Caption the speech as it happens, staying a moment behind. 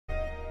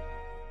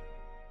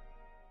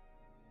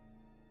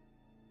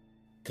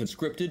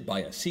Conscripted by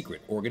a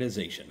secret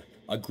organization,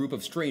 a group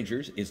of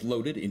strangers is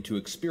loaded into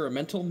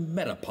experimental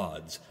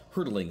metapods,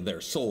 hurtling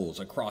their souls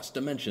across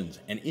dimensions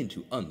and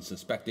into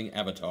unsuspecting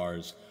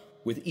avatars.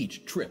 With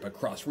each trip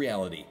across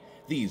reality,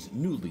 these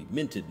newly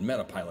minted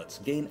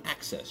metapilots gain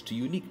access to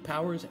unique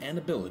powers and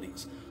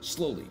abilities,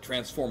 slowly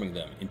transforming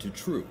them into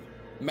true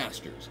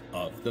masters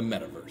of the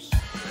metaverse.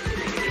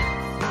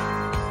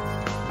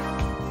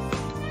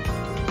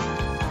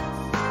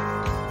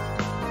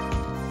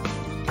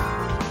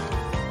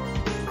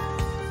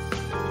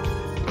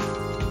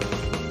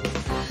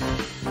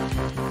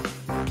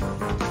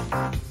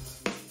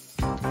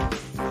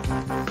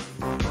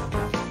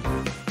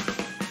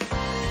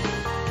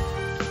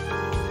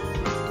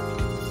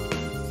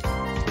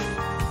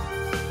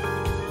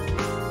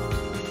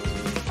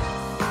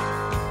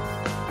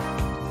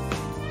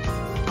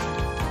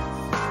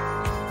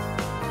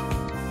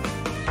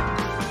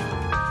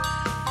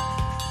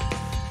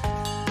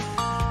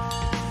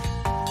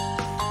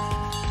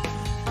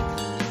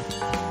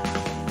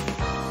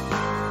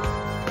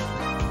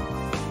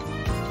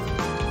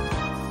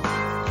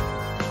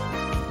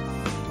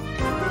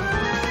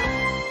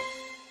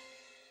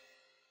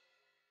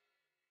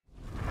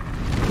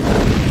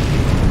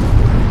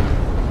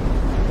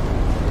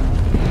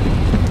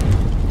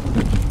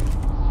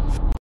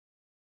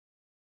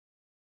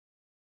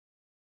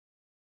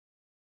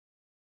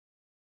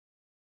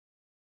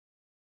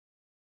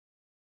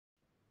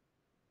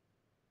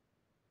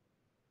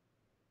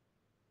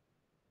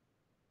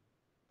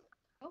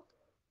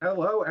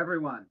 Hello,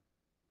 everyone.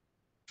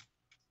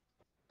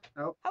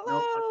 Oh, Hello.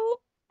 No.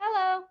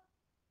 Hello.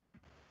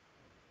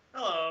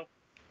 Hello.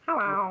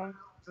 Hello.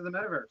 To the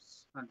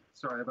metaverse. I'm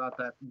sorry about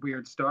that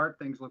weird start.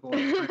 Things look a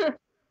little strange on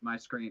my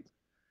screen.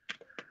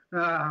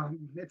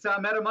 It's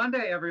Meta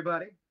Monday,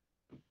 everybody.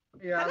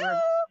 Yeah, Hello.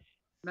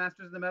 we're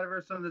Masters of the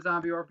Metaverse on the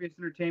Zombie Orpheus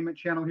Entertainment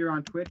channel here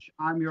on Twitch.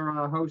 I'm your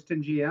host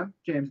and GM,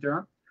 James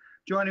Durham.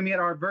 Joining me at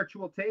our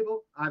virtual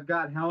table, I've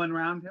got Helen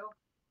Roundhill,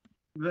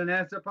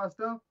 Vanessa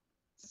Pusto,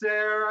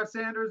 Sarah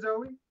Sanders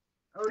Zoe,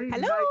 Odie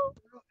Hello. Knight,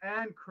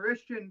 and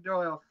Christian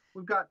Doyle.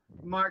 We've got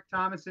Mark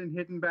Thomason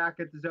hidden back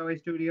at the Zoe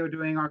studio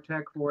doing our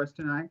tech for us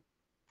tonight.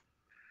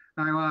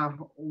 I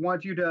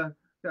want you to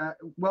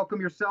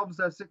welcome yourselves,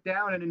 sit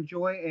down and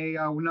enjoy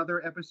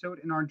another episode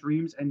in our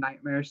Dreams and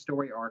Nightmares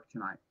story arc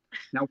tonight.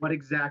 Now, what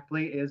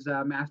exactly is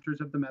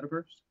Masters of the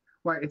Metaverse?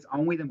 Well, it's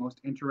only the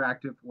most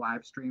interactive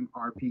live stream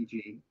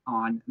RPG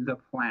on the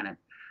planet.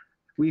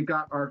 We've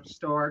got our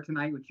star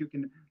tonight, which you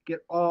can get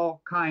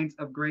all kinds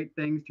of great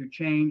things to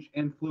change,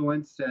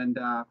 influence, and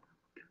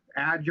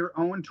add your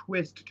own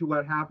twist to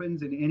what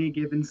happens in any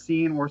given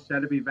scene or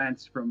set of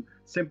events, from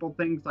simple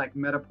things like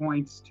meta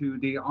points to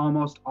the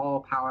almost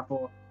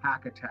all-powerful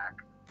hack attack.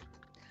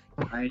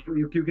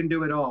 You can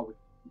do it all.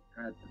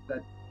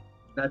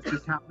 That's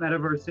just how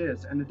Metaverse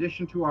is. In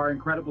addition to our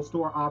incredible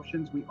store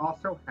options, we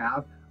also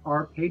have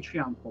our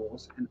Patreon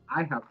polls, and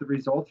I have the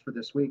results for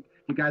this week.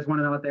 You guys want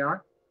to know what they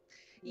are?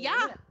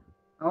 Yeah.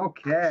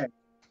 Okay.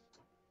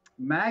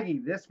 Maggie,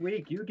 this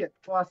week you get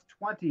plus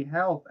 20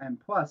 health and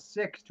plus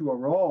 6 to a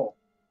roll.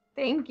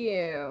 Thank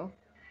you.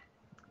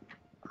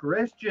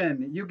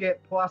 Christian, you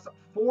get plus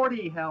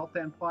 40 health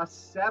and plus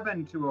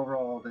 7 to a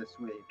roll this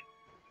week.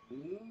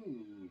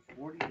 Ooh,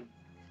 40.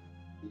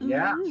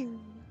 Yeah. Ooh.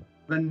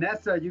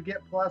 Vanessa, you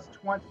get plus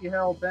 20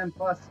 health and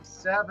plus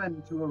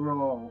 7 to a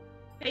roll.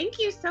 Thank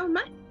you so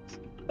much.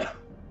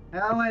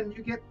 Helen,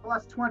 you get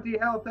plus 20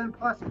 health and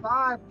plus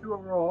 5 to a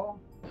roll.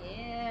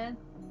 Yeah.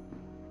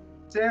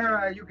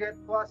 Sarah, you get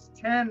plus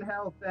 10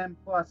 health and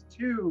plus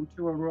 2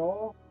 to a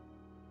roll.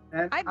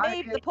 And I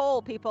made the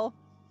poll, people.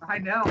 I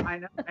know.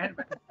 And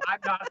I'm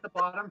not at the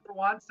bottom for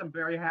once. I'm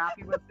very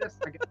happy with this.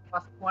 I get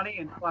plus 20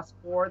 and plus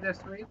 4 this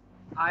week.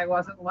 I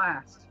wasn't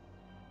last.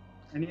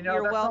 And you know,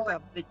 You're that's welcome. all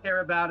I really care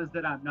about is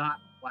that I'm not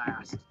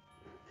last.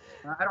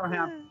 I don't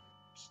have.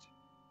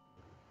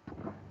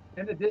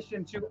 In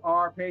addition to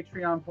our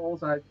Patreon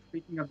polls,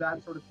 speaking of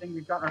that sort of thing,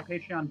 we've got our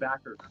Patreon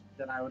backers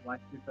that I would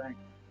like to thank.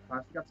 So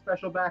we've got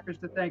special backers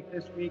to thank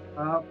this week.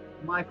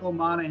 Michael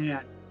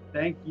Monahan,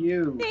 thank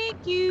you.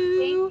 Thank you.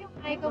 Thank you,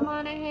 Michael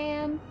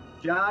Monahan.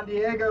 John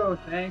Diego,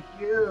 thank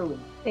you.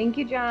 Thank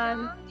you,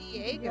 John.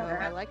 Diego.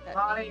 I like that.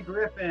 Connie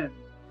Griffin,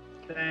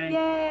 thank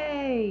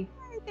Yay.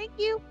 Hey, thank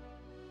you.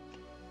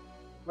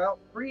 Well,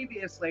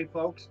 previously,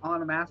 folks,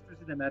 on Masters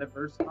of the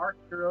Metaverse, our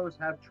heroes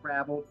have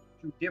traveled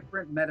to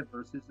different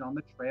metaverses on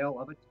the trail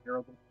of a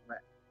terrible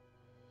threat.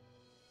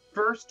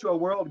 First to a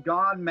world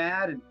gone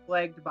mad and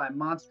plagued by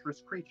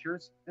monstrous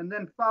creatures, and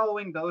then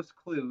following those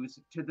clues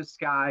to the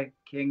Sky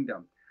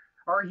Kingdom.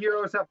 Our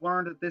heroes have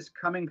learned that this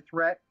coming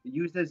threat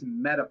uses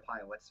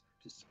metapilots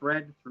to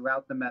spread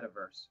throughout the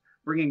metaverse,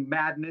 bringing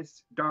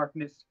madness,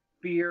 darkness,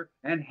 fear,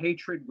 and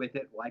hatred with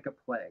it like a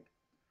plague.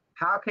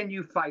 How can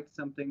you fight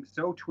something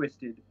so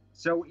twisted,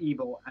 so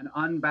evil, and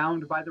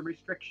unbound by the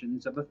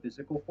restrictions of a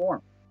physical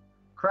form?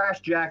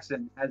 Crash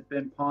Jackson has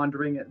been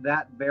pondering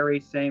that very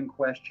same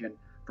question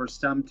for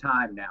some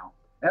time now,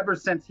 ever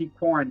since he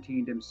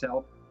quarantined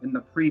himself in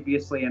the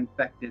previously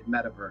infected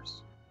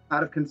metaverse.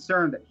 out of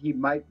concern that he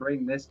might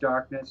bring this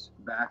darkness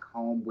back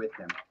home with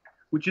him,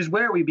 which is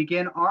where we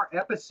begin our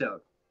episode.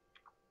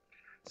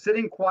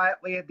 Sitting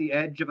quietly at the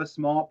edge of a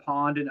small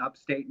pond in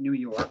upstate New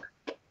York,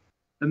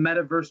 the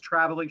metaverse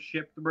traveling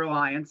ship the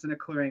Reliance in a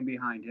clearing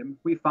behind him,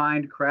 we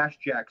find Crash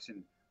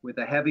Jackson with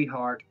a heavy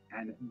heart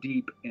and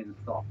deep in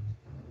thought.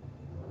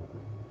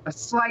 A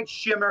slight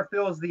shimmer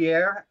fills the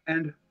air,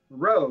 and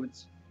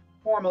Rhodes,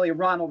 formerly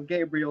Ronald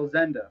Gabriel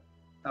Zenda,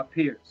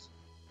 appears.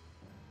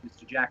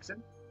 Mr.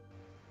 Jackson?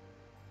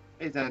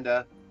 Hey,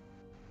 Zenda.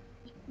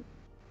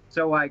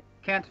 So I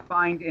can't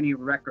find any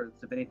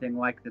records of anything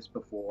like this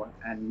before,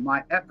 and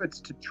my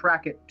efforts to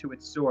track it to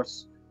its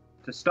source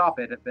to stop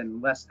it have been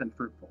less than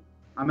fruitful.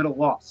 I'm at a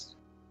loss.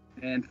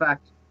 And in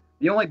fact,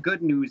 the only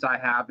good news I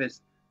have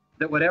is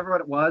that whatever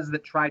it was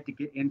that tried to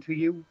get into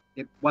you,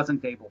 it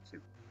wasn't able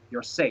to.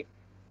 You're safe.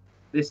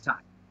 This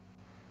time.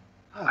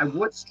 I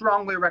would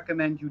strongly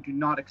recommend you do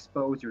not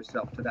expose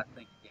yourself to that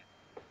thing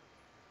again.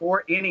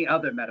 Or any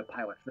other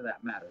metapilot for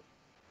that matter.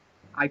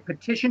 I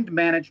petitioned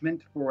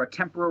management for a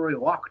temporary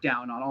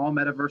lockdown on all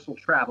metaversal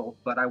travel,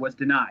 but I was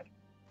denied.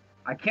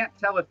 I can't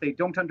tell if they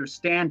don't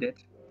understand it,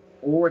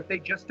 or if they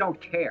just don't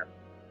care.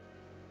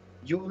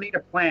 You'll need a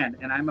plan,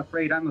 and I'm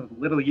afraid I'm of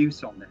little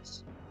use on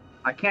this.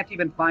 I can't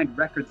even find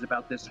records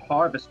about this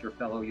harvester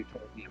fellow you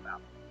told me about.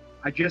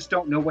 I just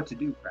don't know what to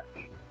do, Crash.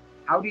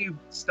 How do you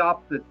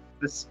stop the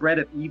spread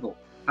of evil?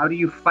 How do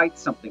you fight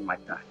something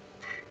like that?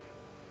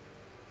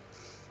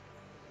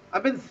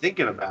 I've been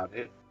thinking about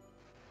it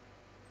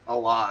a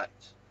lot.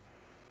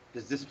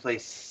 Because this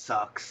place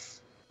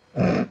sucks.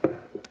 I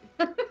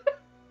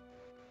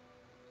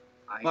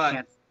But-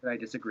 can't say I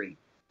disagree.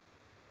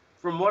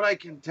 From what I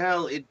can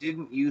tell, it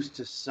didn't used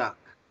to suck.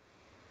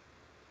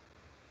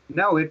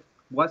 No, it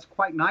was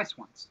quite nice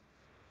once.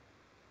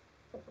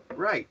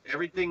 Right.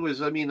 Everything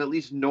was, at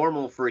least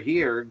normal for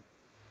here.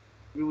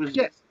 It was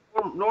Yes.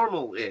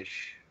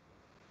 normal-ish.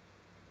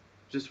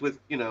 Just with,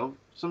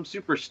 some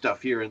super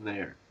stuff here and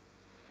there.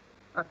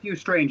 A few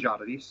strange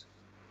oddities.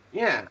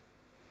 Yeah.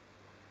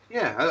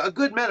 Yeah, a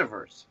good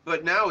metaverse.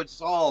 But now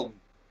it's all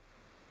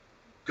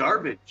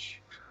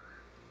garbage.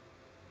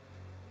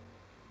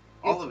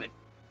 All of it.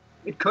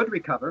 It could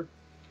recover.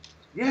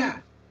 Yeah.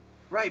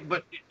 Right,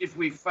 but if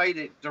we fight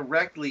it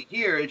directly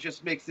here, it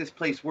just makes this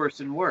place worse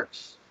and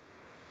worse.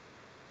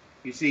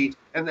 You see,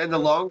 and then the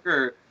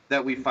longer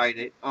that we fight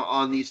it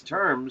on these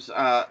terms,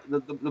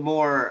 the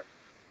more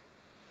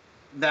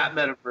that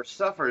metaverse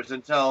suffers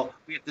until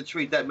we have to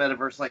treat that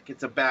metaverse like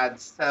it's a bad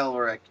cell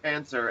or a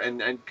cancer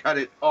and cut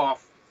it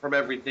off from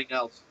everything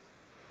else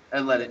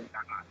and let it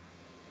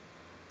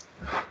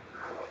die.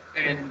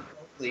 And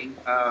hopefully,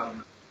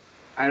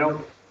 I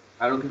don't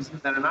consider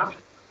that an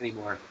option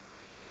anymore.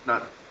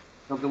 Not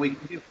something we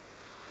can do.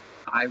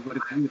 I would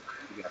agree with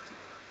you. Yes.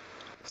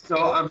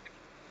 So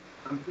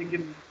I'm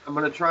thinking I'm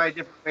gonna try a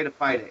different way to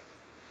fight it.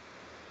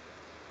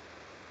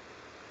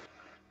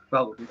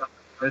 Well, if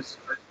there's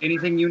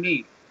anything you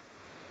need.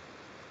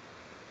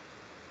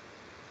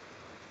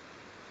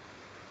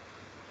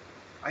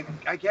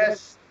 I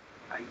guess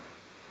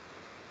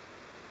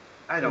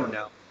I don't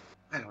know.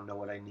 I don't know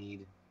what I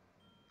need.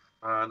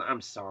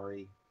 I'm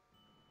sorry.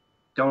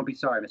 Don't be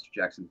sorry, Mr.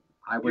 Jackson.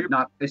 I would You're-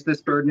 not place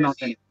this burden on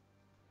busy. any.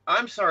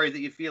 I'm sorry that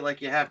you feel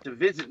like you have to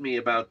visit me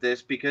about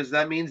this because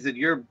that means that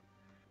you're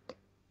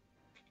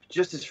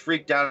just as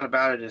freaked out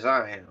about it as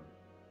I am.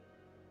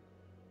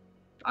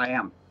 I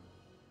am.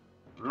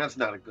 And that's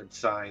not a good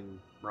sign,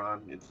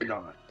 Ron. It's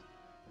not.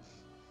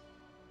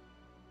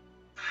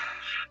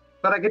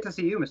 But I get to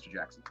see you, Mr.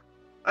 Jackson.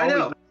 I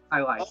know. Always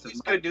highlights of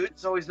Always my- good, dude.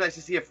 It's always nice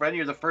to see a friend.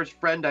 You're the first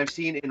friend I've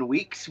seen in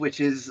weeks,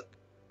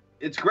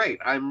 it's great.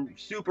 I'm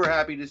super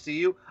happy to see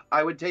you.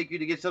 I would take you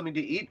to get something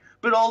to eat,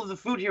 but all of the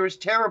food here is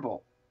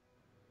terrible.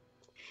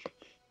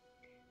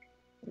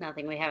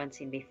 Nothing we haven't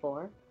seen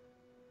before.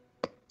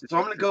 So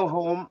I'm going to go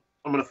home.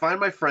 I'm going to find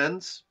my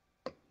friends.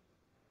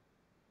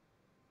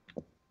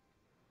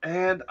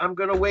 And I'm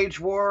going to wage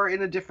war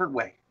in a different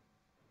way.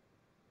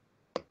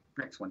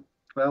 Excellent.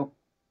 Well,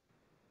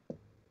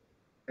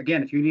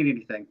 again, if you need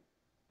anything,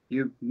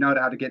 you know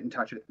how to get in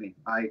touch with me.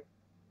 I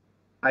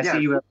Yeah. see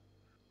you.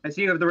 I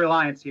see you have the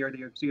Reliance here.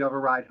 So you have a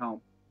ride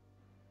home.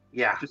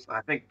 Yeah, Just- I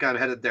think I'm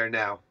headed there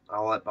now.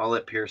 I'll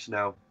let Pierce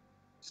know.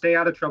 Stay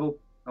out of trouble.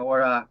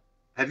 Or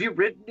Have you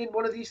ridden in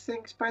one of these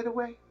things, by the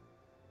way?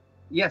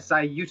 yes,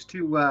 I used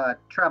to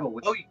travel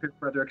with Oh, you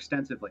rather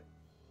extensively.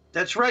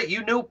 That's right.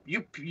 You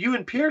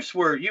and Pierce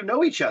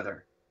know each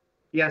other.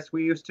 Yes,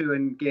 we used to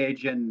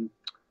engage in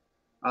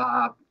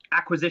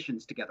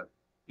acquisitions together.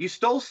 You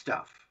stole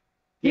stuff.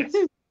 Yes.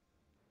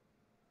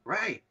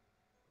 Right.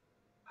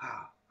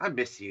 Ah, I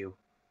miss you.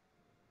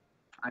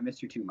 I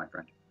miss you too, my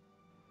friend.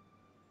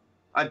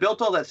 I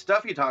built all that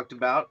stuff you talked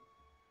about.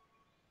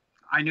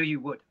 I knew you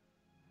would.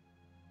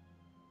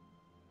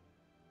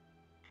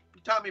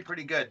 You taught me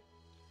pretty good.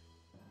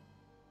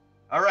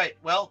 All right.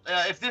 Well,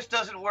 if this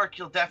doesn't work,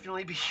 you'll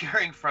definitely be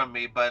hearing from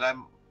me, but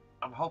I'm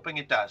hoping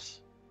it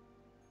does.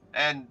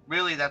 And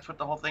really, that's what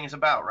the whole thing is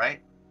about,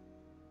 right?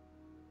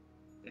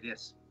 It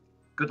is.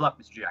 Good luck,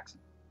 Mr. Jackson.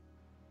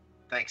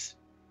 Thanks.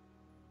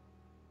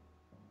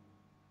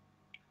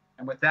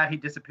 And with that, he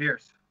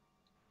disappears.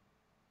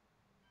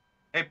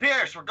 Hey,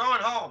 Pierce, we're going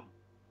home.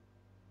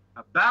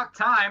 About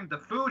time. The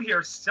food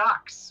here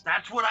sucks.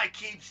 That's what I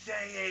keep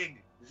saying.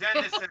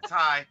 Xander says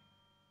hi.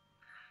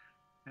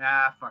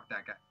 Ah, fuck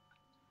that guy.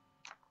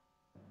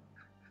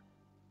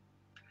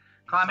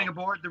 Climbing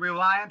aboard the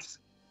Reliance,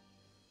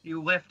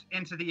 you lift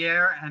into the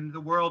air, and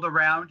the world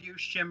around you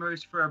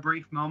shimmers for a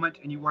brief moment,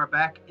 and you are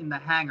back in the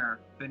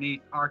hangar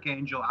beneath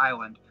Archangel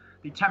Island,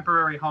 the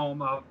temporary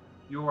home of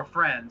your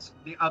friends,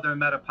 the other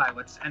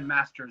metapilots and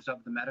masters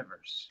of the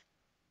metaverse.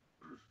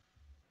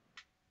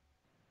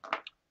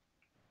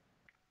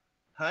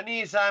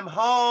 Honeys, I'm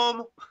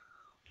home.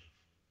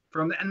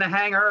 From in the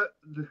hangar,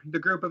 the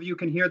group of you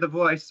can hear the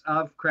voice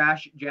of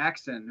Crash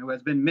Jackson, who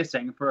has been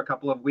missing for a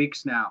couple of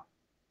weeks now.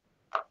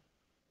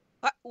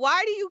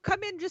 Why do you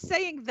come in just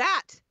saying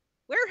that?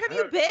 Where have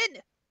you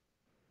been?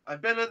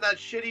 I've been in that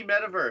shitty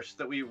metaverse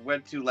that we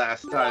went to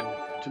last time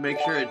to make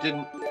sure it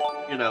didn't,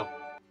 you know.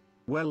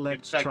 Well,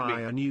 let's infect try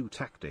me. a new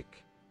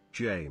tactic.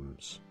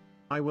 James,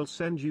 I will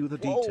send you the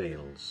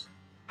details.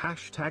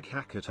 Hashtag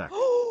hack attack.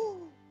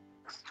 Oh,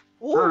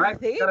 All right,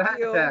 thank got a hack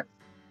you. attack.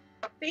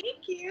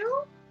 Thank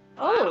you.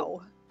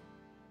 Oh,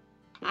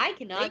 I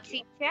cannot Thank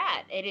see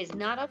chat. It is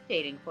not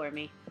updating for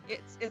me.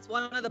 it's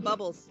one of the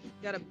bubbles. You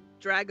gotta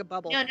drag a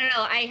bubble. No.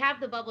 I have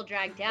the bubble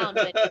dragged down,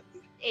 but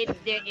it's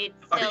still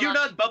Are you up.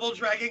 not bubble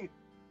dragging?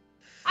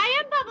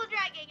 I am bubble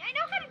dragging. I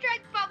know how to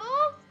drag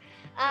bubbles.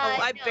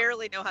 I No,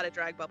 barely know how to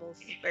drag bubbles.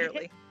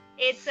 Barely.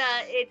 It's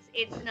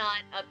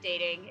not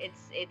updating.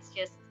 It's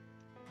just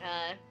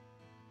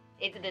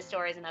the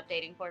store isn't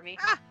updating for me.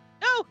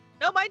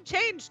 No, mine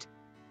changed.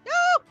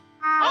 No.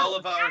 All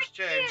of ours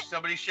changed.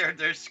 Somebody shared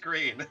their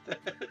screen.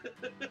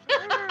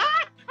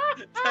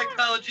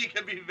 Technology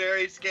can be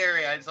very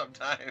scary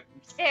sometimes.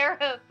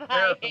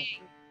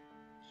 Terrifying.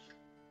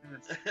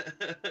 Yes.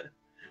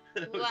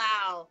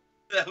 Wow.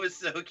 That was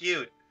so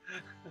cute.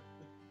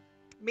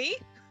 Me?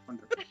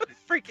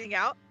 Freaking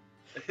out.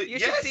 You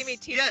should see me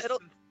teach middle.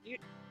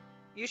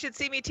 You should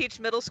see me teach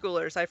middle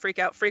schoolers. I freak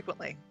out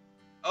frequently.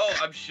 Oh,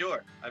 I'm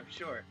sure. I'm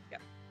sure. Yeah.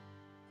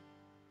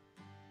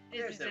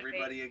 This There's is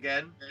everybody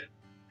again.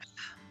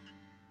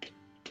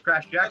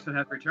 Crash Jackson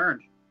has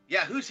returned.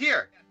 Yeah, who's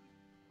here?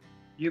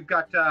 You've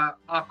got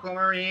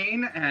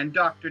Aquamarine and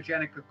Dr.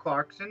 Jenica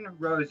Clarkson,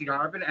 Rosie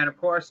Harbin, and of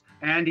course,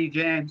 Andy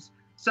James.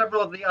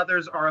 Several of the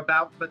others are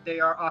about, but they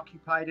are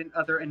occupied in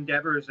other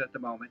endeavors at the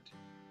moment.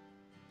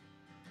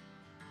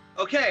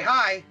 Okay,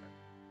 hi.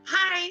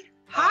 Hi.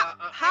 Hi.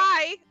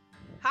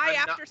 Hi. I'm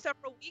not- After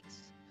several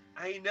weeks.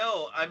 I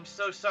know. I'm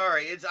so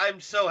sorry. I'm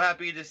so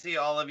happy to see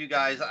all of you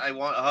guys. I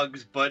want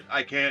hugs, but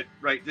I can't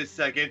right this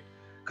second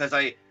because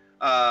I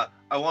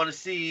want to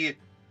see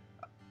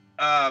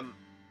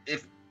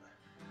if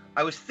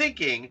I was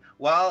thinking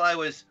while I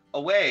was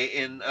away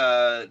in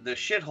the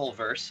shithole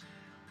verse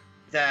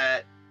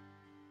that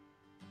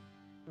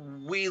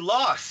we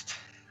lost,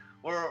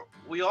 or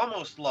we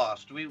almost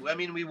lost. We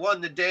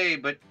won the day,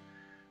 but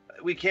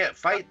we can't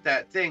fight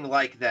that thing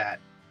like that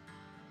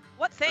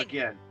What thing?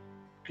 again,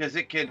 because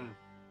it can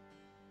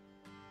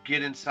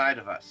get inside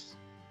of us.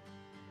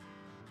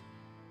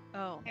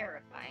 Oh,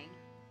 terrifying.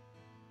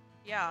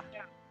 yeah.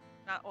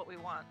 Not what we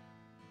want.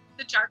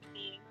 The dark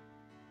being.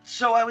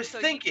 So I was So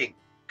thinking,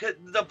 'cause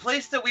the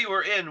place that we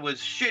were in was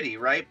shitty,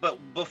 right?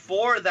 But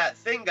before that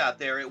thing got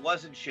there, it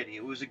wasn't shitty.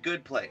 It was a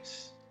good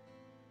place.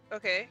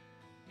 Okay.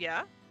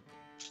 Yeah.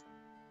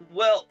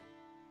 Well,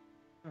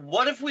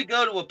 what if we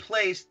go to a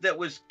place that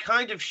was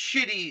kind of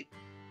shitty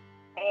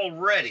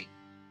already?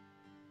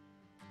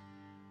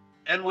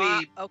 And we...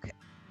 Okay.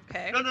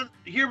 Okay. No,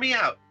 hear me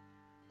out.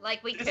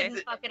 Like we This couldn't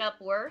is- fuck it up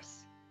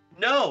worse.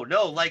 No,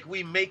 like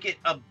we make it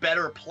a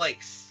better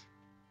place.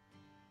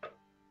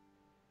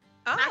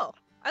 Oh,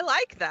 I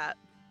like that.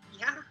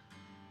 Yeah.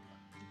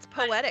 It's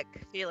poetic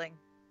feeling.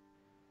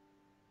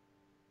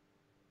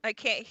 I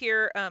can't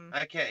hear.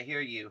 I can't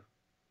hear you.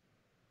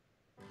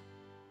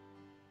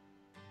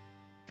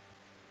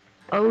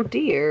 Oh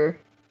dear.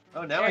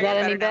 Oh, now Is I that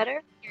can. any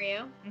better better?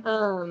 Hear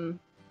you?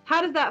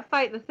 How does that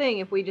fight the thing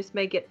if we just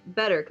make it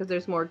better? Because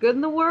there's more good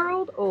in the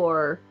world,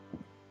 or?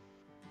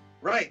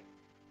 Right.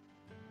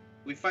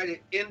 We fight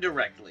it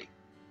indirectly.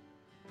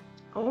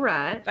 All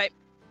right.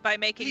 by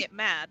making it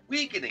mad.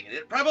 Weakening it.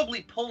 It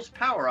probably pulls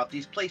power off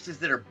these places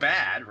that are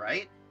bad,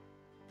 right?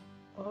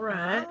 All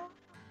right.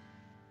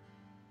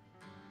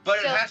 But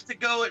it So- has to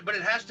go. But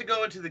it has to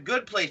go into the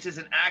good places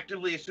and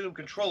actively assume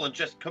control and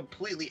just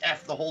completely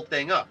f the whole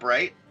thing up,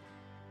 right?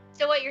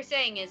 So what you're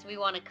saying is we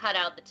want to cut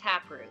out the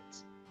tap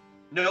roots.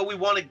 No, we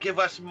want to give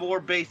us more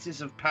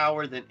bases of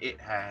power than it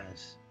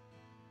has.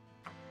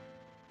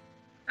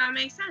 That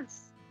makes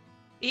sense.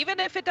 Even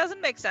if it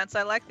doesn't make sense,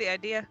 I like the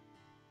idea.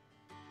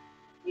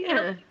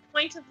 Yeah.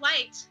 Point of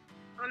light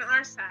on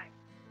our side.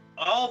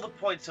 All the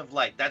points of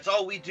light. That's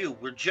all we do.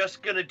 We're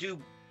just gonna do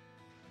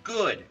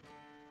good.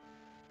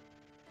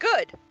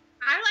 Good.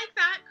 I like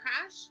that,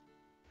 Crash.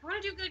 I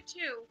want to do good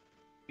too.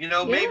 You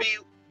know, Yeah.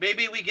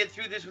 maybe we get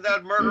through this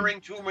without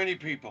murdering too many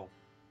people.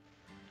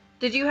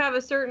 Did you have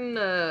a certain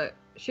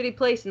shitty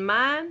place in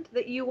mind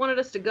that you wanted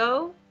us to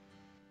go?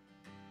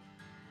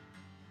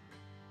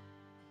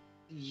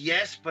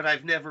 Yes, but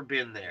I've never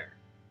been there,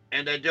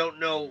 and I don't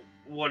know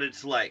what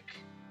it's like.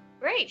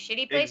 Great,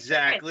 shitty place.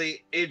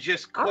 Exactly. It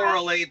just All right.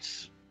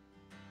 correlates.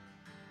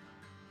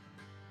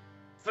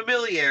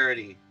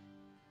 Familiarity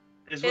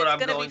is what I'm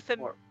going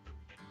for.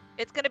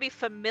 It's going to be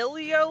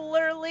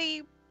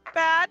familiarly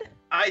bad.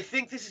 I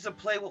think this is a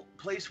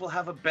place we'll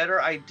have a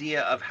better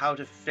idea of how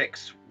to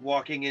fix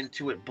walking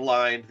into it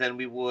blind than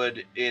we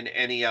would in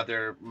any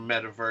other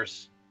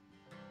metaverse.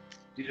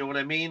 Do you know what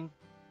I mean?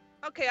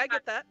 Okay, I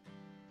get that.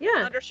 Yeah,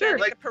 Understanding sure.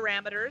 Like- the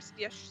parameters.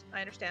 Yes,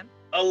 I understand.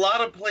 A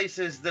lot of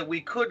places that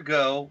we could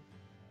go,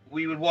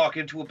 we would walk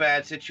into a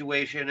bad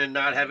situation and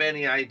not have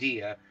any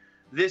idea.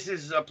 This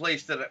is a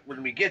place that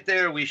when we get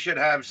there, we should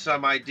have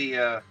some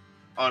idea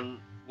on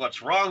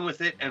what's wrong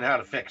with it and how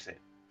to fix it.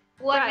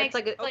 What Right, makes it's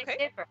like this a- place okay.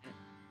 different?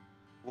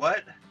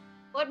 What?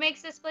 What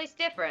makes this place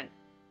different?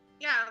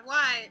 Yeah,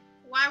 why?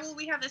 Why will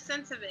we have a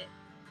sense of it?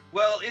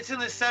 Well, it's in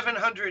the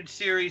 700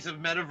 series of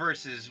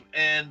metaverses,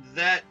 and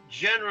that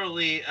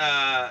generally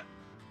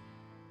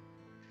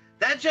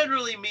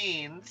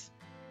means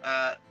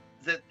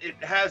that it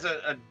has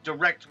a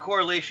direct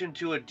correlation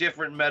to a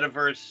different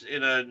metaverse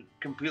in a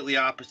completely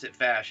opposite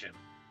fashion.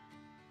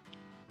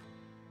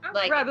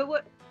 Like Right, but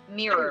what?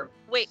 mirror.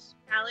 Wait,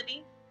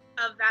 Reality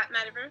of that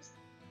metaverse.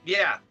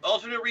 Yeah,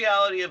 alternate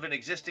reality of an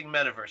existing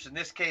metaverse. In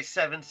this case,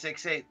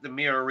 768, the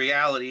mirror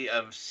reality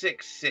of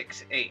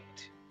 668.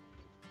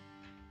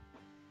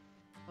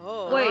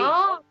 oh, Wait.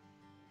 Oh,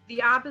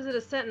 The opposite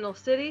of Sentinel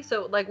City?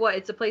 So, like, what?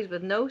 It's a place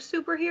with no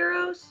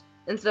superheroes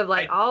instead of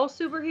like all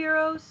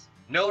superheroes?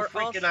 No Or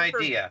all freaking super-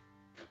 idea.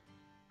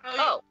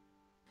 oh,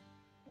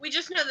 We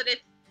just know that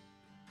it's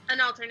an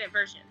alternate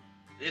version.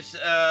 It's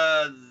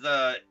a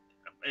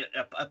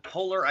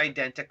polar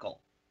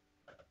identical.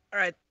 all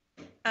right.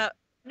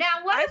 now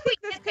what I if we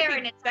think this get could there be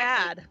and it's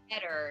bad. actually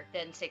better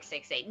than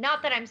 668?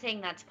 Not that I'm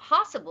saying that's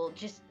possible.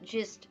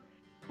 Just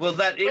Well,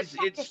 that is wouldn't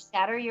that it's just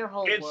shatter your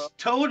whole it's world.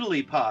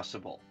 totally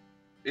possible.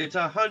 It's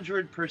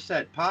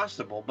 100%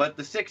 possible. But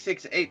the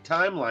 668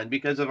 timeline,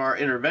 because of our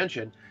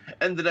intervention,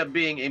 ended up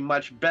being a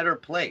much better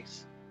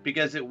place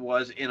because it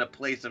was in a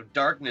place of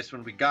darkness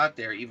when we got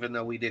there, even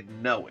though we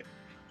didn't know it.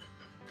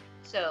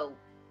 So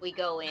we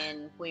go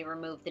in, we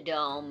remove the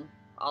dome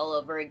all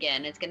over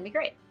again. It's gonna be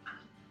great.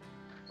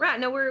 Right,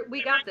 no,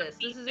 we got this.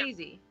 This is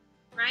easy.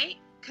 Right?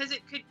 Because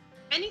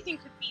anything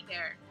could be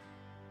there.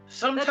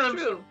 Sometimes, That's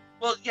true.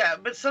 well, yeah,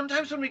 but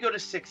sometimes when we go to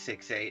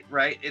 668,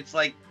 right, it's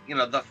like, the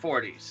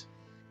 40s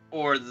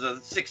or the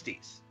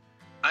 60s.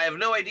 I have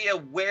no idea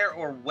where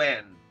or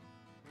when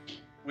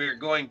we're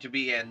going to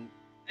be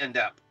end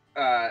up.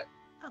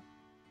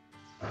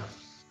 Look,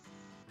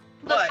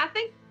 But I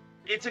think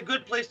it's a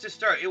good place to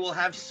start. It will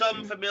have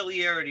some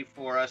familiarity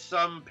for us,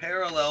 some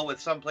parallel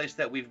with some place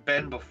that we've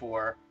been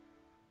before.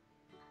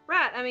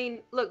 right. I mean,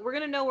 look, we're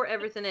gonna know where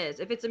everything is.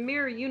 If it's a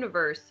mirror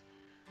universe,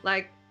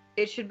 like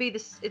it should be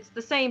it's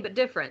the same but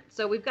different.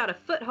 So we've got a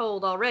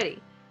foothold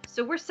already.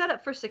 So we're set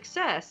up for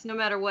success no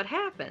matter what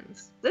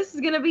happens. This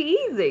is gonna be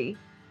easy.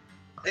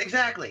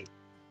 Exactly.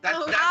 That's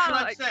Oh, what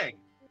wow. I'm saying.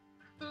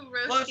 Ooh,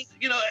 Plus,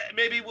 roasty.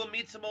 maybe we'll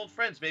meet some old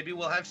friends. Maybe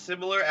we'll have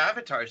similar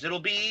avatars. It'll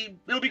be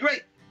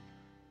great.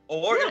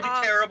 Or it'll be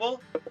Yeah.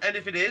 terrible. And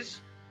if it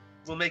is,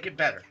 we'll make it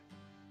better.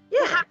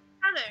 Yeah.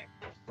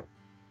 Heather.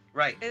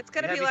 Right. It's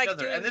going to We be have each like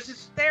other. doing And this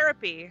is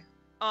therapy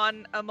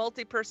on a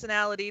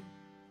multi-personality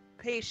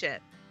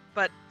patient,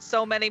 but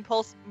so many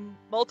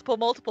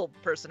multiple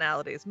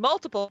personalities,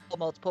 multiple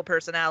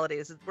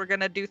personalities. We're going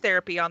to do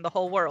therapy on the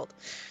whole world.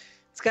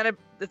 It's going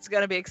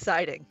to be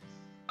exciting.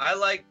 I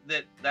like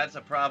that that's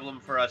a problem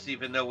for us,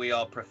 even though we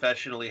all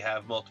professionally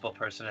have multiple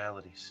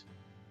personalities.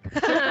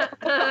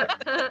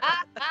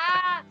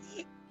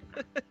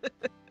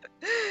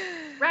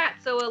 Right,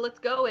 so let's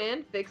go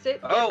in, fix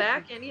it, get Oh,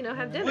 back, and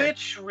have dinner.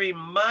 Which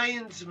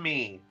reminds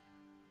me,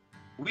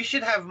 we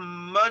should have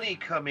money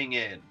coming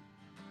in.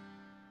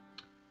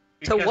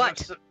 To Because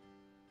what? of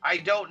I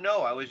don't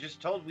know. I was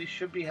just told we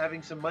should be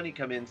having some money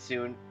come in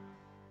soon.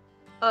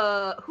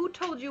 Who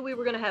told you we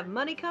were gonna have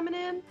money coming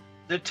in?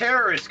 The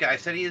terrorist guy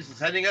said he is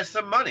sending us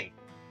some money.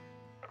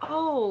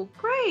 Oh,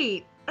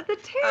 great! The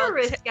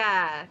terrorist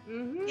guy.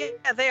 Mm-hmm.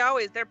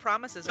 Yeah, their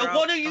promises The are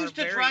one who are used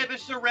to very- drive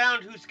us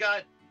around, who's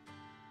got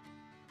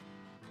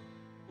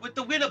with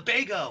the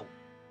Winnebago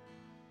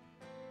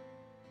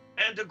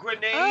and the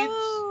grenades.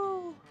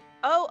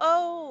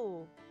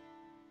 Oh.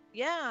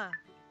 Yeah.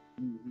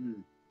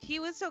 Mm-hmm. He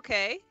was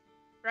okay,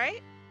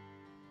 right?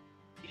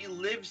 He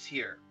lives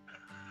here.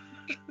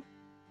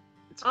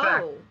 It's a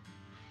fact. Oh.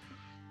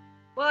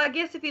 Well, I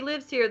guess if he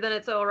lives here, then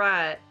it's all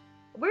right.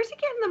 Where's he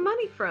getting the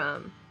money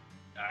from?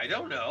 I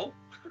don't know.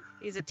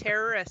 He's a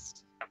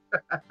terrorist.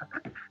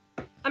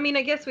 I mean,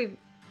 I guess we've.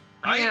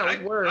 I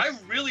worse. I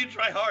really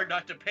try hard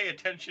not to pay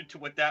attention to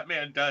what that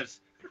man does.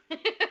 All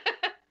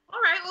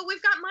right, well,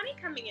 we've got money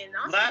coming in.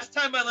 Awesome. Last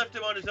time I left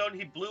him on his own,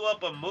 he blew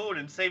up a moon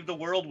and saved the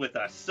world with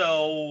us.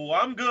 So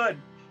I'm good.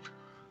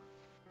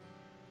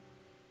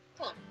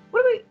 What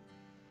do we?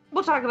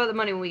 we'll talk about the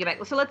money when we get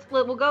back. So we'll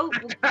do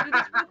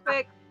this real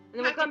quick, and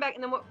then we'll come back,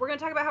 and then we're gonna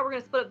talk about how we're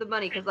gonna split up the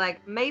money, because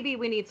like maybe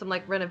we need some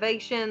like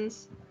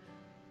renovations.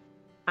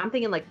 I'm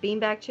thinking like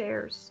beanbag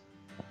chairs.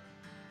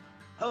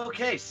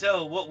 Okay,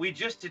 so what we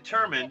just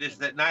determined is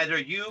that neither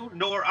you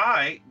nor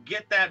I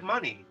get that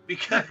money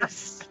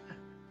because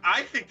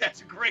I think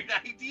that's a great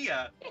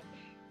idea.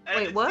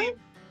 And Wait, what?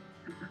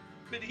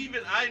 But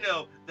even I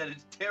know that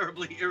it's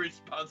terribly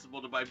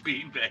irresponsible to buy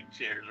beanbag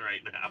chairs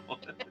right now.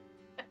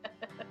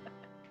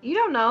 You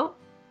don't know.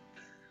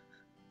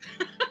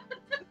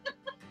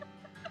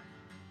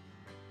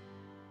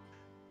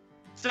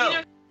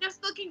 So,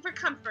 just looking for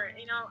comfort,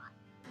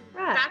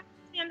 Right. That's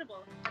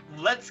understandable.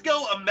 let's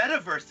go a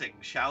metaversing,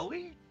 shall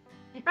we?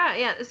 Right.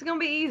 Yeah. This is gonna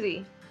be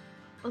easy.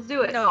 Let's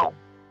do it. No.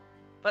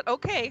 But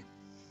okay.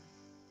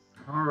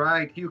 All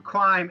right, you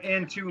climb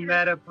into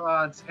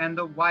Metapods, and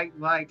the white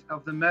light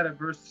of the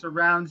metaverse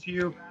surrounds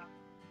you,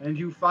 and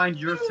you find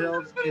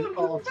yourselves in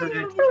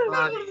alternate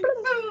bodies.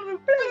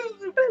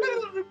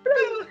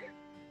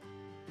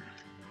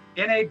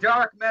 In a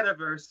dark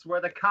metaverse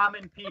where the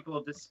common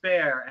people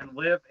despair and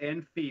live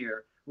in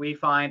fear, we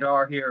find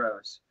our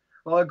heroes.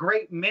 Well, a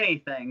great many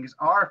things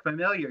are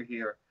familiar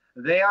here.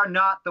 They are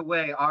not the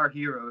way our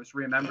heroes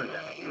remember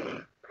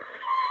them.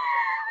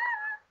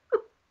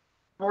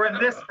 For in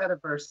this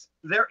metaverse,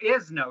 there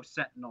is no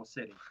Sentinel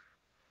City.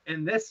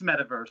 In this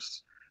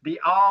metaverse, the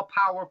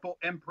all-powerful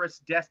Empress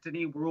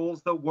Destiny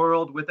rules the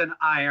world with an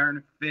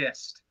iron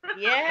fist.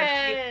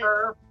 Yes.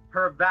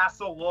 Her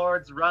vassal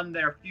lords run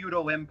their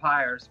feudal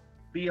empires,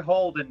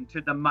 beholden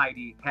to the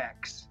mighty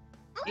Hex.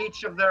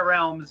 Each of their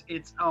realms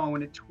its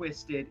own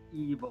twisted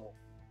evil.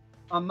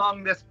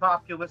 Among this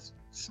populace,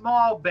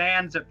 small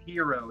bands of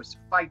heroes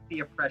fight the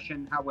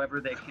oppression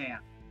however they can.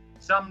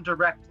 Some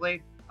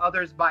directly,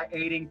 others by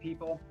aiding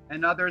people,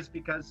 and others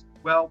because,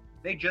 well,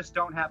 they just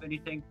don't have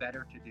anything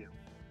better to do.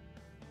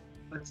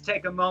 Let's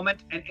take a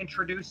moment and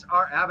introduce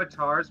our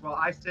avatars while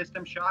I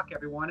system shock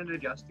everyone and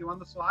adjust you on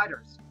the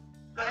sliders.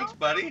 Thanks,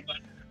 buddy.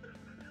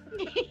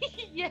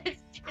 Yes.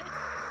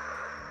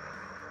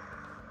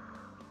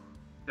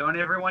 Don't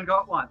everyone go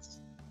at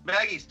once.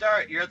 Maggie,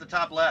 start. You're at the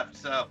top left,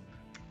 so.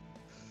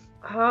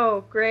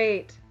 Oh,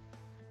 great.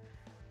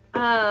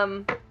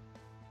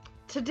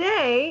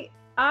 Today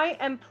I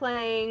am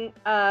playing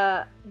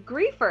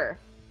Griefer.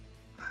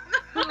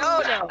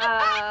 Oh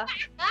no.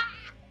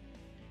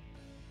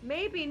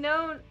 Maybe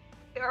known.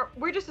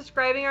 We're just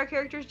describing our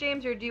characters,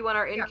 James, or do you want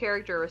our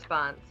in-character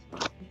response?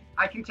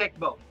 I can take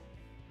both.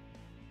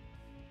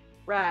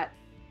 Right.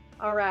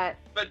 All right.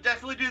 But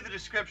definitely do the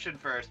description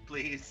first,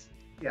 please.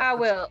 Yeah, I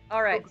will.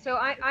 All right. So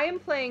I am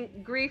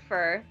playing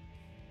Griefer.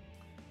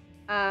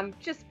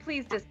 Just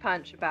please just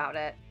punch about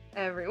it,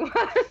 everyone.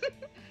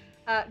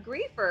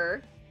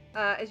 Griefer,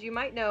 as you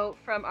might know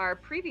from our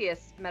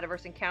previous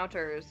metaverse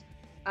encounters,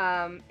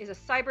 was a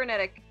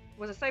cybernetic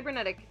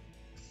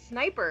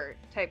sniper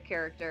type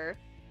character,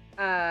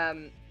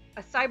 a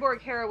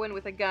cyborg heroine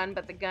with a gun,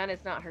 but the gun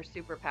is not her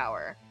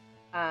superpower.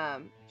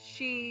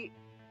 She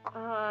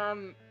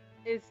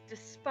is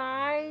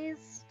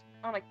despised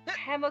on a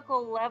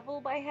chemical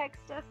level by Hex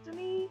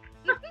Destiny.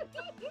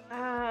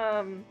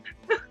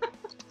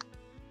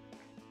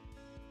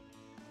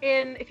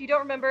 If you don't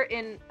remember,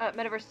 in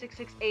Metaverse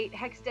 668,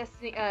 Hex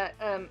Destiny,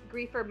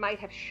 Griefer might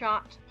have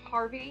shot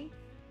Harvey,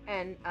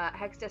 and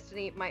Hex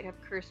Destiny might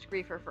have cursed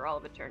Griefer for all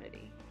of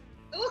eternity.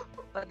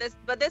 But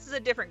this is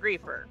a different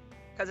Griefer,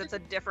 because it's a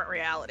different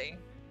reality.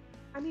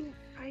 I mean,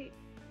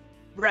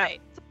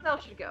 Right. someone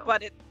else should go.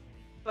 But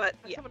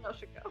yeah. Someone else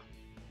should go.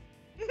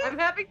 I'm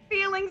having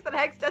feelings that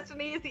Hex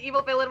Destiny is the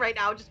evil villain right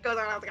now. Just go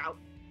there and I'll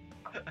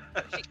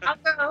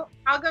go.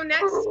 I'll go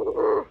next.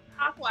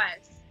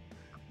 Clockwise.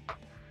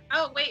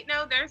 Oh wait,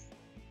 no,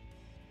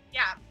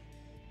 yeah.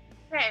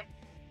 Okay.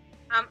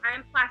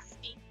 I'm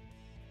Plastique,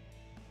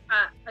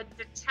 a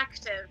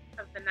detective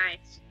of the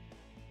night,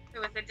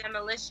 who is a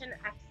demolition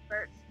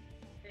expert,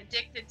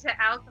 addicted to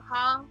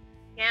alcohol,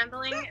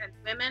 gambling, and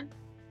women.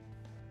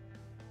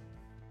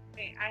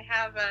 Okay, I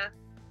have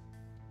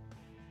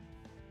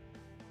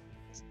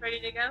just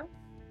ready to go.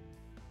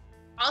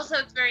 Also,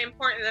 it's very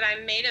important that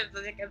I'm made of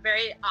like a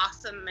very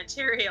awesome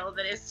material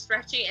that is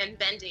stretchy and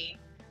bendy,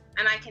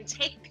 and I can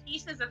take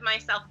pieces of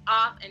myself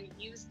off and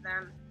use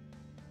them,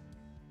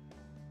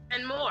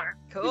 and more.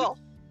 Cool.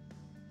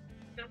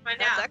 You'll find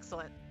That's out.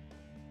 excellent.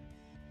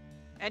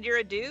 And you're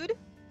a dude?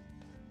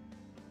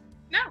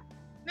 No,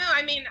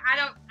 I mean I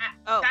don't.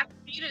 Oh. That's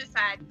for you to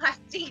decide.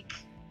 Plastique.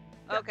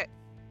 Okay.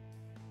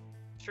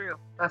 True.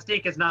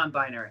 Plastique is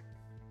non-binary.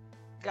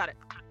 Got it.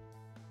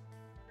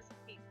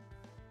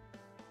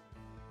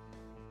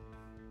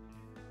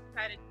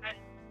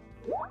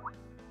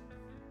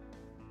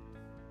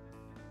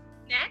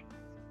 Next.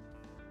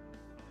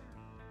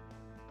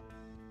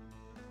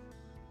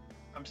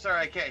 I'm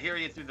sorry, I can't hear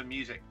you through the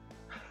music.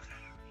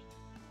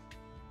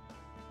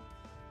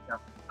 Yeah.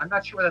 I'm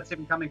not sure where that's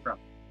even coming from.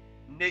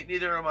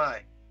 Neither am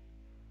I.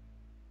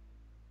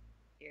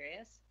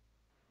 Curious.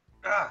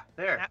 Ah,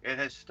 there. Yep. It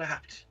has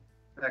stopped.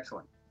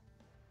 Excellent.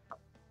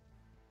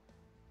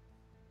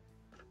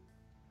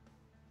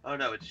 Oh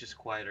no, it's just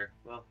quieter.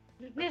 Well,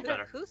 that's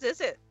better. Whose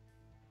is it?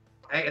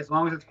 Hey, as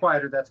long as it's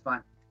quieter, that's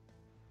fine.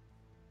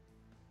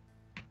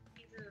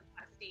 Pieces of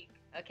plastique.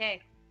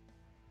 Okay.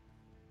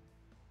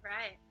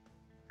 Right.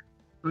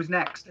 Who's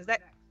next? Is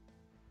that?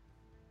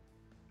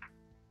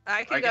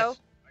 I can I go.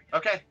 guess.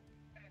 Okay.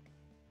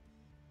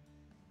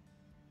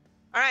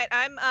 All right,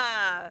 I'm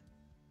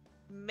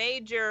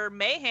Major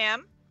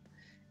Mayhem,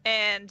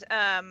 and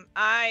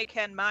I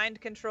can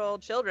mind control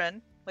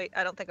children. Wait,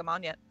 I don't think I'm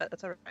on yet, but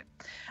that's all right.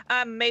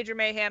 I'm Major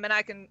Mayhem, and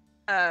I can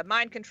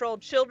mind control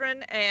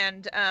children,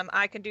 and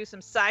I can do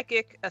some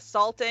psychic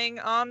assaulting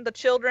on the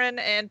children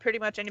and pretty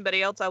much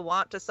anybody else I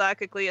want to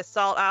psychically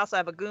assault. I also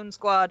have a goon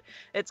squad.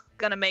 It's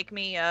gonna make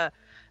me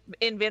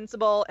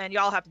invincible, and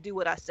y'all have to do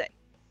what I say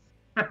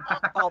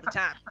all the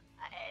time.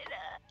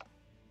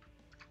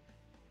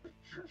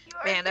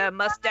 And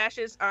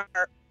mustaches are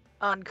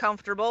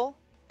uncomfortable,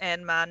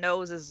 and my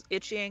nose is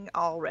itching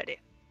already.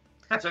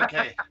 It's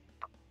okay.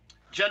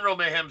 General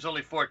Mayhem's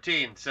only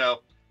 14,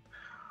 so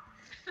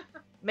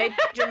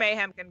Major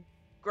Mayhem can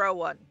grow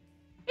one.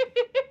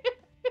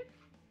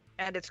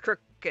 And it's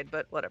crooked,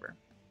 but whatever.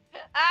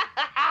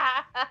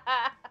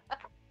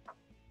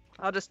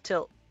 I'll just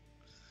tilt.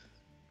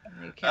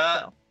 You can't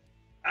tell.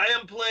 I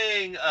am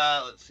playing.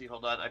 Let's see.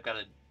 Hold on. I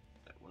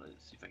want to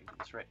see if I can do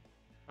this right.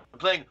 I'm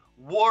playing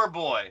War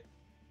Boy,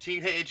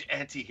 teenage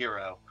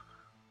anti-hero.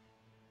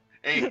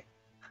 A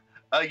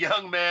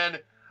young man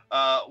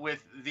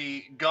with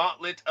the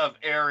Gauntlet of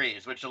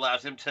Ares, which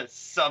allows him to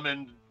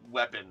summon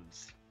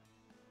weapons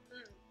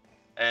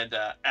and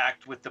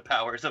act with the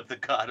powers of the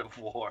god of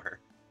war.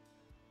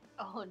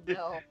 Oh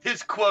no.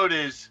 His quote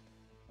is,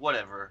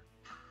 "Whatever."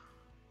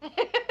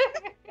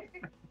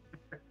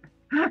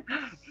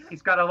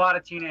 He's got a lot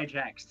of teenage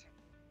angst.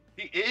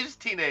 He is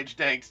teenage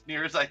angst,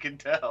 near as I can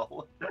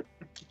tell.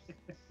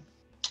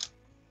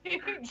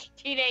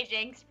 Teenage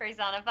angst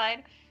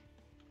personified.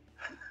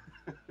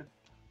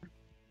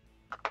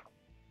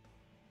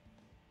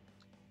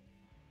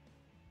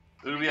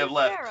 Who do we have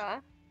left?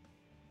 Sarah.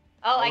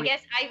 Oh, I we-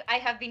 guess I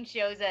have been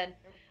chosen.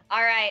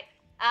 All right.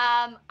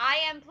 I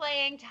am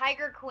playing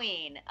Tiger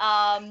Queen.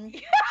 I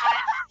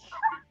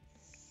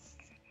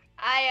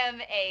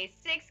am a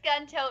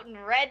 6-gun toting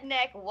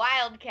redneck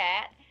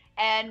wildcat,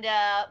 and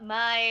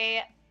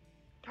my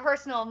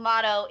personal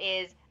motto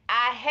is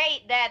I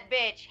hate that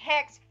bitch,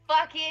 Hex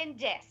fucking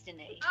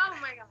Destiny. Oh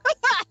my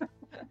god.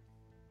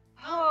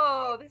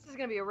 Oh, this is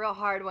gonna be a real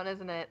hard one,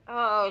 isn't it?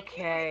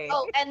 Okay.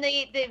 Oh, and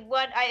the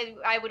what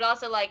I would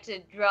also like to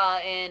draw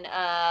in,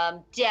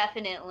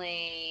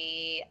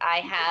 definitely I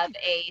have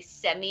a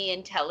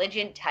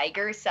semi-intelligent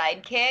tiger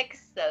sidekick,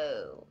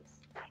 so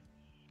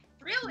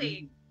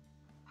Really?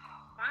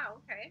 Wow.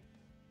 Okay.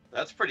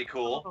 That's pretty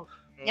cool.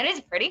 it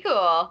is pretty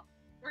cool.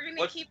 We're gonna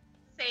What's- keep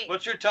it safe.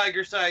 What's your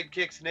tiger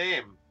sidekick's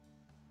name?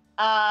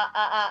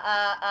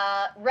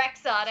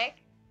 Rexotic.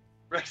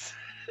 Rex.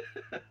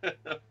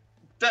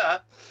 Duh.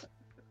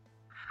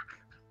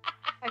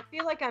 I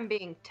feel like I'm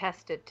being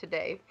tested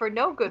today for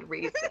no good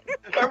reason.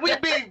 Are we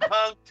being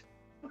punked?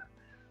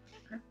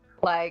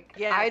 Like,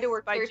 I had to Yes,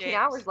 work by 13 James.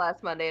 hours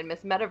last Monday in Miss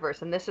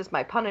Metaverse, and this is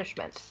my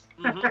punishment.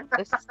 Mhm.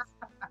 This is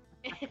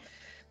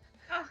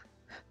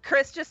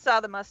Chris just saw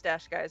the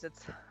mustache, guys.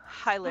 It's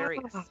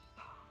hilarious.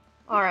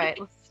 all right.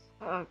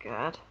 Oh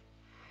God.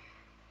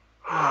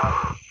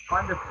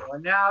 Wonderful.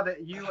 And now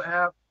that you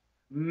have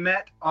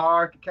met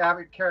our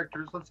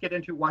characters, let's get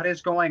into what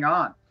is going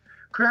on.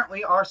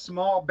 Currently, our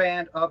small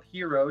band of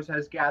heroes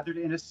has gathered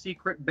in a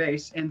secret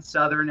base in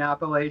southern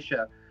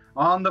Appalachia,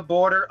 on the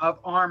border of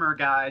Armor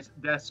Guy's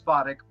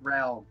despotic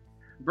realm,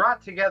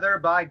 brought together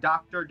by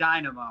Dr.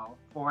 Dynamo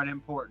for an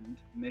important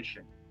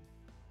mission.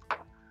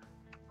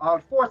 Our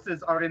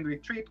forces are in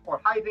retreat or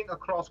hiding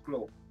across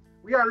globe.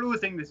 We are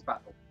losing this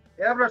battle.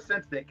 Ever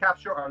since they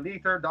captured our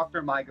leader,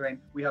 Dr. Migraine,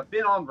 we have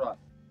been on run.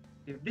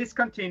 If this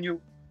continues,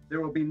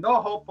 there will be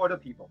no hope for the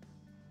people.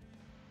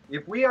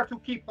 If we are to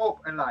keep hope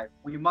alive,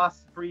 we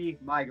must free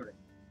Migraine.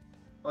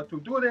 But to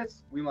do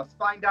this, we must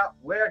find out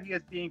where he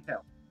is being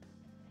held.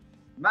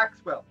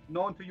 Maxwell,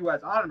 known to you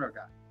as Armor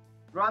Guy,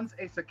 runs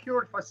a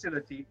secured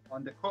facility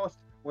on the coast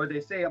where they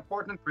say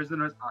important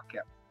prisoners are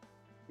kept.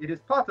 It is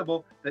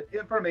possible that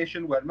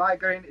information where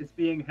Migraine is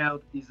being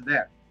held is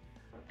there.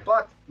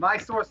 But my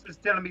sources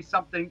tell me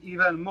something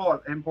even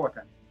more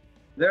important.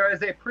 There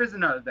is a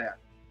prisoner there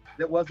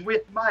that was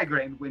with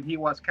Migraine when he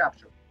was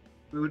captured.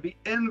 It would be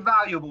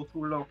invaluable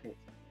to locate.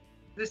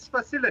 This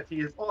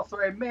facility is also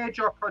a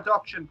major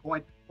production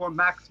point for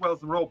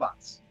Maxwell's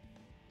robots.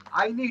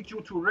 I need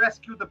you to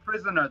rescue the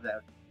prisoner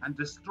there and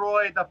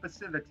destroy the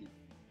facility.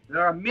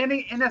 There are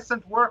many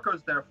innocent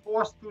workers there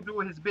forced to do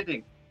his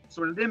bidding,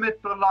 so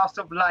limit the loss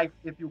of life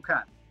if you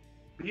can.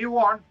 Be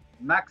warned,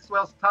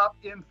 Maxwell's top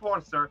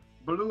enforcer,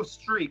 Blue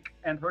Streak,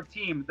 and her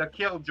team, the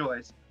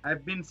Killjoys,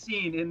 have been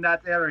seen in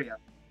that area.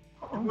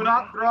 Do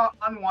not draw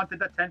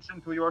unwanted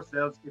attention to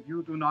yourselves if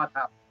you do not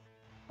have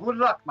to. Good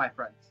luck, my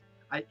friends.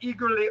 I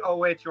eagerly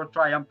await your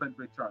triumphant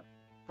return.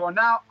 For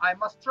now, I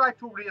must try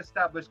to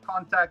re-establish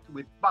contact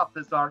with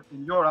Balthazar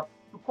in Europe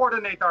to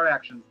coordinate our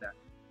actions there.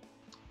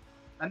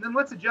 And then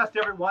let's adjust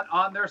everyone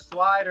on their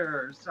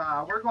sliders.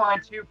 We're going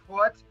to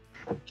put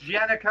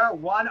Jenica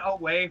 1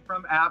 away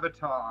from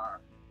Avatar.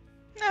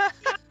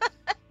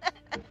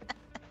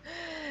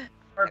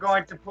 We're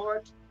going to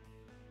put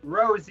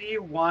Rosie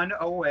 1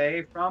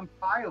 away from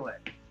Pilot.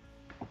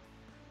 Well,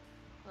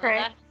 Right.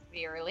 that must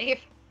be a relief.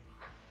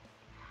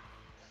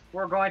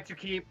 We're going to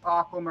keep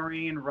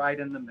Aquamarine right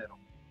in the middle.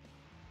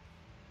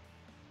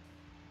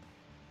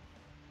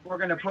 We're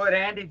going to put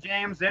Andy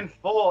James in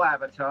full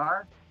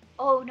Avatar.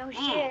 Oh, no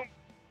shit.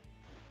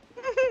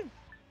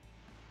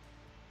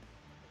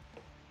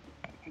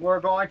 We're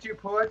going to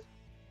put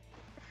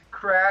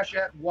Crash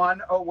at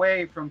 1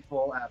 away from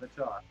full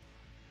Avatar.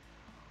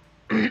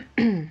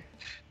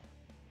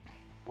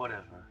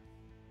 Whatever.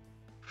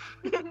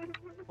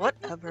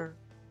 Whatever,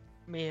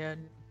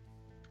 man.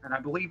 And I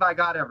believe I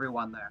got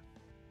everyone there.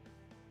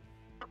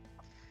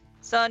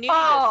 Son, you need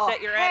Oh, to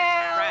set your attitude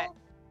hell right.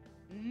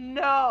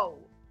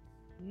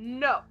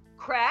 No.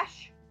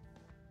 Crash.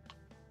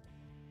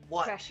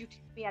 What? Crash, you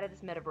take me out of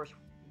this metaverse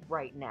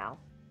right now.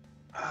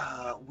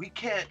 We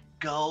can't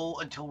go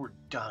until we're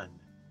done,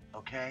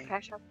 okay?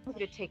 Crash, I want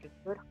you to take a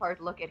good hard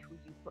look at who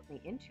you put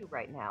me into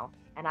right now,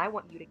 and I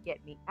want you to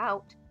get me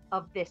out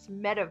of this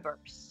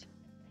metaverse.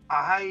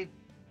 I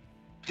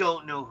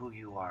don't know who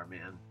you are,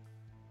 man.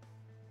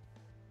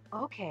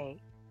 Okay,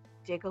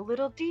 dig a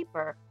little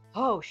deeper.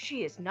 Oh,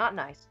 she is not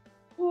nice.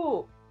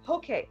 Ooh,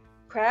 okay.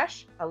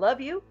 Crash, I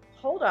love you.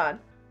 Hold on.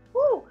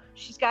 Ooh,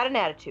 she's got an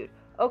attitude.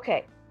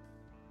 Okay.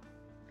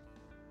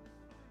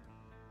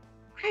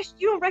 Crash,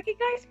 you don't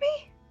recognize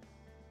me?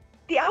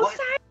 The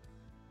outside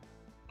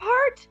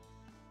part?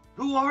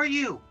 Who are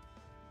you?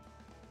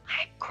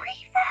 I'm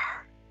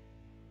Griever.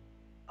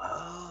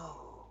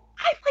 Oh.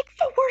 I'm like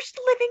the worst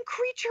living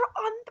creature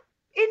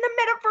in the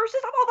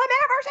metaverses of all the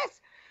metaverses.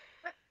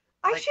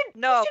 I Like, should.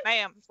 No,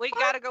 ma'am. We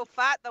gotta go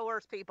fight the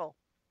worst people.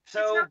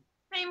 So,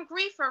 Same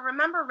griefer.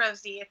 Remember,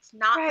 Rosie, it's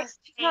not Right, the it's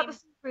same. not the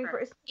same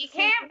Griever. It's You the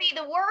same can't be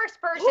the worst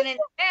person in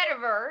the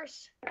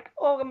metaverse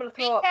Oh, I'm gonna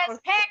throw up. because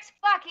Hex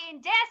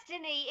fucking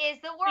Destiny is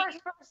the worst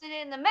person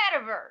in the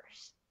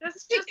metaverse.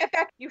 Just, Take just that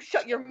back. You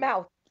shut your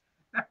mouth.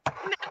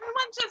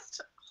 everyone,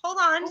 just hold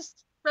on.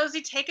 Just,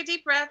 Rosie, take a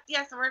deep breath.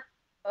 Yes, we're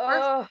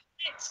Ugh.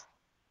 it.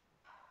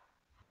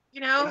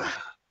 You know,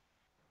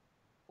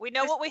 We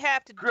know what we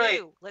have to Great.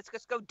 do. Let's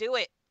just go do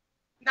it.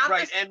 not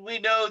right, the and we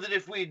know that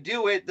if we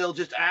do it, they'll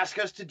just ask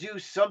us to do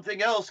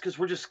something else because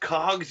we're just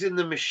cogs in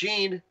the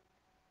machine.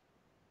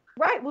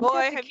 Right. Well,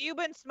 Boy, just have you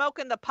been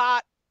smoking the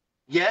pot?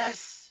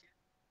 Yes.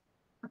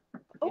 You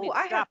Oh, need to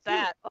I stop have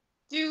that. that.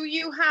 Do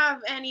you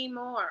have any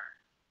more?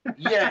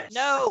 Yes.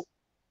 No.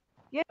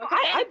 Yeah, Okay.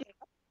 I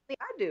do.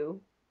 I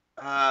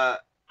do.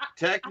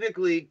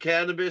 Technically,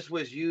 cannabis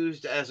was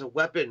used as a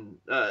weapon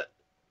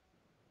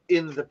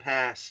in the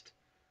past.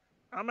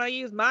 I'm gonna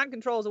use mind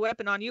control as a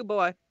weapon on you,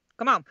 boy.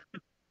 Come on.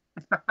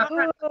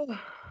 Oh.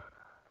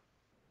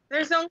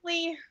 There's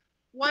only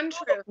one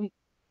truth,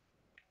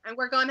 and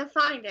we're going to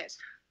find it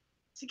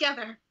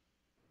together.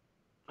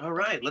 All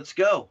right, let's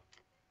go.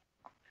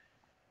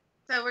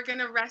 So we're going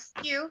to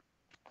rescue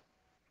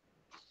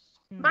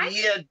Mike.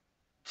 Yeah.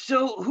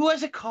 So, who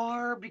has a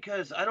car?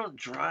 Because I don't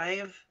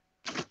drive.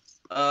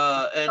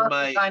 And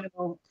my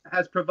Dynamo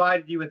has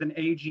provided you with an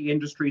AG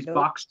Industries Nope.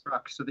 box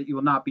truck so that you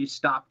will not be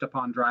stopped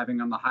upon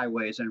driving on the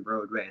highways and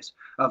roadways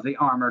of the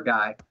Armor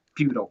Guy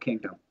feudal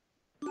kingdom.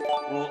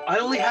 well, I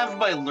only have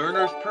my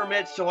learner's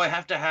permit, so I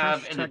have to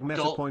have an Hashtag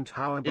adult. MetaPoint.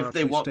 How if about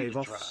they we want me stave to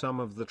off try. some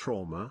of the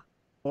trauma?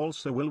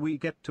 Also, will we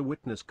get to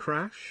witness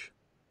Crash?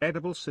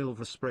 Edible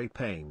silver spray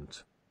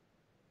paint.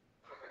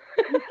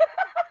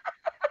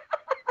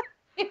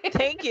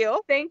 Thank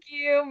you. Thank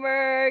you,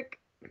 Merc.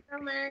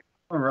 Summer.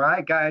 All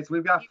right, guys,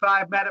 we've got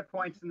 5 meta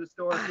points in the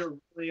store if you're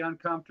really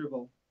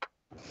uncomfortable.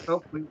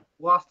 Oh, we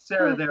lost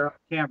Sarah there on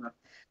camera.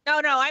 No,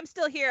 I'm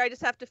still here. I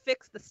just have to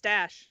fix the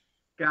stash.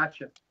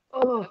 Gotcha.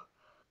 Oh.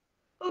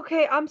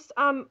 Okay,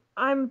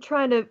 I'm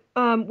trying to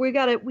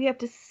we have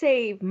to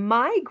save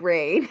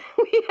migraine.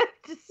 We have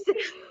to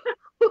save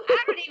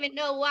I don't even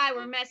know why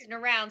we're messing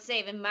around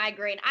saving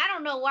migraine. I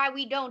don't know why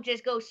we don't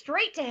just go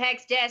straight to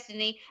Hex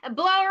Destiny and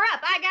blow her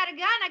up. I got a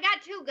gun. I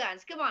got 2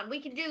 guns. Come on,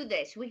 we can do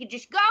this. We can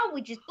just go.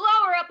 We just blow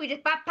her up. We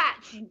just pop.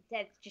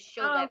 Just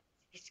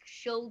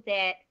show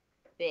that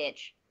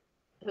bitch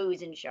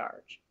who's in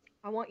charge.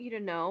 I want you to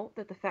know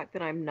that the fact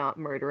that I'm not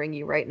murdering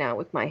you right now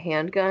with my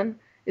handgun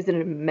is an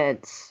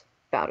immense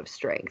bout of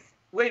strength.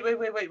 Wait,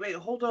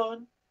 hold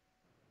on.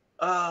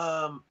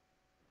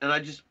 And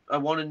I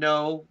want to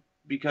know,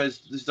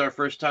 because this is our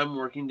first time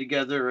working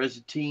together as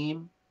a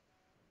team.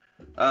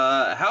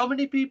 How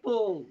many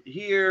people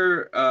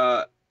here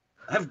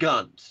have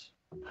guns?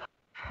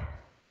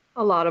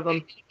 A lot of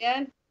them.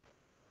 Gun?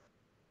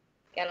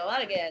 Got a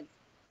lot of guns.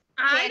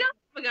 I don't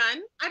have a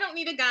gun. I don't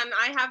need a gun.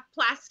 I have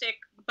plastic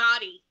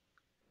body.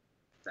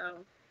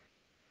 So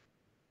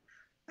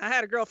I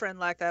had a girlfriend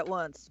like that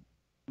once.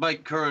 My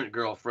current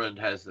girlfriend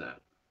has that.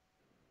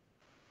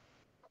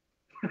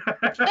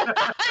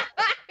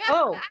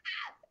 Oh.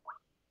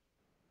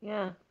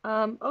 Yeah.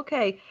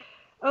 Okay.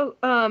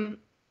 Oh,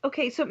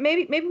 Okay, so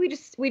maybe we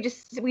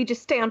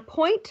just stay on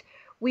point.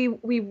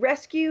 We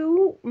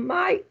rescue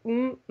my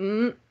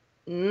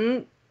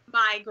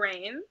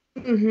Migraine.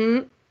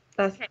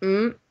 That's Okay.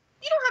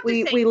 You don't have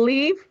to say. we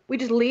leave. We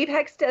just leave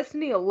Hex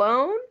Destiny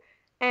alone,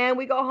 and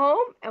we go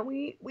home and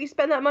we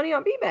spend that money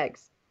on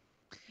beanbags.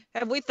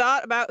 Have we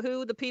thought about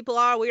who the people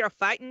are we are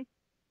fighting?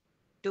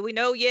 Do we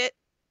know yet?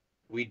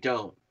 We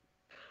don't.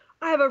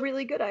 I have a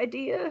really good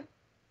idea.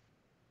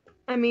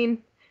 I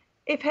mean,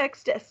 if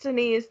Hex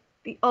Destiny is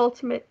the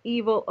ultimate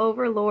evil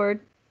overlord,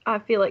 I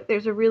feel like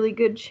there's a really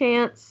good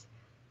chance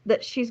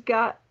that she's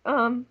got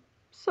some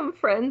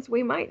friends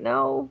we might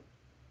know.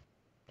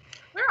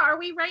 Where are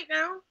we right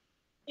now?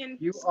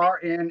 You are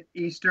in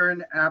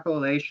eastern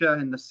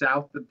Appalachia in the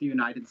south of the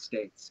United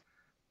States,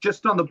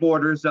 just on the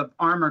borders of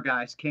Armor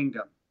Guy's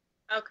kingdom.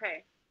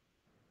 Okay.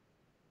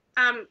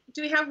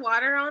 Do we have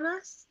water on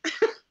us? I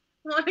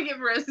want to give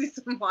Rosie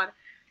some water.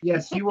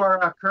 Yes, you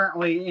are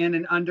currently in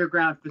an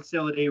underground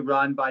facility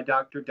run by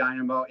Dr.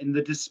 Dynamo in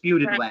the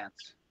Disputed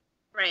Lands.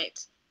 Right.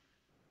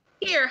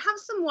 Here, have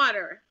some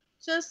water.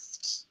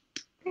 Just.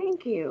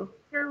 Thank you.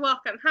 You're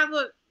welcome. Have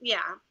a. Yeah.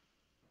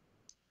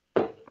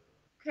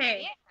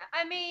 Okay. Yeah,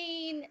 I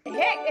mean,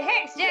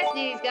 Hex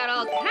Destiny's got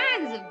all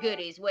kinds of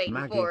goodies waiting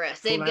Maggie, for us.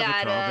 They've full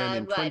got avatar then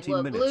in 20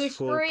 Blue minutes,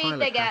 full Spree. pilot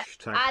They got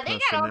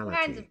hashtag all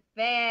kinds of personality.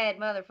 bad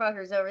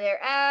motherfuckers over there.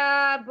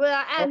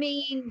 But I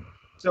mean,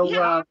 So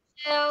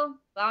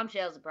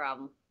Bombshell's a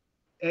problem.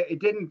 it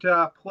didn't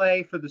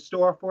play for the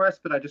store for us,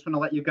 but I just want to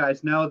let you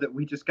guys know that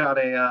we just got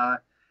a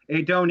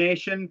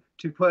donation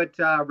to put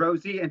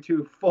Rosie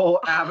into full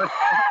avatar.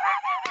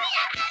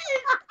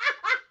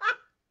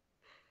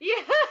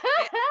 Yes.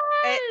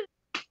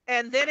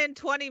 And then in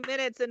 20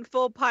 minutes in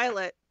full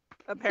pilot,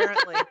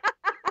 apparently.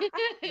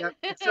 Yep,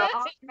 it's, All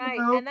right,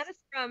 no. and that is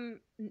from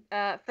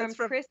That's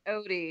from- Chris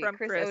Odie. from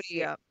Chris, Odie.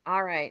 yeah.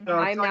 All right, So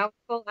I'm it's like- now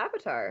full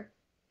avatar.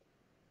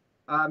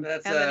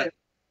 That's And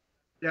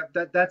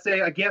then that's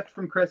a gift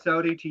from Chris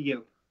Odie to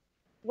you.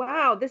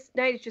 Wow, this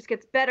night just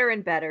gets better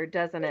and better,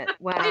 doesn't it?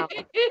 Wow.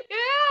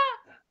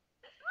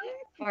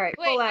 All right,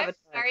 Wait, full I'm avatar.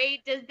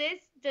 sorry. Does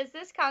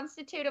this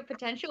constitute a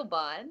potential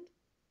bond?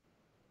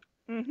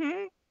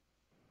 Mm-hmm.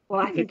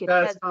 Well, I think it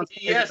does does.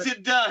 constitute Yes,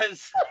 it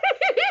does.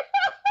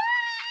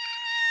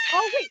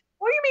 Oh wait,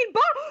 what do you mean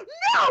bond?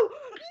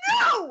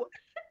 No,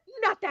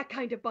 not that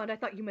kind of bond. I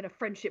thought you meant a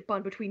friendship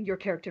bond between your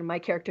character and my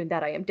character, and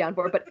that I am down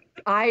for. But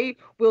I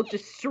will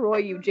destroy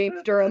you,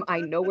 James Durham.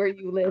 I know where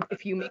you live.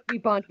 If you make me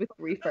bond with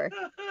Reefer,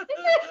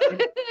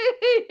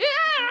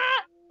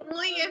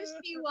 Only if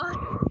she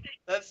wants.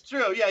 That's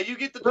true. Yeah, you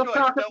get the We'll choice.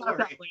 talk Don't about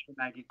worry. that later,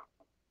 Maggie.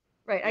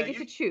 right? I Yeah, get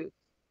you- to choose.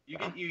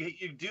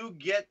 You do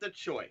get the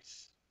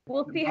choice.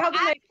 We'll see how the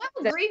I night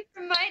know goes.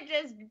 Reefer might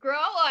just grow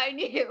on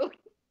you.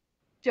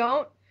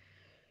 Don't.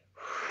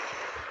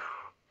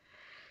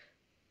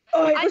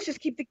 All right, let's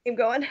just keep the game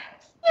going.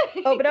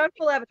 Oh, but I'm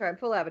full avatar. I'm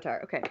full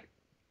avatar. Okay.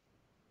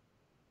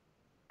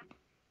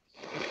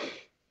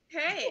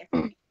 Hey.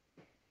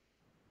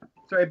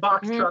 So a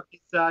box Mhm. truck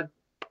is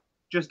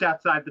just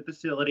outside the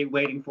facility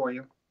waiting for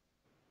you.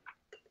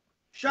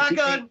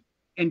 Shotgun!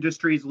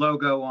 Industries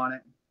logo on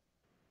it.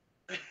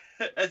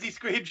 As he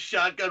screams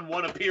shotgun,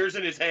 one appears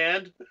in his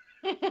hand.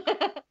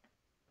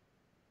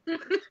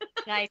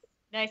 Nice.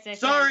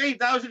 Sorry,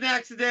 that was an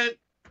accident.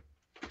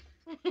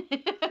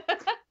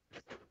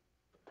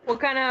 What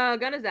kind of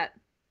gun is that?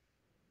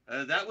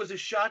 That was a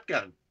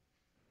shotgun.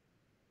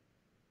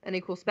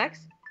 Any cool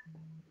specs?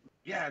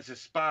 Yeah, it's a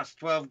Spas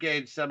 12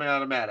 gauge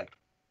semi-automatic.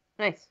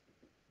 Nice.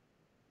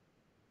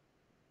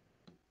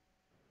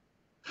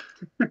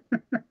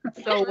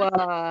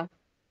 So,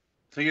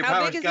 So your How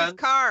power big is gun? his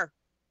car?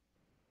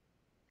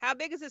 How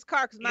big is his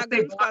car? Because my It's a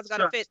goon squad's box got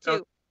to truck, fit so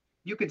too.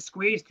 You could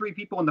squeeze 3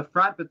 people in the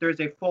front, but there's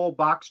a full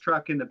box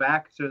truck in the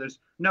back. So there's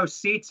no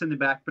seats in the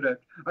back, but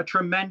a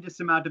tremendous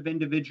amount of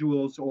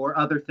individuals or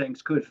other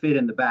things could fit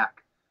in the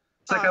back.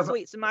 It's like Oh, a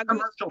sweet. So my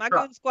commercial truck.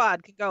 goon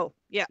squad can go.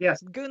 Yeah.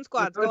 Yes. Goon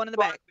squad's Goon going in the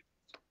squad- back.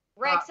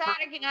 Rex for-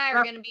 Haddock and I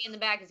are going to be in the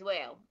back as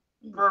well.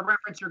 For a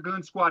reference, your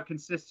goon squad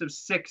consists of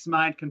 6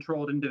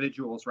 mind-controlled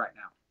individuals right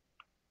now.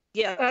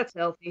 Yeah. that's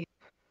healthy.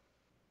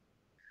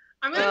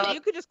 I'm gonna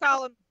You could just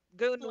call them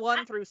goon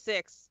 1 through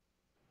 6.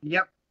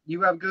 Yep.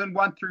 You have goon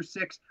 1 through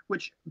 6,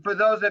 which for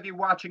those of you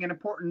watching, an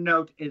important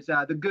note is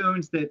the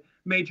goons that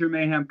Major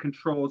Mayhem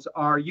controls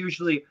are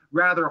usually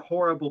rather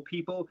horrible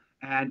people,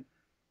 and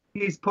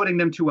he's putting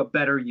them to a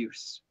better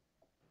use.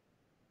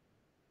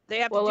 They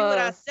have Well, to do what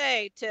I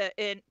say to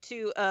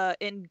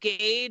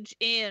engage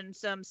in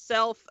some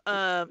self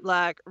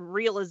like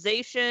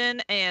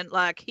realization and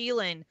like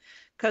healing,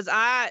 because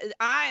I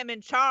am in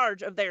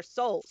charge of their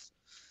souls.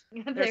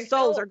 Their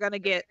souls are gonna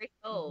get Their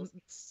souls.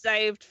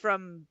 saved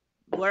from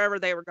wherever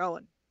they were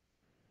going.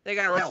 They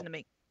gotta Hell. listen to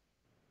me.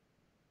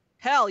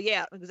 Hell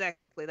yeah,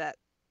 exactly that.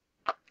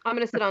 I'm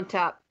gonna sit on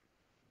top.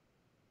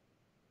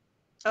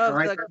 Of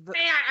Alright, the,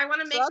 Hey, I want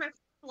to make Truck? myself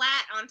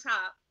flat on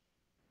top.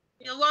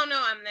 You won't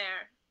know I'm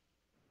there.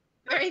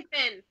 Very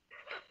thin.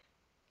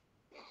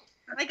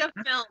 Like a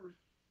film.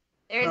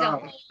 There's a Oh.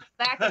 whole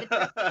back of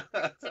the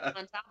truck sitting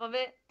on top of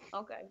it.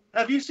 Okay.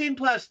 Have you seen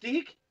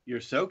Plastique?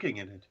 You're soaking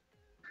in it.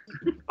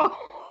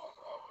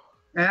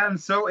 And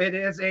so it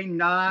is a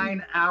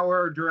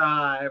 9-hour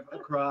drive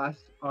across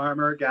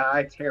Armor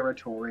Guy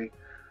territory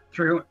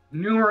through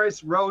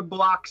numerous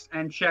roadblocks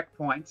and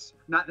checkpoints.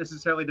 Not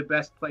necessarily the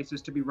best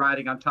places to be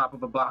riding on top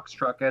of a box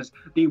truck as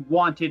the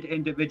wanted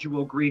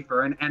individual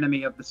griefer and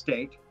enemy of the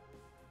state.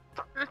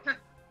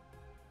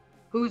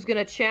 Who's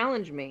gonna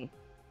challenge me?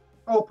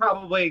 Oh,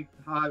 probably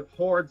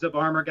hordes of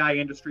Armor Guy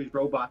Industries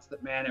robots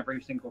that man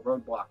every single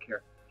roadblock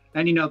here.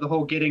 And you know, the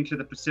whole getting to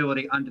the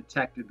facility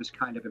undetected was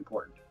kind of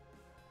important.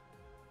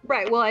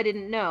 Right, well, I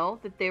didn't know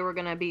that they were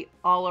gonna be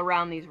all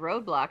around these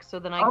roadblocks, so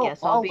then I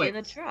guess I'll be in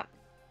the truck.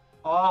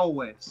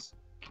 Always.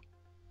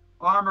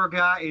 Armor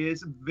Guy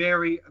is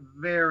very,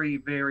 very,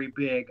 very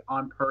big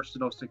on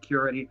personal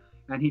security,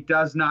 and he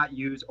does not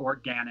use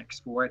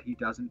organics for it. He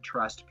doesn't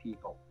trust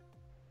people.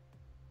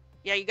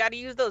 Yeah, you got to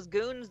use those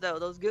goons, though.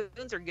 Those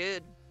goons are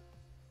good.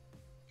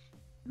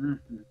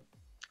 Mm-hmm.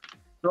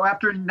 So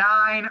after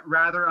 9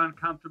 rather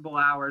uncomfortable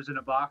hours in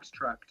a box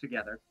truck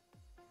together,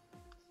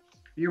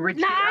 you reach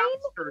the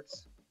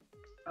outskirts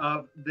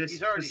of this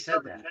He's already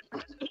said facility.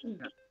 that.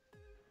 Yeah.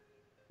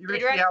 You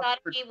reach Did Rex the not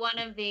outskirts. be one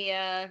of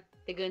the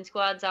Goon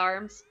Squad's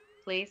arms,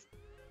 please?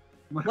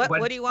 What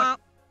do you want?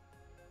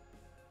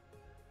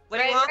 What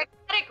do you want?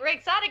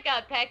 Rick Sonic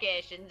got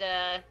peckish and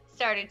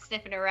started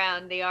sniffing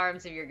around the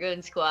arms of your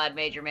Goon Squad,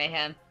 Major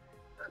Mayhem.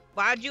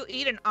 Why'd you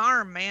eat an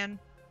arm, man?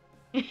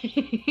 Because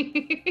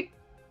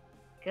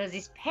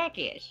he's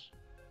peckish.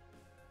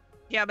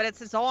 Yeah, but it's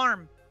his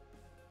arm.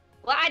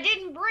 Well, I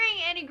didn't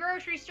bring any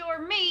grocery store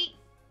meat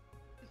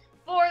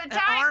for the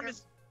tiger.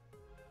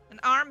 An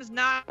arm is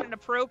not an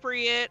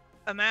appropriate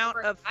amount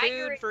of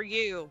food for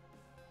you.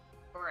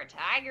 For a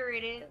tiger,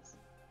 it is.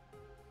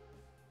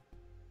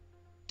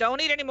 Don't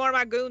eat any more of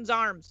my goon's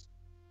arms.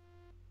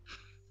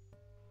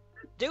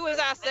 Do as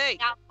I say.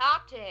 I'll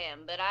talk to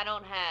him, but I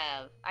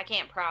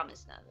can't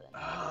promise nothing.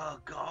 Oh,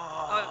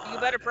 God. Oh, you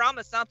better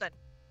promise something.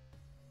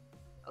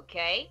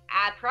 Okay,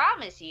 I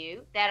promise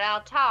you that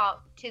I'll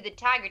talk to the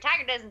tiger.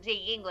 Tiger doesn't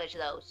speak English,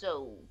 though,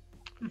 so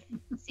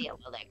see how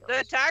well that goes.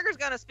 The tiger's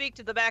gonna speak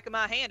to the back of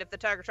my hand if the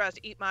tiger tries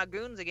to eat my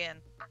goons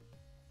again.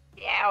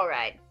 Yeah, all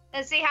right.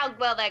 Let's see how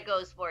well that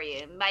goes for you.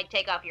 It might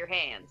take off your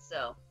hands,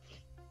 so.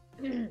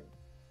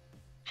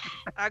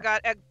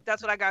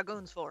 That's what I got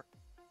goons for.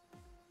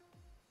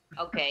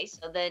 Okay,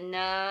 so then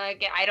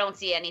I don't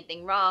see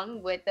anything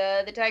wrong with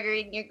the tiger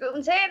eating your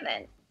goon's hand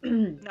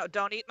then. No,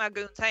 don't eat my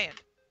goon's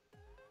hand.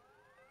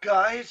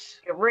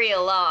 Guys.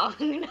 Real long.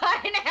 9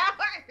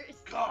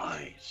 hours.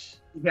 Guys.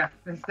 Yeah,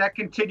 that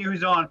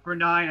continues on for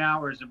 9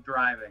 hours of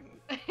driving.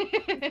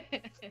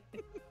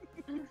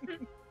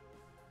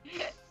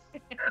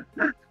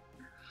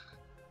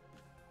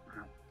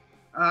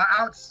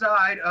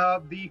 Outside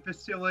of the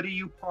facility,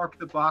 you park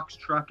the box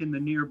truck in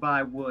the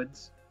nearby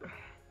woods.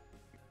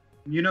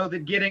 You know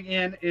that getting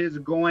in is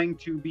going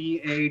to be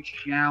a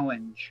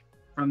challenge.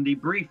 From the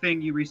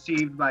briefing you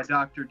received by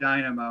Dr.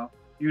 Dynamo,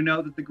 you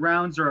know that the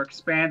grounds are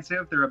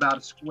expansive. They're about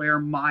a square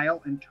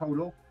mile in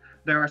total.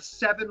 There are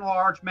 7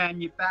 large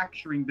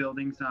manufacturing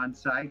buildings on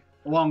site,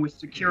 along with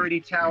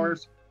security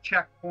towers,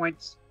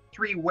 checkpoints,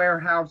 3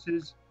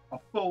 warehouses, a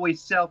fully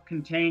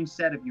self-contained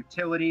set of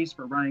utilities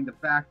for running the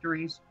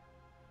factories.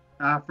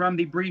 From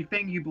the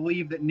briefing, you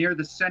believe that near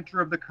the center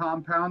of the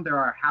compound, there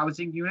are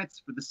housing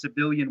units for the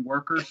civilian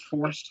workers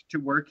forced to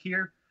work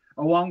here,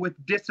 along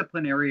with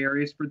disciplinary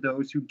areas for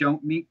those who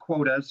don't meet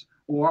quotas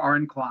or are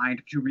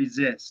inclined to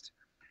resist.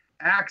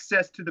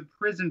 Access to the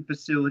prison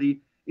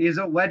facility is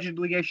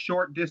allegedly a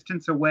short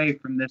distance away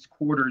from this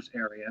quarters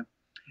area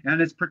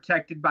and is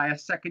protected by a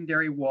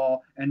secondary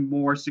wall and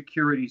more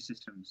security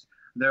systems.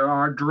 There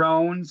are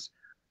drones,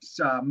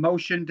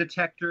 motion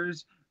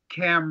detectors,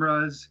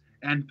 cameras,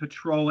 and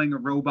patrolling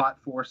robot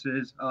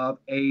forces of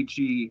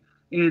AG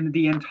in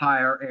the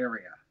entire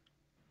area.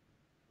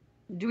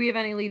 Do we have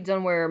any leads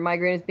on where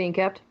Migraine is being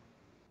kept?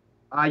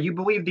 You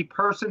believe the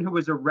person who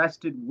was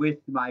arrested with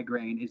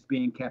Migraine is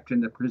being kept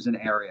in the prison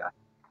area.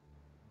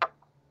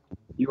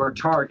 Your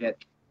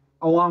target,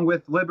 along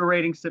with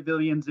liberating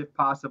civilians if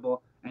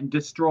possible and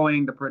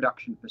destroying the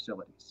production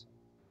facilities.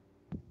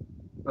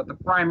 But the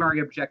primary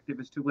objective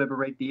is to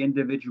liberate the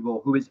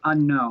individual who is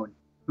unknown,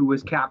 who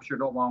was captured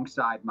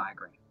alongside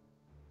Migraine.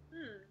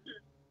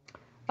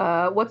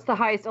 What's the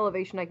highest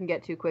elevation I can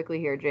get to quickly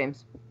here,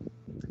 James?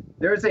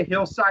 There's a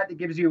hillside that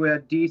gives you a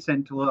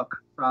decent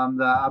look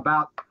from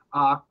about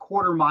a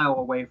quarter mile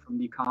away from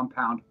the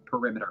compound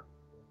perimeter.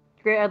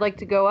 Great, I'd like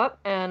to go up,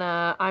 and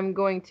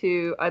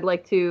I'd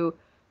like to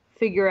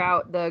figure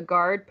out the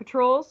guard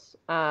patrols.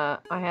 I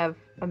have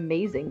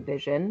amazing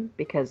vision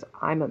because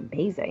I'm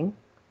amazing.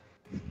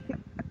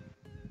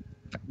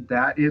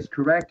 That is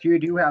correct. You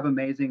do have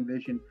amazing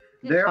vision.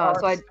 There are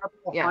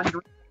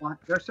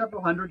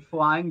several hundred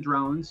flying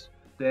drones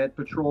that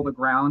patrol the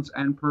grounds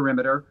and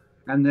perimeter,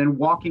 and then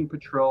walking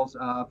patrols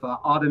of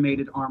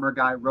automated Armor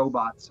Guy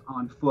robots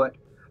on foot.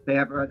 They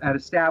have at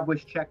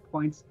established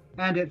checkpoints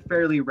and at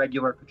fairly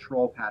regular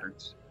patrol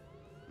patterns.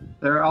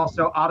 There are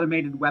also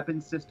automated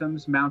weapon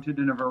systems mounted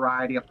in a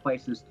variety of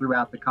places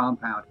throughout the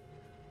compound.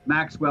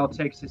 Maxwell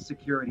takes his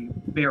security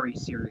very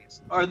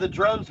seriously. Are the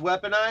drones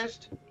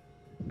weaponized?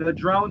 The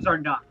drones are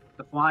not.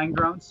 The flying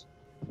drones?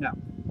 No.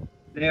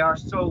 They are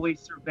solely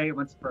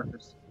surveillance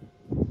purpose.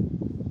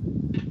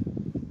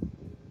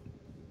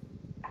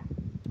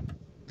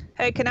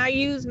 Hey, can I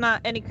use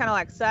any kind of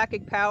like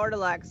psychic power to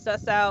like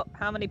suss out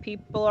how many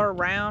people are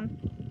around?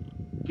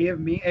 Give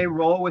me a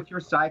roll with your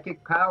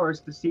psychic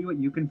powers to see what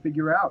you can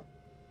figure out.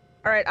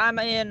 All right,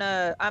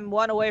 I'm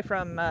one away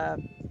from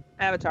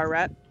Avatar,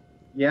 right?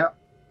 Yep.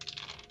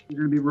 You're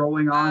going to be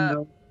rolling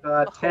on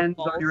those tens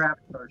on your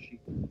avatar sheet.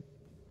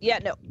 Yeah,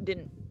 no,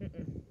 didn't.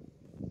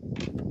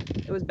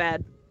 Mm-mm. It was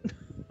bad.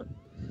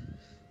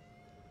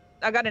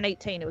 I got an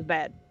 18. It was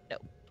bad. No.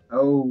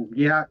 Oh,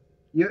 yeah.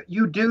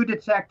 You do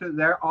detect that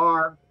there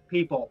are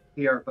people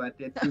here, but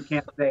you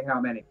can't say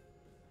how many.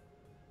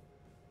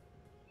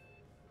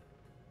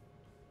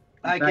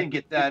 I can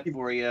get that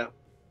for you.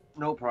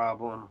 No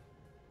problem.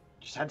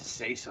 Just had to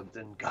say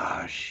something.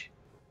 Gosh.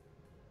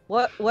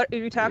 What are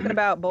you talking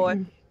about,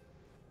 boy?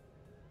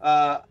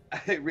 I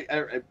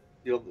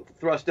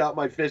thrust out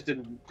my fist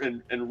and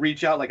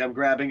reach out like I'm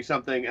grabbing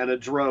something, and a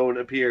drone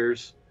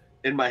appears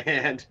in my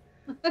hand,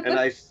 and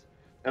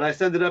I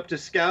send it up to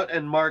scout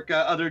and mark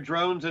other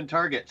drones and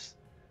targets.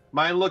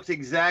 Mine looks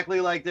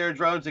exactly like their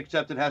drones,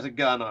 except it has a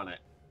gun on it.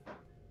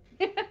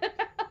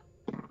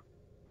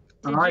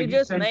 Did you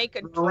just make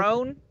a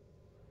drone?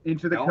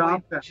 Into the No,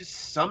 compound. I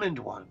just summoned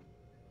one.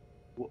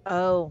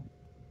 Oh.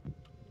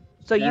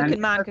 So you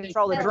can mind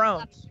control the That's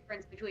drones. the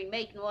difference between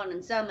making one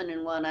and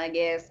summoning one, I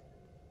guess.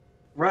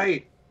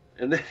 Right.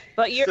 And then,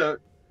 But you so,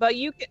 but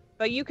you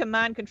can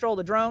mind control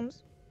the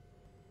drones?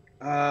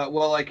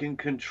 well, I can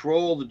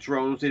control the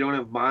drones. They don't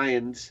have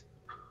minds.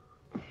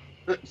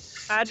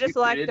 I just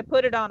like to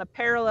put it on a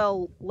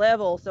parallel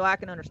level so I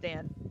can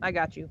understand. I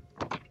got you.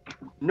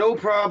 No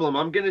problem.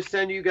 I'm going to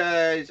send you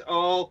guys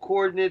all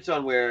coordinates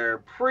on where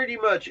pretty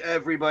much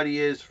everybody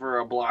is for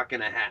a block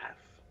and a half.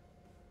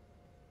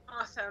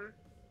 Awesome.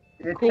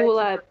 It Cool.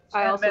 takes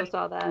I 10 also minutes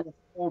saw to that. do a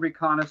full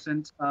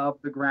reconnaissance of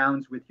the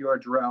grounds with your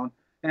drone,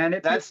 and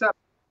it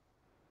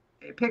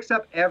picks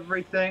up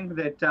everything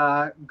that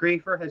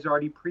Griefer has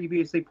already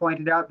previously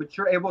pointed out. But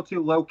you're able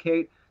to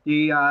locate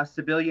the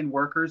civilian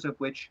workers, of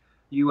which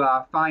you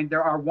find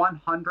there are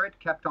 100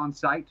 kept on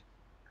site.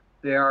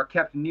 They are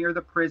kept near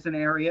the prison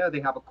area. They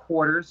have a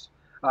quarters.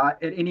 At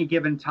any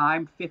given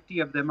time, 50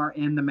 of them are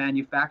in the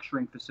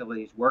manufacturing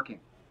facilities working.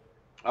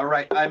 All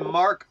right. I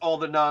mark all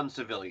the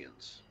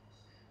non-civilians.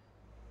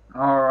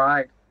 All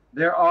right.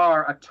 There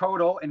are a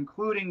total,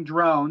 including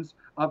drones,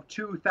 of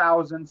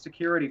 2,000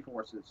 security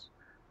forces.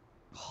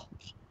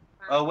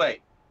 Oh,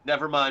 wait.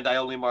 Never mind. I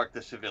only marked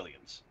the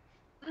civilians.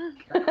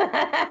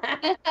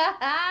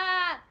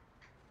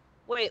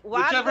 Wait,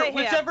 why do they have...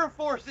 Whichever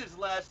force is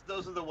less,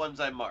 those are the ones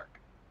I mark.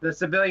 The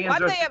civilians Why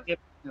do are they have-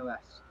 significantly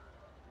less.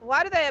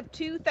 Why do they have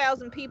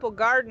 2,000 people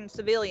guarding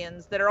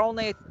civilians that are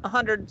only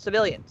 100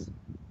 civilians?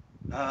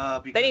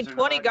 Because They need they're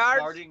 20 not guards?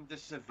 guarding the But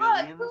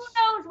civilians. who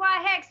knows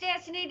why Hex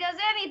Destiny does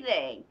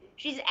anything?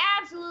 She's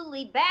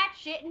absolutely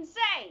batshit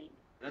insane.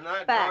 They're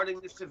not Fact. guarding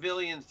the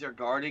civilians. They're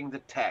guarding the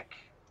tech.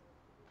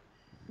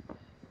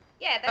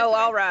 Yeah, that's Oh, what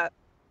all right.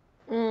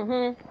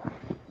 Mm-hmm.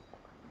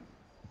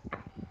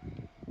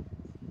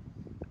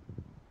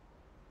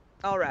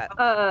 All right.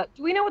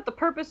 Do we know what the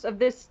purpose of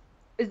this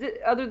is?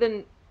 It other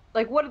than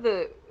like what are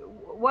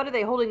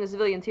they holding the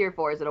civilians here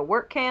for? Is it a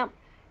work camp?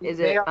 Is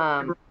They it are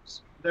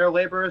laborers. They're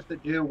laborers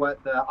that do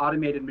what the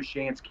automated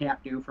machines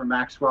can't do for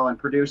Maxwell and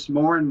produce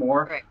more and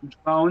more Right.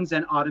 drones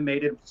and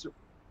automated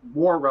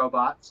war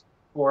robots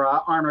for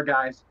Armor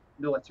Guy's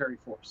military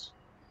force.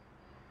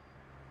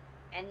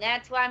 And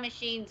that's why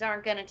machines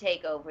aren't going to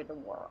take over the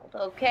world,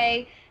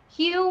 okay?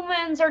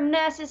 Humans are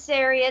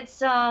necessary at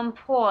some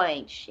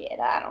point. Shit,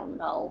 I don't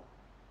know.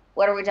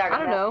 What are we talking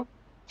I about? don't know.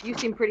 You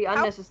seem pretty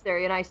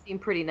unnecessary, and I seem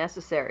pretty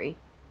necessary.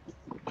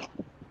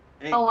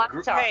 Hey, Oh,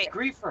 I'm sorry.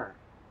 Griefer.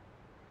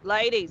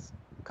 Ladies,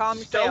 calm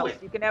Stow yourselves.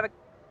 it. You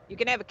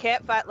can have a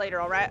cat fight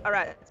later, all right? All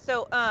right.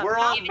 So, We're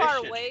how on far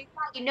mission. away?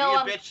 You know Be a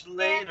I'm bitch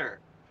later.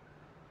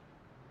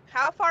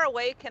 How far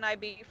away can I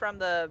be from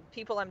the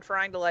people I'm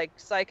trying to like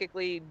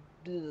psychically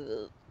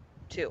to?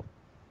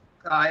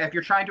 If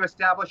you're trying to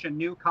establish a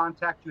new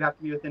contact, you have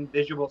to be within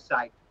visual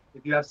sight.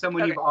 If you have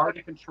someone you've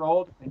already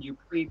controlled and you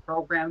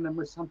pre-program them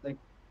with something,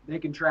 they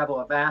can travel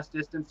a vast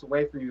distance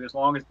away from you as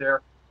long as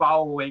they're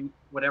following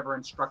whatever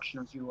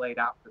instructions you laid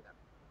out for them.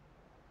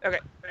 Okay.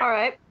 All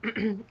right.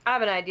 I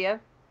have an idea.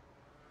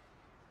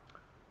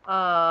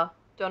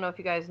 Don't know if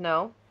you guys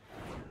know.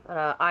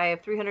 I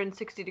have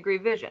 360-degree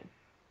vision.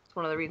 It's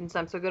one of the reasons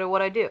I'm so good at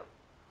what I do.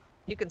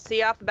 You can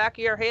see off the back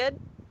of your head.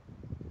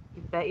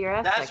 You bet your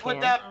ass That's I what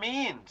can. that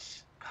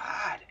means.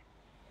 God.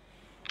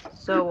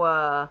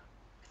 So,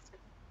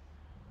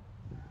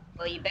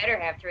 Well, you better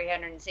have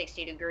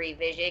 360-degree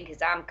vision,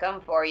 because I'm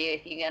coming for you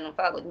if you're going to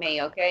fuck with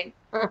me, okay?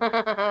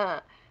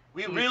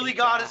 We You really can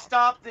got to try.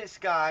 stop this,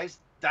 guys.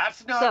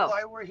 That's not So-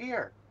 why we're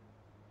here.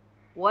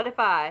 What if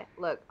I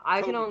look?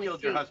 I can Kobe only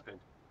killed see. your husband.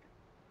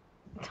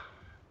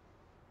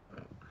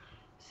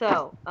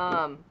 So,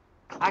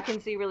 I can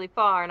see really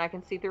far, and I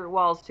can see through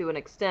walls to an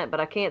extent, but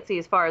I can't see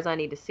as far as I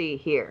need to see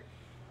here.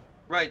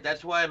 Right,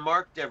 that's why I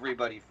marked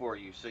everybody for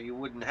you, so you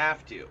wouldn't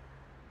have to.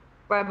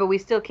 Right, but we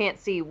still can't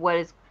see what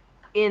is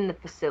in the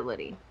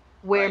facility,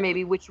 where Right.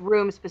 maybe which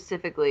room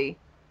specifically.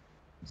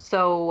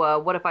 So,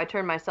 what if I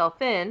turn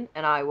myself in,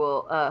 and I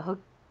will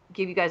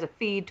give you guys a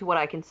feed to what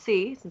I can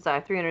see, since I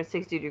have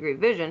 360-degree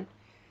vision,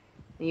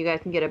 and you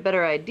guys can get a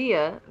better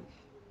idea.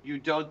 You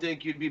don't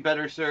think you'd be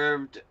better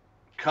served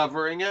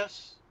covering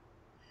us?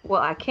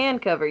 Well, I can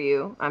cover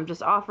you. I'm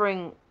just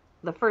offering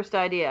the first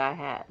idea I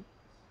had.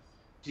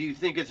 Do you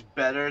think it's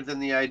better than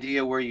the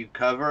idea where you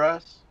cover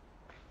us?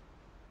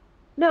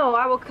 No,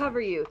 I will cover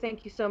you.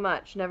 Thank you so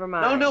much. Never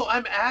mind. No,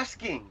 I'm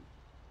asking.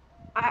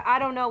 I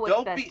don't know what's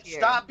Don't best be here.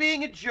 stop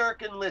being a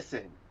jerk and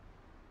listen.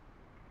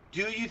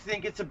 Do you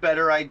think it's a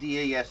better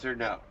idea, yes or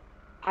no?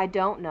 I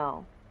don't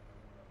know.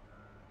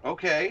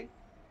 Okay.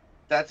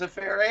 That's a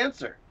fair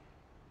answer.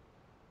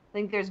 I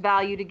think there's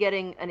value to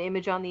getting an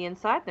image on the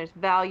inside. There's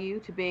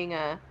value to being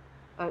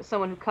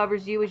someone who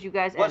covers you as you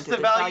guys What's enter.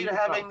 the There's value to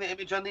having both. the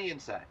image on the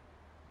inside?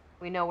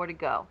 We know where to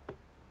go.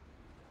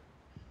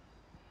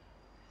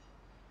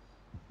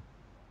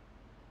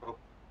 Oh,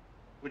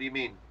 what do you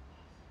mean?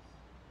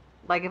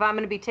 Like, if I'm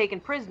going to be taken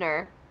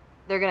prisoner,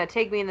 they're going to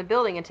take me in the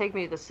building and take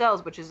me to the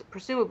cells, which is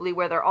presumably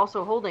where they're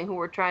also holding who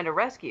we're trying to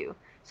rescue.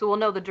 So we'll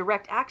know the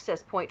direct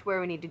access point to where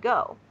we need to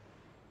go.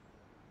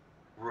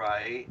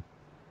 Right.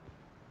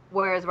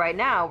 Whereas right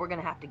now, we're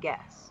going to have to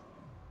guess.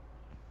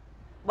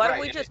 What if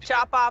Right, we and just it-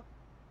 chop off?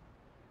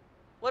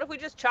 What if we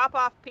just chop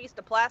off a piece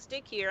of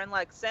plastic here and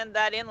like send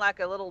that in like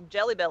a little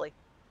jelly belly?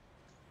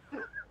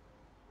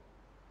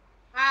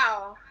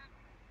 Wow.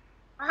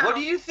 What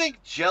do you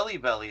think jelly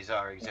bellies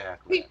are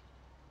exactly?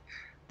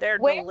 They're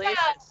Where,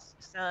 delicious,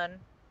 son.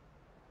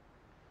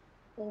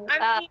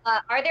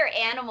 Are there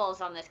animals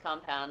on this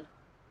compound?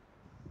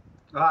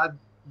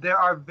 There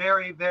are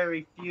very,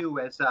 very few,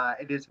 as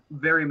it is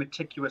very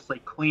meticulously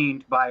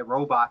cleaned by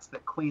robots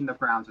that clean the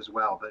grounds as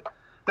well. But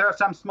there are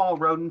some small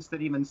rodents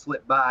that even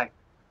slip by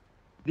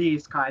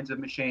these kinds of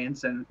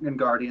machines and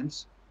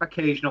guardians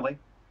occasionally.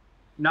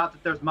 Not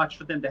that there's much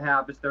for them to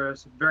have, as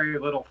there's very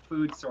little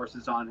food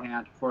sources on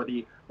hand for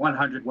the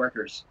 100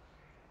 workers.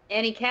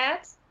 Any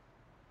cats?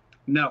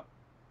 No.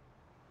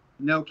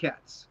 No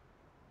cats.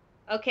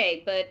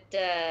 Okay, but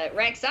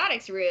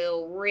Rexotic's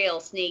real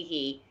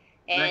sneaky.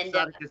 And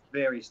Rexotic is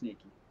very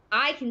sneaky.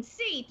 I can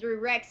see through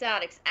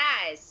Rexotic's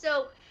eyes.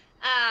 So,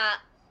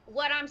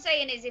 what I'm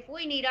saying is, if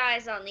we need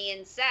eyes on the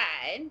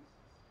inside,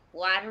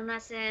 why don't I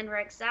send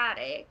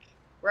Rexotic?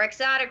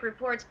 Rexotic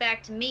reports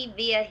back to me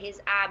via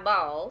his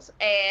eyeballs,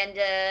 and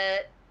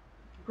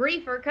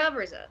Griefer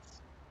covers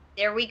us.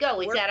 There we go.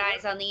 We've got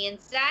eyes on the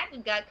inside.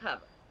 We've got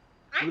cover.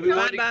 I Do we know.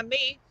 want Fine by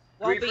me.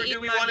 Won't be Griefer, do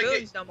eating we my wanna get-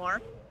 goons no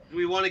more. Do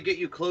we want to get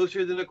you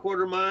closer than a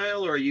quarter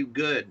mile, or are you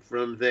good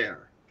from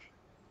there?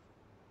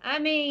 I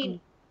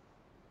mean,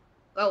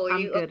 oh, are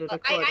I'm you? good at a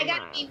quarter I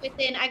gotta mile. be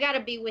within. I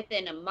gotta be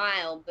within a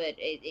mile, but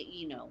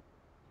you know,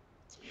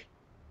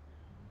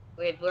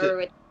 if we're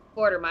with a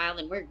quarter mile,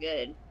 then we're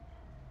good.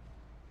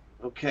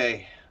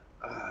 Okay.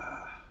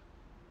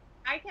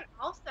 I can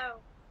also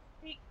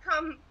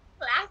become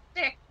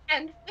plastic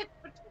and fit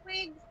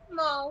between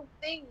small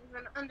things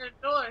and under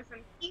doors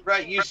and people.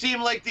 Right, you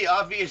seem like the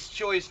obvious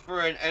choice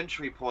for an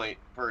entry point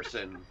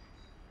person.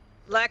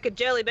 Like a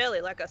jelly belly,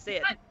 like I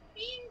said. But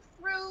seeing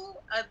through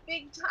a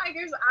big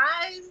tiger's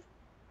eyes,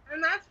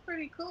 and that's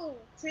pretty cool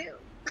too.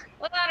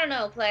 Well, I don't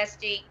know,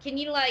 Plastic. Can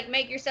you like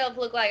make yourself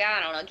look like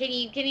I don't know? Can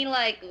you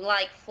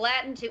like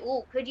flatten to?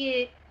 Oh, could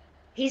you?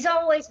 He's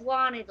always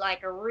wanted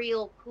like a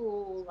real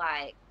cool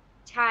like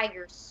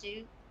tiger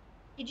suit.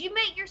 Could you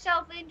make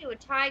yourself into a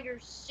tiger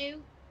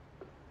suit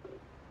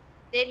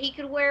that he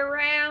could wear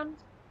around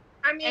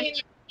I and mean,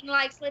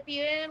 like slip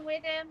you in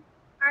with him?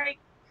 I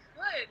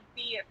could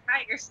be a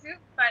tiger suit,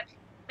 but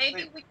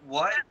maybe Wait, we.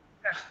 what?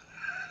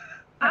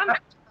 I'm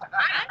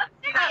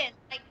saying,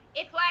 like,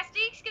 if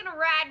Plastic's gonna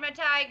ride my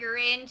tiger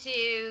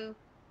into,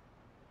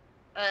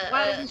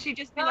 Why doesn't she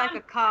just be like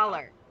a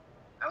collar?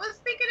 I was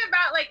thinking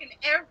about like an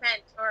air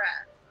vent or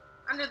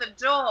a under the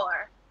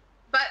door,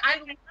 but I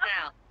don't know.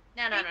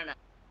 No.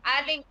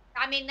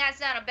 I mean that's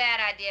not a bad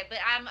idea, but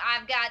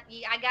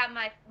I got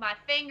my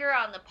finger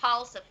on the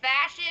pulse of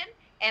fashion,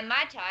 and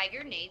my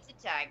tiger needs a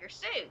tiger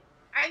suit.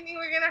 I mean,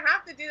 we're gonna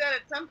have to do that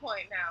at some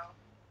point now.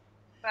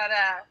 But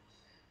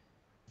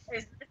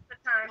is this the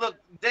time? Look,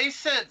 they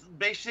sent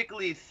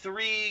basically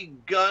 3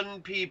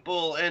 gun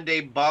people and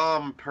a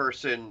bomb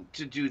person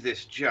to do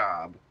this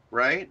job,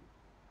 right?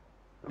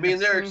 I mean,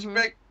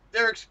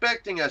 they're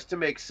expecting us to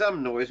make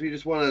some noise. We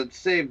just want to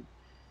save,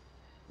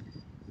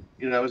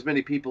 as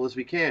many people as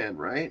we can,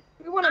 right?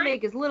 We want to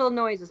make as little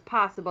noise as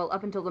possible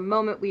up until the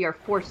moment we are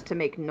forced to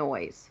make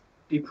noise.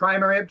 The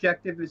primary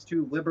objective is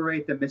to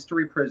liberate the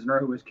mystery prisoner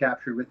who was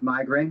captured with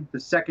migraine. The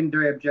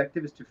secondary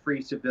objective is to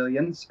free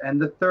civilians.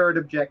 And the third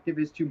objective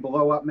is to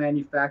blow up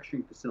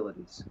manufacturing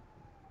facilities.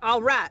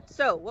 All right.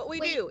 So what we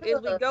Wait, do is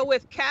we look. go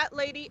with Cat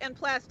Lady and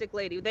Plastic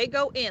Lady. They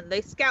go in,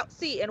 they scout,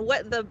 see, and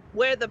where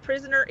the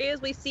prisoner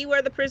is. We see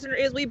where the prisoner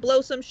is. We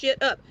blow some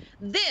shit up.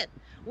 Then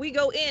we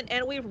go in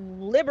and we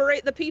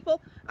liberate the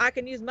people. I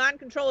can use mind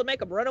control and make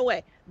them run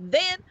away.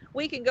 Then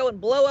we can go and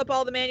blow up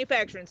all the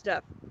manufacturing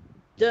stuff.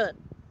 Done.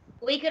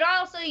 We could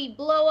also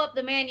blow up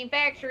the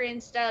manufacturing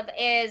stuff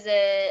as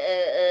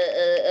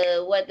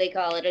what they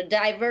call it, a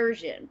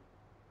diversion.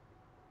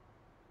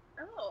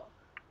 Oh.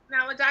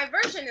 Now, a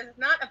diversion is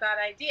not a bad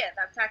idea.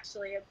 That's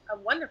actually a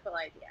wonderful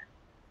idea.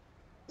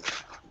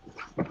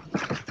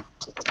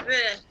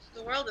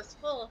 The world is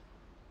full of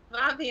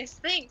obvious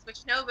things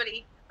which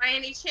nobody, by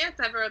any chance,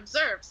 ever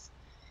observes.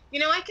 You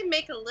know, I can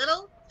make a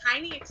little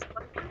tiny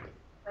explosion,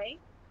 right?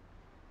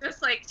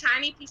 Just like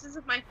tiny pieces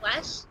of my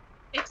flesh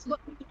explode.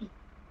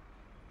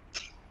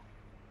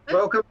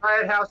 Welcome,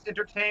 Riot House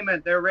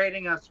Entertainment. They're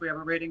rating us. We have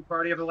a rating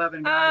party of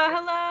 11 guys.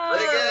 Hello.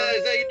 Hey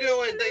guys, how you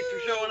doing? Thanks for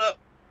showing up.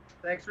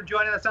 Thanks for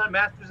joining us on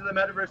Masters of the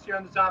Metaverse here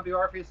on the Zombie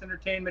Orpheus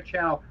Entertainment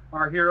Channel.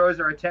 Our heroes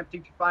are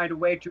attempting to find a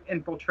way to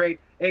infiltrate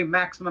a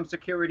maximum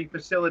security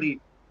facility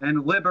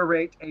and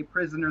liberate a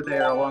prisoner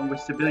there along with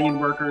civilian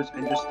workers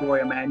and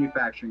destroy a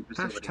manufacturing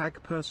facility.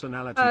 Hashtag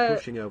personality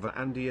pushing over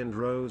Andy and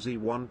Rosie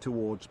 1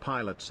 towards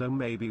Pilot, so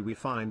maybe we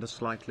find a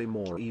slightly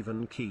more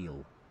even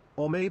keel.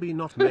 Or maybe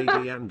not,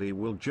 maybe Andy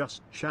will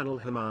just channel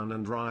Haman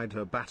and ride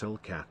her battle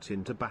cat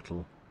into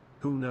battle.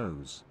 Who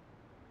knows?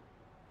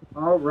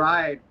 All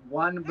right,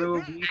 one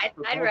move each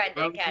for I'd both ride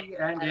that cat. Rosie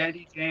and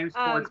Andy James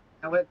towards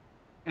Pilot.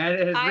 And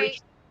it has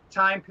reached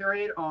time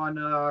period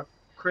on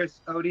Chris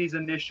Odie's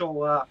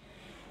initial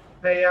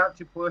payout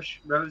to push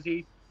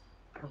Rosie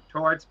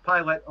towards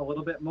Pilot a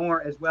little bit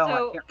more as well.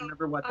 So, I can't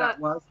remember what that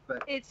was,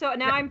 but So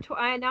now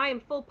I'm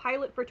full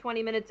Pilot for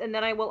 20 minutes, and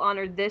then I will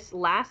honor this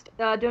last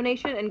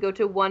donation and go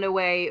to one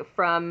away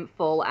from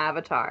full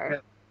Avatar.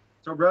 Okay.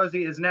 So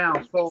Rosie is now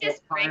full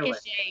Just Pilot.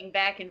 ricocheting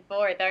back and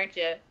forth, aren't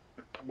you?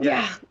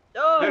 Yeah.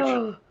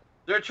 Oh.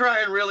 They're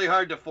trying really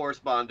hard to force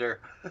bond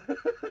her.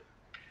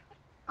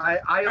 I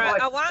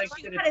want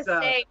think I that gotta it's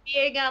say,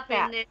 being up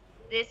in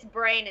this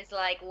brain is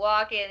like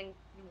walking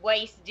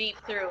waist deep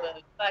through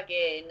a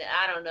fucking,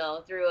 I don't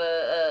know, through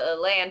a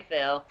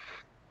landfill.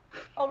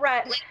 All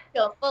right.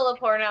 Landfill full of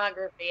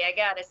pornography, I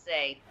gotta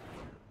say.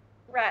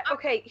 Right.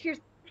 Okay. Here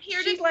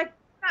She's to like,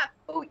 stuff.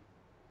 oh,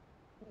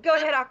 go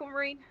ahead,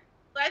 Aquamarine.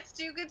 Let's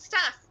do good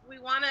stuff. We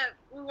wanna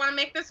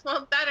make this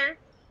world better.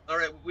 All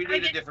right, we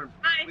need a different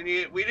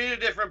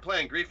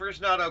plan.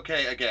 Griefer's not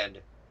okay again.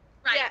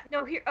 Right. Yeah.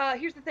 No.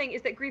 Here's the thing: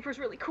 is that Griefer's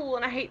really cool,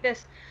 and I hate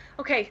this.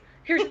 Okay.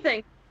 Here's the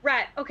thing.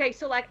 Right. Okay.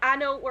 So like, I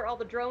know where all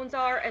the drones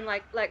are, and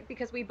like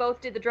because we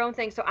both did the drone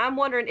thing. So I'm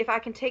wondering if I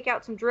can take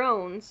out some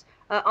drones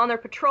on their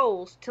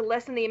patrols to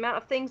lessen the amount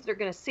of things that are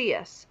going to see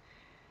us.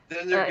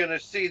 Then they're going to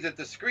see that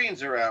the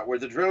screens are out where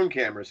the drone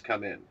cameras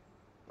come in.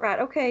 Right.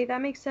 Okay.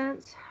 That makes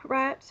sense.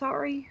 Right.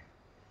 Sorry.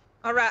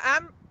 All right.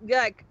 I'm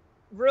like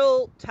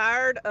real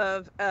tired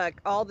of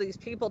all these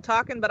people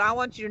talking, but I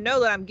want you to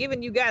know that I'm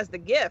giving you guys the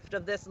gift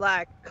of this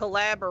like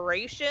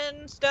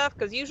collaboration stuff,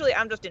 because usually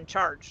I'm just in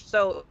charge.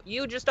 So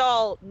you just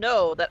all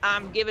know that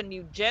I'm giving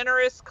you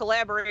generous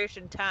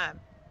collaboration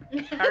time.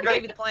 I already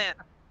gave you the plan.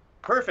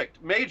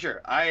 Perfect.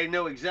 Major, I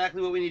know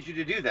exactly what we need you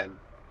to do then.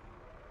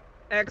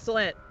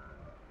 Excellent.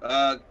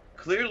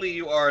 Clearly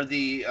you are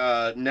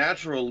the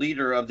natural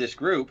leader of this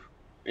group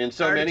in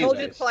so I already many told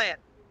ways. you the plan.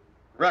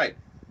 Right.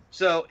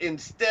 So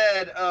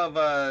instead of,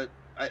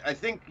 I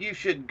think you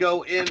should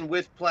go in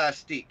with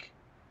Plastique.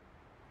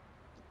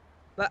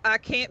 But I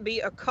can't be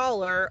a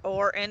color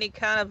or any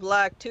kind of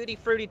like Tutti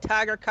Frutti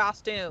tiger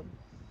costume.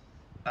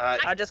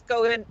 I just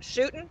go in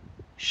shooting.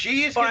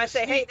 She's Or gonna I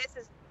say, see- hey, this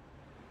is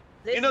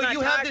You know, my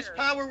you have this tiger.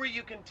 power where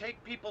you can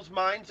take people's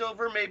minds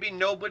over. Maybe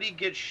nobody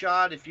gets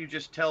shot if you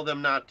just tell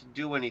them not to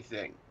do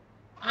anything.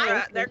 All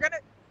right,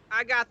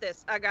 I got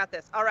this.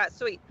 All right,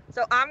 sweet.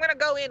 So I'm gonna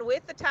go in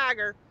with the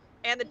tiger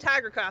and the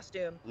tiger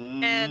costume,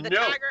 and the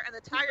No. tiger and the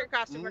tiger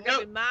costume are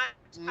gonna be my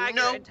tiger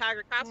No. and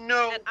tiger costume,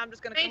 No. and I'm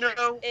just gonna No.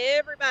 convince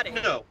everybody.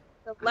 No.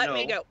 So let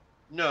me No. go.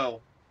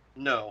 No.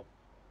 No.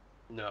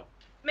 No.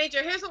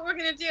 Major, here's what we're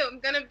gonna do.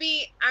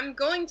 I'm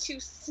going to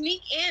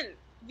sneak in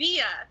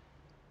via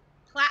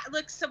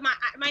look, so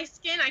my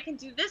skin, I can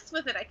do this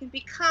with it. I can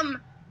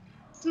become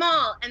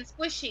small and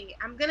squishy.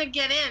 I'm gonna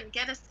get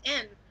us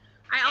in.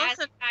 I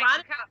also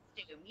Tiger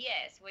costume.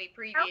 Yes, we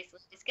previously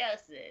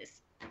discussed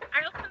this.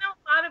 I also know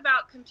a lot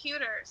about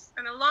computers,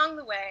 and along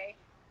the way,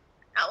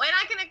 and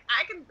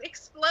I can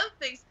explode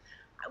things.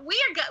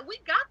 We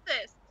got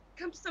this.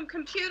 Some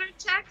computer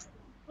checks,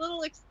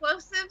 little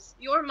explosives.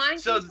 Your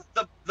mind. So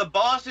the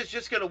boss is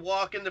just gonna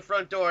walk in the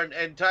front door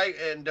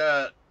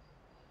and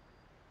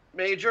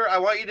Major, I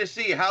want you to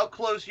see how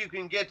close you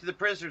can get to the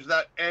prisoners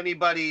without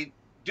anybody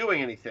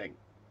doing anything.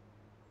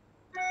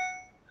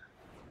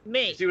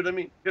 Me. See what I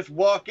mean? Just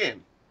walk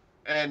in,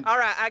 and All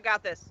right, I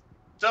got this.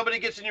 somebody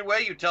gets in your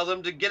way, you tell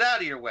them to get out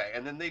of your way,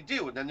 and then they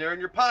do, and then they're in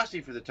your posse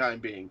for the time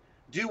being.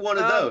 Do one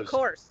of those. Of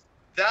course.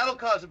 That'll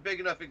cause a big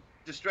enough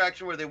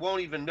distraction where they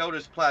won't even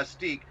notice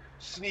Plastique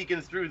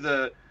sneaking through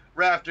the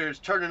rafters,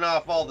 turning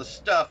off all the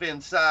stuff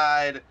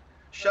inside,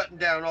 shutting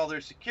down all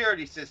their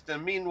security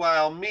system.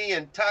 Meanwhile, me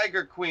and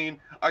Tiger Queen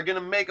are going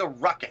to make a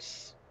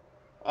ruckus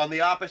on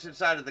the opposite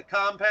side of the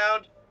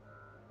compound,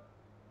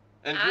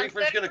 and I'm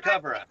Griefer's going to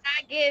cover us.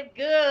 I give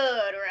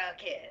good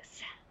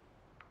ruckus.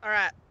 All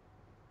right,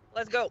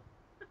 let's go.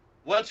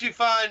 Once you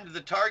find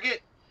the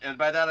target, and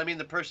by that I mean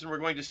the person we're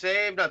going to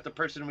save, not the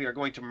person we are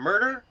going to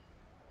murder,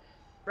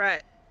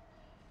 Right.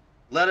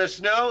 let us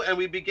know, and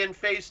we begin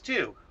phase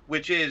 2,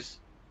 which is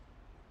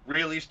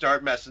really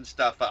start messing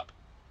stuff up.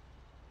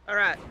 All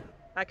right,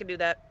 I can do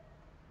that.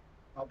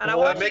 Oh, And I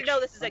boy. want you to know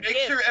this is a Make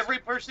gift. sure every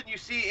person you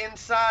see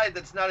inside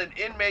that's not an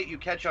inmate you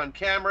catch on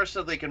camera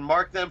so they can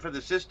mark them for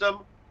the system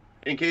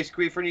in case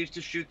Griefer needs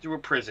to shoot through a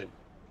prison.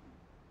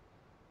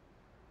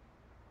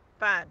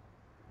 Fine.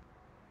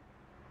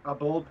 A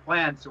bold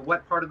plan. So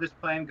what part of this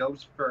plan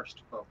goes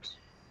first, folks?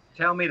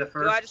 Tell me the I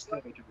first just-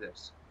 stage of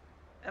this.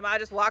 Am I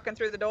just walking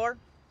through the door?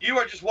 You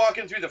are just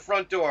walking through the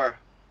front door.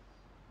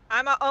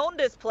 I own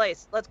this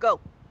place. Let's go.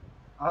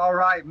 All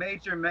right,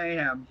 Major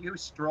Mayhem, you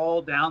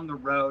stroll down the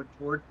road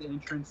toward the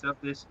entrance of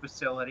this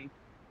facility.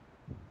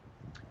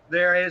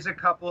 There is a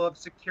couple of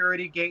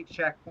security gate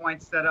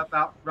checkpoints set up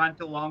out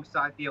front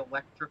alongside the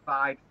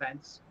electrified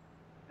fence,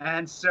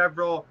 and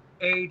several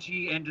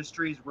AG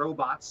Industries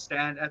robots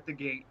stand at the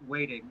gate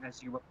waiting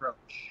as you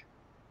approach.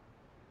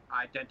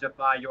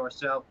 Identify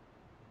yourself.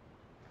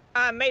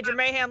 Major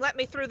Mayhem, let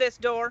me through this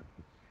door.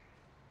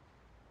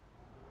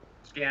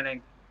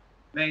 Scanning.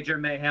 Major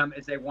Mayhem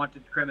is a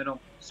wanted criminal.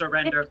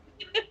 Surrender.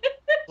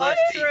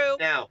 Plastique, Untrue.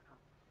 now.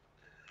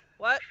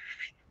 What?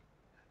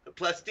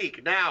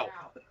 Plastique, now.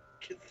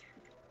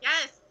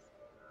 Yes.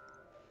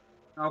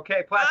 Okay,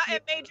 I Plastic. am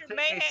Major take a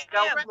Mayhem.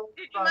 stealth Right, roll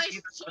did you from my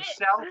either shit?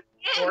 yourself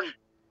or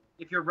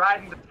if you're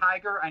riding the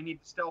tiger, I need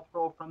a stealth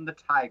roll from the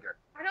tiger.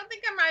 I don't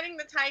think I'm riding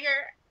the tiger.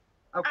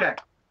 Okay.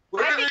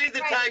 We're I going to think need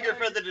the right tiger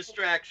now- for the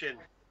distraction.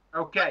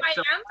 Okay. I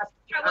So am?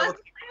 Plastic, I I will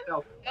was- take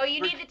stealth. Oh,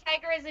 you need the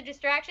tiger as a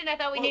distraction? I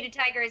thought we needed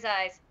tiger as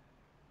eyes.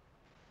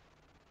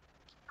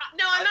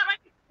 No, I'm not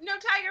riding. No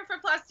tiger for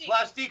Plastique.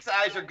 Plastique's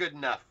eyes are good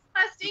enough.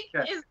 Plastique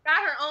Okay. is got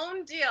her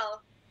own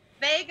deal.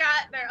 They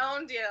got their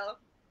own deal.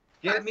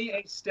 Give me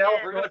a stealth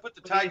We're roll. going to put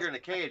the tiger in a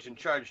cage and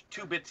charge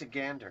 2 bits a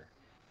gander.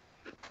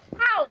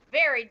 How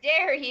very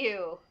dare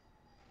you?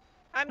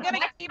 I'm gonna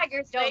My keep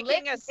tigers don't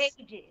live making a. in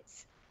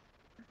cages.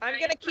 I'm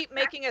gonna keep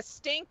making a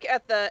stink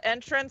at the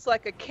entrance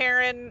like a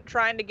Karen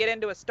trying to get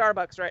into a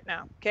Starbucks right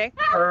now. Okay.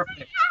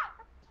 Perfect.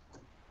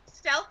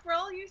 Stealth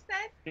roll, you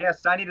said?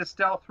 Yes, I need a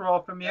stealth roll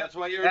from you. That's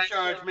why you're in And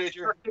charge,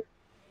 Major.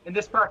 In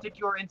this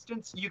particular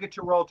instance, you get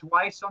to roll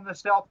twice on the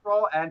stealth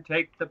roll and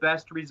take the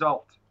best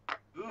result.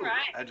 Ooh,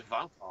 Right.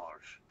 advantage.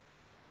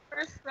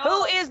 First roll.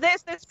 Who is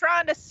this that's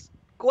trying to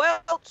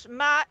squelch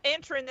my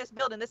entering this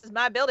building? This is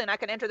my building. I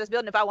can enter this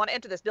building if I want to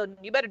enter this building.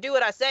 You better do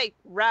what I say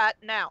right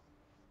now.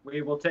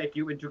 We will take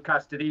you into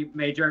custody,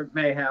 Major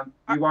Mayhem.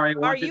 You are a Are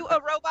wanted. you a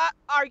robot?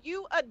 Are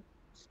you a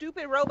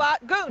stupid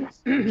robot?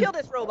 Goons, kill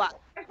this robot.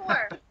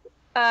 Four.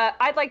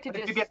 I'd like to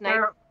Did you just get snipe.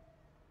 there?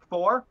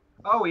 4?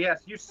 Oh,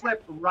 yes. You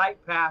slipped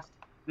right past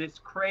this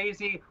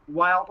crazy,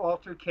 wild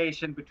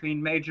altercation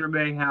between Major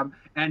Mayhem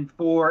and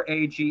 4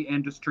 AG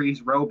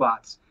Industries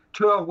robots,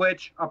 2 of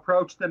which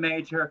approach the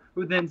Major,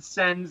 who then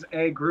sends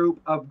a group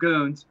of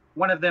goons.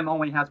 One of them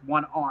only has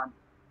 1 arm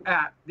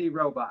at the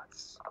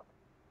robots.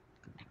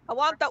 I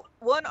want the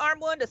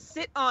one-armed one to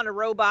sit on a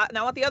robot, and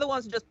I want the other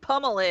ones to just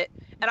pummel it.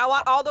 And I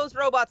want all those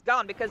robots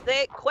gone because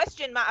they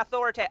question my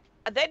authority.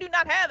 They do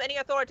not have any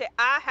authority.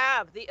 I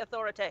have the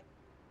authority.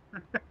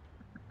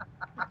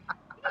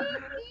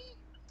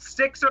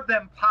 6 of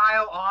them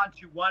pile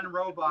onto 1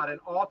 robot, and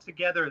all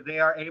together they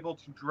are able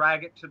to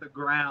drag it to the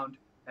ground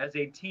as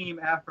a team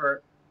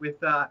effort with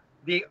the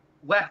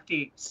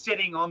lefty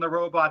sitting on the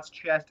robot's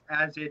chest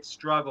as it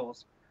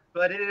struggles.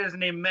 But it is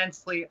an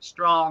immensely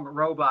strong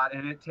robot,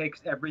 and it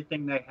takes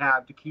everything they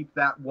have to keep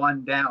that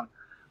one down,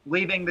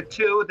 leaving the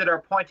 2 that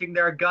are pointing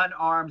their gun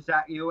arms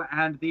at you,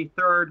 and the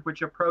 3rd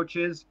which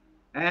approaches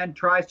and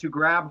tries to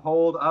grab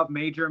hold of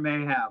Major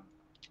Mayhem.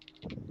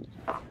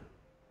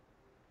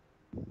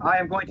 I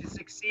am going to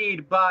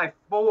succeed by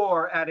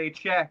 4 at a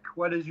check.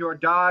 What is your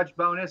dodge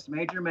bonus,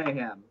 Major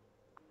Mayhem?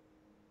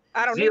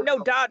 I don't 0. need no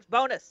dodge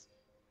bonus.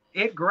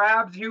 It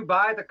grabs you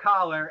by the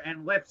collar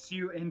and lifts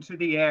you into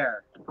the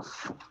air.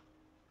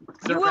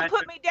 You will Surrender.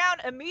 put me down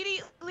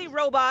immediately,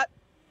 robot.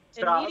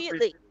 Stop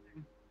Immediately.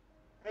 resisting.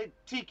 Hey,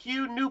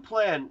 TQ, new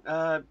plan.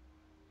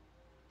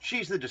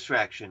 She's the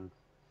distraction.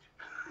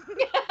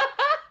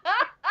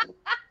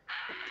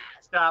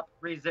 Stop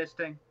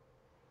resisting.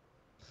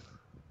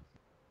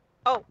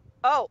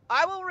 Oh,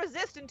 I will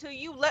resist until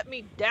you let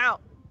me down.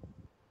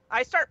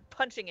 I start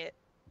punching it.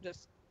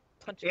 Just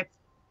punching it. It's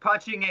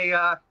punching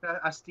a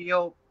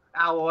steel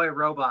alloy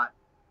robot.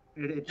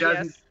 It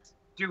doesn't Yes.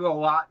 do a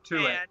lot to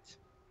it. And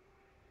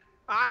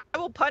I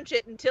will punch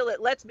it until it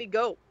lets me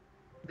go.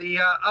 The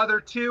other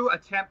 2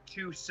 attempt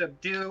to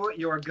subdue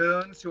your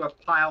goons who have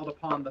piled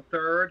upon the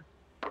 3rd.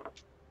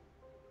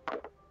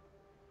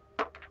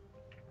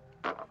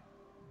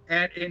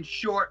 And in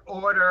short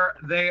order,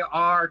 they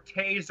are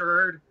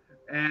tasered,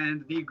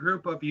 and the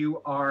group of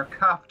you are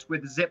cuffed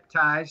with zip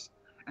ties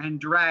and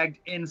dragged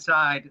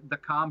inside the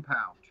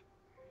compound.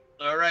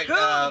 All right.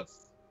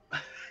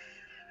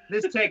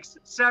 This takes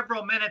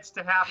several minutes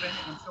to happen,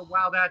 and so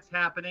while that's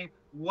happening,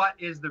 what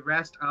is the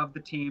rest of the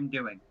team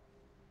doing?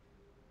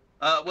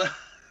 Well,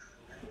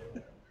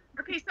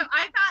 Okay, so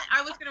I thought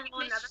I was gonna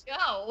roll another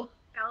show.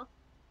 spell.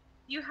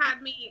 You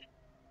had me.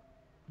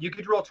 You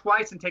could roll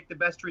twice and take the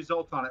best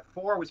result on it.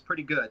 4 was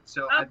pretty good,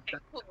 so Okay,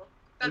 cool.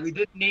 That's, we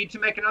didn't need to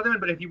make another one,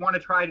 but if you want to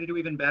try to do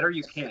even better,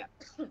 you can.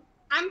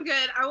 I'm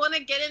good. I want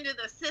to get into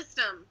the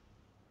system.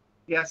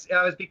 Yes, it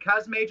was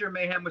because Major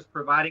Mayhem was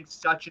providing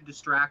such a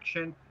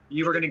distraction,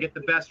 you were going to get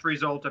the best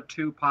result of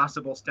 2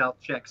 possible stealth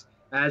checks,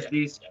 as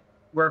these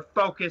were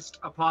focused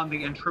upon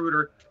the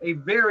intruder, a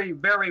very,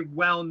 very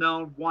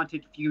well-known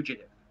wanted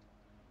fugitive.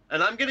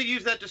 and I'm going to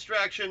use that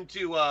distraction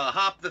to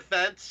hop the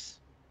fence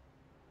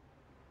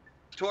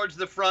towards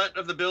the front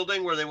of the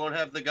building where they won't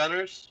have the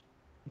gunners.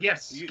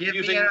 Yes, give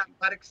me an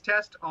athletics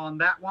test on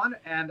that one,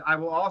 and I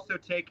will also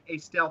take a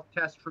stealth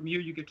test from you.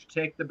 You get to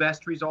take the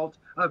best result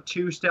of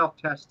 2 stealth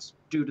tests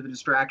due to the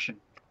distraction.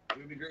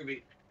 Groovy,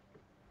 groovy.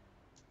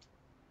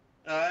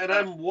 And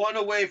I'm 1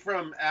 away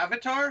from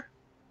Avatar.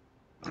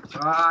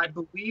 I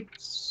believe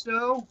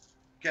so.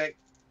 Okay.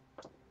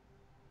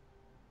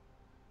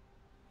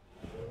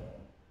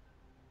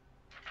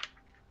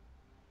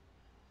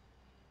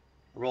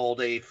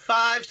 Rolled a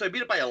 5, so I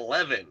beat it by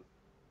 11.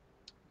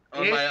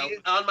 On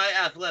my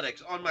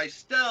athletics. On my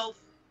stealth,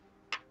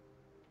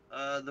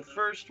 the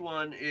first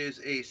one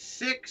is a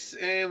 6,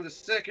 and the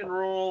second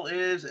roll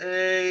is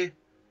a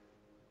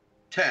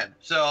 10.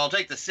 So I'll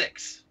take the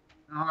 6.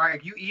 All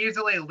right, you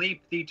easily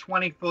leap the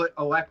 20-foot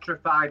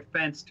electrified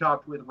fence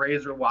topped with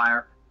razor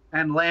wire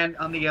and land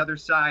on the other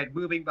side,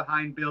 moving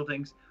behind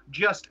buildings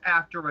just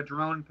after a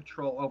drone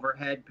patrol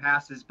overhead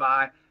passes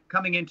by,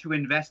 coming in to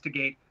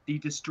investigate the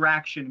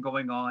distraction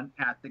going on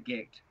at the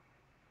gate.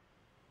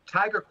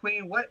 Tiger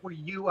Queen, what were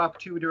you up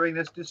to during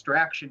this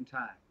distraction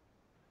time?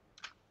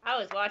 I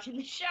was watching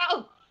the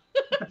show.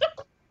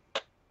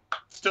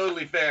 It's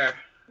totally fair.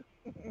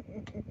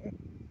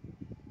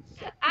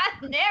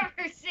 I've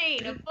never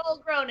seen a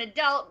full-grown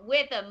adult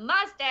with a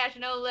mustache,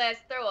 no less,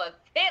 throw a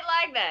fit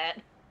like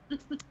that.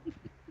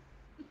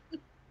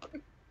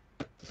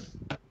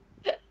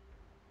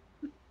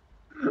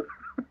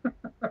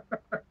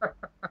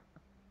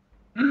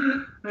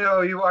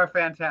 No, you are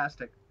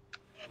fantastic.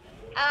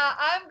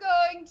 I'm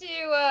going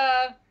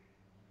to,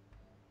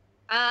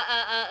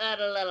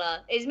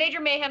 is Major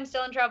Mayhem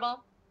still in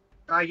trouble?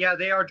 Yeah,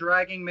 they are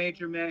dragging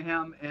Major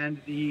Mayhem and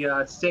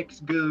the 6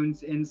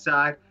 goons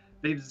inside.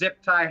 They've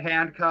zip-tie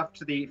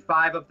handcuffed the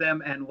 5 of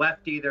them, and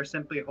Lefty they're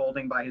simply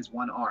holding by his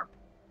one arm.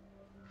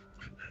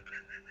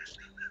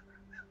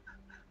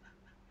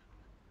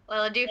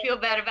 Well, I do feel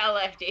bad about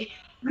Lefty.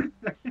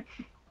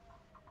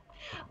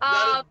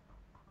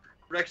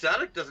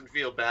 Rexotic doesn't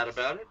feel bad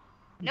about it.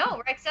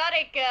 No,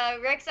 Rexotic,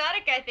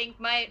 I think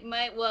might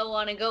well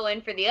want to go in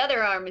for the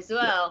other arm as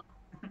well.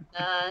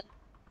 I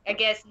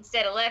guess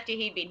instead of Lefty,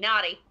 he'd be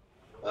Naughty.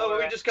 Oh,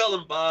 we just call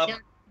him Bob.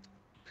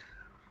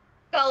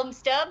 Call him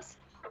Stubbs.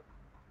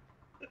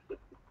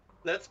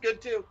 That's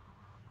good too.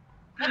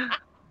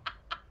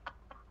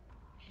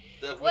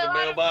 Stuff Well, in the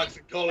mailbox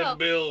and call him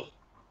Bill.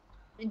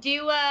 Do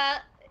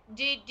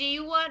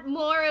you want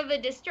more of a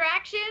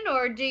distraction,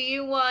 or do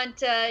you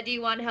want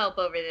help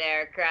over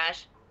there,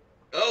 Crash?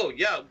 Oh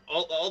yeah,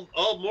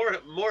 all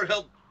more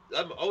help.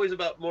 I'm always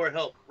about more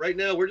help. Right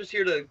now, we're just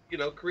here to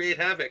create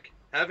havoc.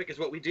 Havoc is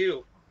what we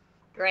do.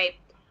 Great.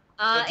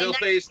 Until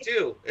phase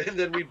 2, and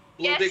then we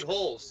blow big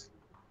holes.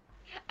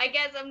 I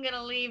guess I'm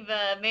gonna leave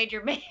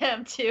Major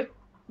Mayhem to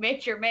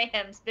Major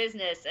Mayhem's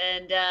business,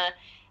 and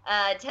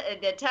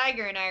the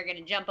Tiger and I are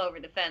gonna jump over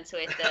the fence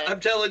with. I'm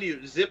telling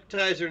you, zip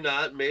ties or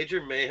not, Major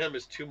Mayhem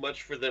is too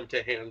much for them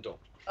to handle.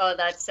 Oh,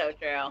 that's so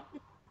true.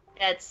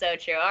 That's so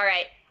true. All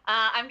right,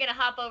 I'm gonna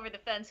hop over the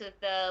fence with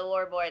the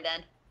War Boy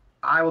then.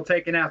 I will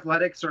take an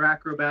athletics or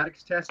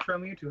acrobatics test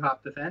from you to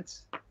hop the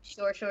fence.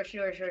 Sure.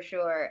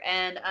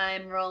 And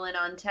I'm rolling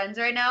on 10s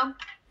right now.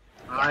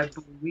 I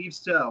believe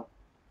so.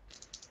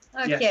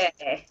 Okay.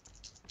 Yes.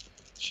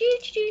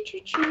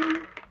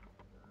 Choo.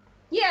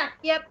 Yeah,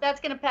 yep,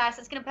 that's gonna pass.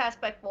 It's gonna pass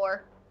by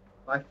 4.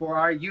 By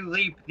 4, you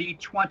leap the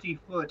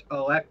 20-foot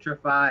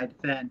electrified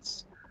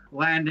fence,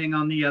 landing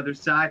on the other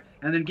side,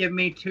 and then give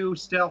me 2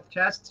 stealth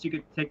tests. You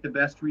could take the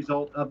best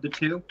result of the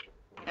 2.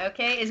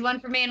 Okay, is one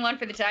for me and one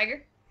for the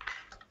Tiger?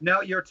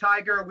 No, your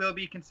Tiger will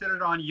be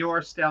considered on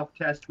your stealth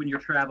test when you're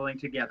traveling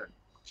together.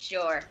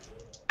 Sure.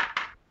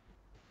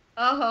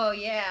 Oh,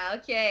 yeah,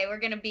 okay, we're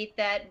gonna beat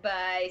that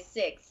by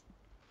 6.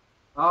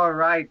 All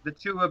right, the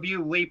 2 of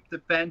you leap the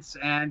fence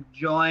and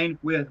join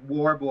with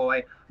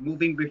Warboy,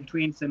 moving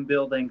between some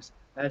buildings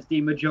as the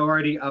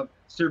majority of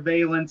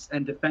surveillance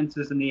and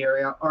defenses in the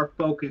area are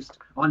focused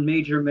on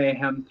Major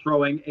Mayhem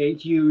throwing a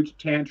huge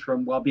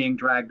tantrum while being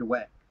dragged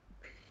away.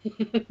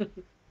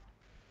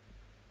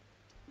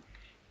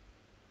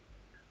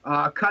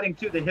 Cutting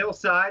to the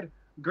hillside,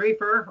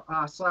 Griefer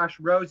slash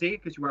Rosie,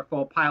 because you are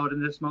full pilot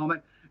in this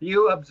moment,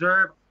 you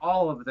observe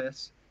all of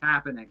this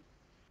happening.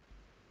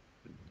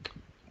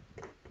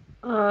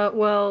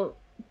 Well,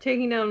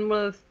 taking down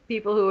one of the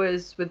people who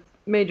is with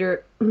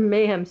Major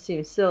Mayhem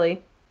seems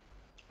silly.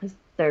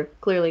 They're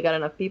clearly got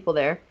enough people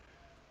there.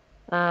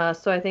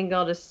 So I think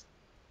I'll just...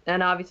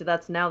 And obviously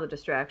that's now the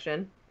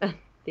distraction.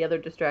 The other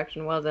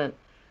distraction wasn't.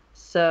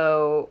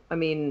 So, I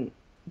mean,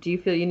 do you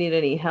feel you need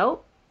any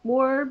help,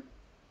 War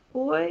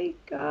Boy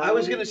guy? I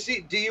was gonna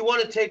see. Do you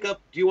want to take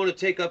up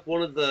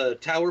one of the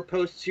tower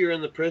posts here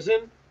in the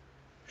prison?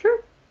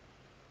 Sure.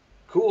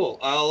 Cool.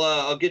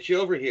 I'll get you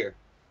over here.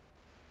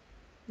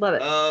 Love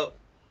it.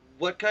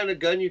 What kind of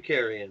gun you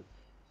carrying?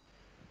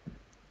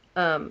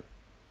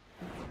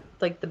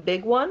 Like the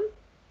big one?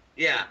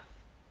 Yeah.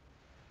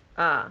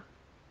 The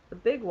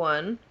big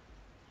one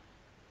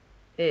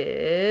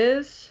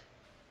is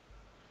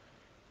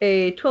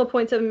a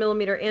 12.7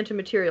 millimeter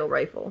anti-material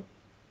rifle.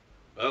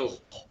 Oh.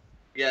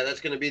 Yeah,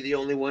 that's going to be the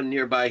only one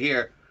nearby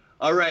here.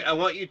 All right, I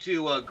want you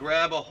to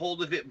grab a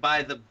hold of it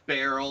by the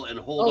barrel and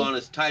hold on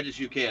as tight as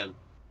you can.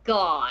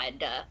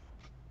 God.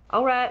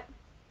 All right.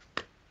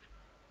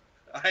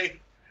 I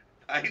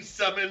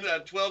summon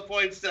a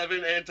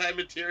 12.7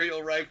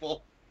 anti-material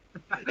rifle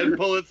and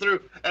pull it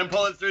through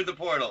the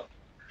portal.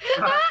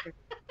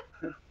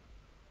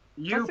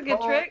 You That's a good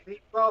pull trick. the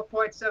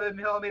 12.7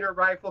 millimeter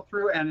rifle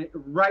through, and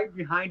right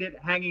behind it,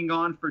 hanging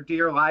on for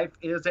dear life,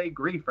 is a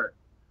Griefer.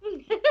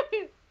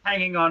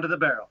 Hanging onto the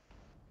barrel.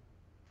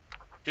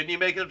 Didn't you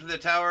make it up to the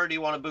tower, or do you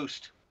want a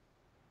boost?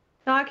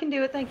 No, I can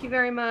do it. Thank you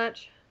very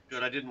much.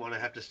 Good, I didn't want to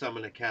have to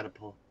summon a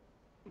catapult.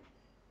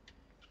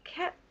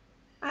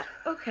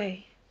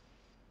 Okay.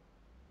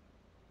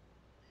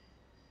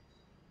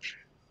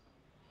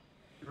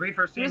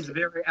 Griefer seems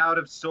very out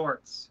of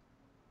sorts.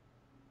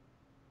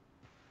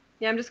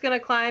 Yeah, I'm just gonna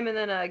climb and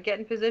then get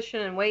in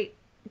position and wait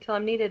until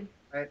I'm needed.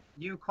 Right.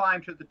 You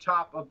climb to the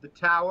top of the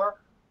tower.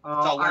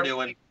 That's all we're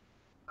doing.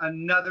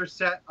 Another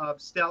set of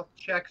stealth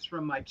checks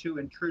from my two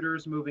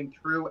intruders moving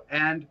through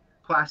and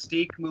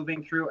Plastique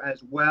moving through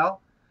as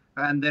well.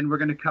 And then we're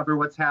going to cover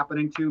what's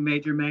happening to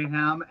Major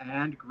Mayhem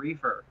and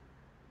Griefer.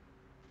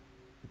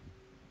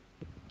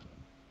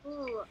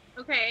 Ooh,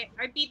 okay.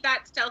 I beat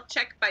that stealth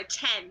check by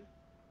 10.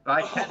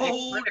 By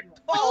 10.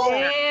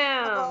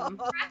 Damn.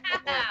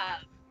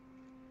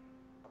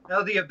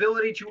 Now, the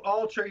ability to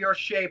alter your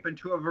shape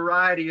into a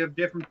variety of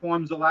different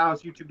forms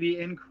allows you to be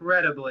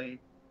incredibly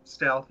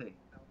stealthy.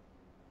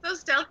 So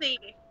stealthy.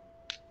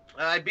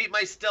 I beat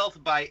my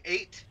stealth by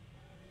 8.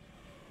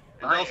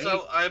 And By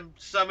also, 8. I'm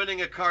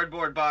summoning a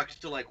cardboard box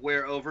to, like,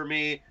 wear over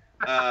me,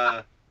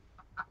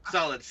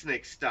 Solid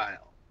Snake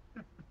style.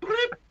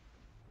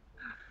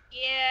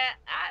 Yeah,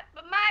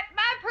 but my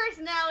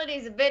personality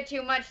is a bit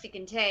too much to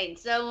contain,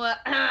 so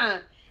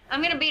I'm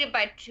gonna beat it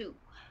by 2.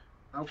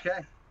 Okay.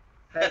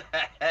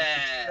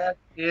 That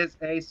is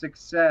a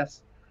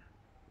success.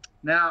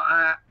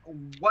 Now,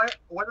 what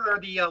are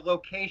the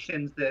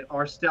locations that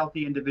our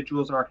stealthy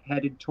individuals are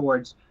headed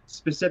towards?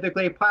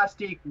 Specifically,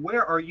 Plastique,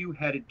 where are you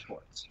headed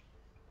towards?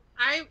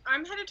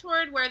 I'm headed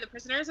toward where the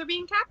prisoners are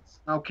being kept.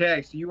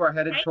 Okay, so you are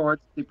headed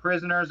towards the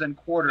prisoners and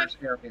quarters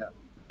area.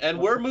 And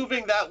we're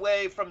moving that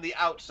way from the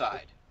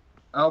outside.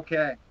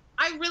 Okay.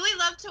 I really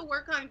love to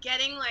work on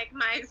getting like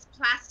my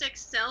plastic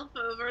self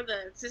over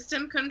the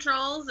system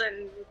controls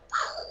and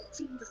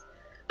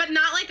but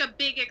not like a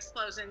big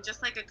explosion,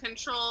 just like a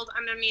controlled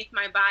underneath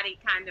my body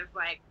kind of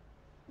like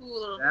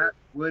ooh. That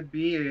would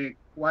be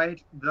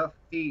quite the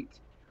feat.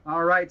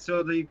 All right,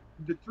 so the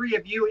three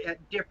of you at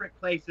different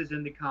places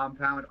in the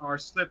compound are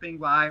slipping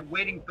by,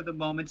 waiting for the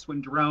moments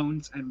when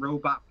drones and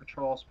robot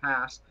patrols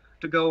pass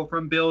to go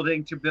from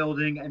building to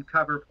building and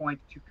cover point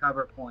to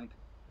cover point.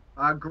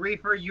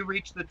 Griefer, you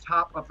reach the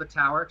top of the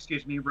tower.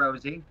 Excuse me,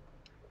 Rosie.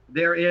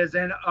 There is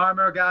an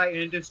Armor Guy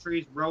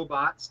Industries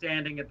robot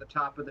standing at the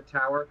top of the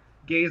tower,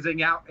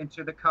 gazing out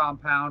into the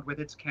compound with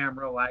its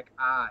camera-like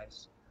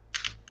eyes.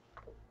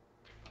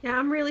 Yeah,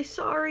 I'm really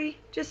sorry.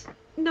 Just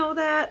know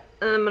that.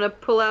 And I'm gonna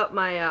pull out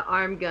my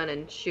arm gun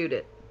and shoot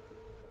it.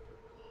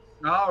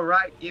 All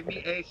right, give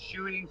me a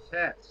shooting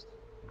test.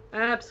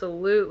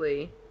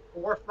 Absolutely.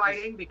 Or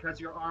fighting,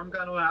 because your arm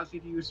gun allows you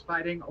to use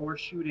fighting or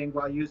shooting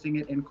while using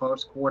it in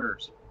close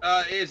quarters.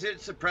 Is it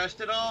suppressed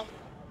at all?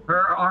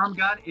 Her arm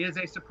gun is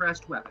a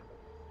suppressed weapon.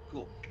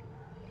 Cool.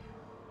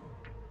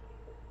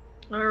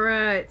 All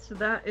right, so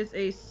that is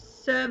a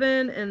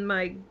 7,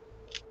 and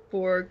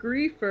for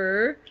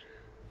Griefer,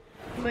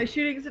 my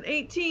shooting is an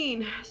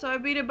 18, so I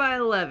beat it by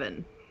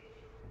 11.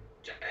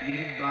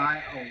 Beat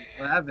by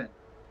 11.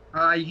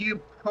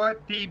 You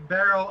put the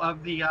barrel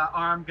of the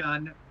arm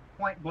gun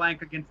point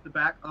blank against the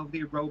back of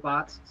the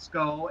robot's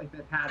skull, if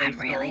it had a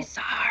skull. I'm really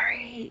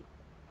sorry.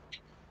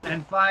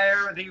 And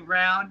fire the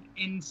round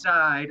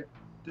inside,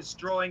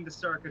 destroying the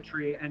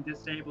circuitry and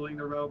disabling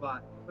the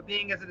robot. But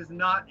being as it is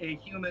not a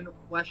human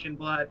flesh and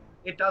blood,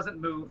 it doesn't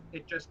move.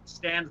 It just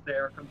stands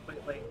there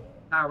completely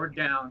powered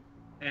down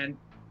and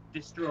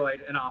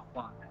destroyed and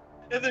offline.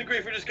 And then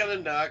Grayford just kind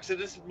of knocks it,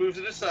 just moves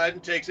it aside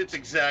and takes its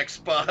exact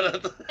spot.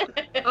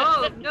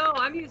 Oh no,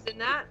 I'm using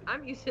that.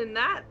 I'm using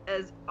that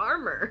as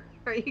armor.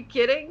 Are you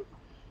kidding?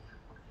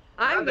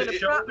 I'm Yeah, gonna the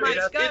prop my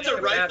shoulder, gun. It's a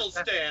over- rifle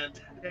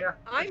stand. Yeah.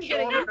 I'm the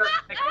getting shoulder doesn't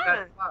make it.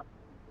 that spot.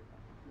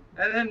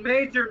 And then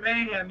Major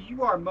Mayhem,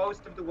 you are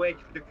most of the way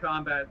through the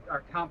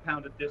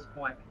compound at this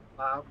point.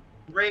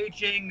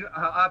 Raging,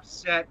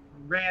 upset,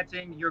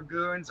 ranting. Your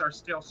goons are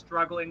still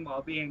struggling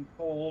while being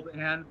pulled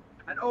in.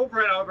 And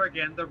over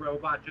again, the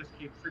robot just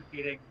keeps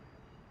repeating,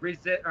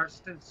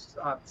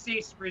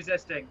 cease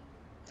resisting,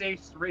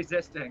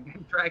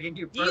 and dragging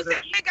you You further.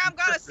 think I'm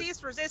gonna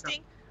cease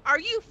resisting? Are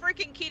you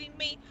freaking kidding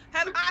me?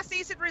 Have I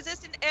ceased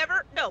resisting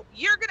ever? No,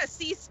 you're gonna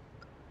cease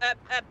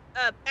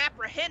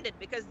apprehended,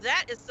 because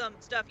that is some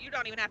stuff you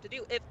don't even have to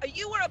do. If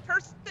you were a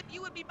person,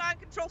 you would be mind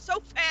controlled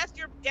so fast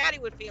your daddy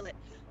would feel it.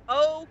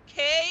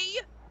 Okay,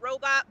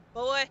 robot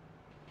boy.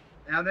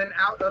 And then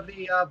out of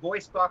the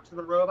voice box of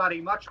the robot, a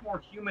much more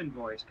human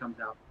voice comes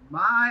out.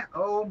 My,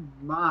 oh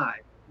my,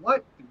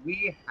 what do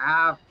we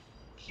have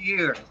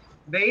here?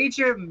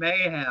 Major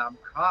Mayhem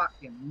caught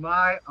in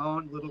my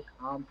own little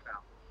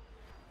compound.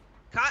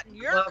 Caught in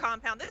your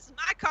compound. This is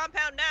my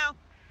compound now.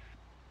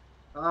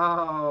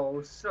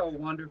 Oh, so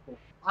wonderful.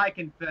 I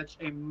can fetch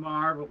a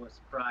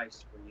marvelous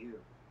price for you.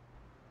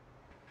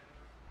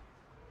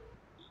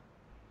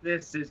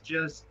 This is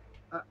just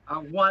a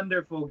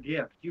wonderful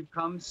gift. You've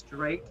come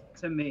straight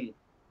to me.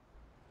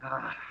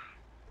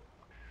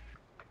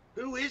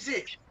 Who is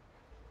it?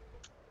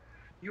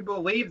 You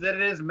believe that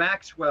it is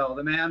Maxwell,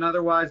 the man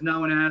otherwise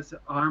known as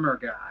Armor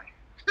Guy,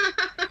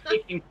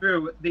 peeking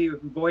through the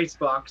voice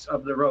box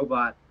of the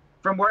robot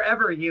from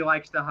wherever he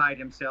likes to hide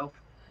himself.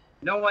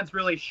 No one's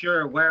really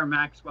sure where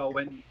Maxwell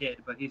went and hid,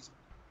 but he's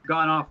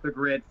gone off the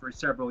grid for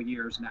several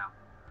years now,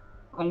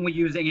 only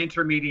using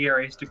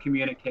intermediaries to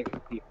communicate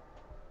with people.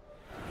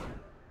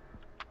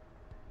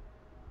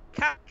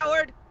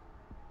 Coward!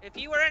 If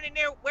you were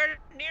anywhere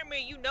near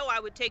me, you know I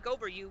would take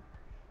over you.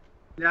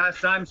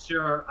 Yes, I'm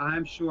sure.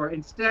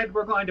 Instead,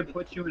 we're going to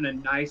put you in a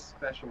nice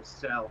special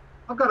cell.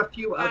 I've got a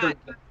few other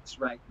things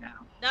right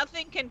now.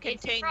 Nothing can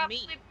contain It's probably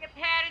me. a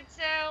padded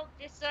cell.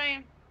 Just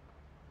saying.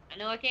 I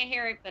know I can't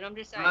hear it, but I'm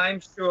just saying. I'm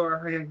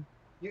sure.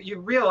 You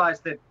realize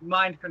that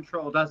mind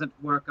control doesn't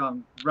work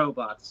on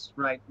robots,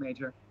 right,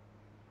 Major?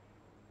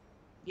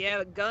 Yeah,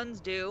 but guns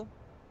do.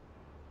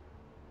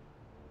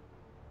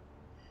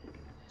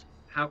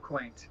 How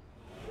quaint.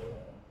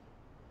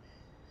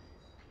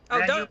 Oh,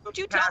 And don't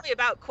you tell me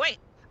about quaint.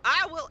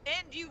 I will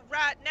end you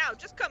right now.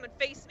 Just come and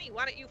face me.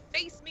 Why don't you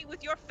face me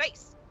with your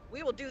face?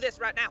 We will do this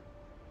right now.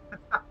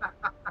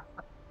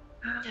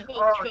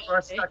 Oh, you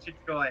are such a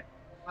joy.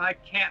 I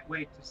can't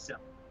wait to sell.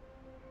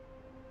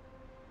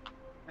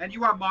 And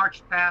you are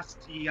marched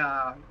past the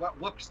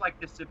what looks like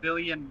the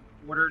civilian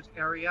quarters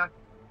area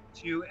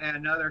to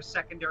another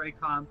secondary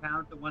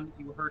compound, the one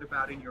that you heard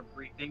about in your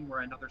briefing,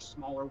 where another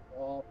smaller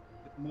wall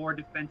with more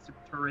defensive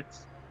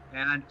turrets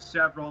and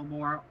several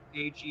more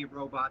AG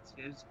robots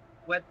is,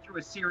 led through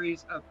a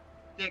series of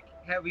thick,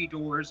 heavy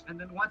doors, and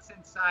then once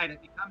inside,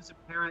 it becomes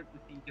apparent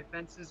that the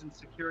defenses and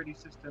security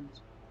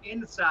systems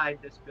inside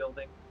this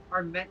building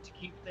are meant to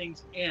keep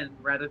things in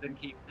rather than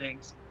keep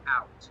things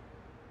out.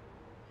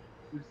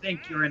 You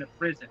think you're in a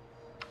prison.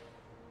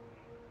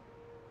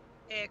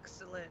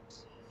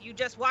 Excellent. You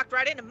just walked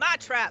right into my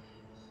trap,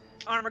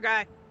 Armor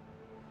Guy.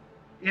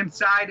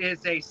 Inside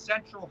is a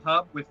central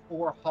hub with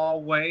 4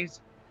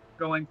 hallways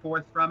going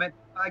forth from it.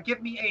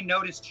 Give me a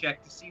notice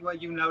check to see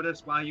what you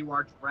notice while you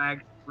are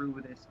dragged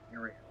through this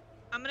area.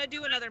 I'm going to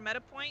do another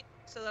meta point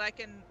so that I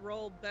can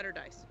roll better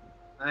dice.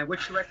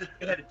 Which direction are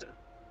you headed to?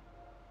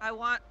 I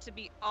want to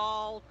be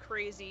all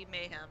crazy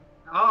mayhem.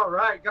 All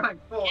right, going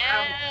full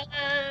Yes.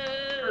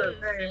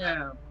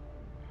 mayhem.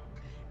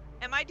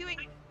 Am I doing...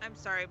 I'm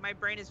sorry, my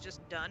brain is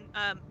just done.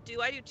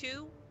 Do I do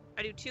 2?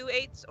 I do 2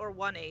 8s or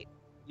 1 8?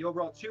 You'll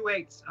roll 2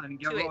 8s and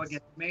you'll 2 roll 8s.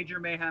 against Major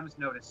Mayhem's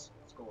notice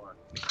score.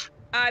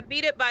 I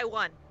beat it by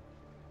 1.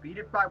 Beat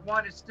it by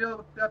 1 is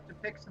still enough to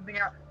pick something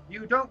out.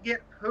 You don't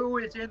get who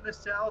is in the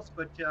cells,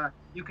 but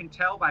you can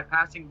tell by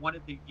passing one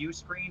of the view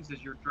screens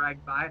as you're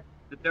dragged by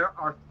that there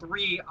are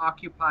 3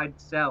 occupied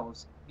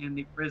cells in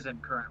the prison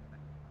currently.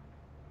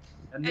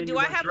 And then do you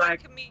I are have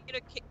dragged-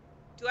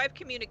 do I have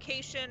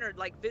communication or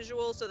like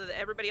visual so that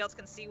everybody else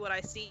can see what I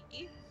see?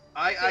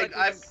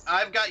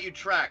 I've got you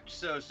tracked.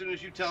 So as soon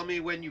as you tell me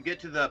when you get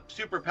to the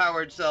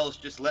super-powered cells,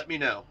 just let me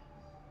know.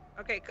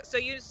 Okay, so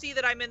you see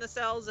that I'm in the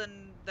cells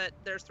and that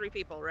there's 3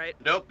 people, right?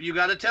 Nope, you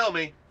got to tell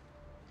me.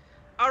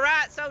 All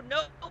right, so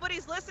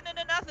nobody's listening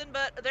to nothing,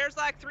 but there's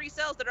like 3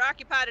 cells that are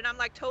occupied, and I'm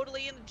like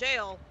totally in the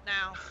jail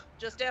now.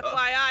 Just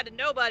FYI to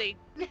nobody.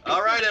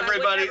 All right, I would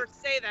everybody. never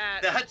say that.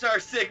 That's our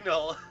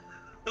signal.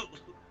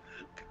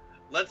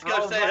 Let's go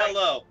All say right.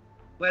 hello.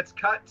 Let's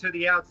cut to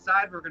the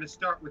outside. We're going to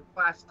start with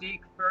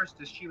Plastique first,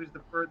 as she was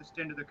the furthest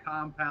into the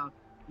compound.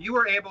 You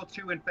were able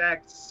to, in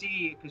fact,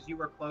 see, because you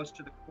were close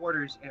to the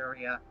quarters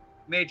area,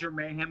 Major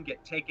Mayhem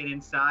get taken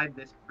inside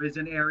this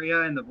prison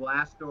area, and the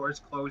blast doors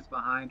close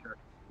behind her.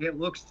 It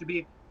looks to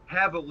be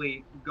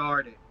heavily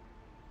guarded.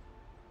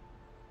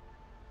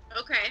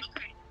 Okay.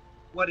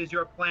 What is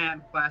your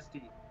plan, Class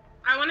D?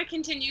 I want to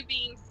continue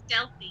being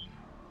stealthy.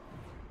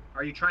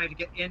 Are you trying to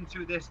get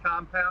into this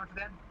compound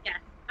then? Yes.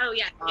 Oh,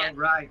 yes, All yes.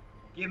 right.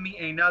 Give me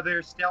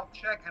another stealth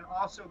check, and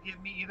also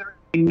give me either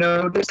a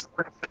notice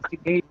or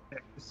investigation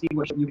check to see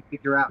what you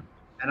figure out.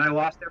 And I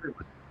lost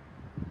everyone.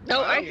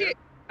 No, I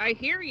I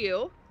hear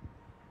you.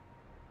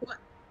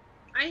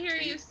 I hear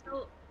you.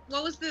 So,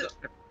 what was the...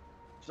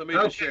 Somebody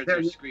just Okay, shared there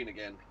their you- screen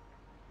again.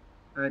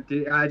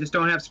 I just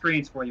don't have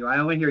screens for you. I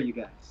only hear you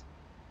guys.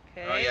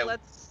 Okay, Oh, yeah.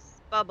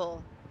 let's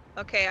bubble.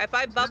 Okay, if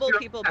I bubble you're-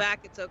 people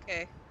back, it's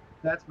okay.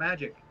 That's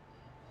magic.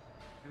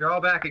 You're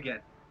all back again.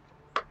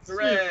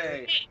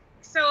 Hooray!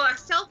 So a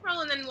stealth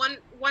roll and then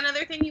one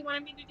other thing you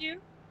wanted me to do?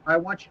 I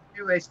want you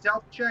to do a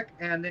stealth check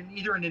and then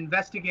either an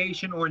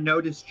investigation or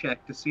notice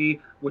check to see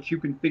what you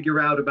can figure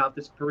out about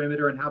this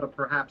perimeter and how to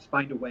perhaps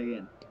find a way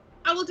in.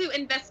 I will do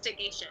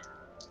investigation.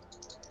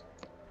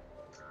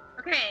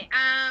 Okay,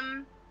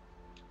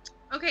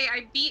 okay,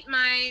 I beat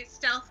my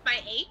stealth by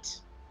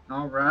 8.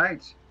 All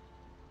right.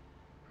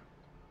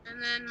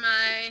 And then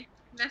my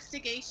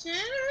investigation.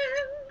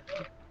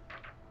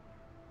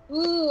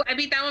 Ooh, I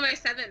beat that one by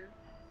 7.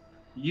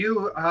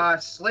 You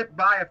slip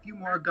by a few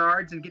more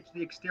guards and get to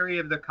the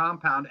exterior of the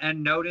compound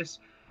and notice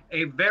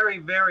a very,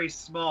 very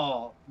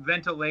small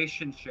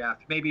ventilation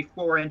shaft, maybe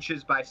 4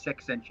 inches by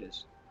 6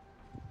 inches.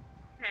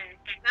 Okay,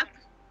 that's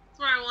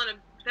where I want to.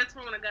 That's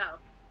where I want to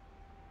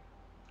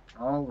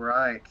go. All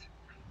right.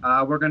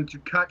 We're going to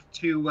cut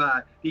to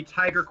the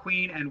Tiger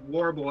Queen and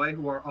Warboy,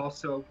 who are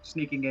also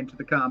sneaking into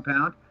the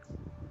compound.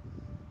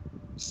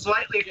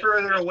 Slightly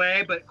further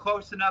away, but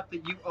close enough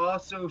that you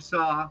also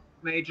saw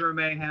Major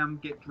Mayhem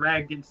get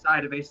dragged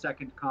inside of a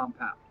second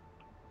compound.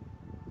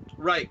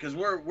 Right, because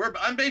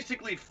I'm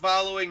basically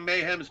following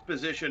Mayhem's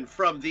position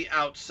from the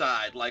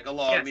outside, like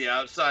along Yes. the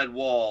outside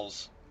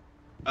walls.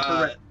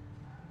 Correct.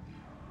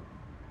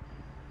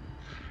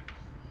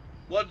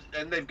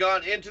 And they've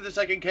gone into the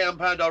second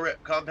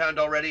compound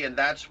already, and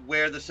that's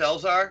where the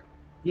cells are.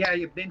 Yeah,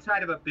 you're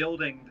inside of a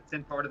building that's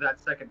in part of that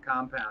second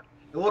compound.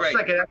 It looks Right.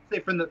 like it actually,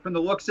 from the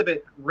looks of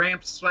it,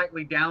 ramps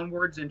slightly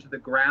downwards into the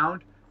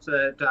ground, so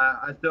that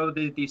as though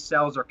these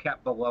cells are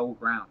kept below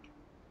ground.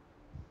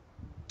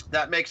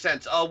 That makes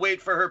sense. I'll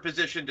wait for her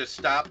position to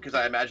stop because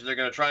I imagine they're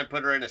going to try and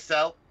put her in a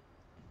cell.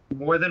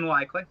 More than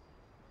likely.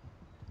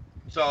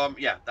 So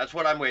yeah, that's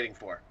what I'm waiting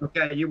for.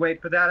 Okay, you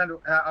wait for that. And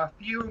a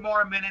few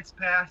more minutes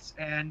pass,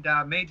 and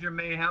Major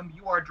Mayhem,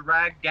 you are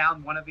dragged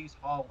down one of these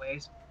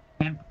hallways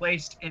and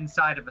placed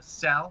inside of a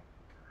cell.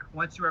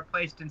 Once you are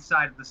placed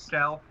inside of the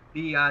cell,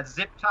 the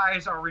zip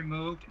ties are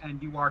removed,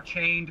 and you are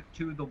chained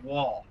to the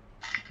wall.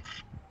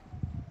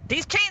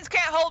 These chains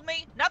can't hold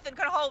me. Nothing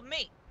can hold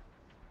me.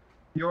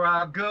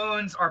 Your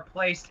goons are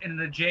placed in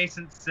an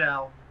adjacent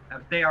cell,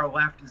 and they are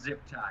left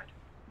zip tied.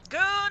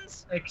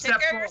 Goons,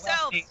 Except take care for of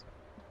yourselves.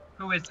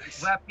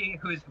 Lefty,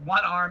 whose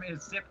one arm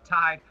is zip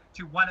tied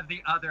to one of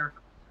the other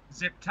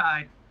zip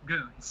tied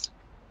goons.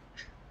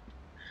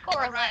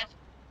 Correlate.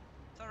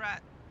 It's all right.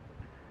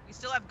 We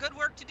still have good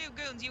work to do,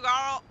 goons. You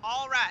are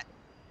all right.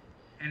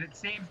 And it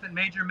seems that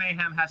Major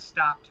Mayhem has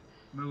stopped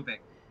moving.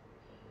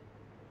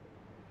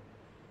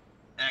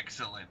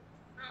 Excellent.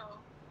 Oh.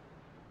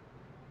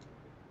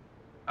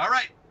 All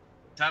right,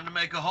 time to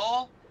make a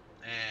hole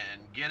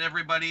and get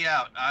everybody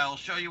out. I'll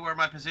show you where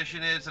my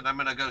position is, and I'm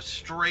going to go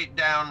straight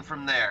down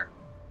from there.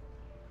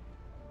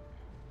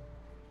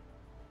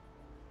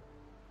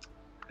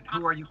 And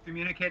who are you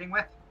communicating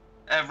with?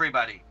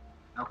 Everybody.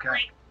 Okay.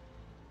 Great.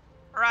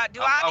 All right.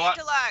 Do I I need want-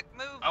 to like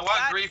move? I want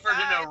side Griefer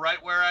side? to know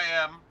right where I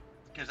am,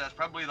 because that's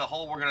probably the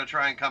hole we're going to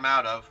try and come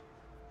out of.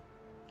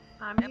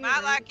 I'm Am here, I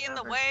ready like to in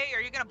the cover. way?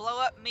 Are you gonna blow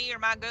up me or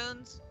my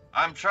goons?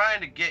 I'm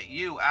trying to get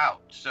you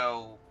out,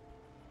 so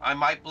I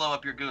might blow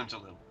up your goons a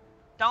little.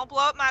 Don't blow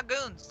up my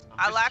goons. I'm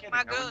I just like kidding. my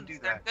I wouldn't goons.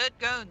 do They're that. good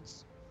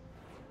goons.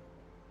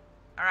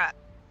 All right.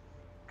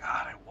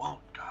 God, I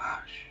won't.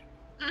 Gosh.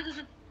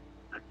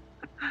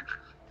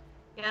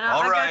 Yeah, no,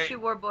 All I right. got you,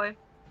 war boy.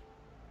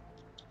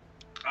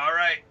 All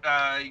right,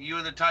 you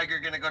and the tiger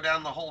going to go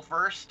down the hole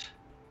first?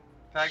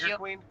 Tiger Sure.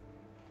 Queen?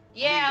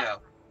 Yeah,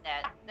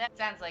 Neato. that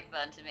sounds like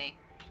fun to me.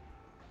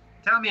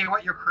 Tell me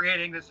what you're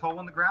creating this hole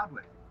in the ground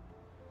with.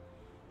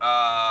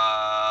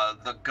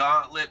 The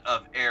Gauntlet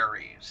of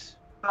Ares.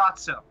 Thought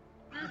so.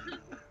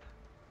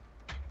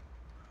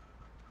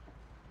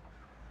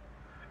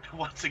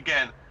 Once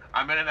again,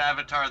 I'm in an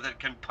avatar that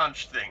can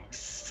punch things,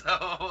 so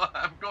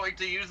I'm going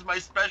to use my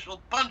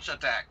special punch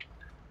attack.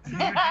 You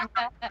do have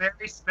a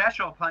very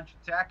special punch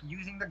attack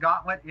using the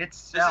gauntlet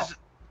itself.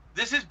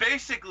 This is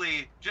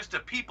basically just a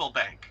people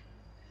bank.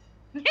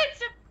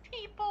 It's a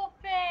people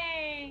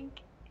bank.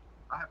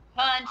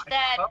 Punch I-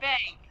 that oh.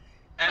 bank.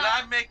 And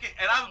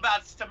I'm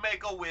about to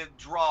make a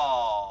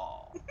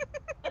withdrawal.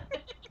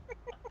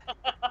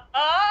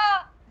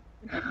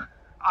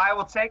 I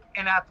will take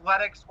an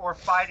athletics or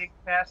fighting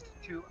test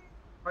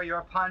for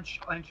your punch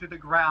into the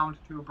ground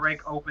to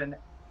break open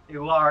a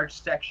large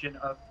section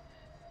of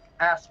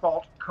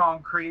asphalt,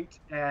 concrete,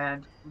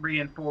 and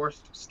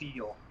reinforced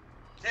steel.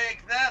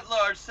 Take that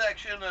large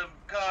section of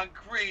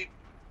concrete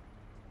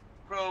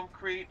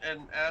concrete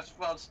and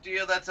asphalt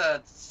steel. That's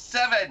a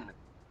 7.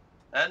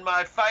 And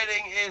my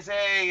fighting is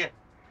a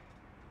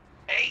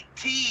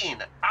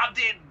 18. I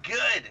did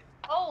good.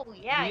 Oh,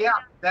 yeah. Yeah,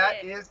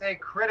 that is a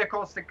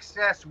critical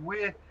success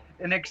with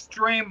an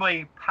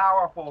extremely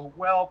powerful,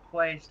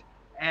 well-placed,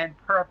 and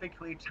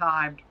perfectly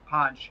timed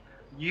punch.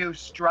 You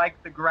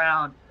strike the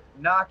ground,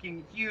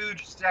 knocking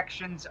huge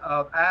sections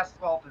of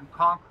asphalt and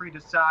concrete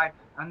aside,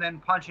 and then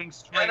punching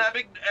straight. And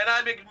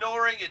I'm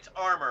ignoring its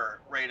armor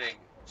rating.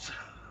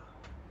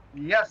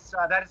 Yes,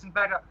 that is in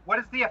fact. What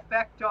is the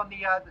effect on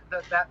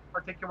that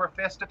particular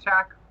fist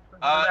attack?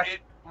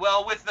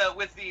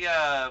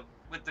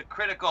 With the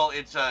critical,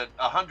 it's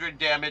 100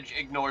 damage,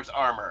 ignores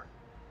armor.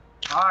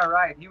 All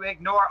right, you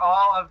ignore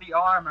all of the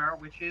armor,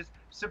 which is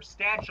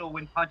substantial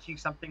when punching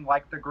something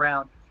like the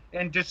ground,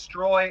 and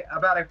destroy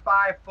about a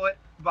 5-foot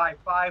by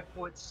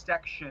 5-foot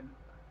section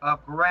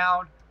of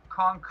ground,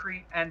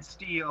 concrete, and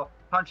steel,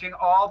 punching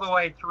all the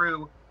way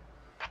through.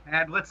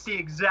 And let's see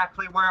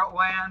exactly where it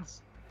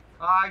lands.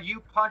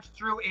 You punch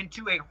through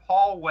into a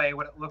hallway,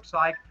 what it looks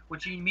like,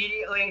 which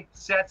immediately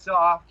sets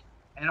off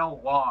an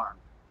alarm.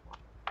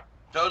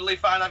 Totally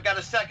fine. I've got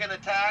a second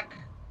attack.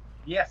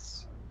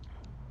 Yes.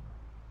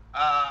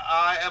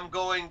 I am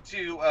going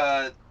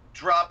to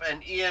drop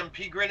an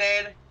EMP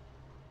grenade.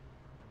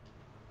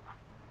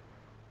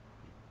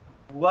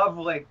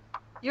 Lovely.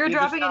 You're Give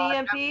dropping us,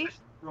 an EMP?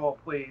 Roll,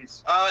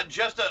 please.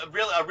 Just a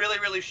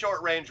really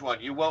short range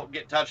one. You won't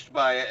get touched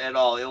by it at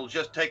all. It'll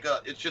just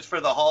it's just for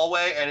the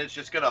hallway, and it's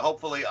just gonna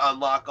hopefully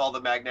unlock all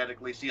the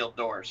magnetically sealed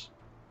doors.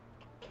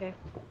 Okay.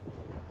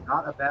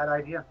 Not a bad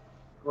idea.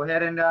 Go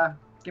ahead and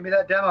give me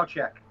that demo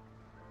check.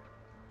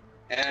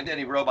 And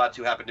any robots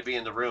who happen to be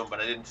in the room,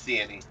 but I didn't see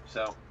any,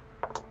 so.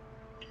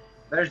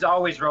 There's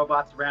always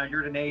robots around.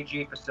 You're at an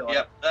AG facility.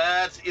 Yep,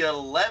 that's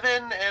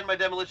 11, and my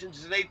demolitions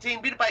is an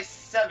 18. Beat it by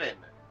 7.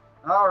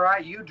 All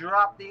right, you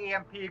drop the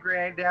EMP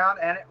grenade down,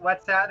 and it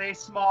lets out a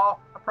small,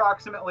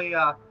 approximately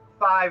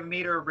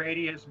 5-meter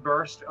radius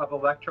burst of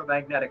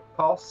electromagnetic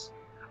pulse.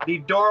 The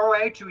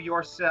doorway to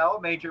your cell,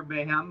 Major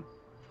Mayhem,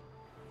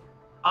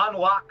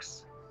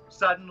 unlocks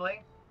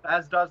suddenly,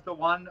 as does the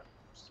one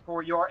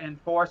for your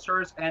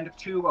enforcers and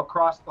 2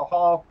 across the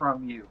hall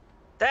from you.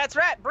 That's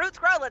right, Brute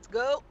Scroll, let's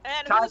go.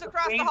 And who's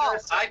across the hall?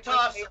 I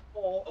toss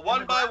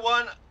one by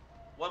one.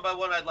 One by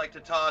one, I'd like to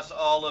toss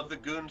all of the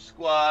goon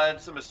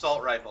squad some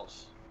assault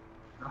rifles.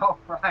 All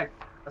right.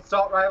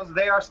 Assault rifles,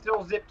 they are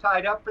still zip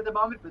tied up for the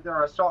moment, but there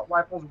are assault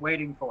rifles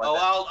waiting for them.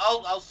 I'll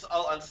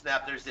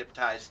unsnap their zip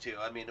ties too.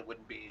 I mean, it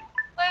wouldn't be.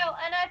 Well,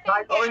 and I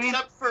think.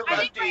 Except for I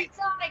Lefty. think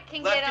Sonic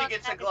can Lefty get on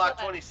gets a that Glock as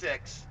well.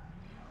 26.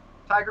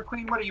 Tiger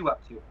Queen, what are you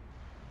up to?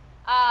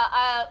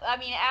 I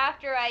mean,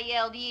 after I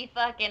yelled "ye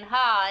fucking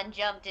ha" and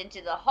jumped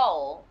into the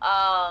hole,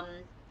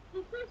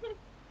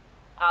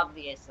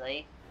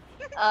 obviously,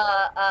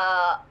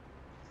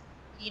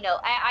 you know,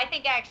 I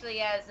think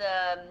actually as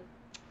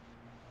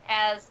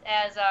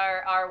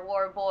our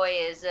war boy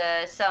is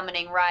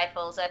summoning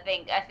rifles, I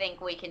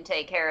think we can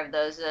take care of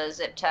those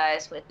zip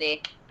ties with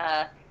the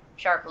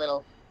sharp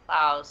little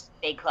claws,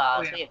 big claws.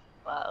 Oh, yeah. We have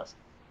claws.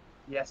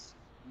 Yes,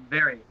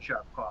 very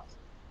sharp claws.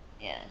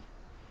 Yeah.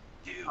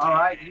 Dude. All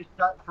right, you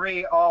cut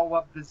free all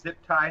of the zip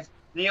ties.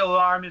 The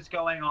alarm is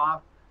going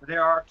off.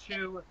 There are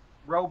 2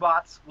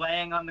 robots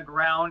laying on the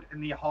ground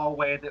in the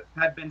hallway that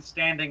had been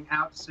standing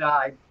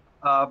outside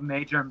of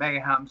Major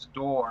Mayhem's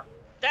door.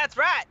 That's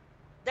right.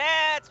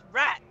 That's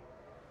right.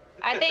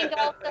 I think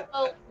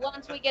also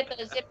once we get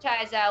those zip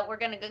ties out, we're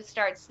gonna go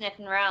start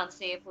sniffing around,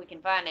 see if we can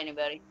find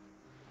anybody.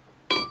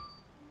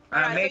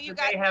 Alright, so Major you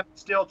got- Mayhem is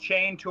still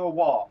chained to a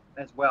wall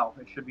as well.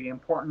 It should be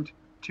important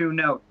to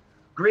note.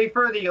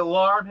 Griefer, the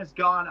alarm has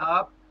gone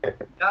up.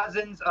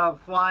 Dozens of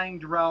flying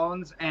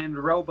drones and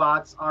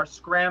robots are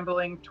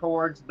scrambling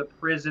towards the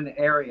prison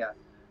area.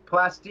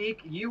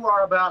 Plastique, you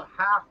are about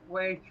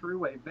halfway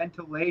through a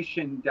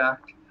ventilation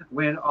duct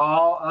when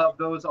all of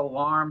those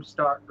alarms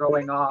start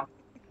going off.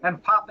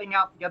 And popping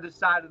out the other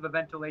side of the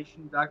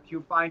ventilation duct,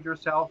 you find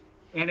yourself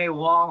in a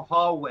long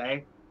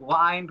hallway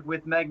lined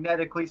with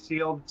magnetically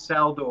sealed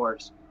cell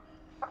doors.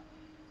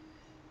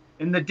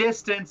 In the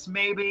distance,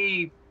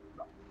 maybe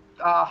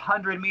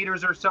 100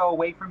 meters or so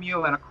away from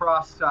you and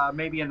across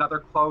maybe another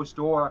closed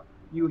door,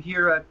 you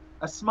hear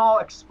a small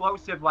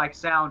explosive-like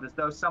sound as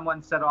though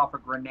someone set off a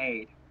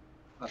grenade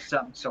of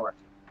some sort.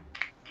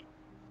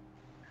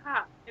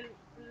 Ah, and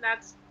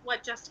that's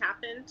what just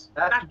happened.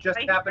 That just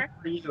right happened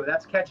here. for you.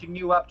 That's catching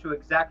you up to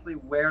exactly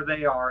where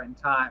they are in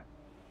time.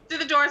 Do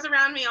the doors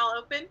around me all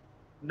open?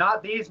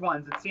 Not these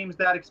ones. It seems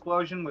that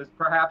explosion was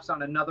perhaps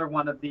on another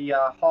one of the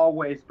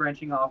hallways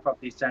branching off of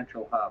the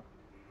central hub.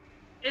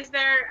 Is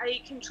there a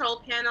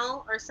control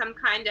panel or some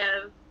kind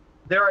of...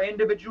 There are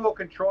individual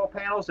control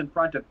panels in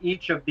front of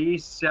each of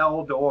these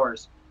cell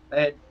doors.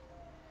 It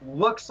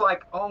looks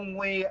like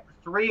only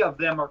 3 of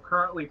them are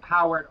currently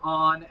powered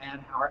on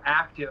and are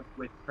active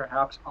with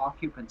perhaps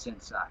occupants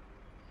inside.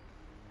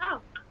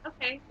 Oh,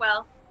 okay.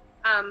 Well,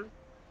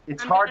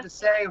 It's I'm hard gonna- to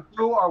say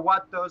who or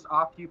what those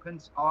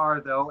occupants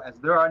are, though, as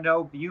there are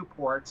no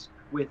viewports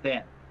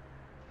within.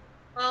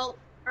 well,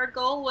 our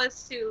goal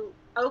was to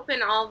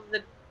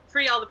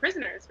free all the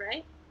prisoners,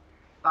 right?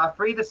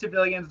 Free the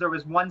civilians. There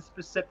was one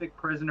specific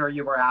prisoner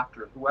you were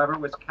after. Whoever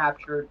was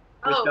captured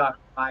with Oh. Dr.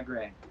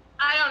 Migraine.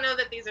 I don't know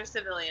that these are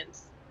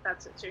civilians.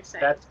 That's what you're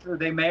saying. That's true.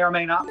 They may or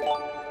may not be.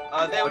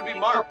 They would be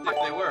marked if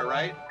they were,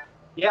 right?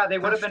 Yeah, they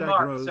would have been Hashtag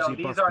marked. So Rosie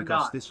these buff are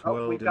because not. this Oh,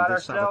 world we and got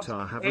this ourselves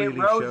avatar have a really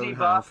Rosie shown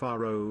how buff. far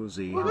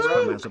Rosie has Woohoo!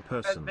 come as a Has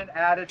person. been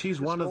added to She's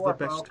the one of store, the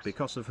best folks.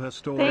 because of her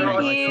story, Thank and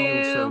I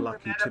feel so you.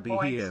 lucky to be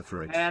here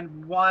for it.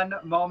 And 1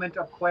 moment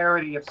of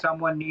clarity if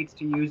someone needs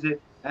to use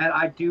it. And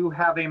I do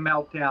have a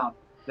meltdown.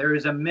 There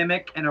is a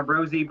Mimic and a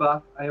Rosie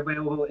buff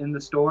available in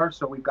the store.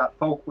 So we've got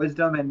Folk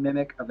Wisdom and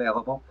Mimic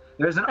available.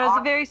 There's an That was a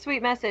offer very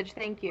sweet message.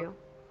 Thank you.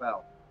 as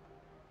well.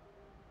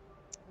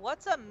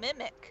 What's a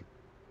mimic?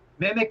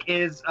 Mimic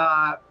is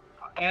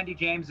Andy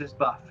James's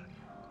buff. It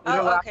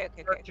Oh, allows okay.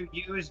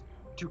 her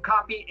to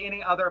copy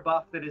any other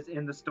buff that is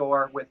in the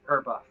store with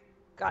her buff.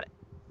 Got it.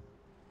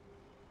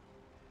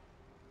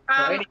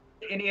 So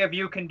any of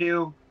you can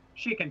do,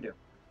 she can do.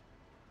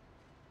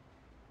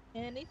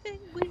 Anything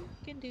we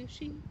can do,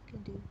 she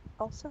can do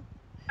also.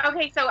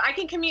 Okay, so I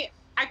can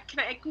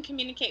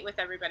communicate with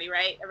everybody,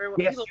 right? Everyone.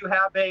 Yes, people- you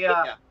have a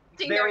Yeah.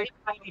 very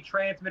tiny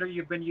transmitter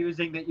you've been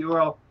using that you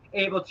are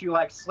able to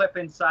like slip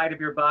inside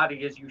of your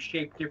body as you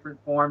shape different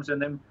forms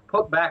and then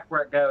put back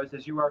where it goes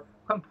as you are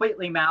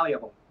completely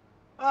malleable.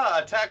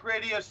 Attack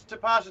Radius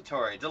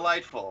Depository.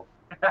 Delightful.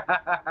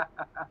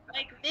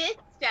 like this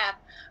stuff.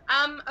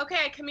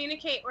 Okay, I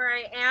communicate where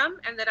I am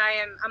and that I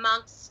am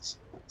amongst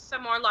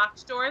some more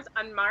locked doors,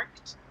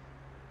 unmarked.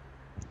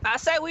 I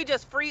say we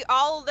just free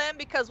all of them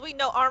because we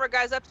know Armor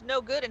Guy's up to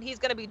no good and he's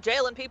going to be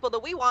jailing people that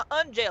we want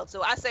unjailed.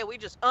 So I say we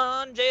just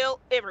unjail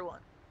everyone.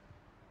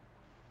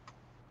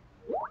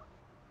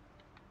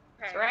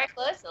 Okay.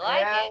 Reckless, I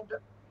like it.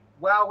 And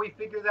while we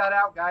figure that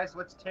out, guys,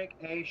 let's take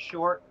a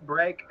short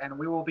break and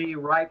we will be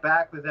right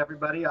back with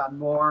everybody on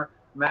more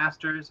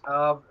Masters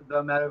of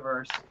the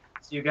Metaverse.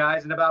 See you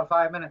guys in about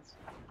 5 minutes.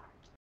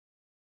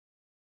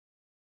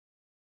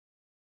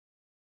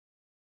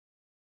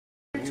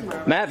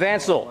 Matt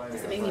Vansel.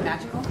 Does it make me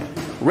magical?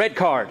 Red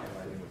card.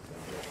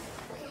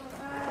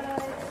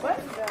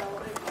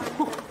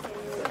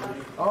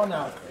 Oh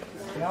no.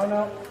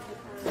 No.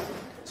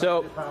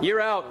 So you're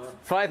out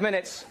 5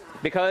 minutes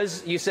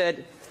because you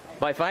said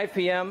by 5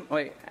 p.m.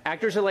 Wait,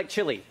 actors are like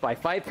chili. By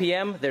 5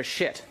 p.m. they're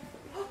shit.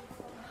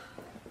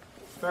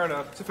 Fair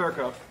enough. It's a fair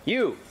cuff.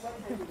 You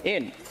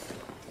in.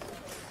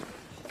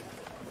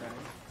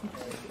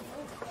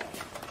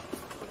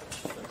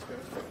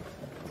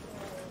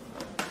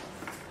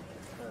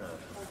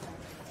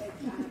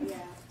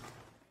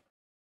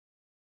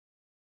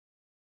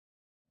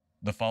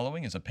 The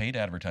following is a paid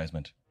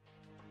advertisement.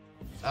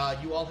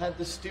 You all had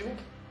the stew?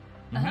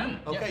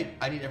 Mm-hmm. Okay,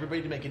 I need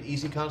everybody to make an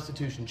easy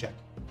constitution check.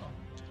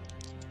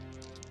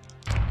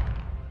 Are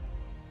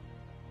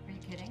you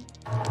kidding?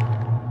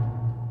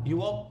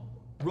 You all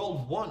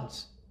rolled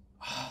ones.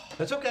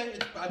 That's okay.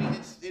 I mean,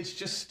 it's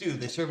just stew.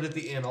 They serve it at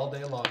the inn all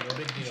day long. No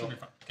big deal. Should be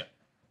fine. Okay.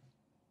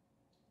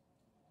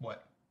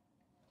 What?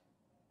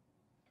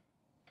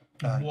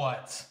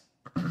 What?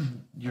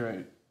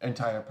 Your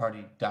entire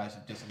party dies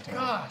of dysentery.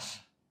 Gosh,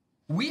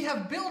 we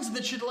have builds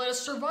that should let us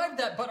survive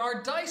that, but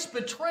our dice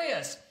betray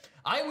us.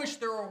 I wish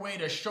there were a way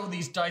to show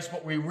these dice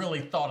what we really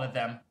thought of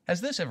them.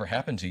 Has this ever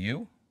happened to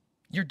you?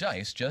 Your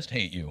dice just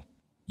hate you.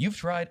 You've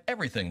tried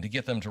everything to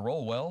get them to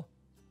roll well.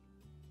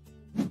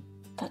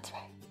 That's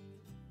right.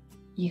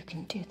 You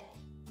can do this.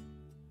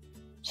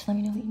 Just let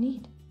me know what you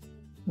need.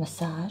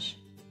 Massage,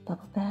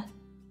 bubble bath.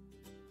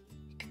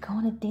 You could go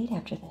on a date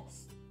after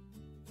this.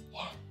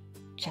 Yeah,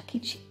 Chuck E.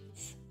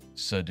 Cheese.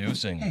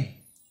 Seducing. Hey,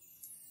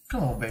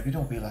 come on, baby.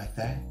 Don't be like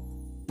that.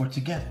 We're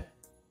together.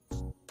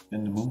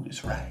 And the mood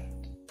is right.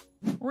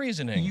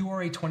 Reasoning. You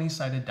are a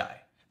 20-sided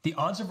die. The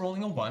odds of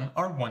rolling a 1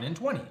 are 1 in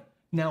 20.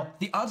 Now,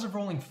 the odds of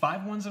rolling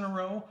 5 ones in a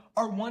row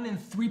are 1 in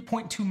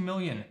 3.2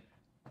 million.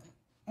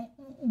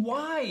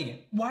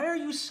 Why? Why are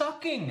you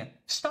sucking?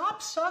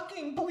 Stop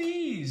sucking,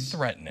 please.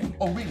 Threatening.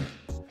 Oh, really?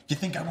 You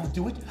think I won't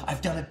do it?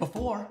 I've done it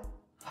before.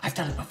 I've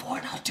done it before,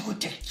 and I'll do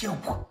it to you.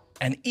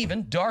 And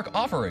even dark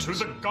offerings. To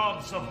the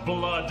gods of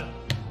blood,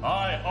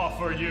 I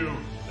offer you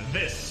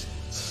this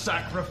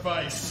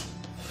sacrifice.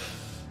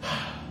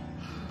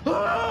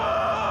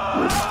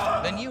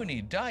 Then you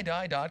need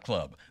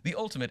Die.Club, the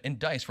ultimate in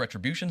dice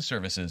retribution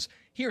services.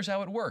 Here's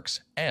how it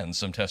works, and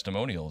some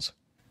testimonials.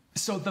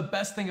 So the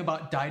best thing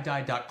about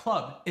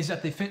Die.Club is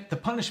that they fit the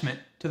punishment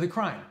to the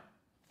crime.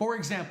 For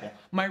example,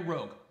 my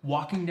rogue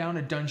walking down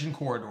a dungeon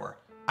corridor.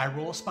 I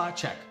roll a spot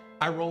check.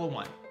 I roll a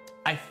 1.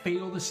 I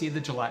fail to see the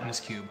gelatinous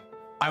cube.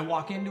 I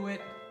walk into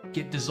it,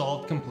 get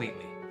dissolved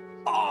completely.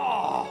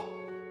 Oh!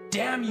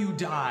 Damn you,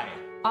 Die!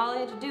 All I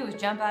had to do was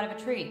jump out of a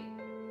tree.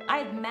 I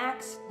had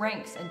max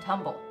ranks and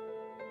tumble.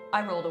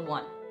 I rolled a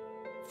 1.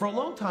 For a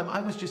long time,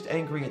 I was just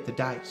angry at the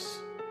dice.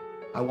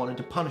 I wanted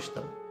to punish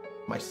them,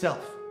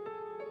 myself.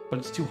 But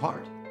it's too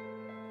hard.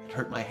 It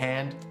hurt my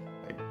hand.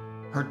 It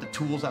hurt the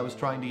tools I was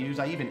trying to use.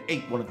 I even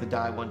ate one of the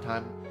die one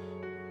time.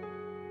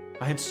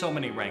 I had so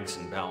many ranks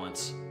in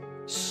balance.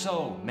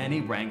 So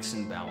many ranks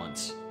in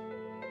balance.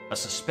 A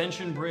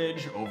suspension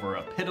bridge over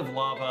a pit of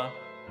lava.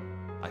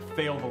 I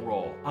fail the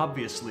roll,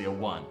 obviously a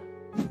 1.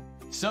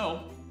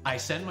 So, I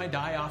send my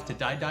die off to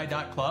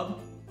die.club.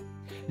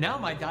 Now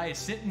my die is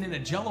sitting in a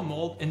jello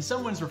mold in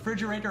someone's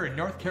refrigerator in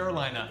North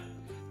Carolina.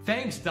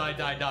 Thanks,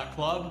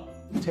 die.club.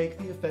 Take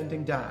the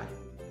offending die.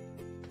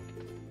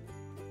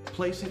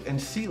 Place it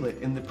and seal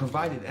it in the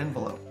provided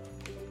envelope.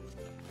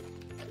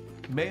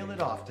 Mail it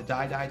off to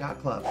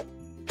die.club.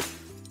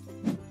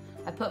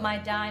 I put my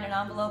die in an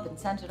envelope and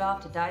sent it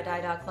off to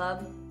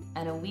die.club,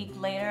 and a week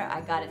later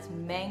I got its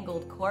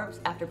mangled corpse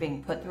after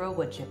being put through a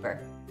wood chipper.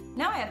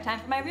 Now I have time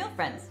for my real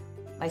friends.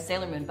 My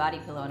Sailor Moon body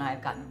pillow and I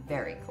have gotten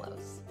very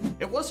close.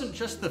 It wasn't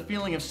just the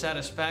feeling of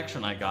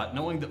satisfaction I got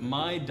knowing that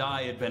my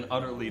die had been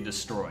utterly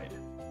destroyed.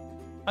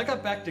 I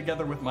got back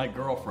together with my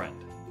girlfriend.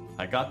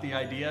 I got the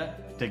idea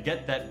to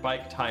get that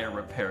bike tire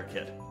repair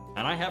kit,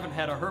 and I haven't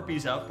had a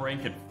herpes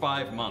outbreak in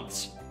 5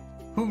 months.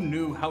 Who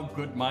knew how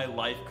good my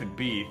life could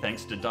be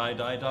thanks to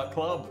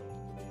Die.club?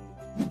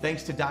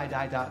 Thanks to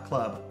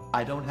Die.club,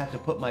 I don't have to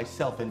put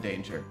myself in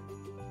danger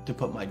to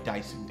put my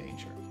dice in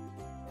danger.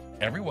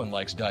 Everyone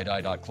likes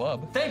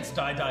Die.club. Thanks,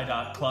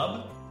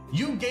 Die.club.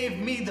 You gave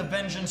me the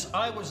vengeance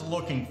I was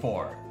looking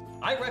for.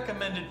 I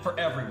recommend it for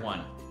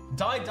everyone.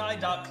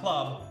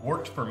 Die.club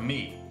worked for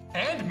me.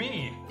 And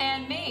me.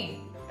 And me.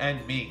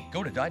 And me.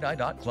 Go to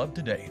Die.club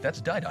today.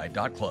 That's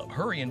Die.club.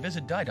 Hurry and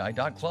visit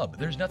Die.club.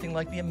 There's nothing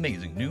like the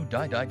amazing new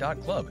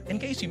Die.club. In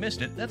case you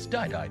missed it, that's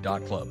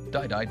Die.club.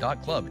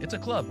 Die.club. It's a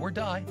club where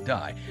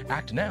die.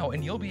 Act now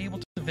and you'll be able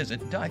to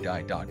visit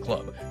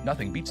Die.club.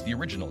 Nothing beats the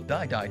original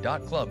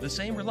Die.club, the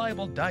same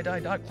reliable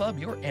Die.club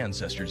your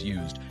ancestors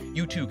used.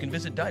 You too can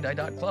visit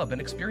Die.club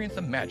and experience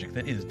the magic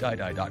that is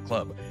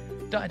Die.club.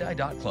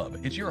 Die.club.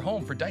 It's your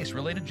home for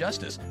dice-related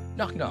justice.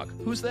 Knock knock.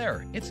 Who's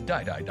there? It's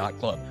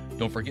Die.club.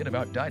 Don't forget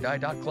about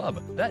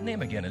Die.club. That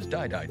name again is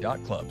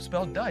Die.club,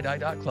 spelled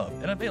Die.club,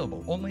 and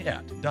available only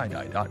at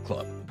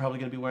Die.club. I'm probably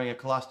going to be wearing a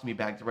colostomy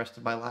bag the rest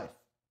of my life.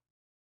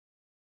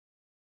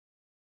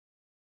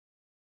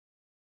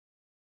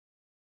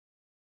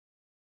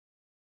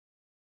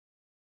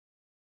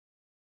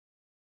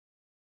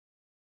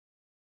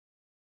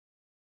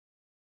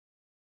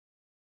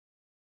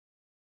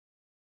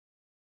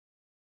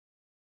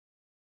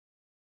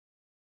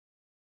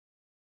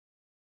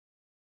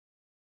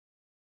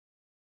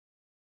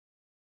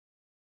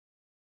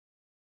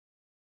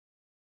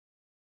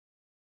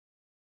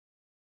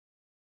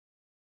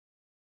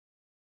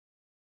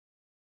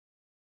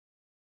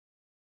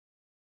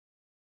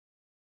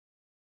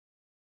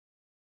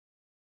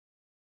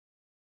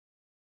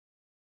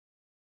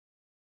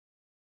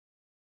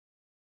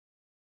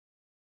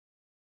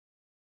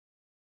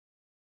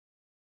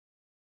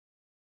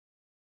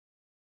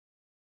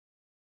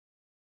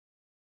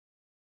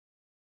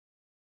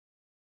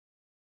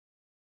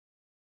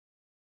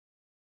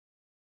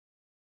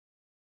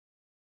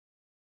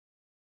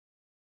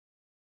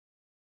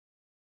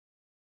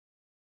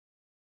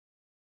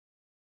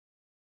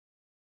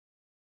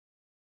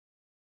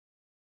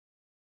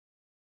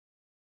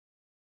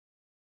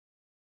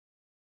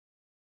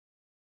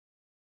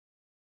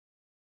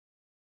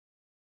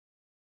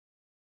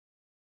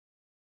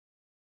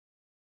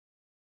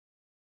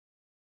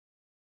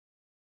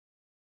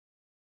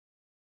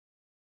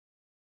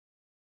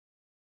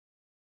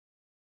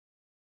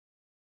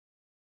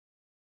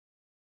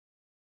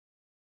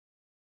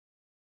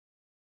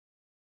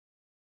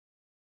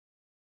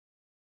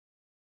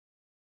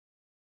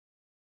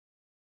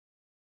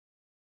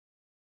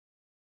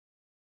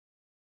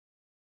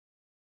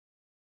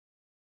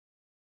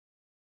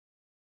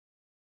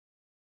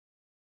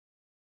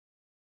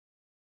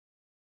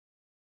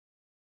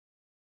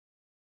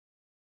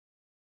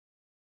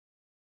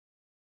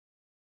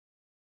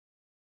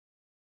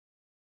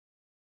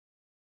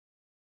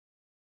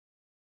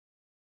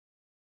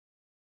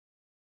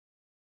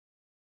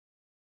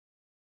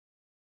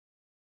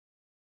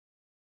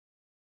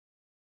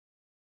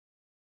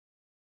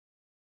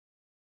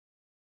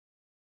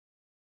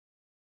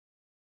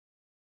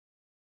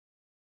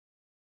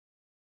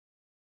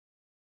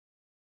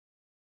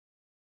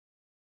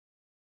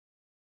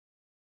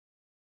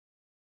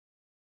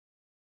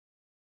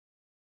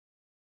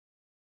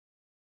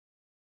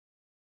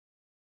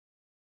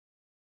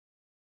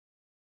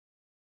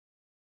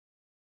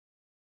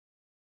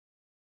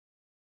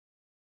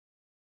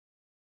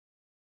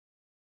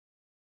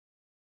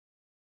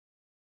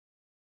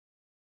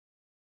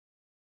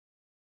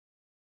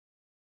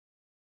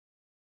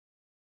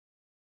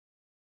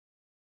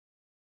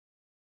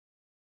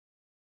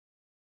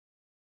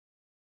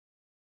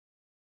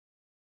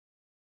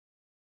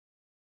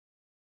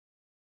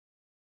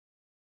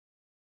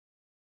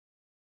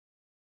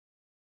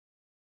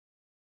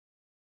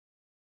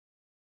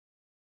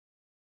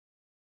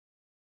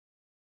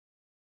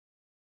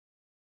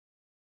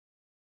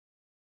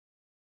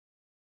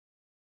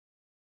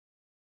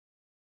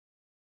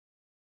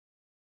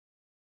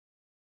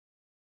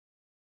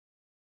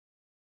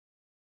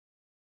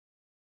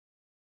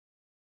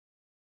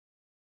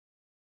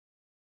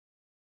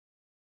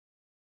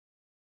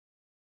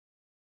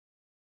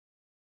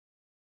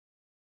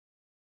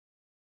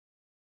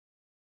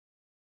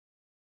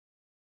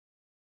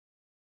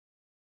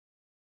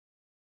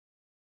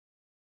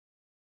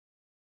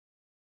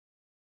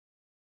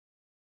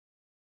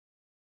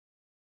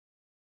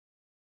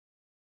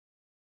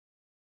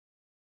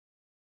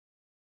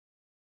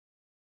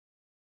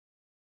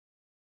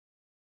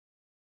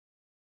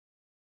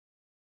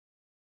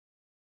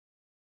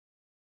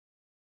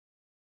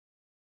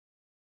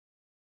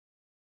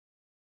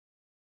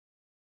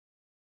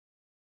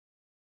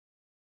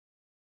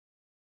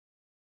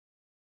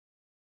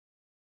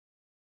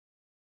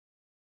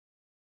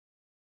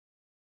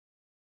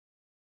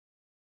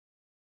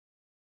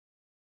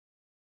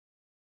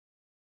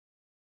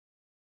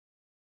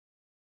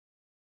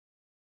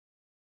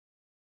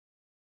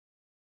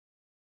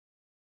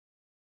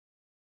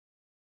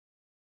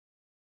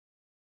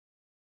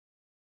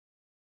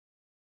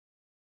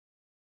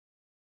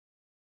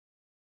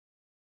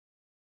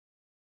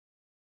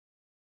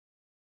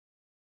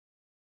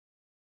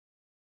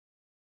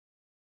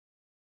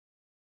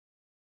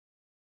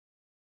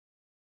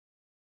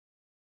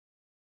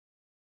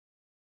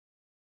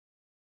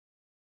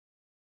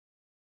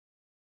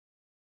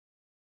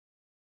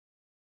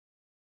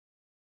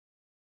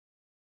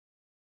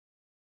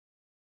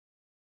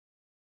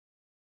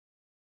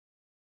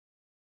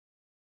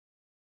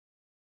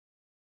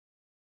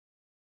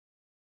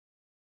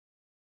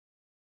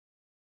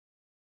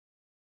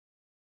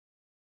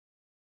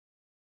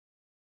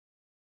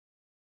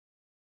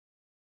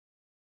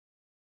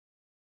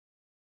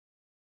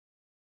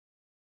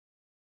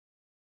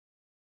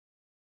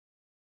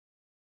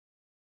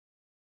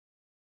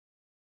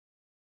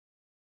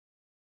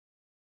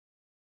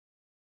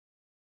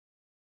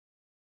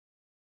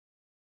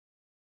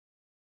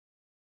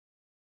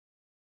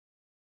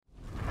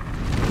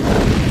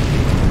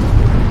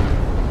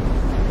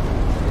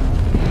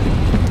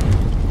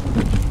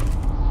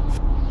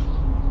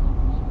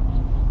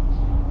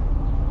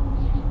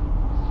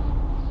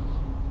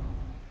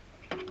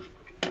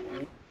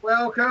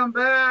 Welcome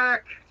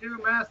back to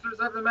Masters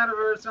of the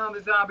Metaverse on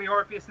the Zombie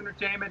Orpheus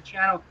Entertainment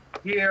channel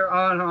here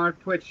on our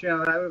Twitch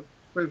channel.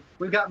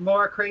 We've got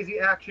more crazy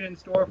action in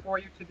store for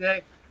you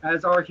today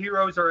as our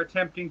heroes are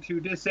attempting to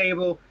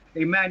disable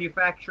a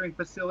manufacturing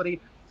facility,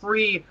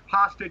 free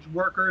hostage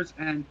workers,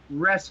 and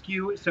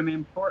rescue some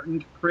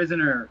important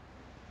prisoners.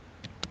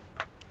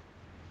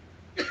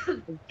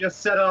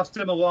 Just set off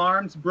some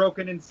alarms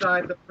broken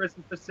inside the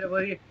prison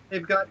facility.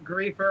 They've got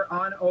Griefer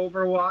on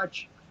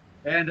Overwatch,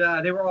 and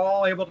they were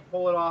all able to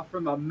pull it off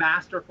from a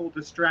masterful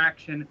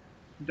distraction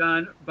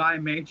done by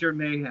Major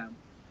Mayhem.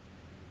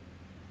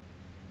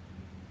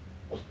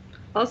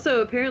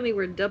 Also, apparently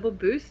we're double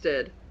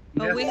boosted.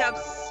 Oh, we have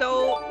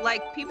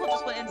people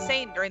just went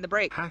insane during the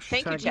break.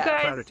 Thank you, chat. You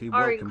guys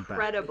are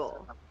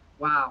incredible.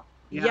 Wow.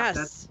 Yeah,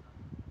 yes.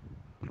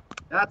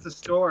 That's a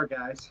store,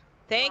 guys.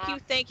 Thank you,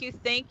 thank you,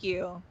 thank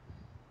you.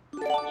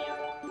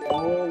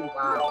 Oh,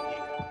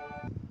 wow.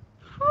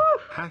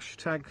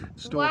 Hashtag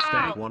store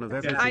stat one of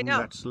everything I know.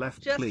 that's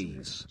left, Just-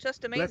 please.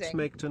 just amazing. Let's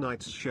make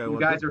tonight's show You a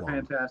guys good are one.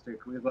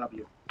 fantastic. We love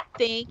you.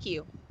 Thank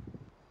you.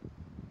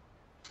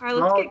 All right,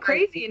 let's get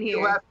crazy in You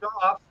here. left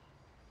off.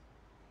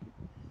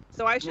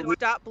 So I should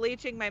stop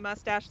bleaching my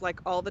mustache like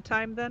all the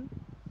time then?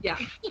 Yeah,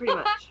 pretty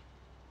much.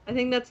 I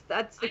think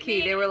that's the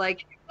key. They were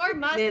like, Your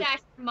mustache,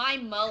 my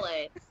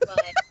mullet,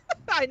 but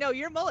I know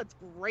your mullet's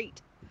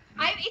great.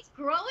 it's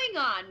growing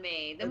on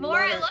me. The I more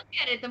I love look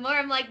at it, the more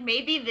I'm like,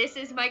 maybe this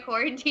is my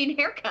quarantine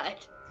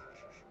haircut.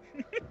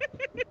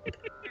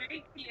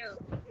 Very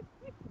cute.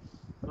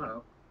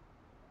 Hello.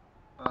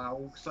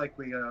 Looks like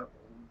we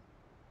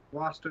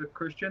lost a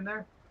Christian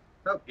there.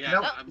 Oh, Yeah,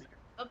 no.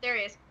 Oh, there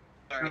he is.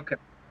 Sorry. Okay.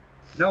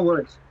 No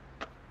worries.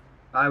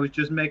 I was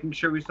just making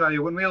sure we saw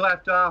you. When we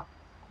left off,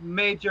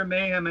 Major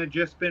Mayhem had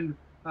just been,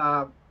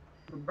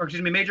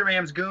 Major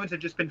Mayhem's goons had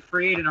just been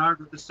freed and armed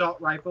with assault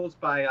rifles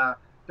by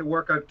the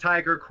work of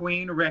Tiger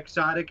Queen,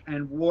 Rexotic,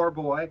 and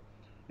Warboy.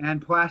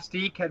 And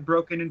Plastique had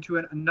broken into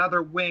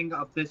another wing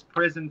of this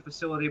prison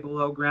facility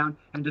below ground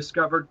and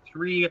discovered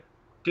 3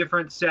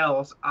 different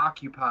cells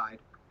occupied.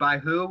 By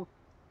who?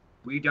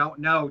 We don't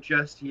know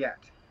just yet.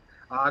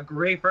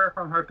 Griefer,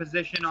 from her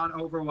position on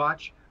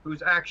Overwatch,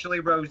 who's actually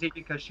Rosie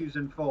because she's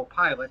in full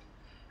pilot,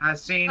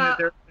 has seen that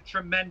there's a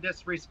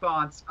tremendous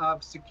response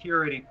of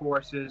security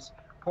forces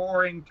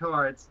pouring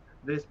towards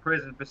this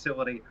prison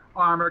facility.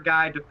 Armor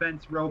guy,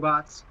 defense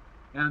robots,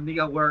 and the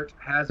alert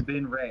has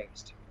been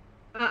raised.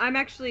 I'm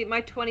actually,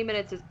 my 20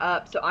 minutes is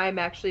up, so I'm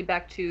actually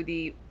back to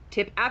the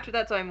tip after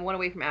that, so I'm 1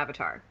 away from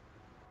Avatar.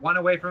 1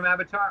 away from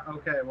Avatar?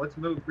 Okay, let's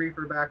move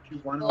Griefer back to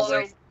 1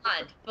 away.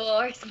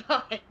 Floor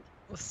spot.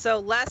 So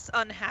less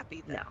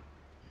unhappy then. No.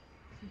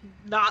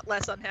 Not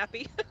less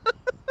unhappy.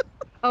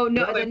 Oh,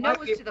 no, Well, the it no might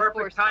was be to the perfect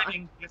force spot.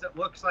 timing because it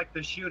looks like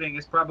the shooting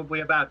is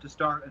probably about to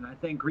start, and I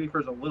think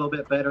Griefer's a little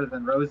bit better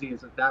than Rosie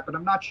is at that, but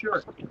I'm not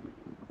sure.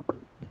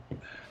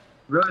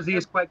 Rosie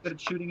is quite good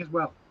at shooting as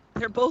well.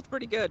 They're both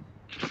pretty good.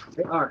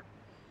 They are.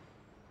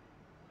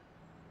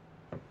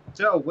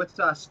 So let's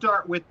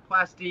start with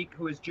Plastique,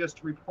 who has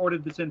just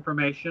reported this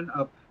information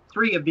of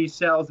 3 of these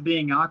cells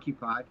being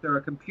occupied. There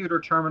are computer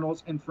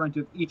terminals in front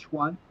of each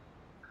one.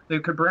 They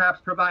could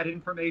perhaps provide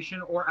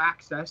information or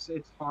access.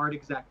 It's hard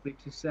exactly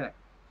to say.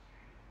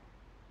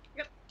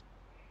 Yep.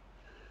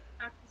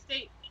 That's the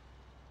state.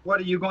 What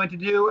are you going to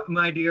do,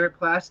 my dear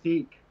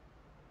Plastique?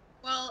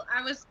 Well,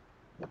 I was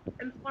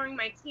imploring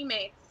my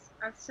teammates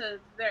as to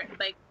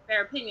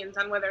their opinions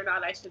on whether or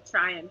not I should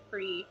try and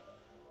free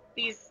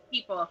these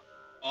people.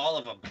 All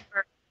of them,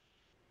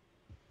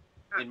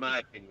 in my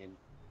opinion.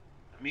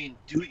 I mean,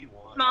 do what you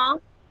want.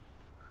 Small.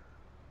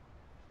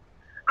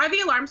 Are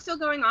the alarms still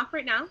going off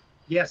right now?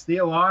 Yes, the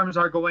alarms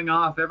are going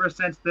off ever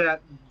since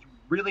that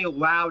really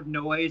loud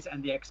noise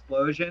and the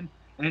explosion.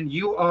 And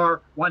you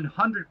are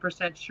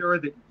 100% sure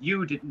that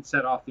you didn't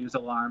set off these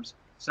alarms.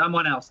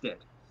 Someone else did.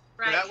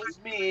 Right. That was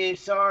me.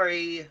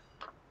 Sorry.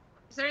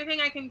 Is there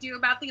anything I can do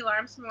about the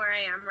alarms from where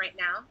I am right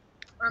now?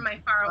 Or am I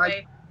far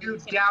away? You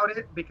doubt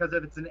it because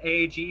if it's an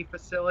AG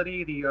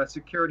facility, the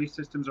security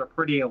systems are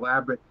pretty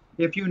elaborate.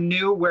 If you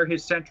knew where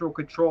his central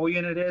control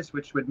unit is,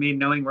 which would mean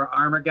knowing where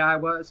Armor Guy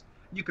was,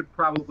 you could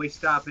probably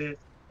stop it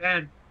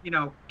and,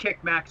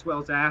 kick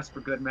Maxwell's ass for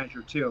good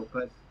measure too.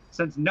 But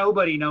since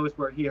nobody knows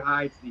where he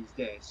hides these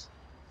days.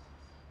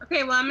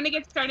 Okay, well, I'm going to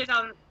get started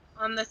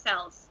on the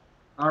cells.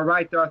 All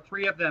right, there are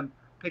 3 of them.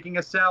 Picking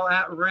a cell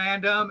at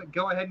random.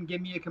 Go ahead and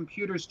give me a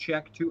computer's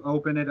check to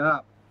open it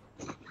up.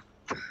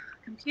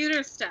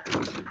 Computer stuff.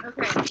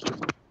 Okay.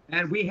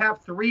 And we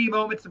have 3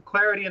 moments of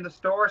clarity in the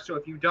store, so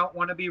if you don't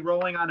want to be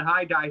rolling on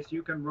high dice,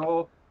 you can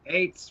roll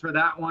 8s for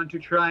that one to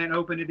try and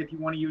open it if you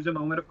want to use a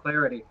moment of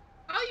clarity.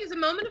 I'll use a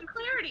moment of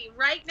clarity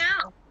right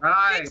now.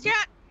 Right. Thanks,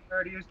 chat.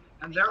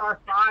 And there are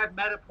 5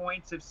 meta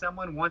points if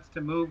someone wants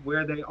to move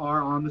where they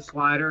are on the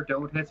slider.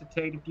 Don't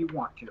hesitate if you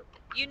want to.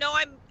 You know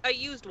I'm a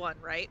used one,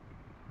 right?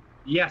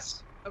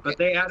 Yes, Okay. but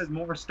they added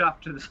more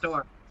stuff to the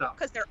store. So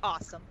Because they're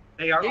awesome.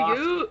 they are Yeah,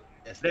 awesome. you-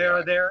 Yes, They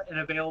are there and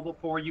available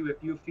for you if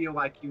you feel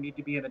like you need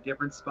to be in a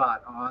different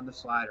spot on the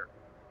slider.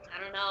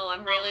 I don't know.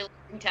 I'm really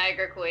liking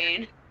Tiger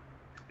Queen.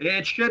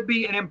 It should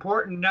be an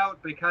important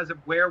note because of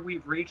where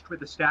we've reached with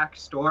the stack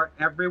store.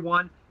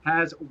 Everyone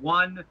has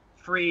one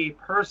free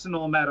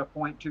personal meta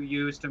point to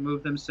use to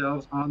move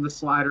themselves on the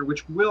slider,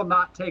 which will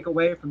not take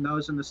away from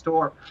those in the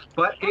store,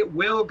 but it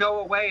will go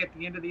away at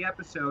the end of the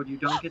episode. You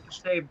don't get to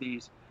save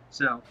these.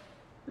 So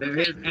there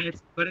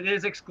is, but it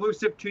is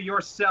exclusive to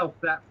yourself,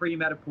 that free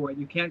meta point.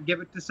 You can't give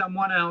it to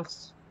someone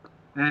else,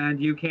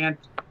 and you can't,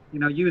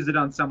 use it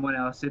on someone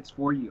else. It's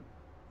for you.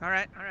 All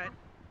right.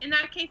 In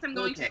that case, I'm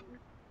going to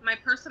my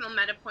personal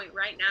meta point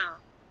right now.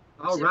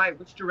 All right.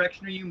 Which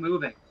direction are you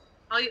moving?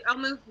 I'll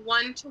move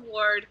one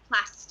toward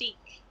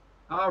Plastique.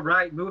 All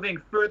right.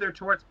 Moving further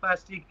towards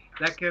Plastique.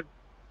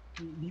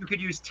 You could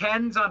use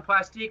 10s on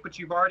Plastique, but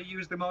you've already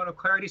used the Moment of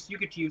Clarity, so you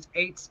get to use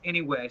 8s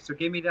anyway. So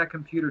give me that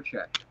computer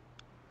check.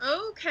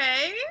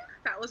 Okay.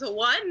 That was a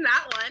 1,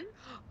 that one.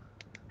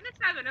 And a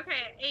 7.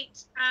 Okay, 8.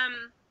 So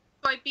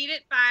I beat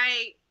it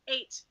by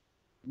 8.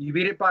 You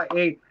beat it by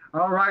 8.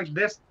 All right.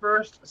 This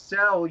first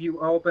cell you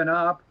open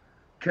up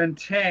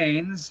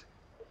contains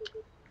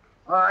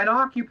an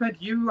occupant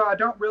you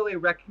don't really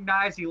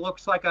recognize. He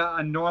looks like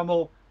a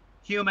normal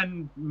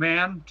human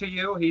man to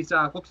you. He's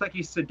looks like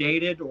he's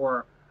sedated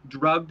or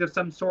drugged of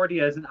some sort. He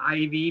has an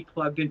IV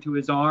plugged into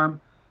his arm,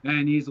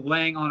 and he's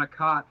laying on a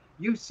cot.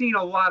 You've seen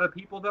a lot of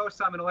people, though,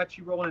 so I'm going to let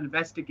you roll an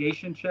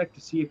investigation check to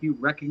see if you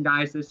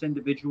recognize this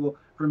individual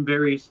from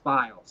various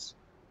files.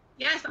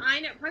 Yes,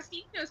 I know.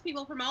 Plastique knows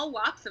people from all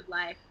walks of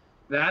life.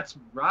 That's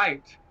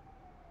right.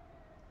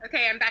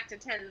 Okay, I'm back to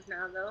 10s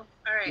now, though.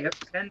 All right. Yep,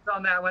 10s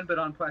on that one, but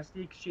on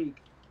Plastique Chic.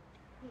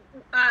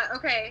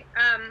 Okay.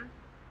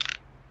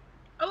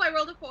 Oh, I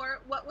rolled a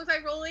 4. What was I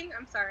rolling?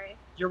 I'm sorry.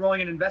 You're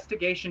rolling an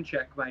investigation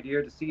check, my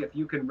dear, to see if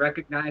you can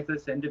recognize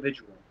this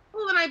individual.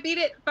 Well, then I beat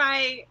it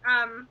by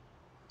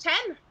 10.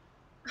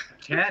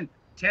 10.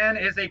 10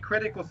 is a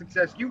critical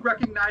success. You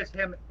recognize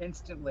him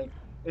instantly.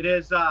 It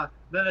is the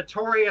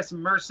notorious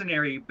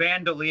mercenary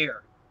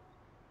Bandolier.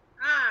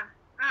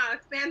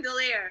 It's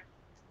Bandolier.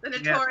 The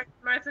notorious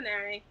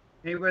mercenary.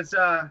 He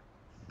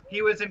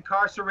was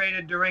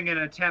incarcerated during an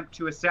attempt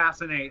to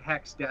assassinate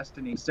Hex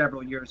Destiny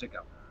several years ago.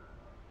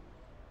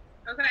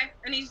 Okay,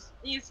 and he's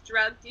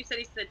drugged. You said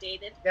he's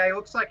sedated. Yeah, he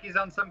looks like he's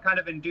on some kind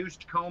of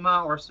induced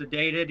coma or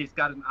sedated. He's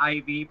got an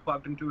IV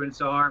plugged into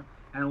his arm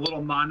and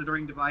little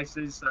monitoring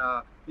devices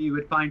that you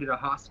would find at a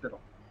hospital.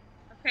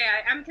 Okay,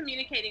 I'm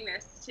communicating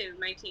this to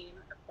my team,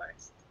 of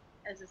course,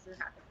 as this is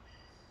happening.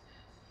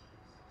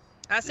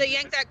 I say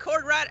yank that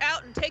cord right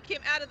out and take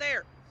him out of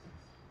there.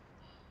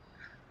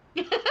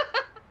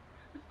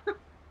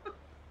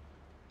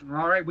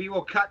 All right, we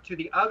will cut to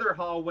the other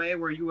hallway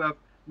where you have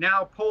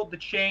now pulled the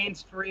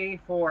chains free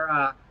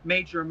for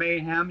Major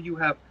Mayhem. You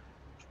have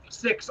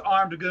 6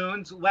 armed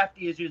goons.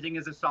 Lefty is using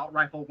his assault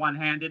rifle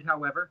one-handed,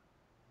 however.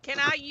 Can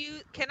I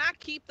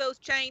keep those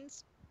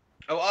chains?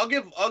 Oh,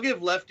 I'll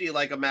give Lefty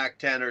like a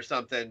MAC-10 or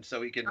something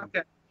so he can.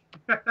 Okay.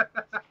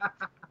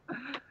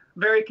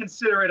 Very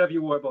considerate of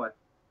you, Warboy.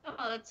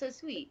 Oh, that's so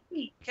sweet.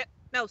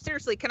 No,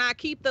 seriously, can I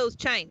keep those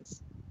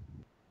chains?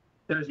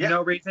 There's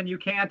no reason you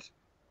can't.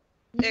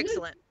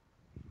 Excellent.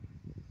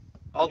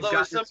 Although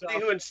as somebody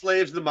who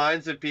enslaves the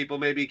minds of people,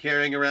 maybe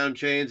carrying around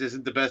chains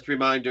isn't the best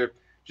reminder.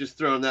 Just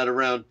throwing that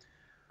around.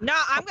 No,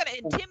 I'm going to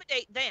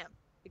intimidate them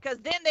because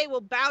then they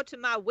will bow to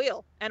my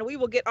will and we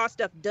will get our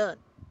stuff done.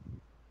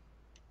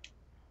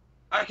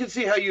 I can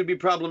see how you'd be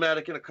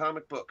problematic in a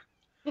comic book.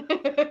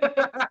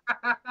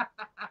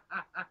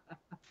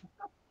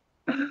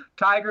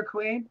 Tiger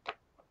Queen?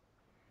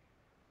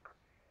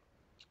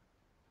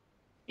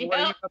 What are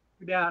you up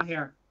to down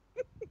here?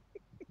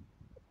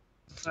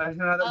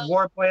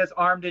 Warboy has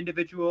armed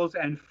individuals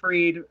and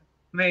freed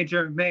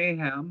Major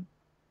Mayhem.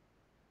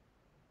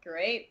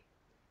 Great.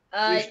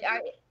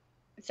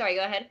 Sorry,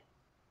 go ahead.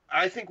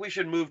 I think we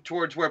should move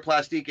towards where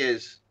Plastique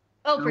is.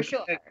 Oh, for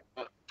sure.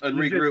 And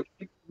regroup.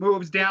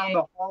 Moves down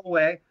the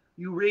hallway.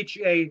 You reach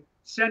a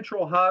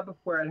central hub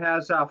where it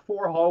has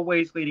 4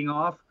 hallways leading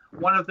off.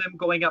 One of them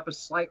going up a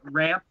slight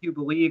ramp you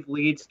believe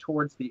leads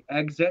towards the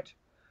exit.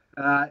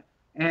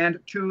 And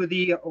to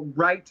the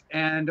right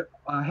and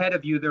ahead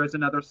of you, there is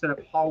another set of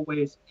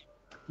hallways.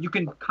 You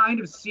can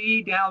kind of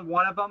see down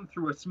one of them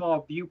through a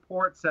small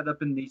viewport set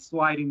up in the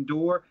sliding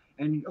door.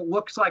 And it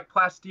looks like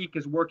Plastique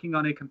is working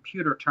on a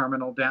computer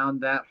terminal down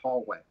that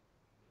hallway.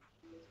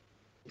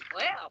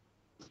 Well,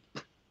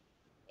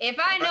 if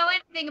I know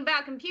anything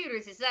about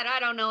computers, it's that I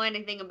don't know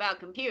anything about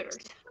computers.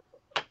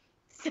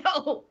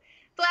 So,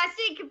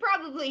 Plastique could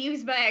probably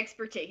use my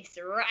expertise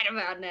right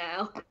about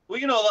now. Well,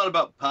 you know a lot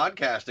about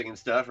podcasting and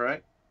stuff,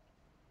 right?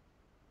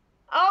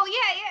 Oh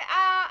yeah.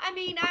 I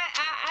mean,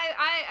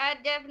 I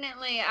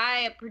definitely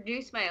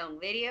produce my own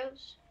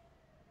videos,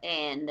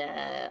 and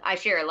I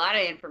share a lot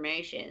of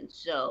information.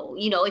 So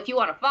if you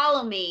want to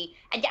follow me,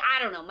 I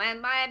don't know,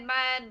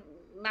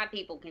 my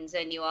people can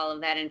send you all of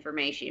that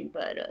information.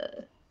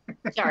 But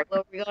sorry,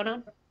 what were we going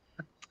on?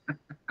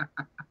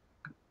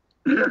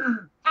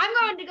 I'm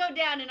going to go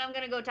down and I'm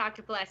going to go talk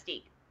to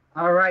Plastique.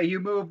 All right, you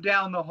move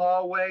down the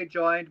hallway,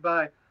 joined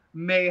by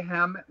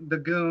Mayhem, the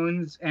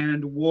Goons,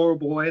 and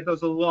Warboy.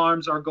 Those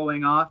alarms are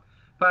going off.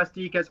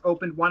 Plastique has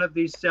opened one of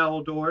these cell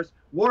doors.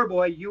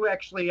 Warboy, you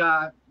actually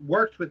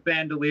worked with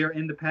Bandolier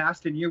in the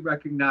past, and you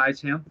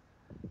recognize him.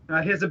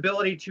 His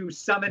ability to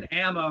summon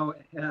ammo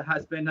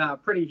has been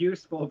pretty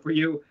useful for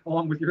you,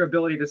 along with your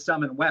ability to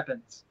summon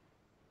weapons.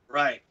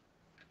 Right.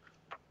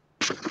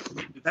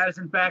 That is,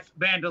 in fact,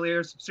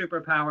 Bandolier's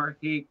superpower.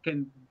 He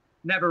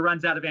never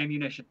runs out of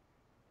ammunition.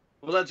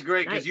 Well, that's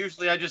great, because Nice.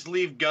 usually I just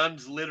leave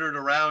guns littered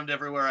around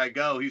everywhere I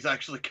go. He's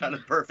actually kind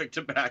of perfect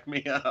to back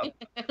me up.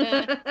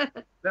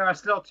 There are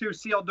still 2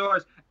 sealed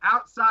doors.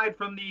 Outside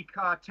from the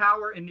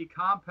tower in the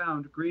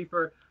compound,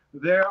 Griefer,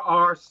 there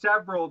are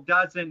several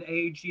dozen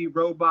AG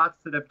robots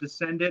that have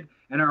descended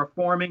and are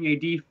forming a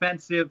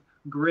defensive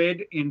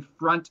grid in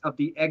front of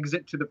the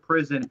exit to the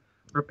prison,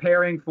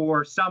 preparing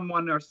for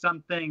someone or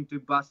something to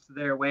bust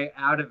their way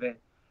out of it.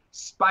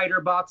 Spider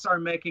bots are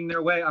making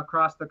their way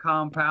across the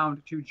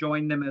compound to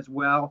join them as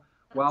well,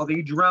 while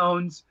the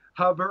drones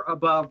hover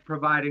above,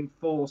 providing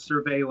full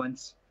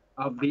surveillance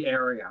of the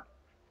area.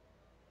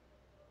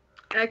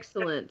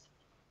 Excellent.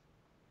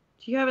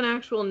 Do you have an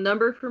actual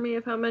number for me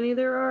of how many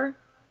there are?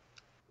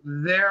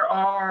 There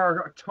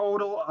are a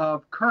total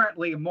of,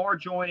 currently, more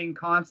joining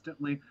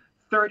constantly,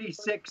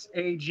 36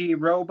 AG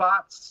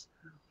robots,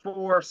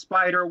 4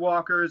 spider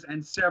walkers,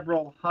 and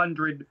several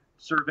hundred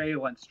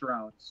surveillance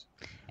drones.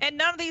 And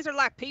none of these are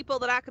like people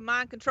that I can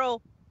mind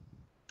control.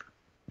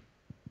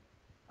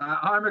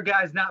 Armor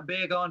Guy's not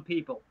big on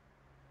people.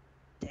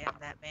 Damn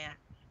that man.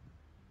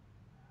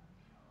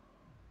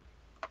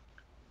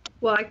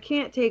 Well, I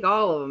can't take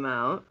all of them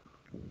out.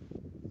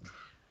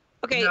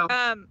 Okay, No.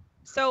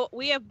 So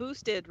we have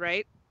boosted,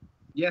 right?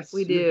 Yes,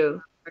 we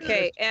do.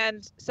 Okay,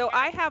 and so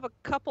I have a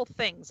couple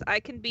things.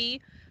 I can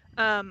be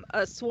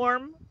a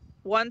swarm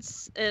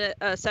once in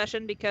a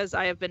session because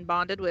I have been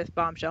bonded with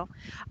Bombshell.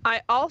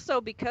 I also,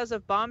 because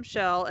of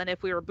Bombshell, and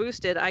if we were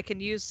boosted, I can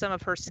use some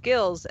of her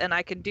skills and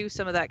I can do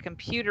some of that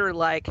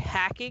computer-like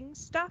hacking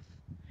stuff.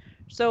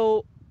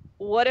 So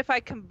what if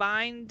I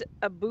combined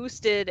a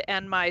boosted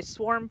and my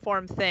swarm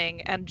form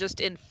thing and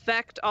just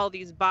infect all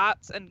these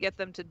bots and get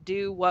them to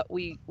do what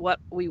we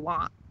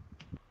want?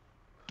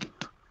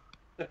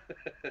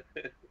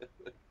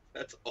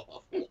 That's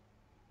awful.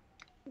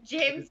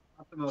 James'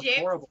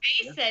 horrible.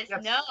 face says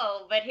Yes.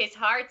 no, but his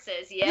heart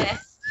says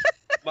yes.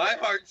 My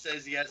heart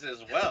says yes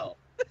as well.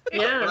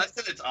 Yeah. When I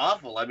said it's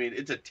awful, I mean,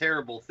 it's a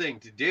terrible thing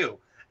to do,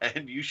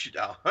 and you should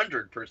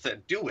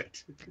 100% do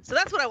it. So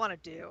that's what I want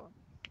to do.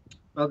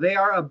 Well, they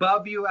are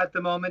above you at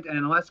the moment, and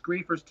unless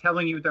Griefer's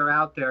telling you they're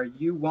out there,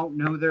 you won't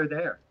know they're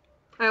there.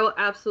 I will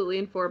absolutely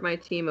inform my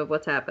team of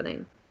what's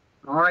happening.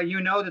 All right, you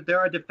know that there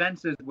are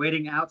defenses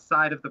waiting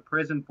outside of the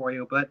prison for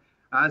you, but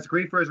as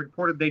Griefer has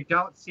reported, they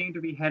don't seem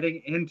to be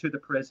heading into the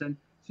prison,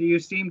 so you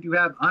seem to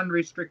have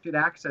unrestricted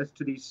access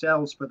to these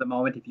cells for the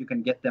moment if you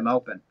can get them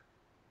open.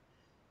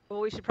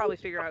 Well, we should probably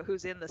figure out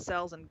who's in the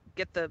cells and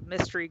get the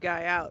mystery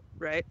guy out,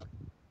 right?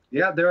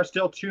 Yeah, there are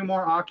still 2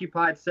 more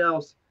occupied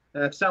cells.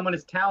 If someone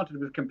is talented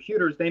with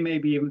computers, they may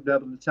be able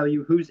to tell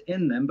you who's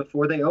in them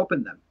before they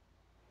open them.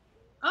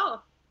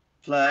 Oh.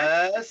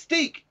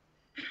 Plastique!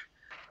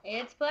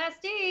 It's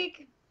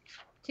Plastique.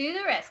 To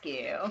the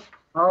rescue.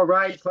 All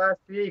right,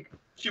 Plastique.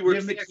 She works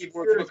Give me the a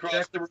keyboard from computer across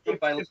check the to room see if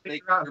by you can making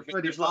figure out her who are the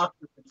fingers long.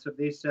 occupants of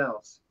these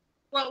cells.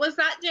 What was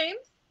that,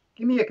 James?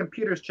 Give me a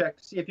computer's check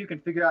to see if you can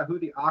figure out who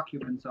the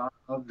occupants are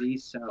of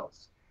these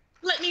cells.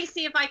 Let me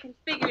see if I can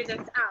figure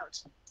this out.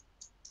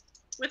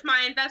 With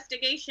my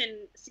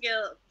investigation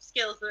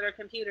skills that are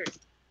computers.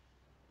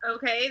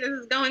 Okay, this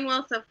is going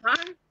well so far.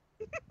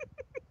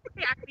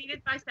 Okay, I beat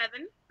it by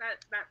 7.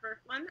 That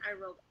first one, I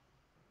rolled.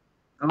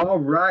 All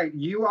right,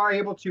 you are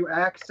able to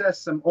access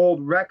some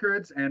old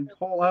records and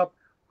pull up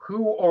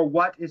who or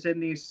what is in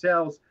these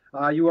cells.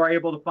 You are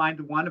able to find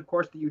one, of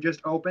course, that you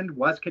just opened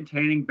was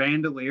containing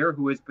Bandolier,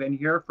 who has been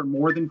here for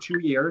more than 2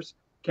 years,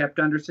 kept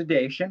under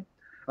sedation.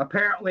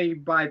 Apparently,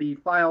 by the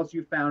files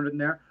you found in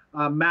there,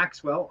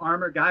 Maxwell,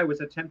 Armor Guy,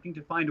 was attempting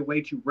to find a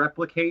way to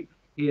replicate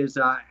his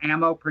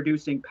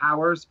ammo-producing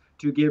powers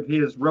to give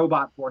his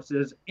robot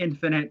forces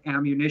infinite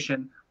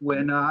ammunition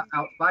when out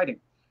fighting.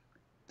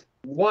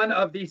 One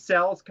of these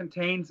cells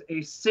contains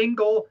a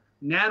single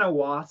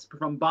nanowasp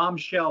from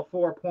Bombshell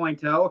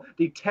 4.0,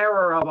 the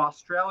terror of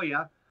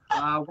Australia,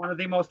 one of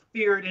the most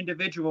feared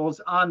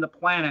individuals on the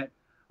planet.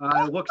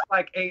 It looks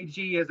like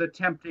AG is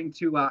attempting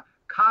to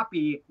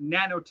copy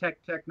nanotech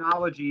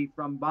technology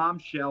from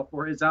Bombshell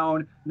for his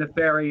own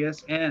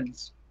nefarious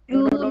ends.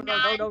 No.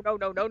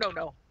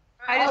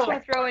 I just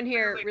want to throw in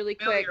here really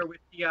quick.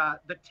 With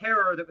the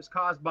terror that was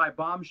caused by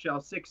Bombshell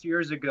 6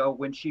 years ago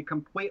when she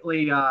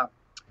completely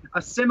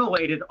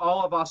assimilated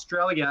all of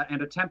Australia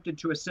and attempted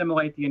to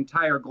assimilate the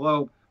entire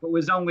globe, but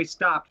was only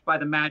stopped by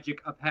the magic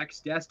of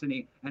Hex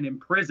Destiny and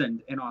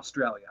imprisoned in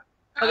Australia.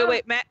 Okay,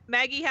 wait,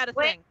 Maggie had a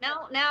Wait, thing.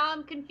 no, now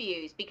I'm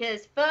confused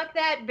because fuck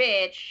that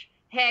bitch,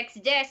 Hex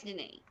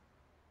Destiny.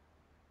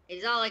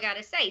 Is all I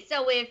gotta say.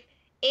 So if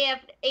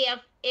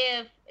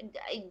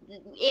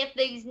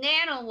these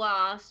nano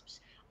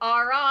wasps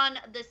are on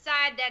the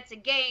side that's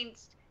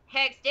against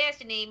Hex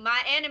Destiny,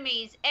 my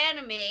enemy's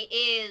enemy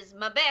is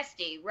my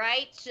bestie,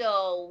 right?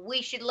 So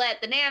we should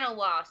let the Nano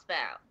Wasp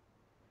out,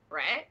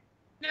 right?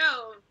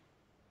 No.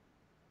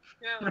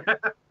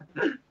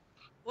 No.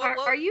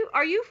 Are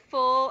you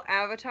full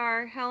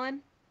Avatar,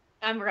 Helen?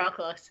 I'm real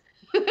close.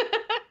 But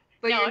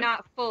No, you're I'm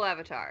not full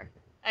Avatar.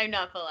 I'm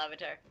not full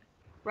Avatar.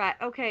 Right.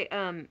 Okay.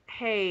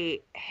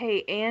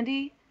 Hey,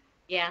 Andy.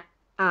 Yeah.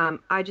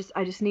 I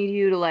just need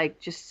you to like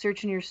just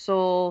search in your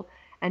soul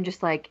and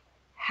just like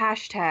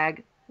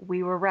hashtag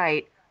we were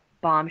right.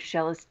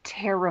 Bombshell is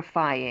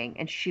terrifying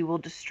and she will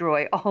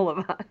destroy all of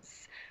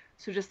us.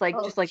 So just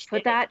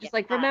put that. Just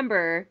like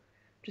remember.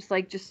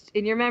 Just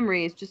in your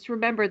memories. Just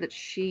remember that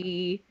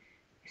she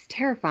is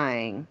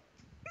terrifying.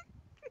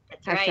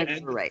 That's Hashtag right.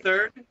 we were right.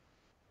 Third,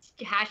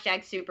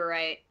 Hashtag super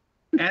right.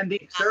 And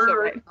the So third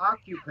right.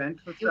 occupant,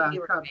 let's You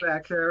were cut right.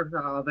 back there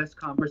while this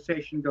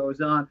conversation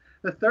goes on.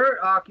 The third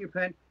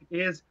occupant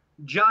is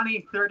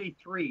Johnny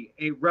 33,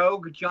 a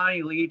rogue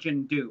Johnny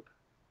Legion dupe,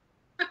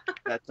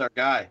 that's our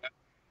guy.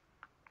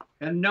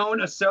 and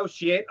known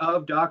associate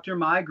of Dr.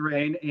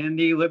 Migraine in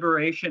the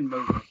Liberation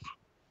Movement.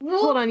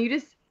 Hold on,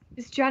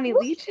 is Johnny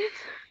Legion?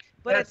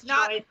 But That's it's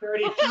not. Johnny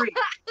 33,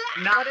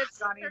 not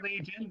Johnny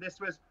Legion. This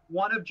was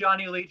one of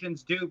Johnny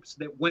Legion's dupes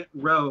that went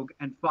rogue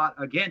and fought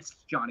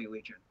against Johnny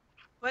Legion.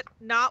 But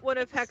not one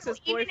of Hex's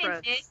So even in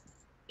boyfriends. this,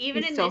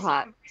 even He's in so this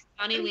hot. universe,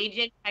 Johnny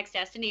Legion, Hex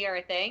Destiny are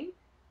a thing.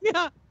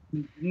 Yeah.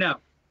 No.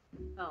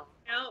 Oh.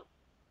 No.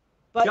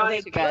 But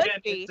Johnny they Legion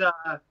could be. is,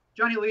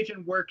 Johnny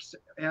Legion works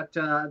at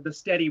the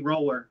Steady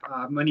Roller.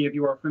 Many of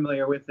you are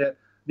familiar with it,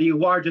 the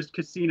largest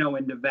casino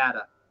in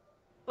Nevada.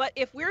 But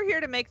if we're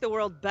here to make the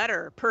world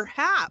better,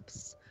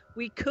 perhaps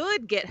we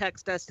could get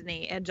Hex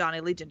Destiny and Johnny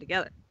Legion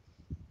together.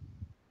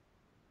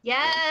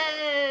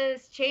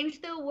 Yes,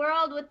 change the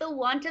world with the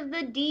want of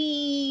the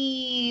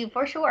D,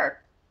 for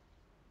sure.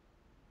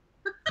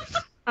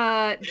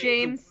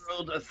 James. The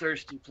world a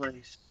thirsty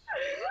place.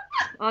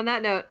 On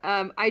that note,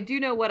 I do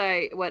know what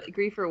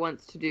Griefer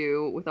wants to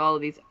do with all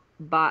of these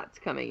bots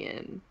coming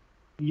in.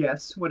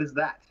 Yes, what is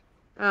that?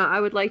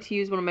 I would like to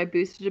use one of my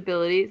boosted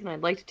abilities, and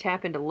I'd like to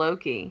tap into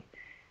Loki.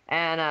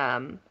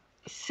 And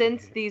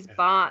since these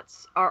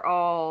bots are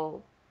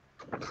all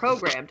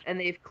programmed, and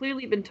they've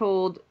clearly been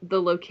told the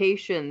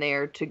location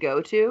they're to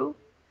go to,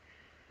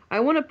 I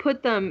want to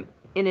put them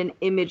in an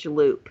image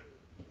loop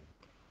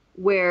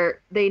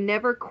where they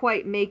never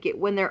quite make it.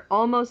 When they're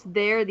almost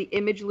there, the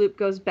image loop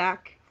goes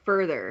back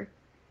further.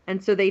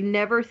 And so they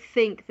never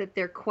think that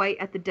they're quite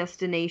at the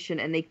destination,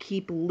 and they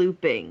keep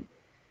looping.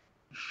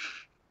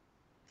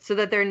 So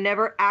that they're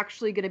never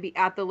actually going to be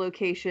at the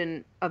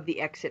location of the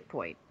exit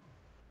point.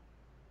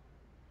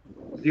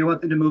 Do you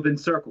want them to move in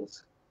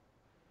circles?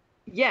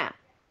 Yeah.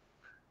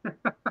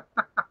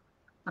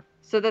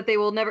 So that they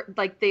will never,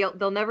 like,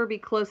 they'll never be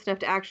close enough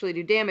to actually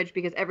do damage,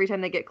 because every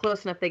time they get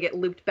close enough, they get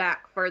looped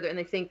back further, and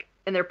they think,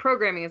 and their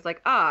programming is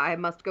like, I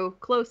must go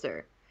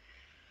closer.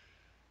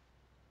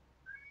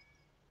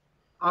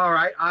 All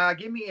right,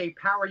 give me a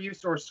power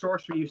use or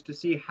sorcery use to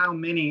see how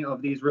many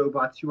of these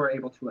robots you are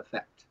able to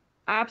affect.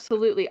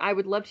 Absolutely. I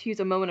would love to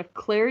use a moment of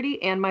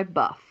clarity and my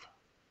buff.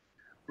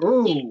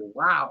 Ooh,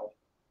 wow.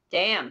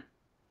 Damn.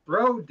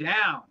 Throw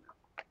down.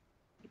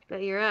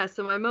 Bet your ass.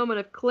 So my moment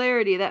of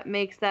clarity, that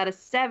makes that a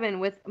 7.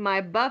 With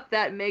my buff,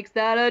 that makes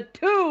that a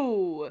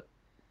 2.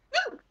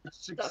 It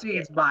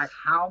succeeds by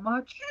how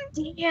much?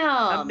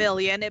 Damn. A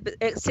million.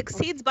 It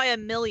succeeds by a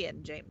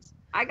million, James.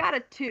 I got a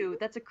 2.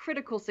 That's a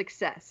critical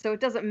success. So it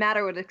doesn't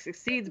matter what it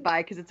succeeds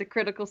by, because it's a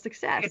critical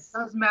success. It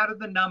does matter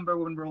the number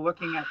when we're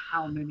looking at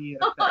how many it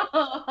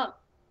affects.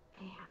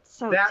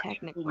 So that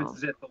technical.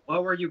 influences it. The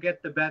lower you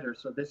get, the better.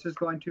 So this is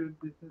going to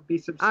be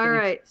substantial. All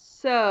right.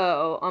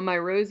 So on my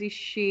rosy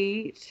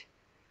sheet,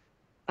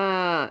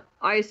 I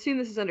assume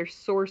this is under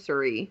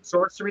sorcery.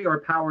 Sorcery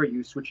or power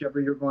use, whichever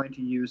you're going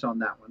to use on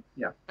that one.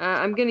 Yeah.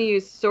 I'm going to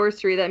use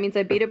sorcery. That means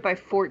I beat it by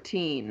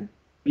 14.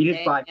 Beat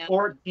it by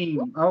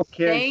 14.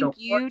 Okay. Thank so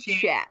you, 14.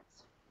 chat.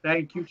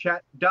 Thank you,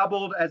 chat.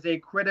 Doubled as a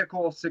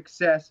critical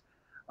success.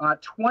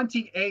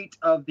 28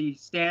 of the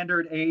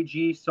standard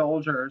AG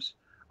soldiers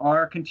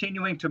are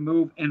continuing to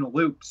move in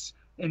loops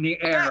in the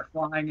air,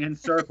 flying in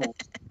circles.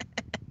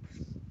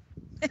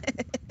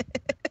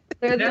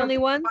 They're the Now, only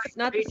ones, my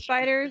not the nation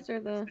spiders or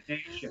the.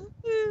 nation.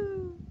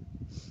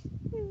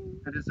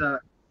 That is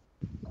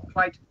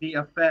quite the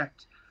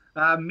effect.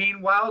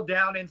 Meanwhile,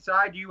 down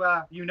inside, you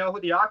know who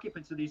the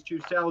occupants of these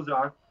two cells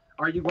are.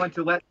 Are you going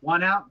to let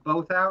one out,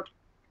 both out?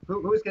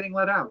 Who's getting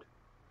let out?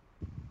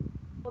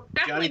 Well,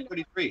 Johnny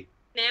definitely 33.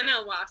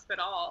 Nano Wasp at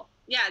all.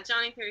 Yeah,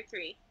 Johnny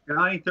 33.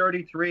 Johnny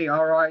 33.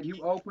 All right,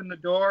 you open the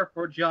door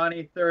for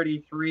Johnny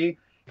 33.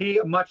 He,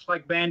 much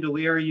like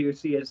Bandolier, you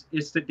see, is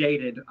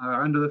sedated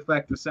under the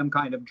effect of some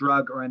kind of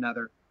drug or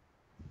another.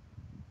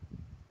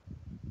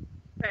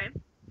 Okay.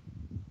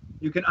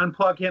 You can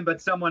unplug him,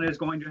 but someone is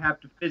going to have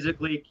to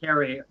physically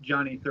carry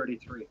Johnny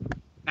 33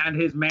 and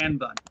his man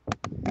bun.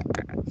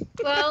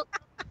 Well,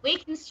 we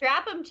can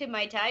strap him to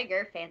my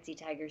fancy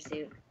tiger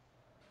suit.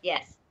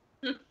 Yes.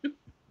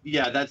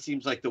 Yeah, that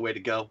seems like the way to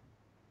go.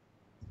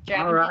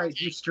 All right,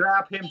 you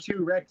strap him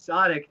to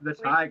Rexotic, the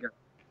tiger.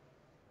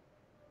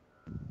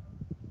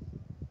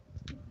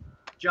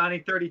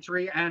 Johnny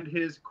 33 and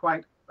his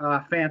quite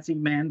fancy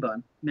man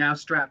bun now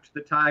strapped to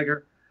the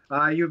tiger.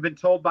 You've been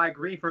told by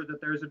Griefer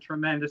that there's a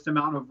tremendous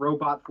amount of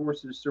robot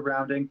forces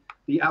surrounding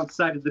the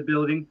outside of the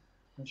building.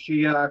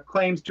 She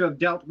claims to have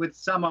dealt with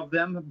some of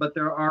them, but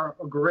there are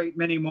a great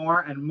many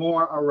more and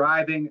more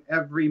arriving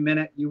every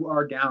minute you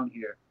are down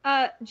here.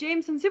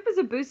 James, since it was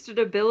a boosted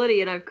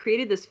ability and I've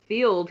created this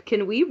field,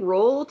 can we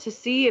roll to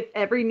see if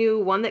every new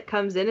one that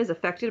comes in is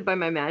affected by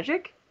my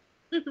magic?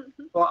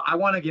 Well, I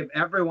want to give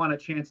everyone a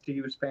chance to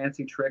use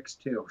fancy tricks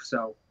too,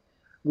 so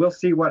we'll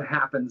see what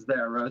happens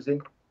there,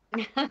 Rosie.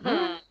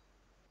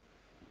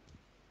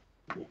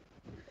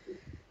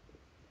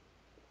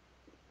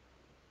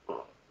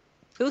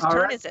 Whose All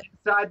turn right, is it?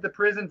 Inside the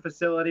prison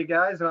facility,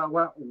 guys,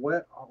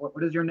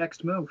 what is your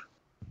next move?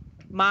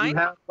 Mine? You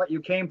have what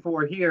you came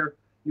for here.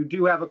 You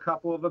do have a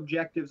couple of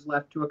objectives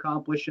left to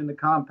accomplish in the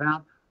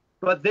compound,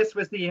 but this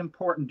was the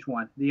important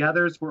one. The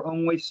others were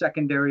only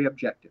secondary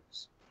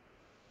objectives.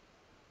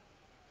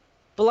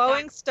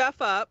 Blowing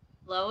stuff up.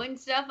 Blowing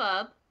stuff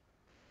up.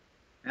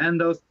 And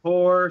those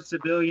poor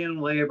civilian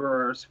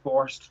laborers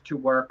forced to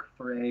work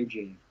for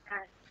AG.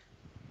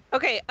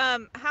 Okay,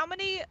 how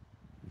many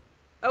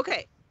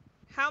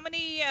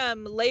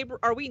labor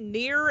are we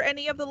near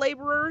any of the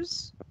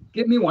laborers?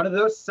 Give me one of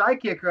those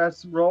psychic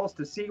rolls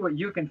to see what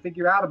you can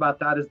figure out about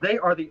that, as they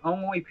are the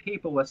only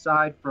people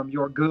aside from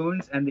your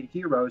goons and the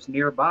heroes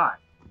nearby.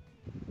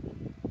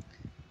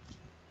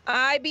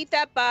 I beat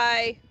that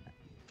by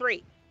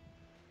 3.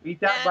 Beat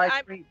that by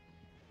 3.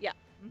 Yeah.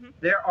 Mm-hmm.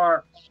 There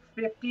are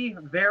 50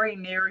 very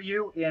near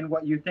you in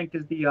what you think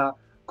is the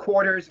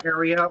quarters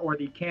area or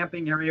the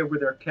camping area where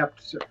they're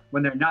kept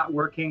when they're not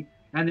working,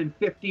 and then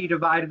 50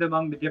 divided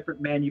among the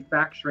different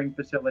manufacturing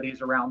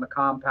facilities around the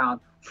compound,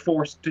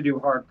 forced to do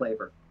hard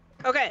labor.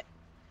 Okay,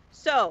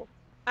 so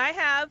I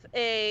have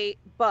a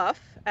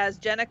buff as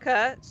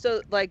Jenica,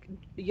 so like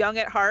young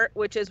at heart,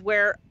 which is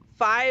where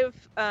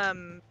 5,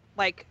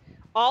 like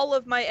all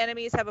of my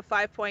enemies have a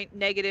 5-point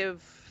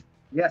negative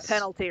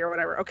penalty or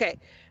whatever. Okay,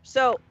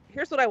 so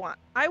here's what I want.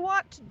 I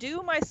want to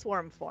do my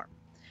swarm form.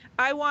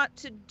 I want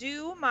to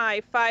do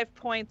my 5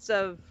 points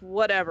of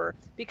whatever,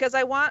 because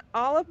I want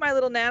all of my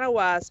little nano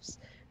wasps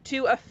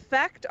to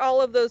affect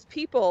all of those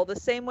people the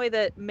same way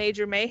that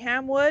Major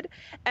Mayhem would,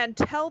 and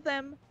tell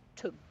them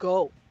to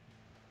go.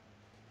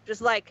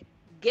 Just like,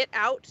 get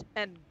out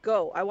and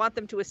go. I want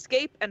them to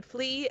escape and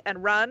flee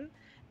and run,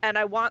 and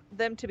I want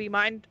them to be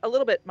a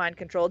little bit mind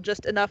controlled,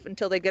 just enough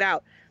until they get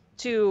out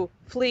to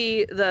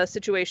flee the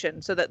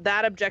situation so that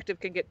that objective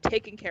can get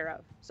taken care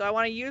of. So I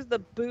want to use the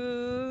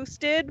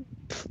boosted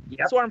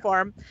swarm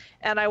form,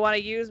 and I want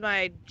to use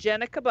my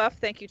Jenica buff,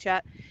 thank you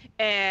chat,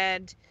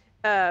 and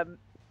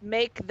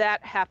make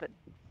that happen.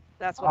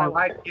 That's what I want.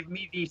 All right, give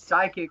me the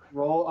psychic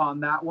roll on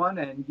that one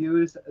and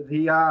use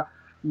the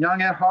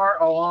young at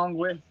heart along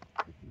with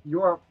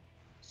your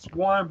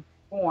swarm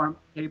form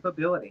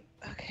capability.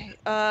 Okay.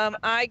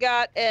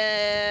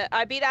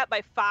 I beat out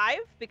by 5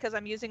 because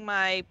I'm using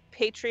my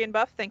Patreon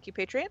buff. Thank you,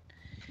 Patreon.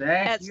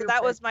 Thank you. So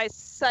that was my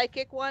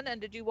psychic one.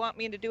 And did you want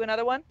me to do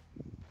another one?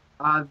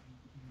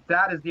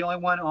 That is the only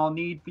one I'll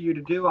need for you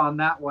to do on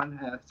that one.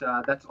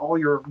 That's all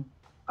you're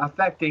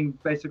affecting,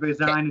 basically,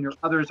 Zine, and your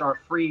others are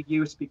free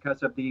use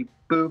because of the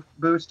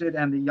boosted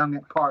and the young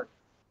at heart.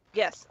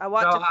 Yes, I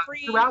want to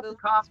free throughout the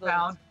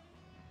compound.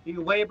 The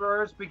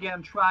laborers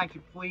began trying to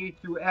flee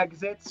through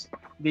exits.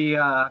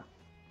 The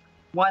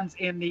ones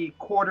in the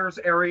quarters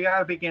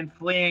area begin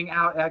fleeing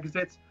out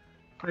exits,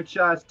 which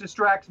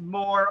distracts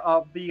more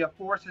of the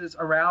forces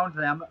around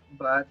them,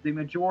 but the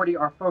majority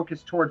are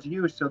focused towards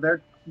you, so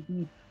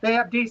they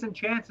have decent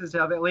chances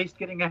of at least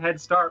getting a head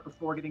start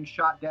before getting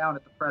shot down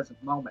at the present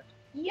moment.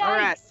 Yikes! All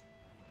right.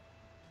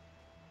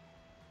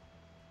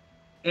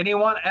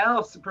 Anyone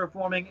else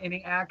performing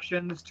any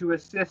actions to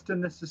assist in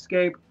this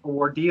escape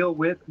or deal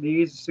with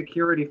these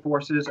security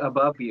forces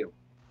above you?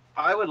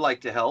 I would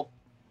like to help.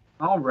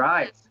 All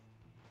right.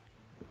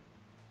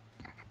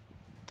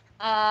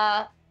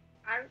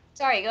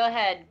 Sorry, go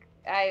ahead.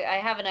 I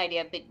have an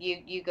idea, but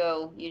you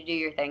go, you do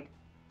your thing.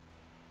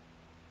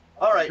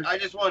 All right, I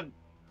just want,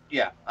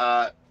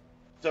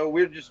 so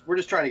we're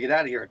just trying to get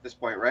out of here at this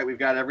point, right? We've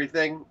got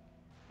everything,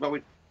 but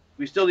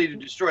we still need to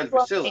destroy the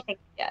facility.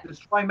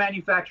 Destroying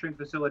manufacturing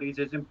facilities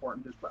is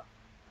important as well.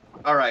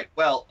 All right.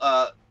 Well,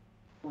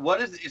 what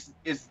is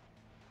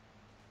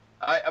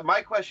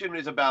my question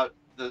is about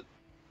the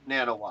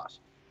nano wasp.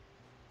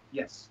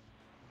 Yes.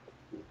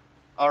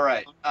 All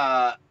right.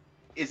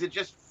 Is it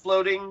just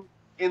floating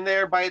in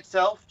there by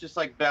itself, just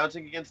like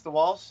bouncing against the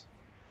walls?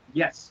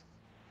 Yes.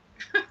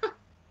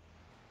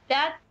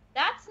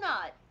 That's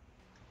not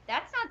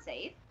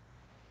safe.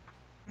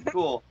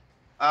 Cool.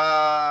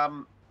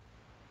 I'm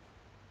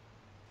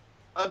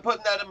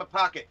putting that in my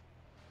pocket.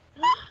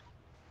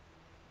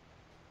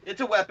 It's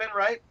a weapon,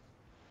 right?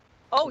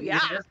 Oh yeah.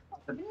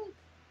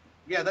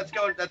 Yeah, that's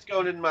going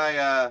in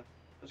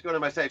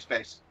my safe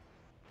space.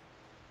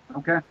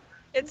 Okay.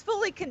 It's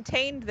fully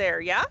contained there,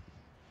 yeah?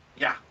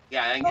 Yeah,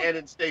 and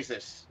in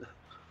stasis.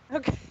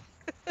 Okay.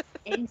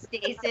 In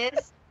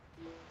stasis.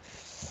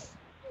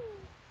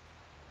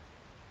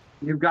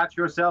 You've got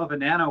yourself a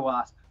nano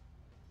wasp.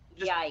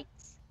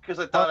 Yikes. Because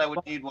I thought I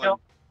would need one.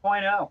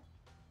 0.0.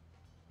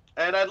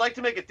 And I'd like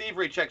to make a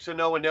thievery check so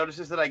no one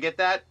notices that I get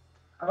that.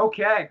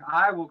 Okay,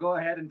 I will go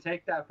ahead and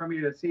take that from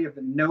you to see if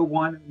no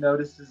one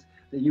notices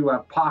that you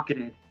have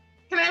pocketed.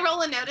 Can I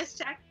roll a notice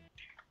check?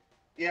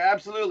 Yeah,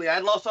 absolutely.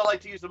 I'd also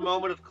like to use a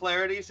moment of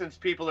clarity since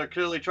people are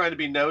clearly trying to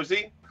be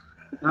nosy.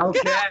 Okay.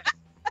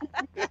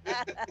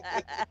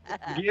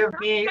 Give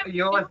me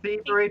your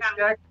thievery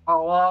check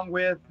along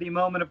with the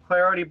moment of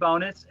clarity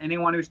bonus.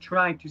 Anyone who's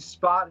trying to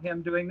spot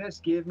him doing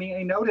this, give me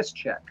a notice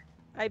check.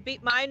 I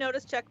beat my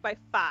notice check by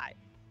 5.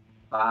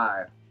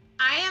 5.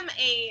 I am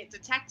a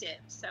detective,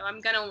 so I'm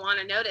going to want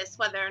to notice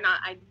whether or not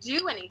I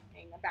do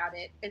anything about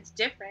it. It's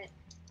different.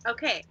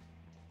 Okay.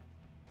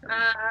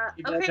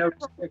 Okay.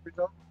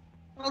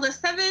 Rolled a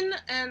 7,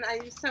 and I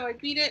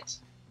beat it.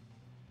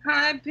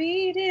 I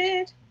beat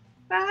it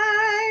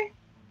by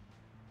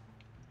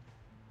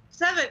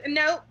 7.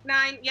 No,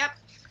 9. Yep.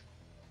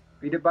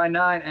 Beat it by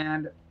 9,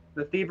 and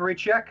the thievery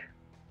check?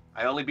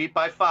 I only beat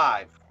by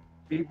 5.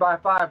 Beat by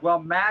 5. Well,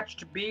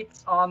 matched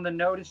beats on the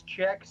notice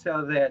check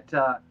so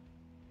that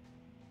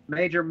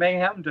Major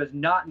Mayhem does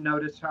not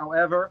notice.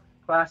 However,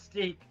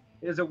 Plastique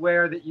is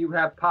aware that you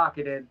have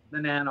pocketed the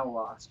nano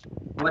wasp.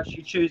 What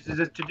she chooses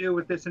to do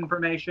with this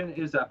information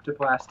is up to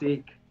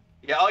Plastique.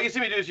 Yeah, all you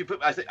see me do is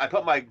I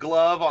put my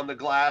glove on the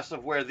glass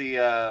of where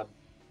the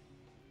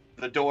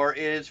door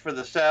is for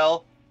the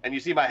cell, and you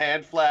see my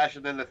hand flash,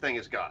 and then the thing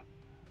is gone.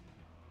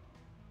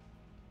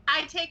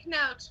 I take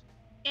note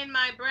in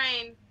my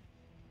brain.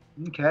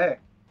 Okay.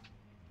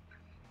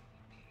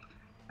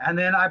 And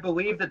then I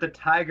believe that the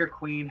Tiger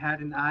Queen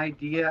had an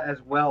idea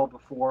as well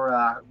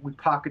before we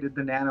pocketed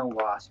the nano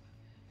wasp.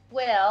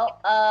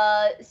 Well,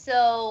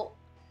 so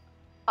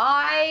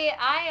I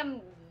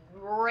am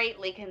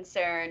greatly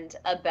concerned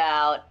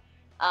about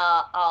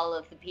all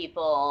of the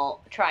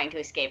people trying to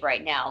escape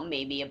right now,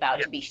 maybe about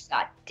to be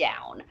shot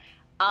down.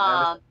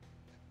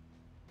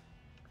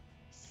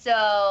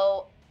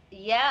 So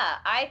yeah,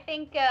 I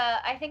think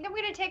I'm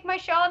gonna take my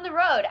show on the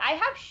road. I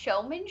have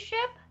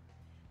showmanship,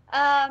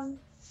 and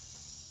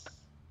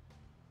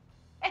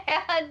I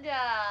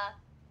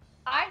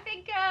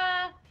think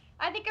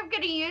I'm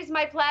gonna use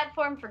my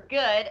platform for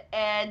good,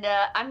 and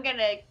I'm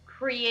gonna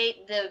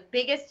create the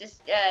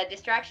biggest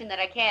distraction that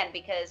I can,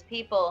 because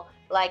people,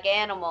 like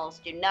animals,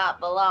 do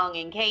not belong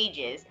in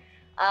cages.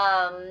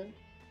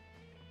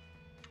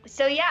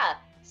 So yeah,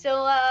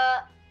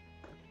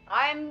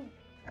 I'm.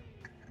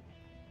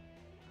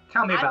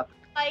 Tell me about that.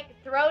 Like,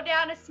 throw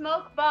down a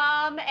smoke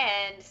bomb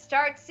and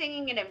start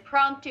singing an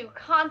impromptu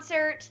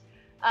concert,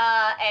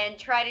 and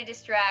try to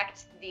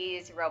distract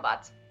these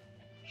robots.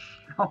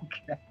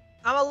 Okay.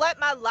 I'm gonna light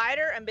my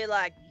lighter and be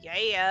like,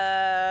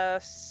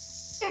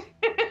 yes.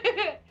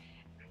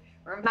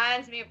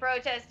 Reminds me of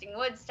protesting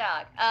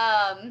Woodstock.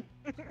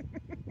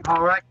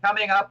 All right,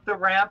 coming up the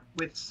ramp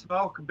with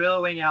smoke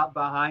billowing out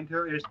behind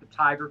her is the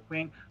Tiger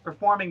Queen,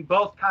 performing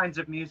both kinds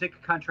of music,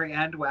 country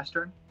and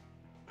western.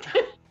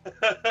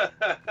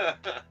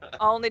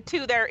 Only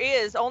 2 there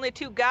is. Only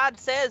 2 God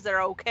says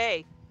they're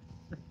okay.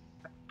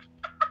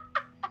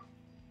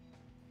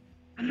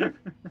 Do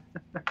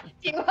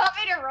you want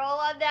me to roll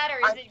on that, or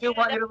is it? I do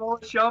want you to roll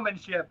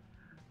showmanship.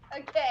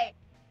 Okay.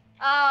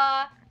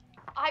 I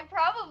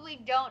probably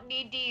don't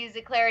need to use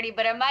a clarity,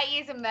 but I might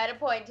use a meta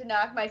point to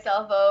knock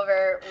myself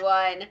over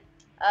 1.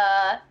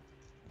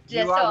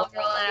 Just so I'm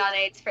rolling on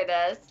 8s for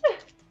this.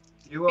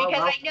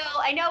 Because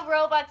I know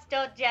robots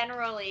don't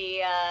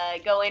generally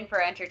go in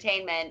for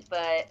entertainment,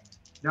 but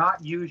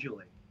not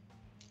usually.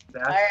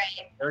 That's all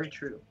right. Very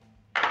true.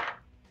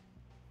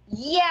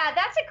 Yeah,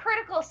 that's a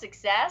critical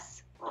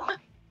success.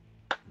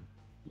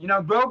 You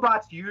know,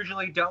 robots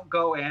usually don't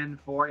go in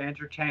for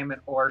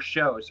entertainment or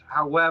shows.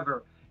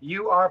 However,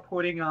 you are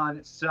putting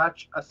on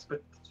such a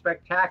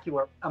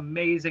spectacular,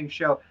 amazing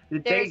show.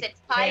 There's a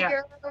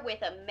tiger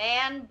with a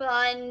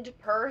man-bunned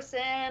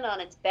person on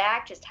its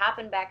back just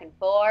hopping back and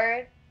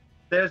forth.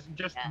 There's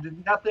just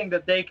nothing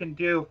that they can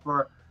do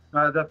for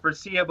the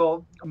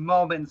foreseeable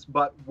moments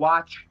but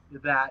watch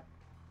that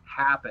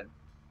happen.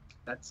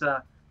 That's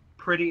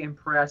pretty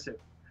impressive.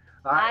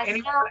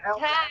 Anyone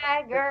else?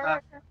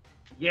 Tiger.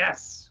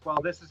 Yes.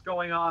 While this is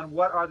going on,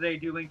 what are they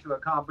doing to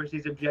accomplish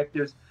these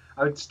objectives?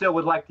 I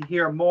would like to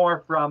hear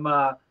more from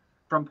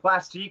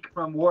Plastique,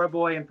 from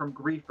Warboy, and from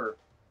Griefer.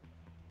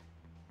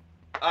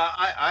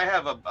 I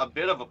have a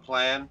bit of a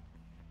plan.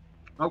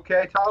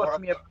 Okay, tell us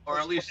me. Or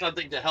at least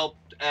something to help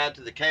add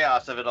to the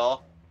chaos of it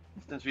all,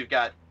 since we've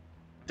got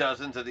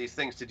dozens of these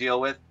things to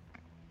deal with.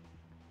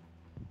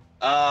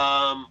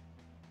 Now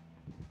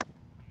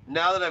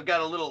that I've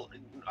got a little,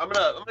 I'm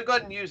gonna go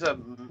ahead and use a.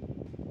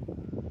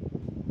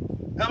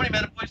 How many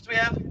meta points do we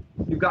have?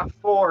 You've got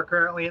 4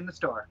 currently in the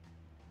store.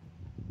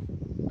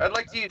 I'd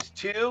like to use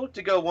 2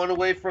 to go 1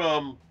 away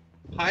from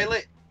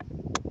Pilot.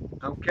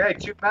 Okay,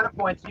 2 meta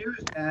points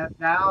used, and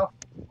now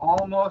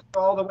almost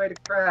all the way to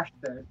Crash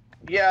there.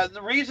 Yeah,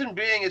 the reason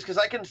being is because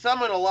I can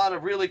summon a lot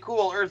of really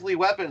cool earthly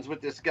weapons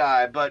with this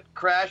guy, but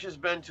Crash has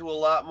been to a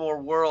lot more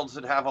worlds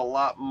that have a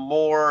lot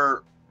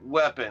more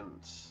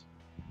weapons.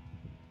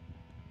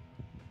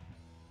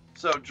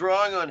 So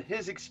drawing on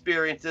his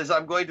experiences,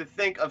 I'm going to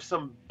think of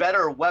some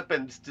better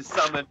weapons to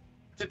summon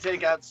to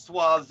take out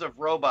swaths of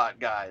robot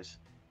guys.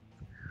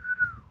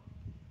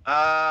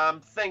 I'm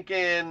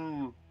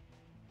thinking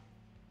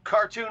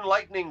cartoon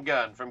lightning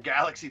gun from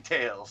Galaxy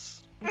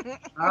Tales.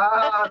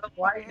 Ah, the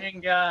lightning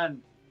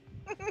gun.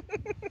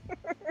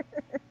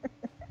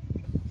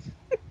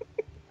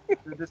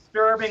 The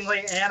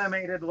disturbingly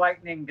animated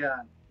lightning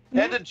gun.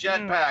 And a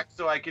jetpack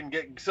so I can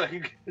get...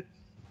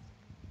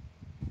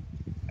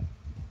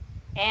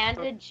 And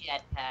a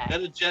jetpack.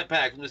 And a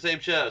jetpack from the same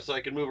show so I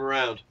can move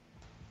around.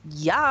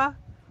 Yeah.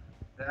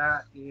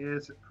 That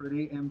is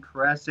pretty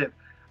impressive.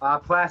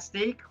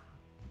 Plastique?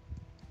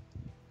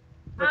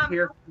 Let's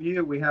hear from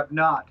you. We have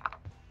not.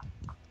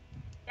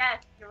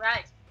 Yes, you're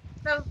right.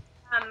 So,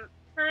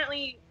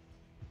 currently,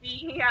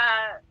 the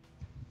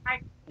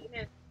Tiger Queen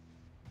is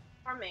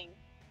performing.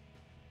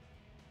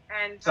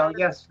 And So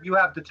yes, you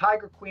have the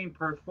Tiger Queen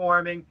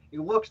performing. It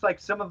looks like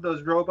some of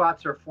those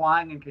robots are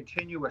flying in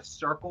continuous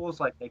circles,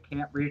 like they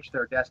can't reach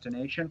their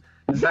destination.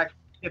 In fact,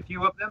 a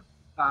few of them,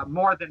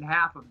 more than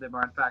half of them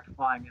are in fact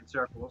flying in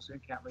circles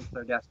and can't reach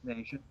their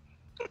destination.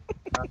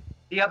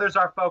 The others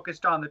are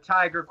focused on the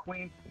Tiger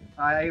Queen.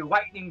 A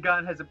lightning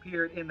gun has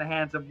appeared in the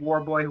hands of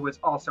Warboy, who has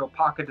also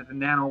pocketed a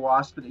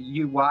Nanowasp that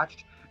you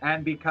watched.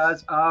 And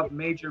because of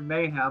Major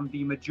Mayhem,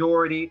 the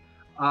majority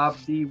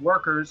of the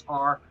workers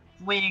are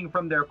fleeing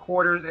from their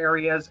quarters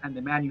areas and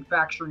the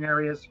manufacturing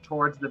areas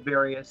towards the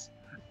various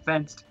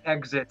fenced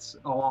exits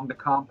along the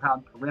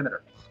compound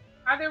perimeter.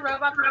 are there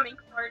robots coming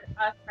toward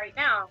us right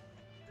now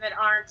that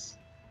aren't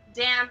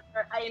danced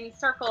or in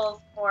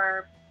circles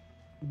or...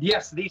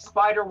 Yes, the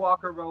Spider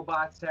Walker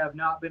robots have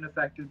not been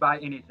affected by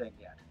anything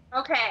yet.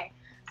 Okay,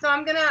 so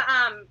I'm gonna,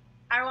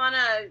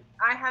 I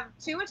have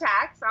 2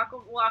 attacks.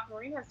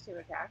 Aquamarine has 2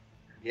 attacks.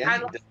 Yeah.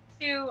 I'd like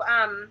to,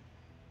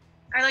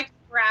 I like to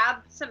grab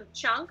some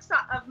chunks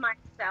of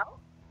myself.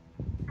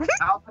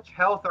 How much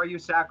health are you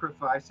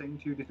sacrificing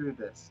to do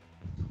this?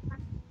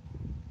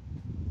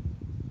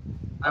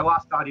 I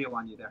lost audio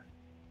on you there.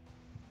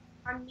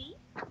 On me?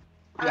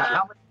 Yeah,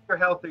 how much of your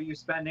health are you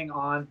spending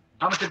on,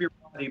 how much of your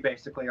body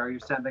basically are you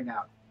sending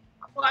out?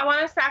 Well, I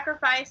want to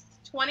sacrifice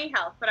 20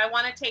 health, but I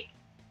want to take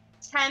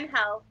 10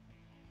 health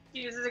to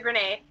use as a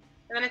grenade.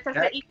 And then it says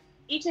that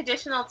each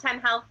additional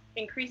 10 health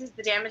increases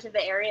the damage of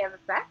the area of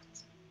effect.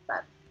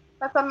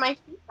 That's on my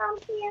sheet down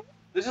here.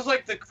 This is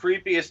like the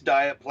creepiest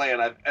diet plan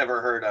I've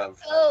ever heard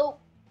of. Oh.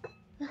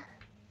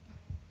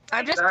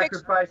 I'm just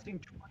sacrificing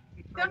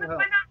 20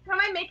 health. Can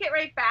I make it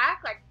right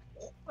back?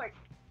 Like.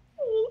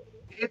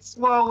 It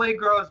slowly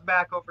grows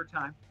back over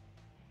time.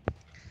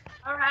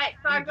 All right,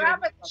 so I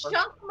grab a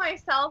chunk of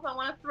myself. I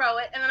want to throw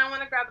it, and then I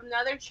want to grab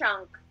another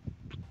chunk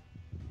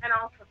and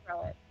also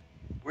throw it.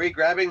 Where are you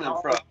grabbing them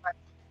from?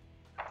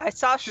 I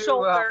saw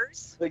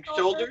shoulders. Like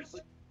shoulders?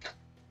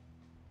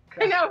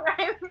 I know,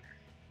 right?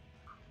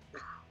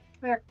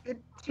 It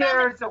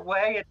tears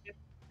away.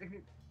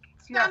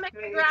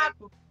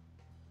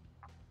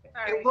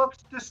 It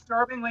looks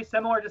disturbingly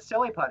similar to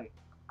Silly Putty.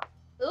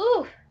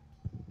 Ooh.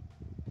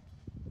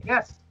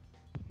 Yes.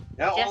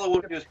 Now all I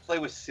want to do is play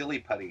with Silly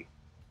Putty.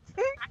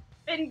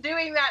 I've been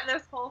doing that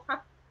this whole time.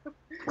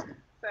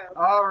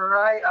 All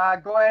right.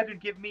 Go ahead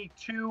and give me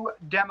 2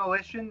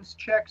 demolitions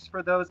checks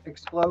for those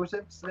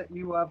explosives that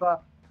you have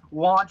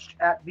launched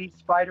at the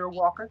Spider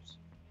Walkers.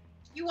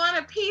 You want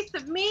a piece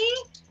of me?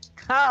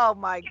 Oh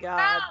my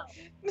god.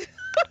 That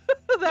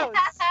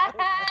was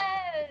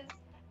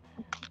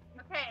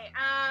Okay,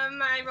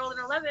 I rolled an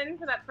 11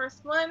 for that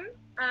first one.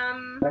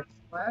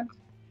 Excellent.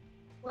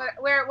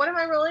 What am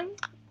I rolling?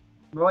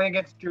 Rolling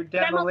against your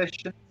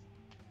demolition.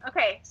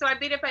 Okay, so I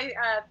beat it by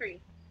 3.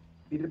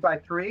 Beat it by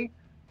 3.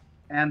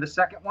 And the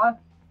second one?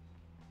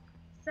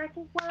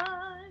 Second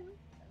one.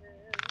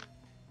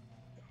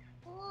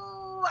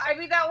 Ooh, I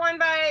beat that one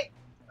by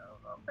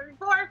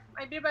 4.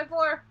 I beat it by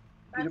 4.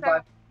 Beat it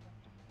by...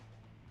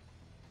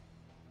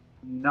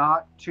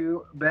 Not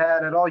too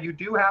bad at all. You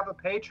do have a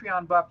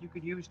Patreon buff you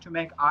could use to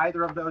make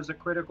either of those a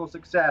critical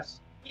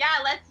success. Yeah,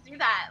 let's do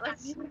that.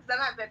 Let's use them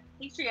at the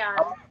Patreon.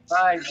 All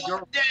right,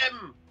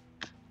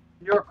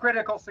 your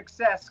critical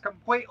success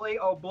completely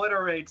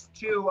obliterates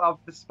 2 of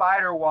the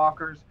Spider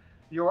Walkers.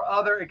 Your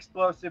other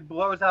explosive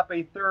blows up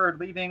a 3rd,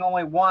 leaving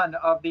only 1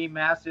 of the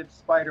massive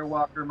Spider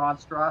Walker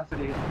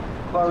monstrosities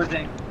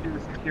closing to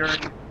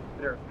security.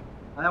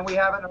 And then we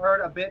haven't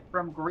heard a bit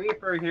from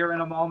Griefer here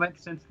in a moment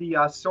since the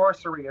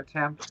sorcery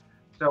attempt.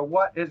 So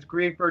what is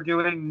Griefer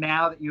doing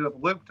now that you have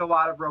looped a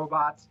lot of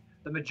robots?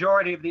 The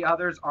majority of the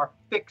others are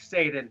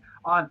fixated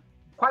on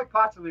quite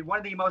possibly one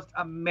of the most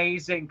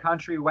amazing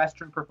country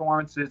western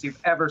performances you've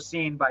ever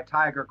seen by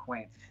Tiger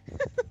Queen.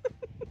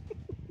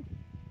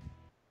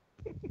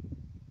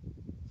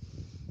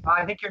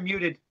 I think you're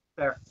muted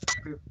there.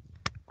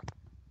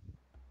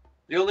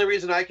 The only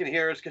reason I can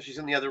hear her is because she's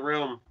in the other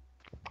room.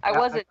 I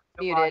wasn't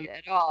muted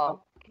at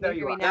all. There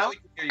you you hear are. me Now now? we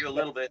can hear you a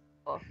little bit.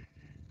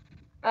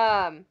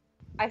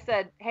 I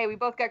said, hey, we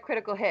both got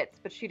critical hits,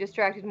 but she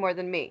distracted more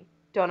than me.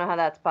 Don't know how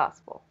that's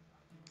possible.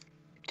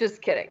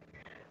 Just kidding.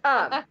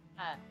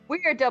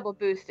 We are double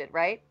boosted,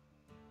 right?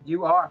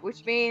 You are.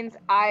 Which means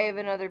I have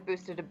another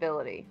boosted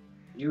ability.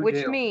 You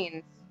Which do.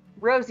 means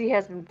Rosie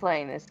has been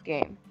playing this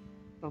game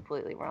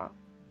completely wrong.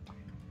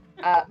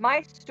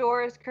 My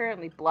store is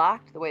currently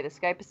blocked the way the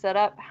Skype is set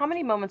up. How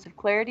many moments of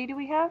clarity do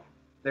we have?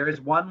 There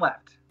is one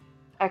left.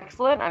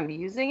 Excellent. I'm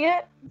using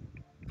it.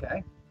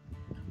 Okay.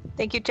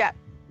 Thank you, chat.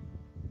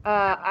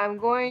 I'm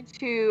going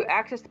to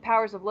access the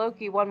powers of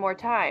Loki one more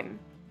time.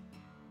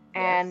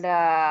 And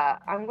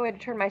I'm going to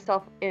turn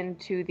myself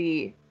into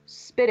the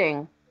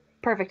spitting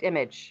perfect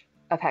image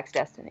of Hex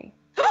Destiny.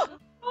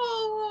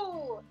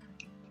 Oh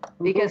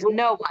Because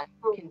no one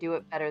can do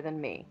it better than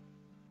me.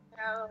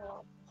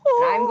 no!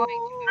 And I'm going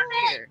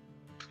to appear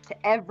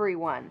to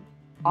everyone,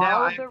 Now,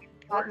 all I of the have an robots,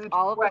 important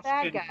all of the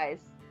bad question. guys.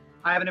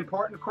 I have an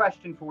important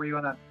question for you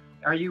on that.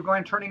 Are you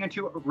going turning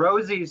into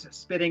Rosie's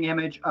spitting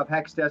image of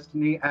Hex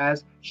Destiny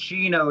as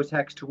she knows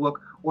Hex to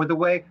look, or the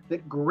way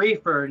that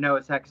Griefer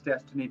knows Hex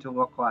Destiny to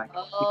look like?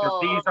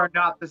 Because these are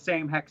not the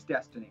same Hex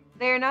Destiny.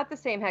 They're not the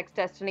same Hex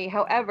Destiny.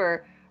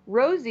 However,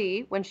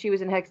 Rosie, when she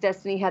was in Hex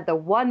Destiny, had the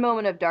one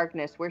moment of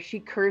darkness where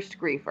she cursed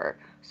Griefer.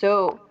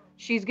 So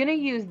she's going to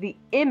use the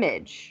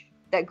image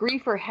that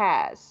Griefer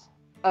has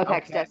of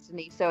Hex Okay.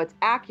 Destiny, so it's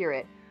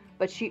accurate.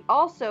 But she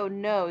also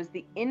knows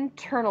the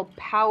internal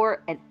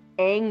power and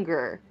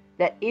anger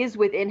that is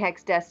within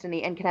Hex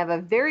Destiny and can have a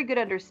very good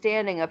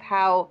understanding of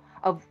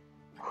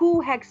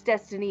who Hex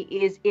Destiny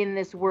is in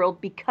this world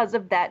because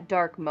of that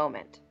dark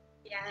moment.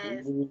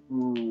 Yes.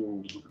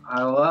 Ooh,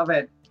 I love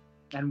it.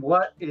 And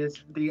what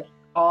is the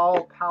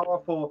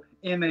all-powerful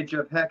image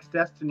of Hex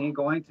Destiny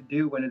going to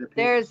do when it appears?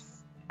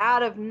 There's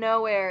out of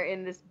nowhere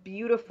in this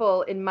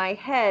beautiful, in my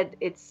head,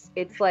 it's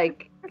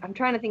like, I'm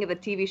trying to think of the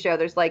TV show.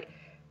 There's like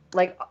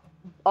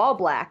all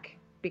black,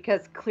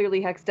 because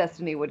clearly Hex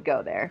Destiny would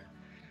go there.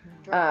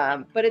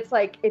 But it's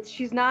like,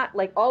 she's not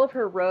like all of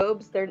her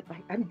robes.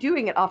 I'm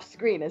doing it off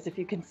screen as if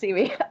you can see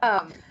me.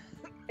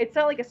 It's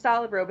not like a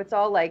solid robe. It's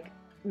all like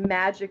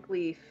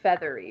magically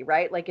feathery,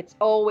 right? Like it's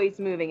always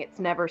moving. It's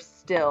never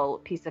still a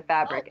piece of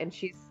fabric. And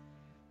she's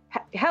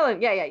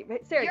Helen. Yeah.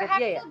 Sarah. You're yeah.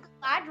 having a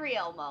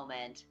Galadriel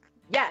moment.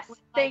 Yes.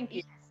 Thank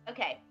you.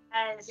 Okay.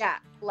 Yeah.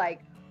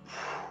 Like,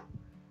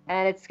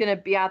 and it's gonna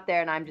be out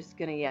there, and I'm just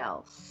gonna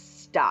yell,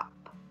 "Stop!"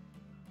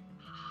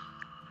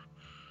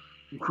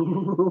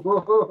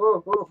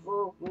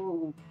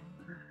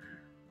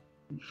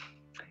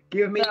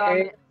 Give me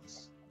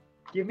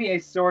a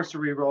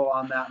sorcery roll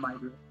on that, my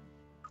dude.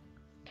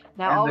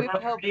 Now And all the we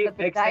would hope company is that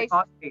the makes it dice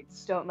on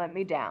eights. don't let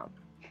me down.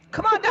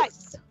 Come on,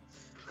 dice.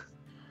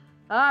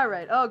 All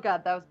right. Oh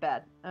God, that was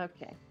bad.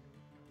 Okay.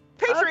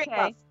 Patriot Okay.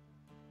 buff.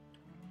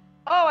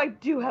 Oh, I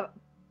do have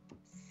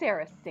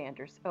Sarah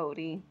Sanders,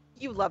 Odie.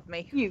 You love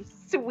me. You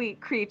sweet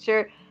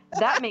creature.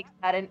 That makes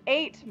that an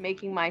 8,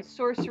 making my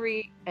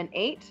sorcery an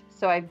 8.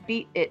 So I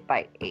beat it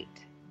by 8.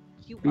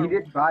 Beat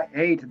it by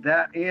 8.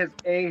 That is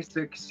a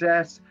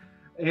success.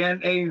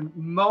 In a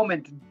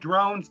moment,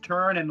 drones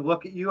turn and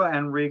look at you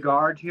and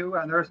regard you,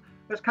 and there's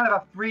kind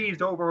of a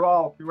freeze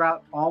overall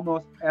throughout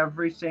almost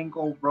every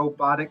single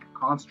robotic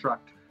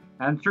construct.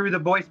 And through the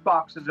voice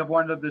boxes of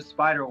one of the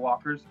spider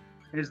walkers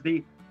is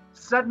the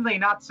suddenly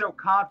not so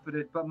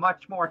confident but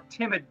much more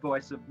timid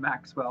voice of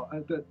Maxwell.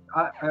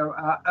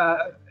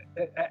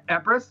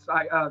 Empress,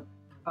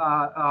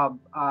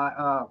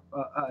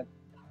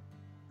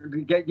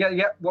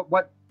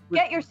 what?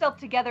 Get yourself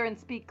together and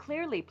speak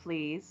clearly,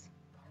 please.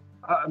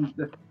 How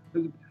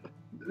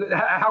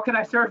can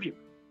I serve you?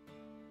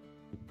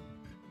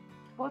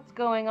 What's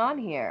going on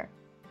here?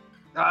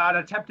 An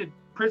attempted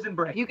prison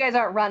break. You guys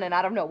aren't running.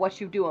 I don't know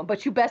what you doing,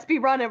 but you best be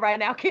running right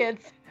now,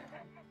 kids.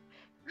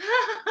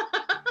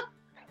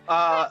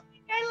 I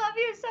love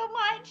you so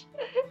much.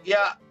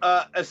 Yeah,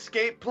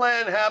 escape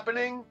plan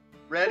happening.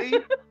 Ready?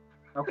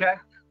 Okay.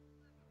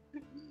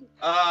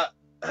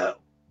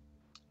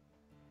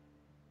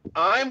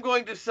 I'm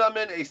going to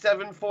summon a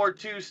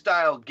 742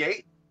 style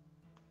gate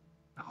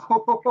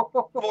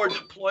for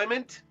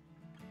deployment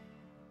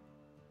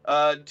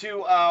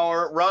to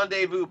our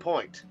rendezvous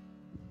point.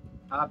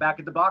 Back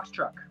at the box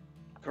truck.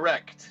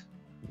 Correct.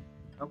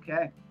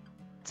 Okay.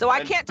 So I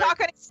And can't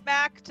talk any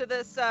smack to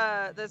this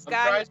this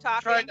guy who's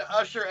talking. Trying to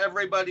usher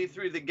everybody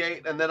through the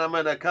gate, and then I'm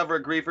going to cover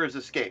Griefer's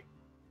escape.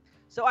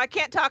 So I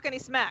can't talk any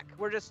smack.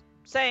 We're just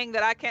saying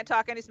that I can't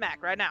talk any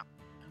smack right now.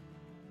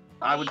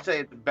 I would say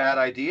it's a bad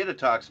idea to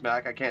talk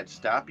smack. I can't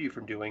stop you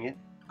from doing it.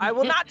 I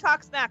will not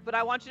talk smack, but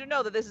I want you to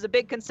know that this is a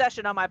big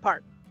concession on my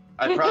part.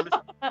 I promise.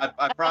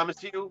 I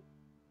promise you,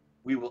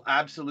 we will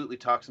absolutely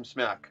talk some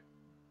smack,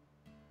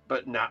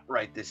 but not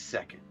right this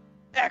second.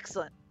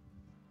 Excellent.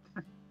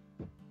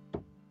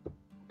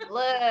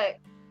 Look,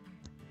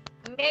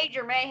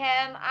 Major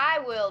Mayhem, I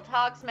will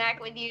talk smack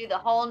with you the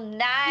whole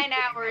 9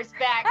 hours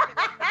back.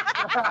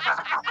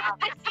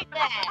 I see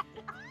that.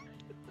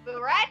 But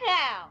right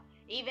now,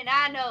 even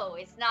I know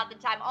it's not the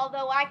time,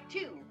 although I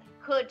too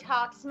could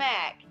talk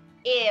smack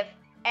if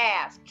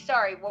asked.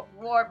 Sorry,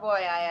 War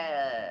Boy,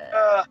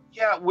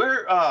 Yeah,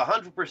 we're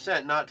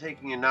 100% not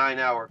taking a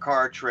 9-hour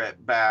car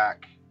trip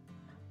back.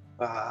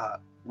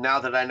 Now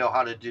that I know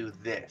how to do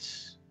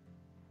this.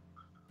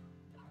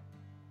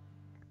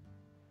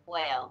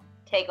 Well,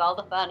 take all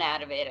the fun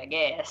out of it, I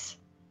guess.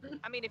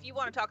 I mean, if you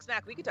want to talk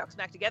smack, we could talk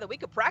smack together. We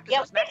could practice Yeah,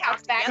 our smack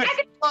talks smack. together. I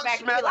could talk smack.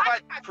 Smack If you like by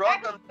to talk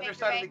truck smack on the with other me,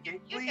 side of the Ray,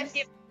 gate, you please. just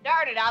get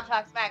started. I'll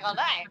talk smack all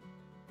day.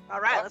 All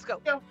right, let's go.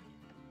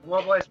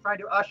 Warboy is trying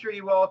to usher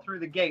you all through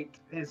the gate.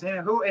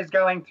 Who is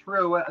going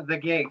through the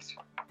gate?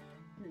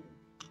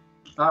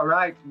 All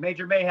right,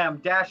 Major Mayhem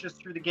dashes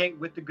through the gate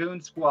with the goon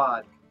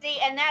squad. See,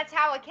 and that's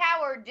how a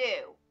coward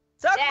do.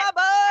 Suck my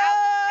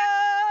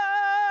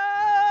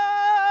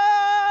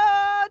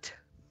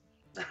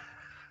butt!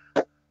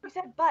 You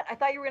said butt. I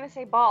thought you were gonna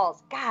say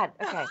balls. God.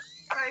 Okay.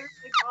 I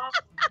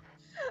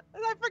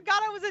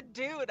forgot I was a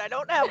dude. I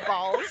don't have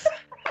balls.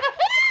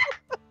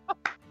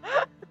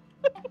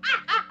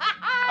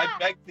 I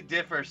beg to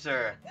differ,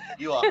 sir.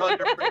 You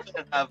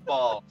 100% have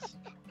balls.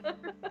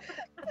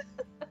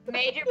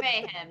 Major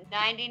Mayhem,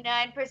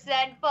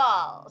 99%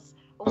 balls.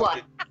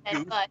 1%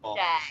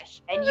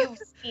 mustache. And you've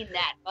seen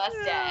that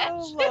mustache.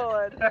 Oh,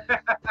 Lord.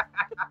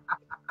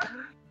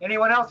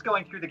 Anyone else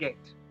going through the gate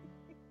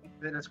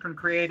that has been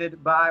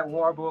created by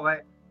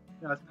Warboy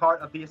as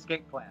part of the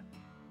escape plan?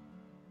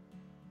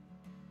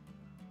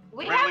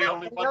 We Really haven't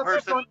only one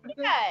person?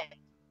 yet.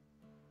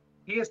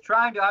 He is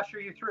trying to usher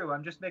you through.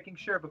 I'm just making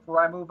sure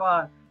before I move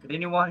on that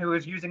anyone who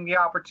is using the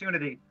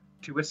opportunity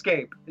to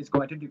escape is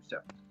going to do so.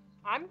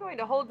 I'm going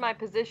to hold my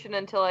position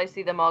until I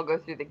see them all go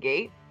through the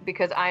gate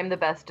because I'm the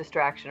best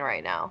distraction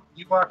right now.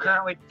 You are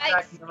currently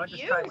distracting them.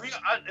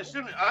 As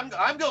soon as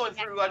I'm going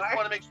through, I just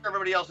want to make sure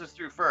everybody else is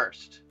through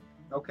first.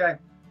 Okay.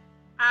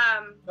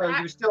 So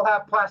you still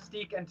have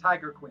Plastique and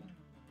Tiger Queen.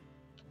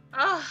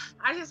 Oh,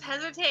 I just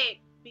hesitate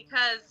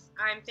because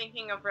I'm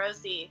thinking of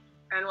Rosie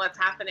and what's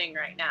happening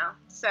right now.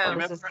 So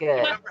Remember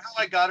how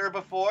I got her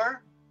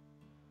before?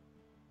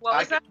 What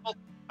was that?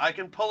 I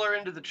can pull her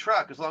into the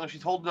truck as long as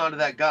she's holding onto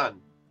that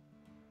gun.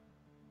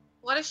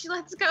 What if she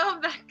lets go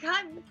of that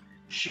gun?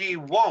 She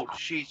won't.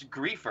 She's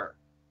griefer.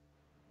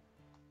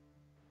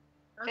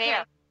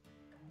 Fair.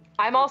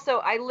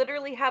 I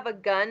literally have a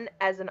gun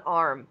as an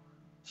arm.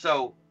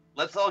 So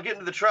let's all get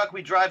into the truck.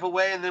 We drive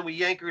away, and then we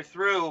yank her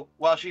through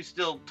while she's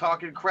still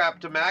talking crap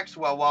to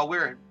Maxwell while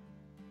we're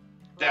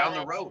down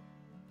the road.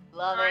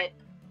 Love it.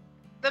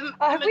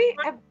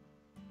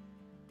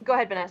 Go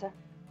ahead, Vanessa.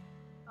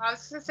 I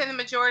was going to say the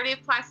majority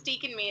of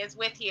Plastique in me is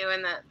with you,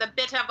 and the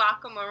bit of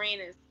Aquamarine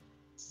is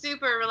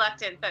super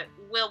reluctant, but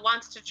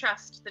wants to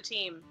trust the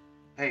team.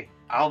 Hey,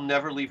 I'll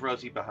never leave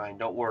Rosie behind.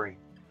 Don't worry.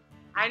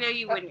 I know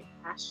you wouldn't,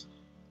 Ash.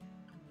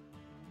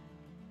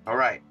 All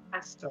right.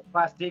 So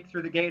Plastique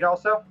through the gate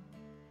also?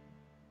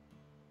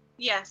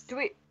 Yes. Do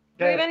we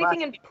have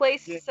anything in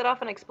place to set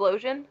off an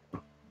explosion?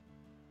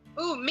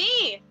 Ooh,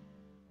 me!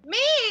 Me!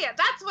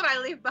 That's what I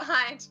leave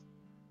behind.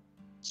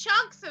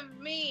 Chunks of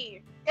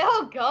me.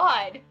 Oh,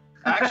 God.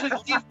 Actually,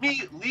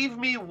 leave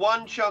me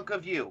one chunk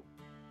of you.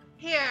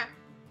 Here.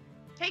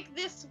 Take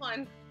this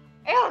one.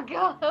 Oh,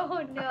 God.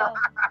 Oh, no.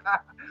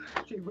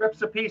 She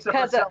rips a piece of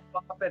herself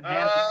off and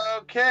hands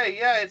it. Okay,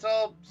 yeah, it's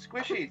all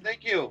squishy.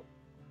 Thank you.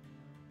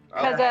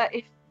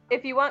 Because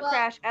if you want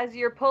Crash, as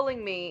you're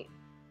pulling me,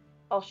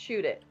 I'll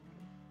shoot it.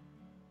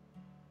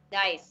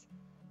 Nice.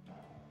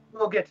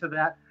 We'll get to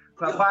that.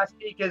 But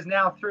Plastique is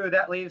now through.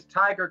 That leaves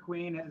Tiger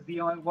Queen as the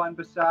only one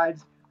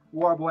besides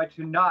Warboy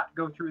to not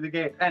go through the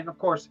gate. And of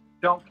course,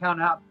 don't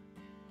count out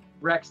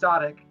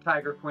Rexotic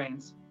Tiger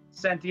Queens.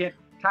 Sentient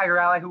Tiger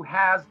Ally, who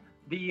has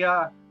the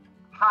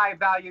high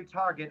value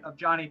target of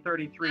Johnny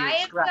 33.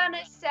 I'm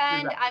gonna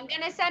send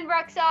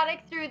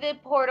Rexotic through the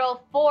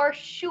portal for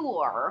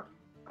sure.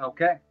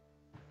 Okay.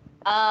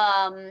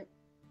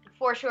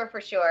 For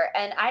sure.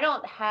 And I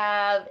don't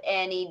have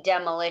any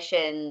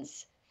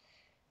demolitions.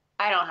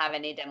 Do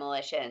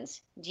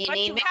you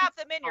need you me? have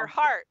them in your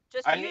heart.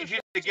 Just I need you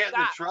to get in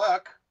the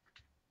truck.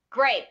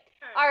 Great.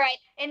 All right.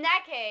 In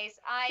that case,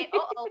 I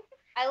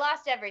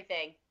lost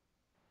everything.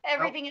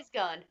 Everything is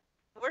gone.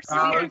 We're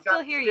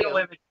still hear you.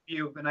 Image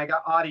view, and I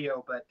got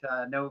audio, but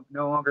no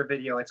longer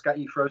video. It's got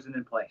you frozen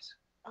in place.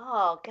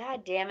 Oh,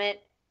 God damn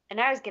it. And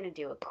I was going to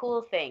do a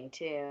cool thing,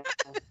 too.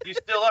 You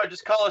still are.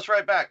 Just call us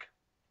right back.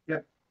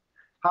 Yep.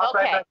 Hop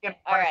right back in.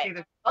 All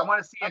right. I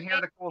want to see and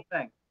hear the cool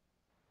thing.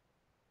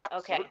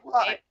 Okay.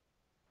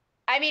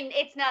 I mean,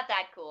 it's not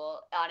that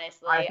cool,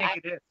 honestly. I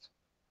think it is.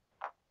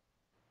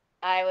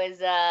 I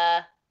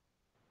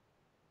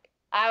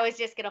was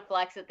just going to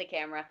flex at the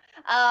camera.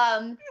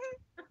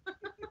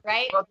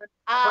 Right? Well,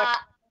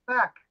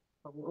 back.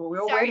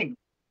 We're waiting.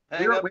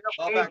 We're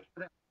waiting.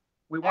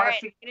 We want to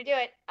see. I'm going to do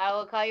it. I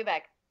will call you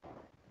back.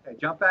 Okay,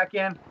 jump back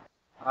in.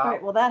 All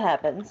right, well, that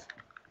happens.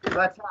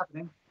 That's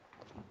happening.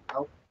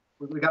 Oh,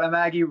 we got a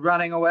Maggie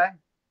running away.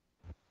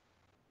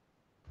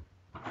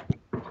 Can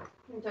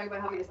you talk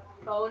about how we just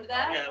phoned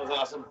that? Yeah, it was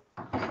awesome.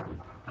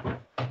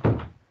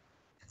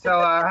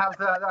 So how's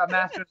the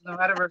Masters of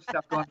the Metaverse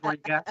stuff going for you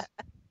guys?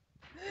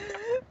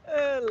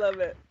 I love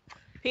it.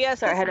 P.S.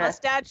 Sorry, I His had to-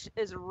 mustache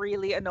is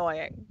really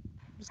annoying.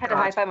 Had to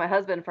high five my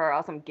husband for our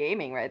awesome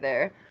gaming right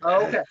there.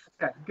 Oh, okay,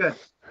 good.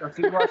 So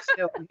you are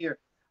still here.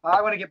 I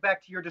want to get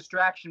back to your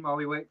distraction while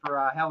we wait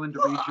for Helen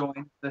to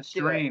rejoin the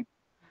stream.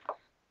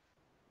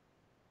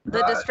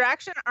 The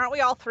distraction, aren't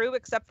we all through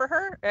except for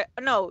her?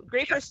 No,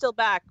 Griefer's still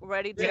back,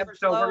 ready to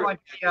So blow.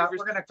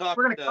 we're gonna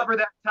cover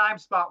that time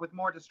spot with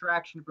more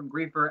distraction from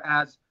Griefer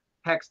as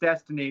Hex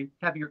Destiny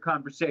having a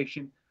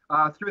conversation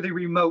through the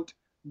remote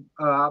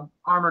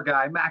armor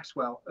guy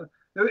Maxwell.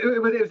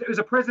 It was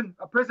a prison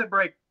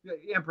break,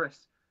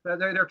 Empress.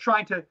 They're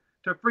trying to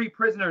free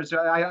prisoners.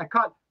 I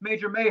caught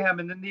Major Mayhem,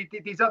 and then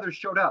these others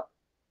showed up.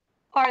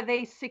 Are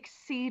they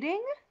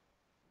succeeding?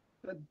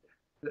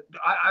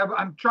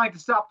 I'm trying to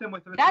stop them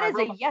with That is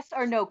a yes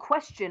or no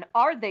question.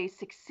 Are they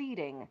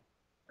succeeding?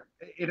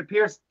 It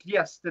appears,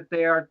 yes, that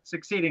they are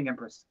succeeding,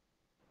 Empress.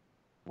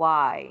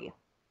 Why?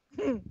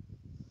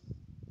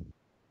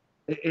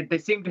 They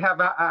seem to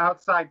have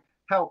outside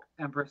help,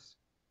 Empress.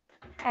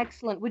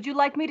 Excellent. Would you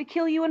like me to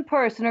kill you in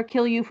person or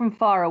kill you from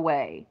far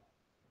away?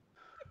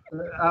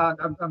 I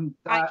can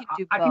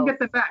get both.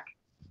 them back.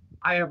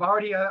 I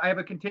have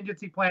a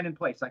contingency plan in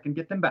place. I can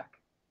get them back.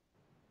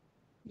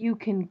 You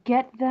can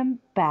get them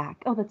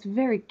back. Oh, that's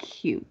very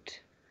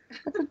cute.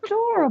 That's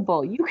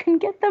adorable. You can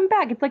get them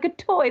back. It's like a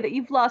toy that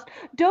you've lost.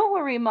 Don't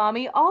worry,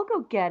 Mommy. I'll go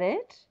get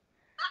it.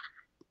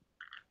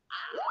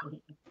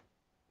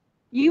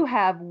 You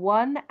have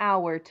 1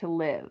 hour to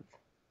live.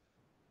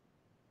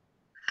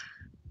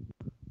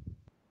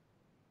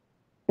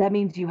 That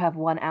means you have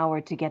 1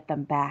 hour to get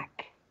them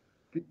back.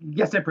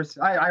 Yes, Empress.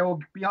 I will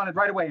be on it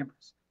right away,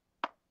 Empress.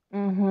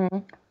 Mm-hmm.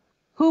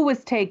 Who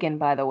was taken,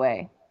 by the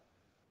way?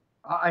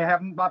 I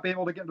haven't not been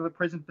able to get into the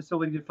prison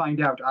facility to find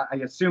out. I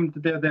assumed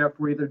that they're there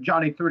for either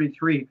Johnny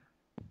 33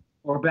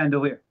 or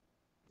Bandolier.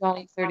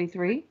 Johnny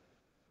 33?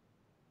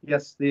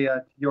 Yes,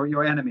 the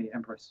your enemy,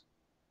 Empress.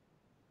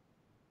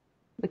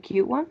 The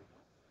cute one?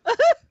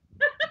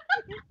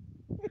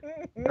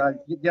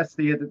 Yes,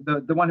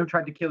 the one who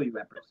tried to kill you,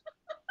 Empress.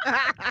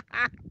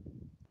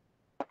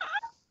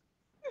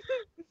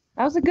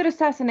 That was a good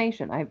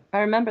assassination. I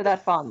remember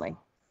that fondly.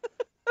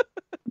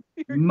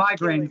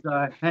 Migraine's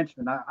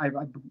henchman.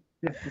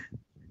 Yes.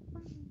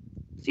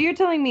 So you're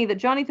telling me that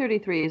Johnny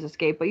 33 has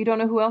escaped, but you don't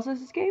know who else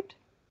has escaped?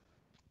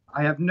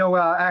 I have no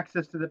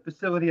access to the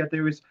facility.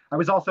 I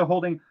was also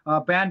holding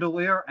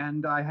Bandolier,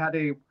 and I had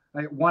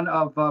one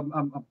of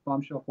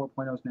Bombshell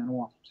 4.0's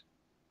nanowasps.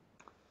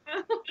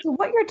 So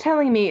what you're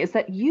telling me is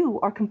that you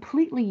are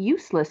completely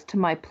useless to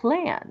my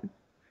plan.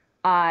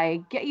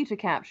 I get you to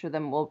capture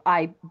them. Well,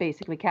 I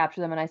basically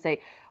capture them and I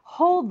say,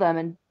 hold them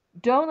and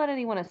don't let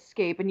anyone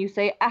escape. And you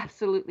say,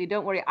 absolutely,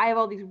 don't worry. I have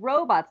all these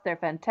robots. They're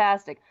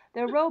fantastic.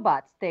 They're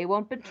robots. They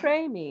won't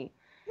betray me.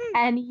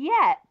 And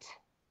yet,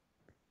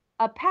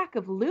 a pack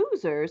of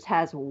losers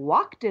has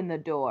walked in the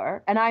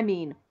door, and I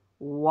mean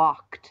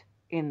walked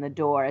in the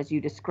door, as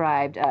you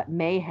described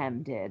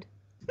Mayhem did,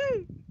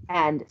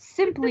 and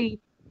simply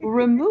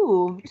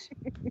removed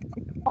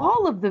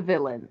all of the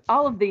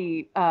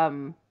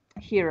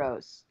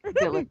heroes,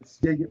 villains.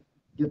 It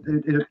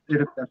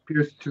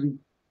appears to be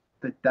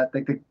that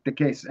the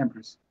case,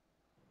 Empress.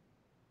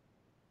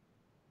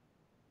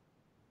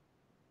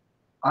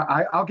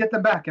 I'll get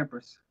them back,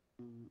 Empress.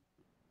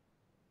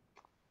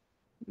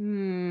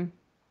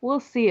 We'll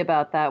see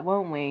about that,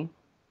 won't we?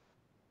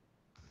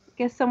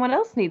 Guess someone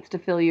else needs to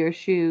fill your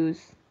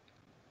shoes.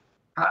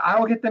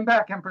 I'll get them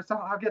back, Empress.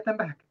 I'll get them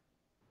back.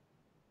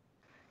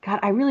 God,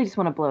 I really just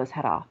want to blow his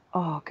head off.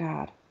 Oh,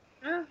 God.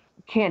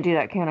 Can't do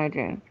that, can I,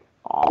 Jane?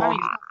 I mean,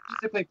 he's not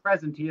physically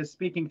present. He is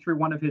speaking through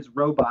one of his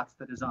robots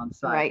that is on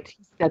site. Right.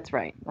 That's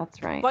right.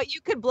 That's right. But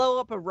you could blow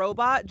up a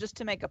robot just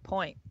to make a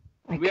point.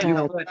 And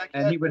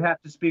he would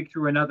have to speak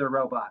through another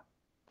robot.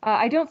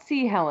 I don't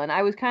see Helen.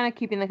 I was kind of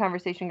keeping the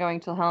conversation going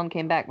till Helen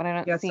came back, but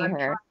I don't see I'm her.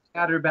 trying to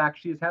add her back.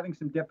 She is having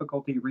some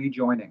difficulty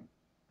rejoining.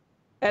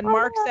 And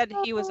Mark said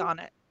he was on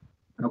it.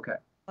 Okay.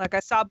 Like I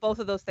saw both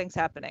of those things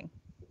happening.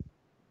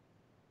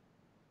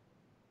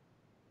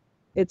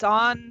 It's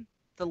on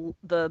the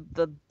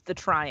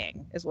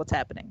trying is what's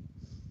happening.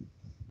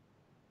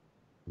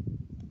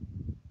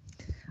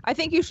 I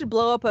think you should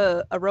blow up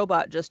a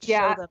robot just to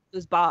show them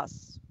who's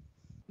boss.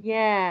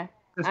 Yeah.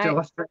 Just to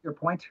illustrate your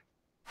point.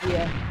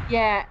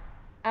 Yeah.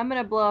 I'm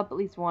gonna blow up at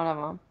least one of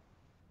them.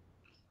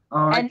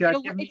 All right.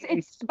 And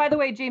it's by the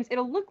way, James,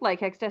 it'll look like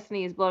Hex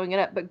Destiny is blowing it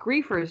up, but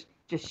Griefer's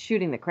just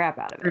shooting the crap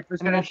out of it.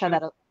 I mean,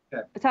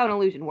 that's how an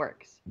illusion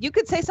works. You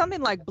could say something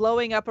like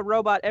blowing up a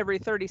robot every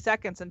 30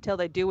 seconds until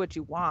they do what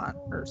you want,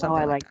 or something.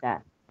 Oh, I like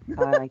that.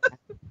 Oh, I like that.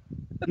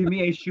 Give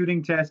me a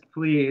shooting test,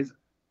 please.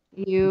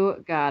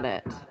 You got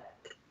it.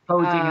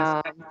 Posing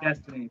as Hex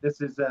Destiny. This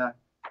is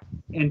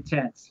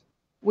intense.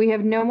 We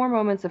have no more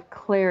moments of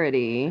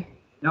clarity.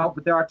 No,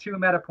 but there are 2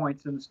 meta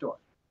points in the store.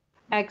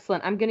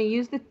 Excellent. I'm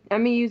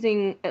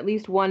using at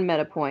least 1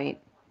 meta point.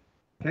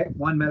 Okay,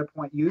 1 meta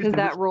point used. Because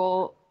that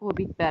roll will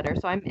be better.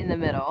 So I'm in the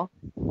middle.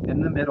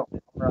 In the middle,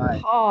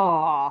 right.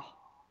 Oh.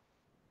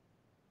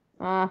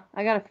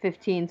 I got a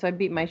 15, so I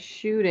beat my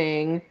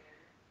shooting.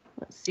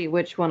 Let's see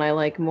which one I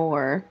like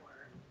more.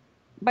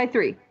 By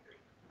 3.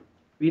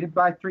 Beat it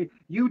by 3.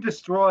 You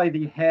destroy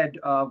the head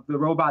of the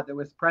robot that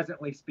was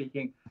presently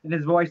speaking, and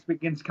his voice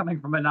begins coming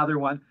from another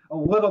one, a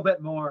little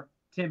bit more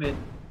timid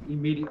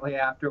immediately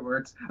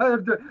afterwards.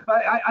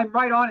 I'm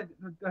right on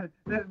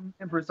it,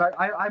 Empress.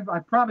 I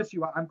promise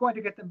you, I'm going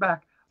to get them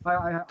back.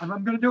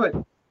 I'm going to do it.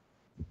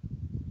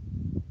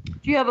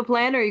 Do you have a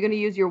plan, or are you going to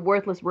use your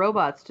worthless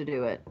robots to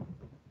do it?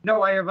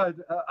 No, I have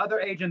other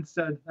agents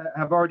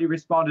have already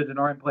responded and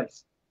are in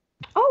place.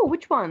 Oh,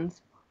 which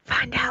ones?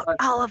 Find out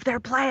all of their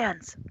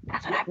plans.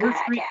 That's what I'm Blue going to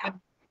Streak, do.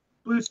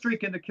 Blue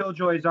Streak and the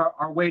Killjoys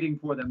are waiting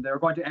for them. They're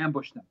going to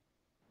ambush them.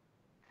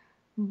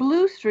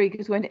 Blue Streak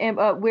is going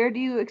to where do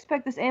you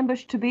expect this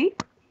ambush to be?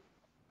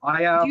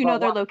 Do you know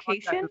their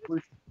location?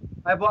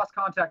 I've lost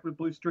contact with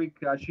Blue Streak.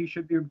 She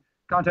should be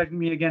contacting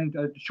me again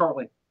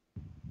shortly.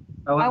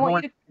 I'll have more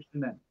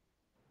information then.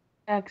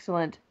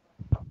 Excellent.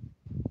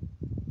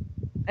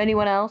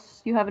 Anyone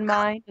else you have in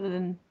mind other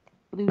than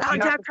Blue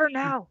Streak? Contact her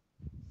now.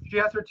 She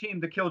has her team,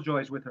 the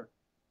Killjoys, with her.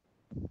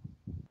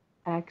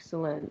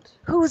 Excellent.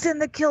 Who's in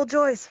the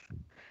Killjoys?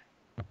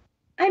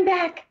 I'm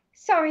back.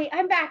 Sorry,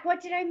 I'm back.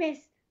 What did I miss?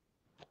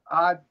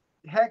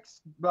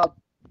 Hex, well,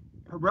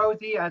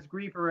 Rosie as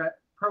Griefer,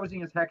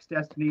 posing as Hex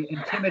Destiny,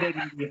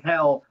 intimidating the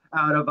hell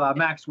out of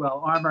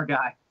Maxwell, armor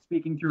guy,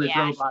 speaking through his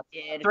robots,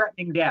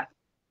 threatening death,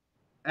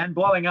 and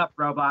blowing up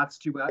robots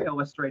to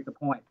illustrate the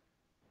point.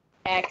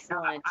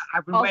 Excellent.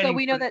 I've been Also, waiting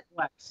we for know the that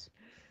flex.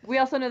 we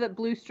also know that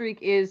Blue Streak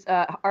is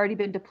already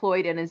been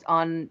deployed and is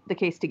on the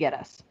case to get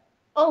us.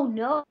 Oh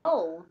no!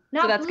 So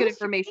Not that's Blue good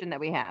information that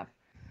we have.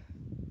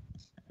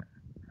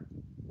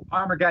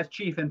 Armor guy's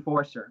chief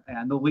enforcer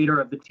and the leader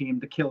of the team,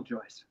 the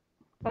Killjoys.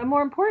 But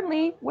more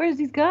importantly, where's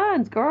these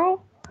guns,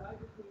 girl?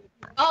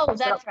 Oh,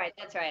 that's right.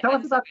 That's right. Tell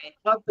I'm us about sorry.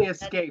 the lovely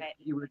escape that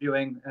you were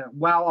doing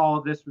while all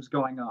of this was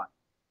going on.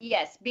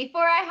 Yes,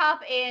 before I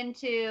hop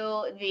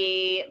into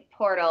the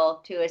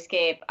portal to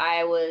escape,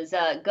 I was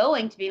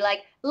going to be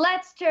like,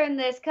 let's turn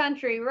this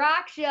country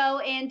rock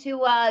show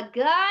into a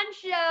gun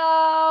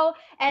show.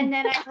 And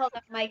then I pulled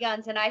up my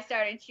guns and I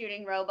started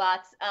shooting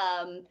robots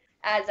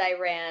as I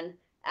ran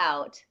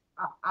out.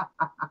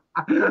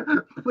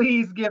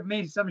 Please give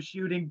me some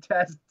shooting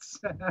tests.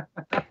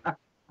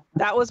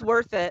 That was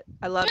worth it.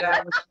 I love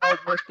that. that. Was so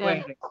worth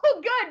waiting.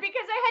 Oh, good,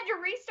 because I had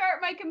to restart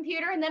my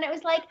computer, and then it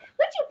was like,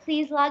 would you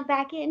please log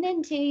back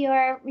into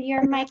your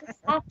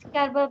Microsoft,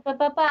 blah, blah, blah,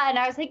 blah. And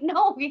I was like,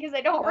 no, because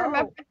I don't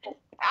remember the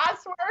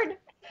password.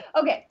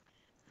 Okay.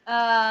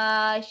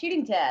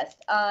 Shooting test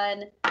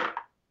on 8.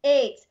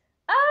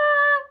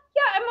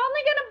 Yeah, I'm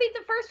only going to beat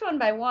the first one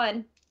by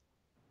 1.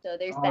 So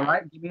there's that. All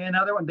right, give me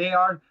another one. They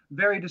are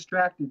very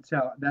distracted,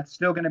 so that's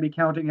still going to be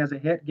counting as a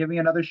hit. Give me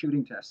another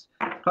shooting test.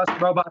 Plus,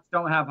 robots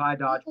don't have high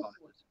dodge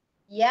bonuses.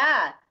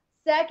 Yeah.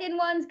 Second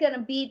one's going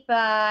to beat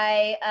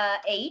by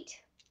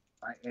 8.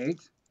 By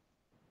 8.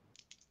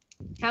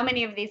 How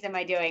many of these am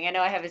I doing? I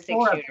know I have a 6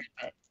 4. shooter.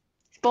 But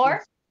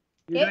 4?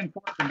 You're doing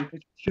 4 of them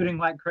because you're shooting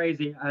like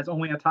crazy, as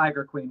only a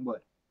Tiger Queen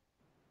would.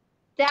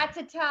 That's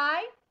a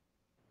tie.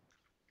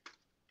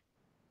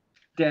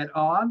 Dead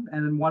on,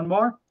 and then one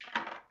more.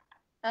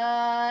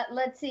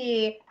 Let's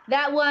see.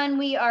 That one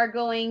we are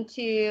going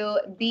to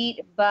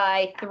beat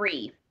by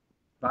 3.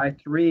 By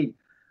 3.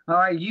 All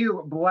right,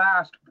 you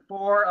blast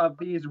 4 of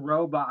these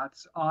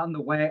robots on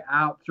the way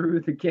out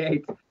through the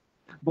gate,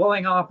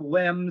 blowing off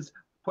limbs,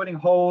 putting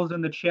holes in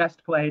the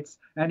chest plates,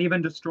 and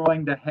even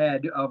destroying the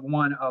head of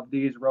one of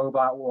these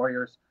robot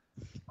warriors.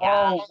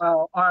 Yeah. Oh,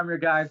 well, Armor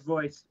Guy's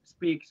voice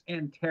speaks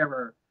in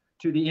terror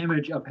to the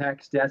image of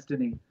Hex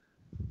Destiny.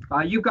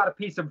 You've got a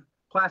piece of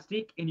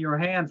plastique in your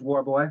hands,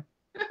 Warboy.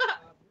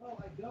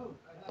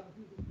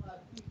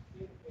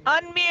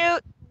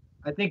 Unmute.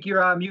 I think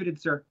you're muted,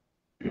 sir.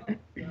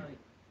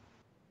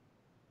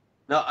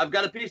 No, I've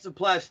got a piece of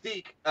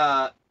plastique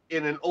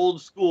in an old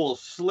school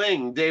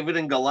sling, David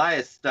and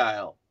Goliath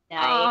style.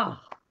 Nice.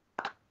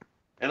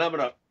 And I'm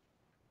going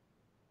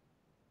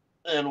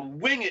to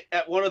wing it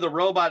at one of the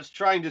robots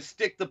trying to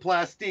stick the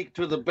plastique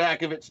to the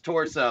back of its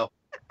torso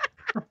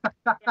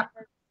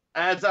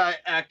as I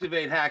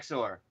activate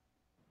Haxor.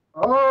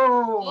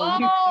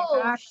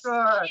 Oh,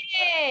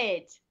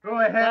 shit. Go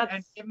ahead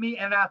and give me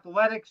an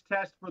athletics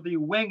test for the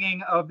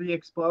winging of the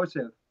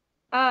explosive.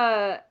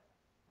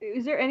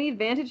 Is there any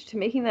advantage to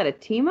making that a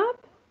team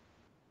up?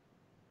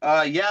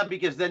 Yeah,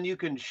 because then you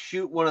can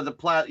shoot one of the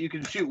plastic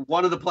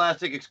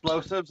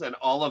explosives and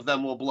all of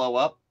them will blow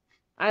up.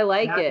 I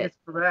like That it. is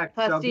correct.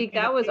 Plastique,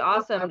 So that was between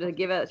awesome to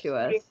give it to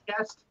us.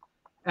 test,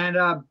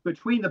 and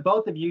between the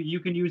both of you, you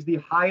can use the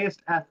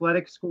highest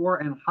athletic score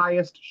and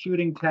highest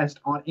shooting test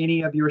on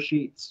any of your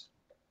sheets.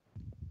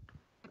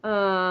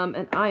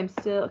 And I'm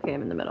still okay.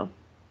 I'm in the middle.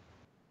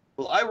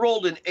 Well, I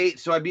rolled an 8,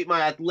 so I beat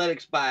my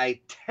athletics by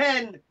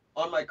 10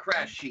 on my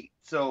crash sheet.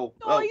 So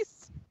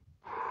nice.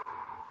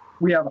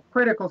 We have a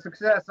critical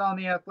success on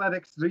the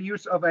athletics, the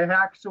use of a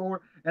hacksaw,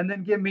 and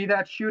then give me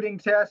that shooting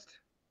test.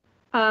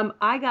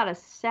 I got a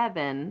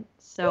 7,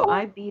 so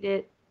I beat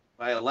it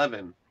by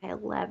 11. by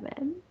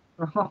 11.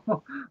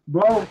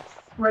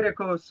 Both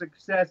critical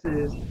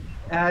successes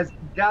as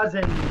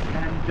dozens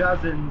and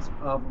dozens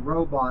of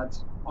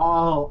robots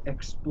all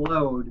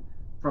explode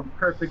from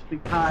perfectly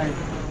timed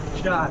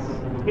shots,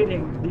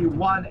 hitting the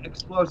one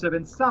explosive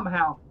and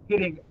somehow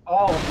hitting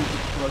all of these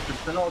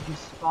explosives that all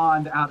just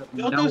spawned out of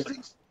Don't nowhere. those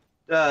things,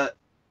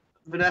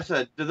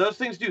 Vanessa, do those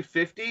things do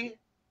 50?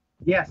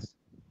 Yes.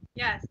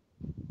 Yes.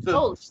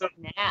 So,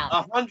 snap.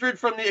 100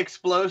 from the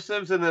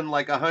explosives and then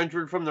like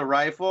 100 from the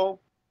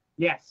rifle?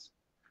 Yes.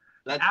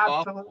 That's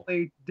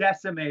absolutely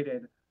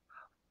decimated.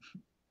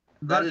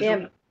 That is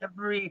Virtually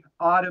every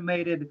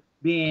automated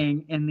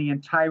being in the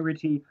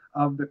entirety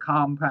of the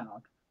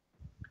compound,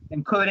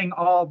 including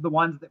all of the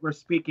ones that were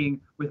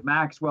speaking with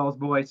Maxwell's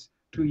voice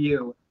to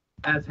you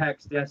as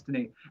Hex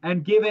Destiny,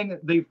 and giving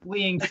the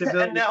fleeing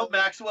civilians. And now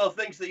Maxwell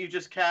thinks that you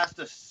just cast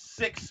a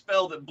sick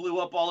spell that blew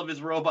up all of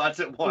his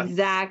robots at once.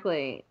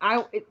 Exactly.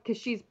 Because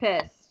she's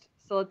pissed.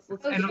 So let's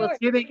and it's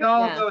giving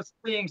all those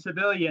fleeing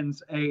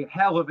civilians a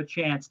hell of a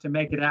chance to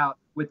make it out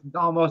with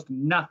almost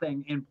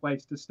nothing in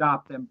place to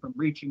stop them from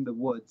reaching the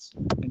woods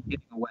and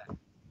getting away.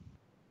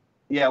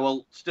 Yeah,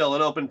 well, still,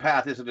 an open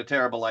path isn't a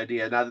terrible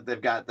idea. Now that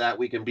they've got that,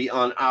 we can be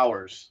on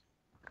ours.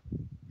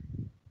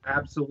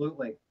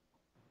 Absolutely.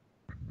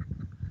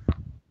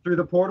 Through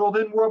the portal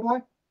then,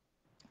 Warboy?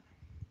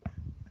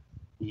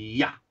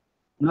 Yeah.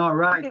 All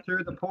right,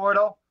 through the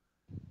portal.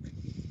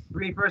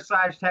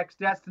 Reaper/Hex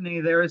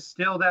Destiny, there is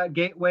still that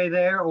gateway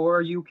there,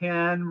 or you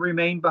can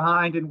remain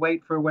behind and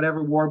wait for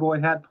whatever Warboy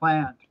had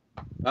planned.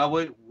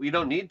 We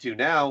don't need to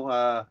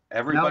now.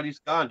 Everybody's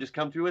gone. Just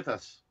come through with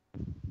us.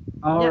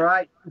 All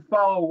right, you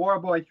follow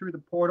Warboy through the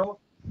portal.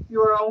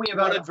 You are only You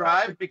about want to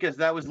drive? Because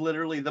that was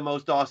literally the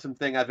most awesome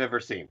thing I've ever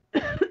seen.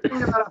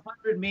 about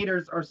 100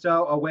 meters or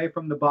so away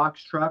from the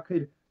box truck.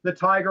 The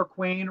Tiger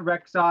Queen,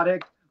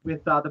 Rexotic,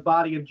 with the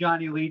body of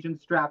Johnny Legion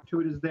strapped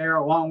to it is there,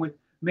 along with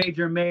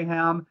Major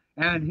Mayhem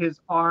and his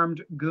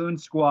armed goon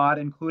squad,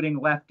 including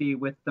Lefty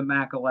with the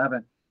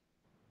Mac-11.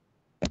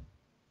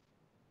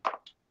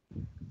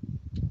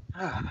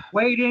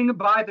 Waiting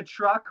by the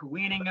truck,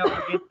 leaning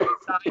up against the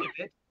side of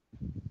it,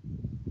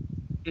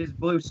 is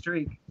Blue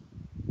Streak.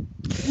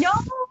 No!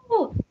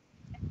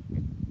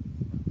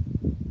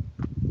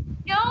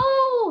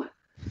 No!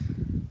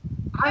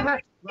 I had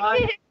to run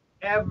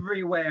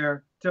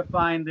everywhere to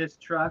find this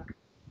truck.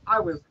 I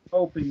was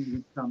hoping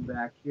you'd come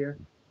back here.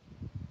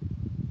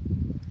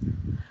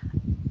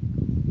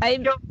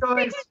 I'm Yo,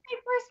 guys,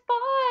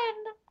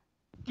 Respond.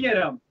 get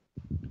him.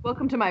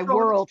 Welcome to my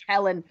world,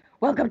 Helen.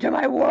 Welcome to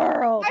my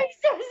world. I'm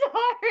so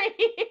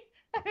sorry.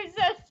 I'm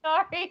so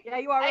sorry. Yeah,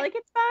 you are. Like,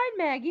 it's fine,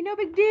 Maggie. No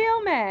big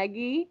deal,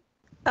 Maggie.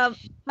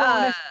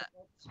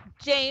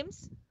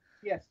 James?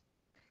 Yes.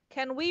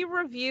 Can we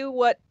review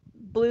what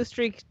Blue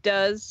Streak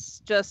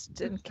does,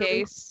 just in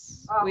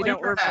case we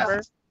don't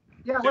remember?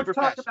 Yeah, let's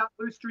talk about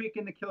Blue Streak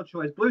and the kill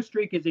choice. Blue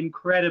Streak is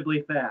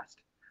incredibly fast.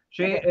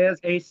 She is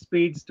a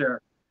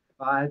speedster.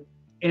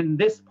 In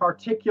this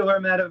particular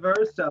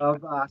metaverse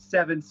of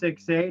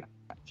 768,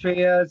 she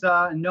is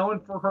known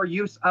for her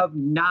use of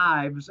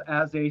knives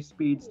as a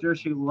speedster.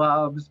 She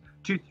loves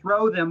to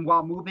throw them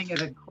while moving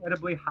at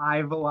incredibly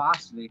high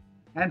velocity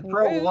and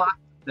throw lots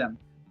of them.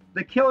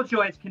 The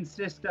killjoys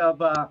consist of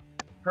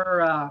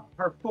her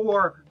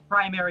 4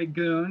 primary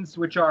goons,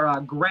 which are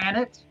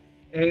Granite,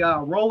 a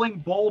rolling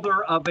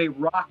boulder of a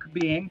rock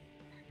being,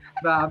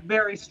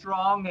 very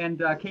strong and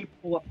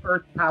capable of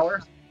earth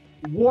powers.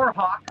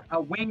 Warhawk, a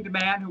winged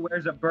man who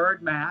wears a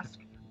bird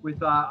mask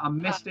with a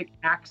mystic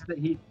axe that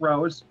he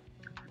throws.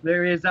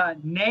 There is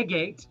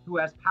Negate, who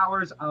has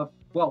powers of,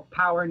 well,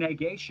 power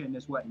negation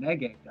is what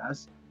Negate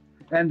does.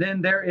 And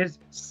then there is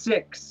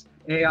Six,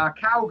 a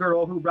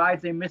cowgirl who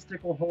rides a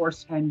mystical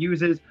horse and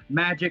uses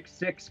magic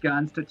 6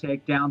 guns to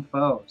take down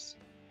foes.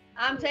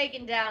 I'm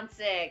taking down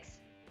 6.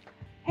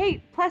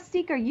 Hey,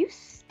 Plastique, are you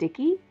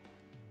sticky?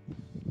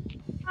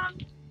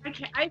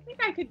 I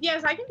think I could.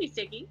 Yes, I can be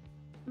sticky.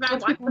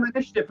 Let's get some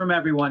initiative from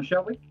everyone,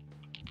 shall we?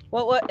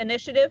 What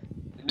initiative?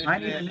 I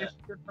need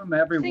initiative from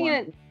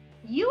everyone.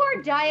 You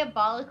are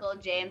diabolical,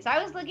 James.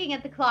 I was looking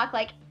at the clock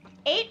like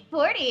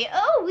 8:40.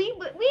 Oh, we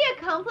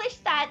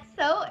accomplished that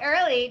so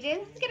early.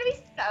 James is gonna be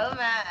so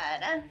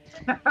mad.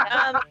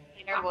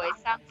 Her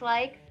voice sounds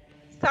like.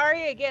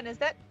 Sorry again. Is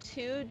that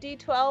 2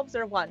 d12s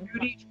or 1?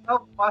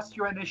 2d12 plus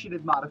your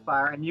initiative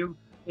modifier, and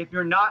if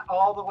you're not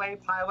all the way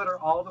pilot or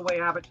all the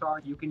way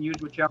avatar, you can use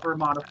whichever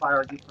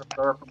modifier you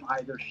prefer from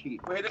either sheet.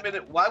 Wait a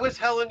minute. Why was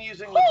Helen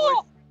using the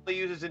voice she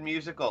uses in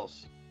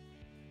musicals?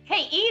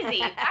 Hey,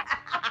 easy.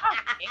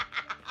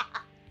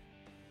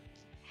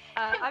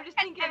 I'm just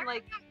thinking,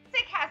 like,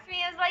 Sick cast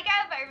me as like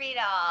a Barbie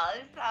doll,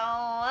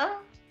 so.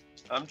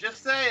 I'm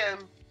just saying.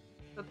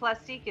 The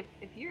Plastique,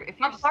 if you're a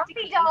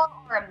Barbie doll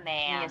or a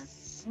man,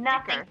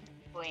 nothing sticker.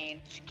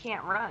 between. She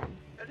can't run.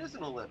 That is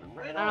an 11,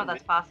 right? I don't know if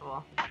that's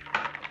possible.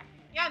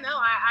 Yeah, no,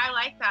 I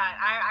like that.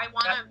 I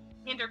want to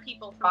hinder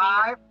people from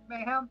 5,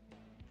 Mayhem?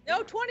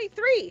 No,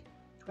 23.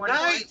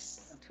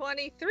 Nice.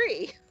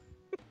 23.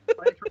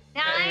 Nice.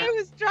 I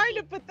was trying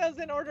to put those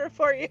in order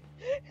for you.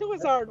 It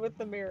was hard with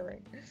the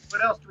mirroring.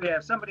 What else do we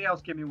have? Somebody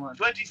else give me one.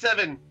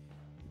 27.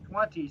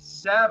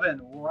 27.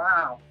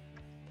 Wow.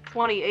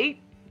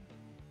 28.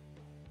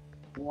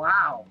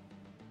 Wow.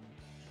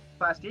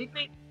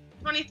 Plastique?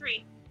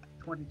 23.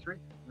 23.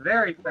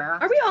 Very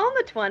fast. Are we all in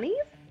the 20s?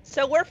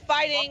 So we're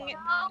fighting.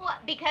 No,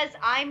 because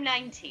I'm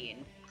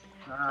 19.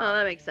 Oh,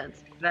 that makes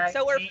sense.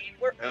 So we're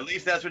At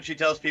least that's what she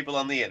tells people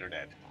on the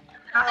internet.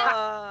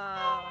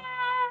 All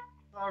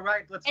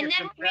right, let's And get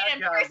then some we meet bad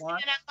in guy person, one.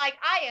 and I'm like,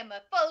 I am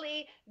a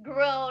fully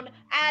grown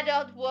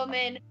adult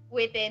woman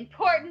with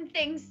important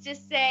things to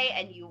say,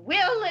 and you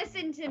will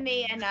listen to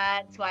me, and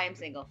that's why I'm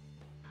single.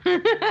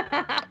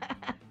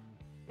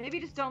 Maybe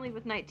just don't lead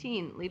with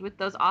 19. Lead with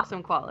those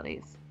awesome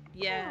qualities.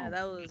 Yeah,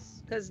 that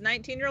was because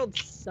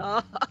 19-year-olds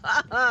suck.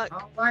 All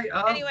right.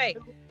 Anyway.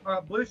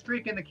 Blue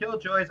Streak and the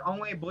Killjoys.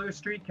 Only Blue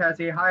Streak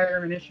has a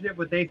higher initiative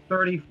with a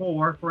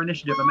 34 for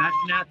initiative.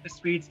 Imagine that the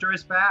speedster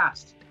is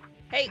fast.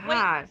 Hey,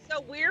 wait.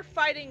 So we're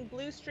fighting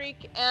Blue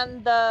Streak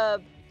and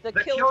the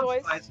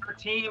Killjoys. Her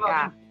team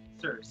of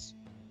enforcers.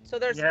 So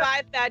there's Yes.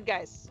 5 bad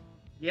guys.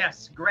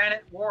 Yes,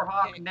 Granite,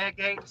 Warhawk,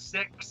 Negate,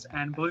 6,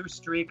 and Blue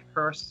Streak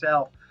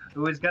herself,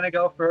 who is going to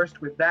go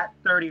first with that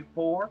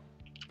 34.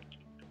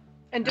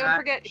 And don't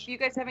forget, if you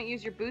guys haven't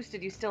used your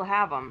boosted, you still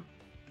have them.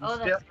 Oh,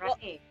 that's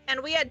right.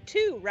 And we had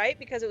 2, right?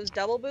 Because it was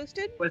double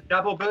boosted? Was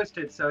double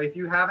boosted, so if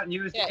you haven't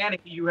used any,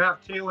 you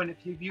have 2, and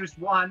if you've used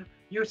 1,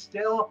 you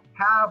still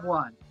have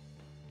 1.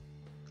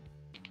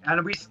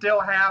 And we still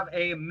have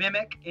a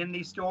Mimic in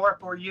the store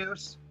for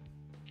use.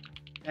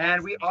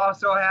 And we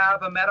also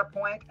have a Meta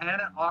Point and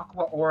an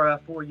Aqua Aura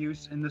for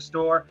use in the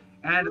store.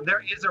 And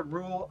there is a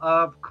Rule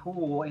of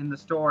Cool in the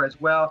store as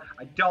well.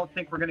 I don't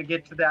think we're going to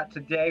get to that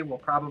today. We'll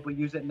probably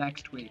use it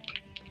next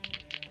week.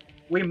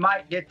 We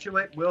might get to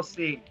it. We'll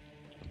see.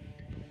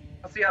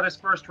 Let's see how this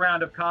first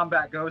round of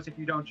combat goes if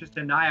you don't just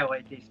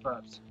annihilate these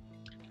foes.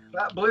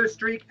 Blue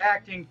Streak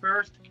acting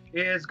first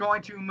is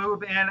going to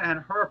move in, and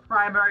her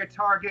primary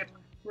target,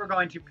 we're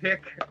going to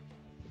pick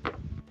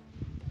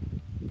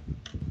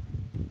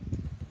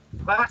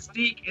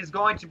Plastique is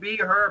going to be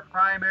her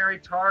primary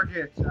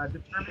target,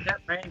 determined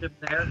at random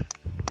there.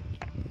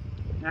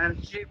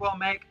 And she will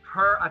make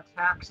her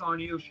attacks on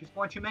you. She's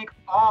going to make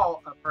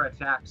all of her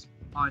attacks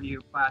on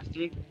you,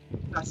 Plastique.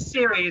 A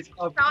series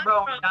of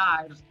thrown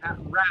knives at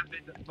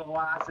rapid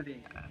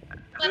velocity.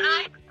 But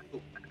I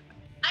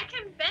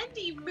can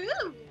bendy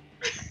move.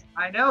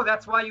 I know,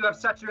 that's why you have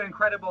such an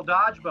incredible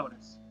dodge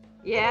bonus.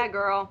 Yeah,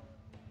 girl.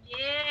 Yeah,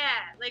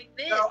 like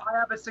this. So I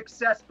have a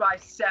success by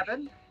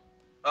 7.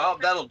 Oh,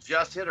 that'll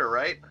just hit her,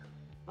 right?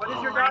 What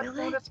is your dodge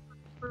bonus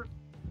for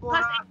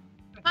Plus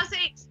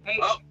 8. 8?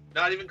 Oh,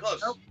 not even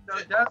close. Nope, so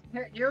it doesn't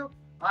hit you.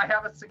 I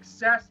have a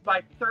success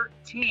by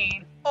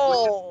 13,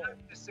 Oh. which is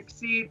enough to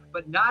succeed,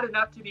 but not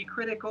enough to be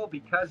critical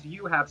because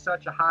you have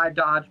such a high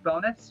dodge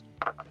bonus.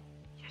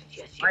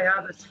 I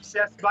have a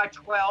success by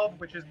 12,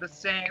 which is the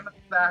same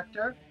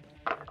factor.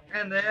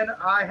 And then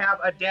I have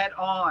a dead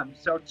on.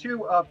 So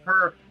 2 of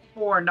her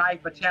 4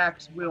 knife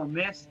attacks will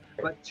miss,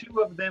 but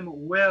 2 of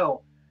them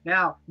will.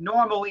 Now,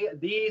 normally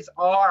these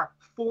are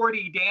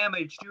 40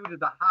 damage due to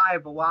the high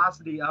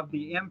velocity of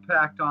the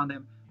impact on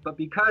them. But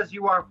because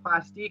you are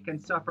Plastique and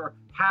suffer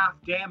half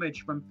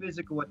damage from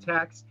physical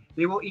attacks,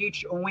 they will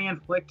each only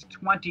inflict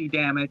 20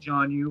 damage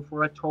on you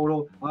for a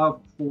total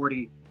of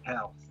 40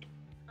 health.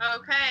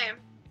 Okay.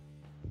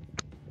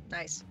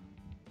 Nice.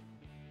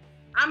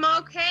 I'm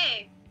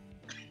okay.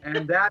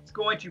 And that's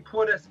going to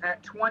put us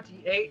at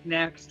 28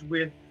 next,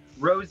 with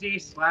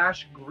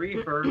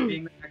Rosie/Griefer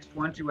being the next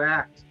one to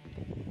act.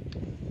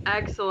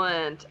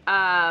 Excellent.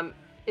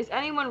 Is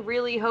anyone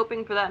really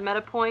hoping for that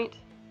meta point?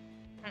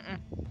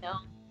 No.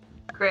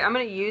 Great. I'm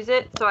going to use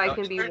it so I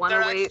can be one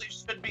there away. actually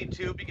should be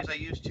 2 because I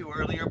used 2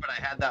 earlier, but I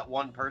had that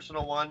one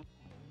personal one.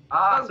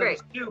 So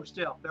great. there's 2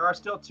 still. There are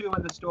still 2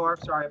 in the store.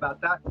 Sorry about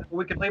that.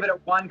 We could leave it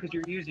at 1 because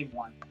you're using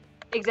 1.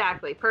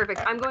 Exactly.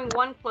 Perfect. I'm going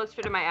 1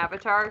 closer to my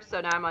avatar,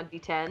 so now I'm on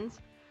D10s.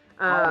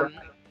 All right.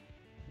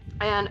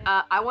 And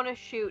I want to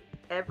shoot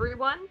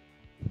everyone.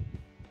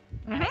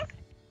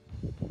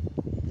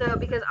 So,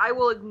 because I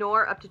will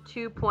ignore up to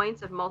 2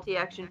 points of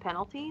multi-action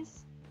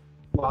penalties.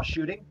 While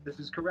shooting, this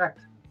is correct.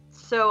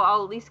 So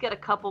I'll at least get a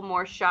couple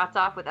more shots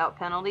off without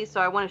penalties,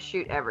 so I want to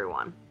shoot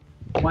everyone.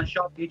 1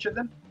 shot each of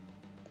them?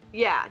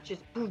 Yeah,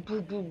 just boom,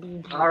 boom, boom,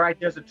 boom, boom. All right,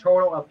 there's a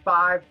total of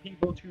 5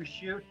 people to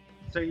shoot.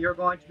 So you're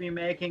going to be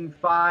making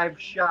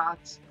 5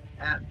 shots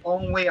at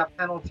only a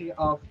penalty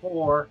of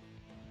 4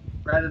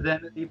 rather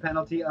than the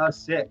penalty of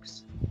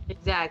 6.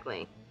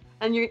 Exactly.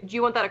 And do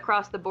you want that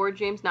across the board,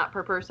 James, not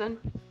per person?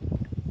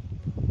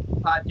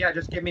 Yeah,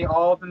 just give me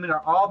all of them, and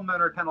all of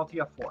them are a penalty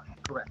of 4.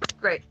 Correct.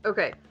 Great.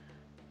 Okay.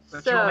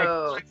 But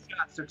you'll make 6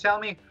 shots. So tell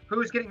me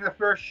who's getting the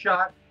first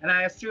shot, and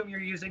I assume you're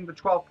using the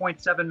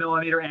 12.7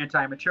 millimeter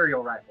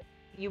anti-material rifle.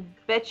 You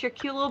bet your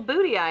cute little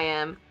booty I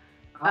am.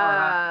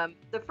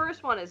 The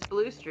first one is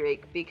Blue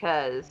Streak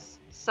because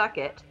suck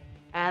it,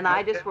 and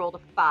I just rolled a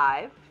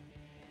 5.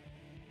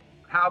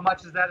 How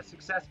much is that a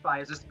success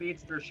by? As a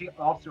speedster, she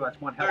also has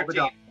 1 hell of a 13.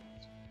 dog.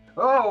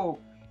 Oh,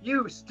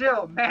 you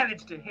still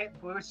managed to hit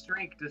Blue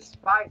Streak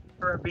despite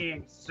her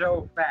being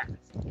so fast.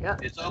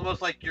 Yep. It's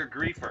almost like you're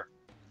griefer.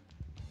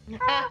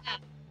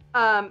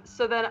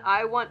 So then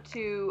I want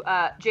to,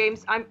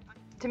 James,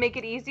 to make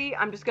it easy,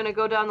 I'm just gonna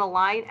go down the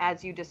line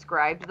as you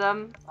described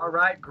them. All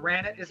right,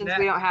 Granite is since next.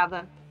 we don't have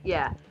them.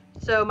 Yeah.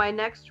 So my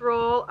next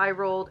roll, I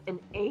rolled an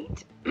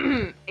 8.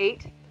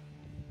 8.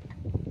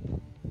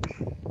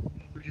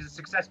 Which is a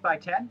success by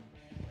 10.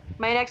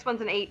 My next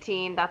one's an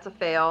 18. That's a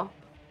fail.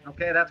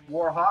 Okay, that's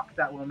Warhawk.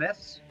 That will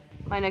miss.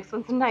 My next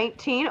one's a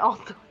 19.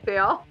 Also a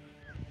fail.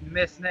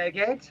 Miss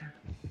Negate.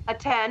 A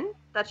 10.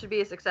 That should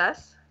be a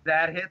success.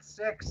 That hits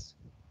 6.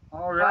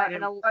 All right.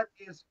 and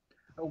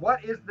And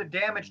what is the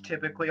damage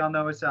typically on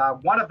those?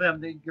 One of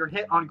them, your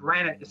hit on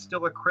Granite, is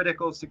still a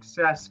critical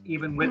success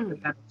even with the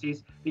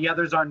penalties. The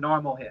others are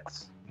normal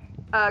hits.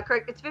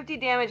 Correct. It's 50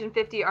 damage and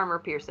 50 armor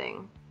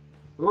piercing.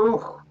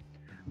 Ooh,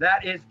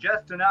 that is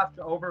just enough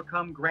to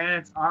overcome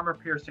Granite's armor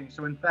piercing.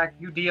 So in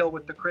fact, you deal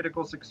with the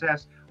critical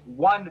success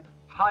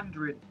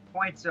 100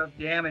 points of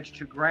damage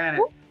to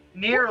Granite,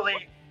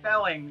 nearly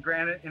felling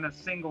Granite in a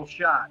single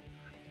shot.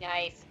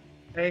 Nice.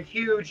 A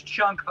huge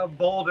chunk of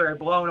boulder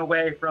blown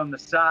away from the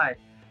side.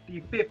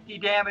 The 50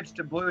 damage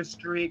to Blue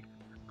Streak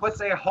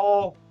puts a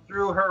hole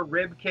through her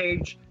rib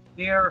cage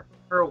near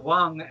her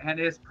lung and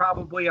is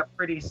probably a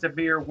pretty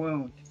severe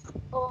wound.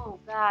 Oh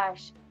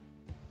gosh.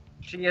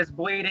 She is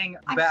bleeding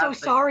I'm badly.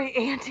 so sorry,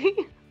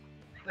 Auntie.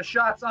 The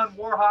shots on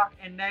Warhawk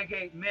and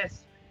Negate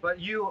miss, but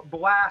you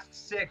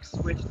blast 6,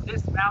 which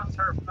dismounts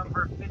her from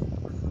her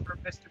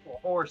mystical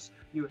horse.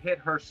 You hit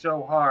her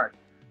so hard.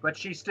 But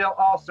she still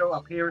also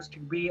appears to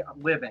be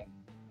living.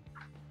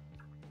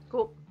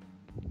 Cool.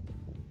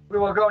 We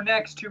will go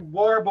next to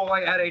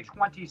Warboy at a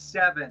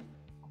 27.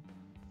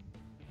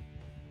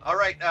 All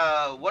right,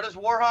 what does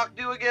Warhawk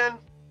do again?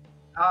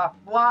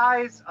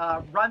 Flies,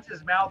 runs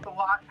his mouth a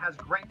lot, has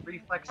great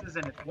reflexes,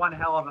 and is one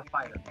hell of a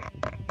fighter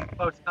in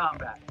close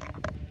combat.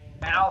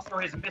 And also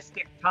his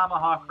Mystic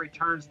Tomahawk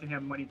returns to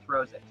him when he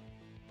throws it.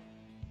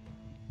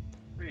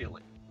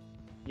 Really?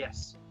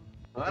 Yes.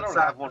 Well, I don't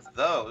have one of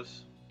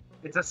those.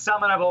 It's a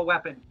summonable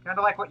weapon, kind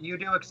of like what you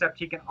do, except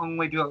he can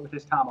only do it with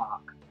his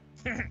tomahawk.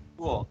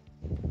 Cool.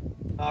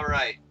 All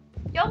right.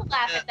 Don't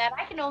laugh at that.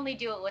 I can only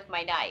do it with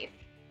my knife.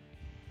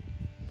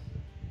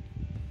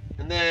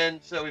 And then,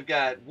 so we've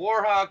got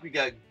Warhawk, we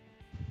got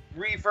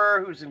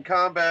Reefer, who's in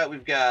combat,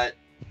 we've got...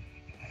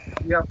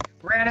 Yep,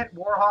 Granite,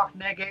 Warhawk,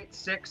 Negate,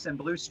 6, and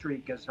Blue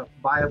Streak is a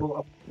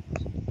viable...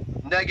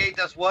 Negate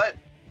does what?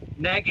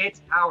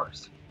 Negates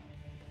powers.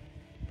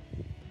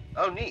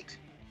 Oh, neat.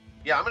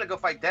 Yeah, I'm going to go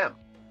fight them.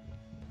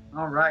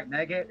 All right,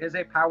 Negate is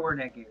a power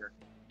negator.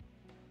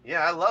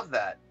 Yeah, I love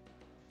that.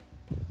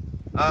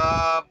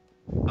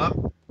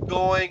 I'm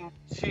going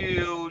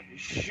to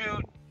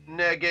shoot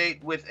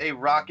Negate with a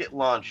rocket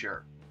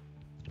launcher.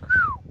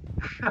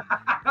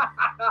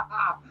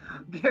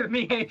 Give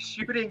me a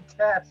shooting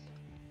test.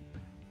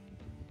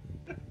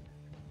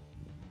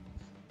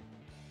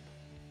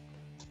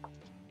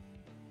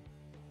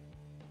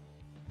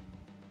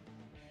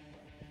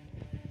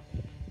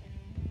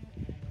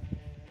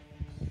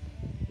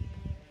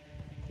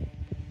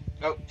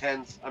 Oh,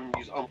 10s. I'm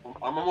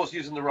almost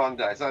using the wrong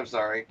dice. I'm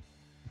sorry.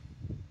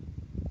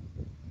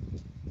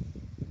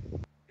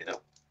 Yeah.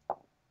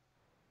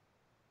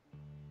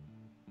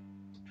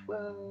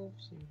 12,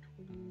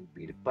 20,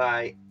 beat it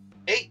by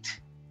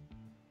 8.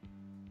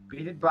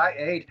 Beat it by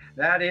 8.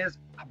 That is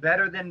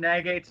better than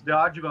Negate's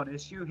dodge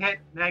bonus. You hit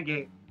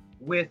Negate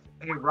with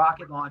a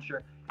rocket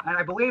launcher. And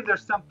I believe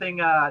there's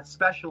something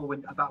special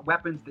about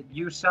weapons that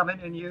you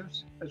summon and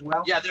use as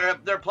well. Yeah,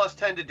 they're plus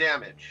 10 to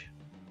damage.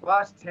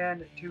 Plus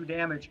 10 to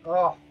damage.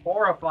 Oh,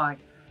 horrifying.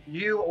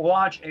 You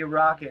launch a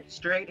rocket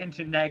straight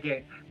into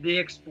Negate. The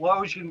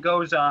explosion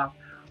goes off.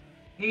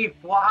 He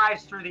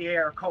flies through the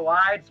air,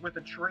 collides with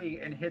a tree,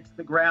 and hits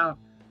the ground.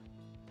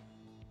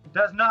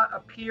 Does not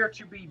appear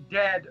to be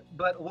dead,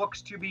 but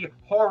looks to be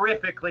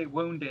horrifically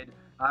wounded.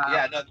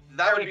 Yeah, no,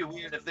 that would be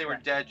weird if they were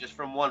dead just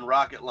from one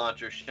rocket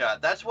launcher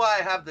shot. That's why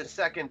I have the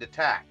second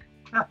attack.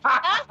 Now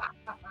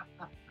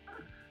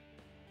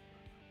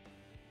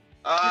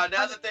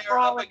that they are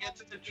up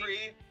against the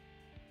tree,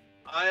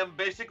 I am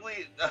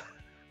basically...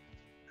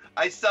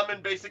 I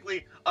summon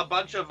basically a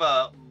bunch of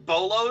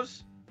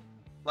bolos,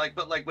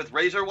 but with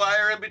razor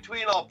wire in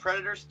between, all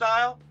Predator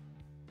style.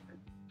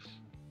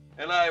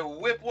 And I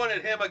whip one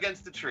at him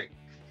against the tree.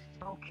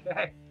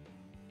 Okay.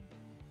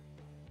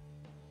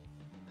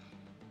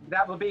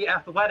 That will be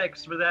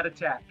athletics for that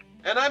attack.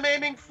 And I'm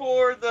aiming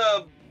for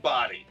the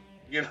body.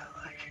 You know,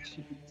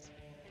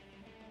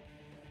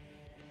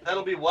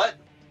 that'll be what?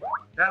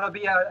 That'll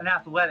be an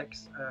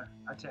athletics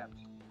attempt.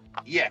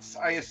 Yes,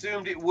 I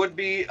assumed it would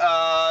be.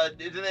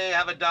 Do they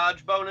have a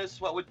dodge bonus?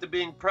 What with the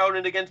being prone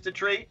and against a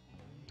tree?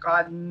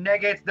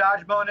 Negate's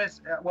dodge bonus.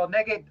 Well,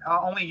 Negate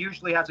only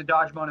usually has a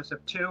dodge bonus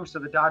of 2, so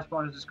the dodge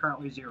bonus is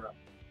currently 0.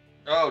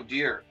 Oh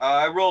dear.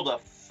 I rolled a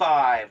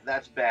 5.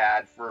 That's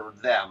bad for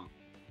them.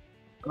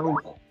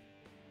 Oh.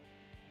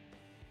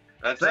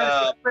 That's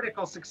a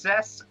critical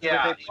success.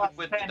 Yeah, with a plus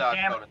with 10 the dodge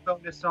damage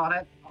bonus on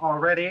it.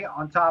 already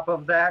on top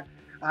of that.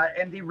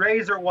 And the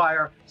razor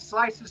wire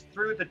slices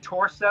through the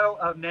torso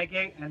of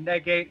Negate, and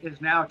Negate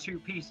is now 2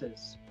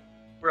 pieces.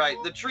 Right.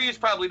 The tree is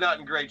probably not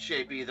in great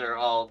shape either,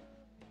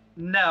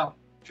 No.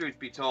 truth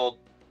be told.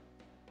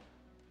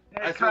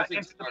 And it cut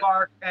into the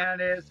bark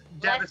and is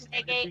Less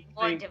devastated. negate,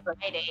 more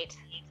dividate.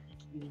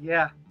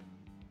 Yeah.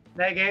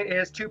 Negate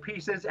is 2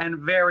 pieces and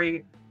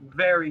very,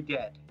 very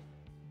dead.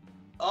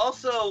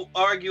 Also,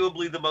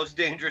 arguably the most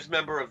dangerous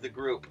member of the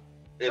group.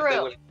 If True. They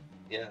would,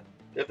 yeah.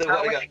 If they would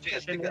have got a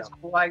chance to Allocation go. is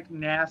quite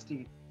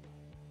nasty.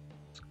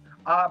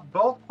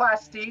 Both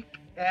Plastique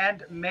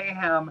and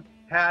Mayhem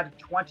had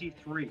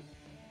 23.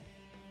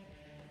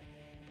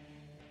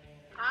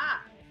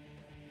 Ah.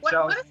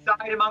 So what is-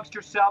 decide amongst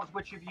yourselves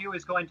which of you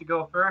is going to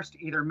go first,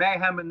 either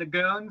Mayhem and the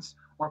Goons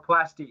or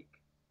Plastique.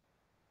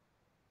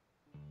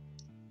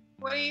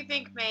 What do you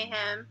think,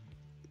 Mayhem?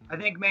 I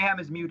think Mayhem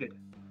is muted.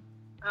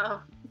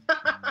 Oh.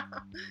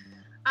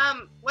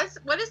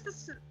 What is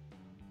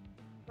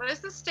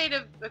the state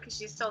of? Okay,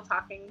 she's still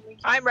talking.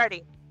 I'm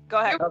ready. Go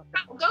ahead. Go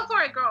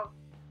for it, girl.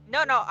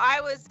 No, I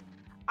was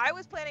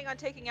planning on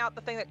taking out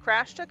the thing that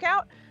Crash took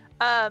out.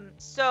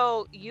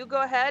 So you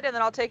go ahead, and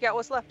then I'll take out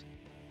what's left.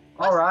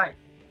 All right.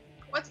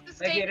 What's the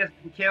state? Negate has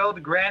been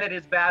killed. Granite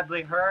is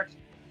badly hurt.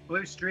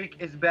 Blue Streak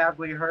is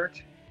badly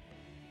hurt.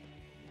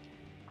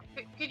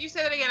 Could you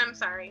say that again? I'm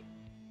sorry.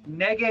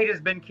 Negate has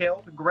been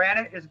killed.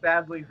 Granite is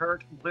badly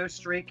hurt. Blue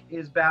Streak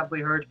is badly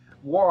hurt.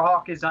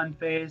 Warhawk is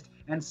unfazed,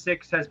 and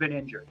 6 has been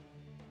injured.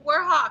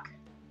 Warhawk.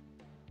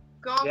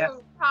 Go Yes.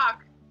 for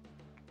Warhawk.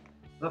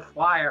 The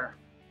Flyer.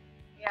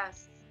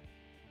 Yes.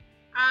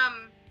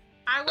 I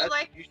would That's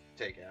like. what you should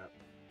take out.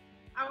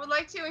 I would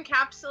like to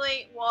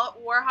encapsulate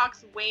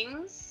Warhawk's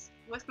wings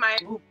with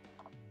myself.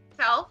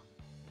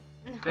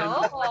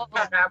 Oh.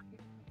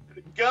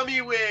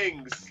 Gummy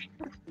wings.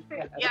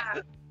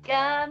 Yeah.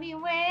 Gummy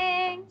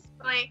wings.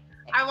 Like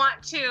I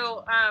want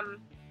to.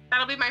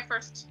 That'll be my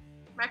first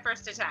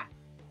attack.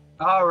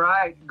 All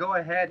right, go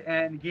ahead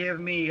and give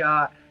me.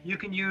 You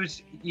can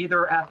use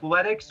either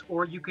athletics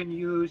or you can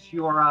use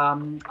your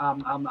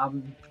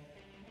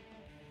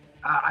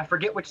I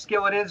forget which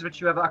skill it is,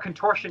 but you have a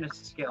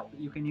contortionist skill that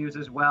you can use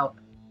as well.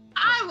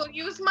 I will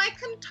use my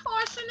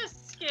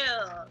contortionist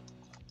skill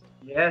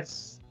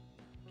Yes.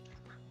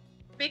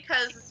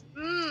 because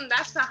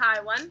that's a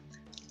high one.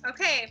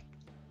 Okay.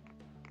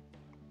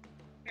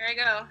 Here I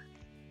go.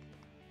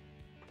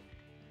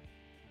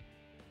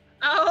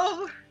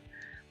 Oh,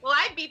 well,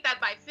 I beat that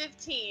by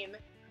 15.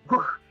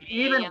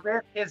 Even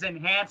with his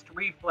enhanced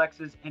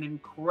reflexes and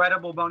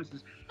incredible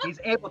bonuses, he's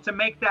able to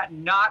make that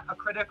not a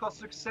critical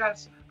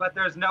success, but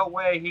there's no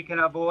way he can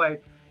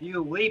avoid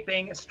you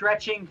leaping,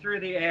 stretching through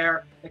the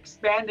air,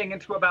 expanding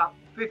into about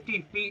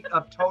 50 feet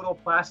of total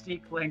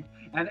plastic length,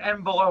 and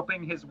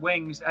enveloping his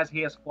wings as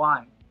he is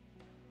flying.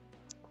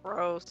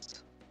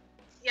 Gross.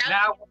 Yep.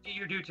 Now, what do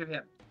you do to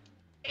him?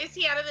 Is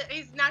he out of the?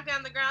 He's knocked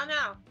down the ground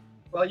now.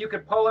 Well, you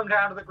could pull him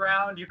down to the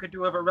ground. You could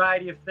do a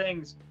variety of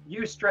things.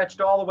 You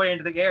stretched all the way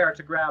into the air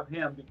to grab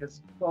him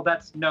because, well,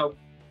 that's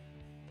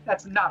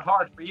not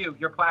hard for you.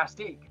 You're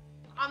plastique.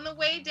 On the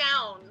way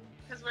down,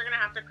 because we're gonna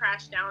have to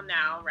crash down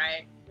now,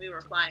 right? We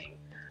were flying.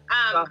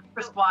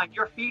 Just flying.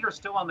 Your feet are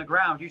still on the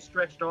ground. You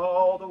stretched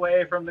all the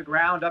way from the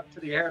ground up to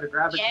the air to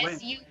grab his wing.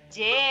 Yes, you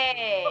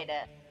did.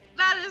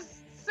 That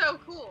is so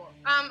cool.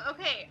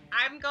 Okay,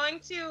 I'm going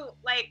to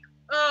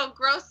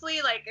grossly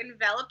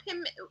envelop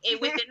him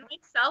within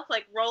myself,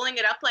 like rolling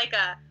it up like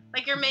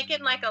you're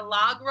making like a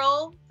log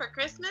roll for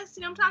Christmas.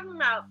 You know what I'm talking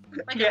about?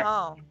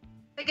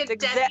 Like a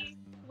deadly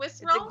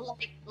Swiss roll.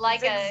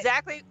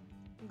 It's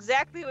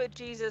exactly what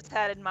Jesus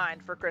had in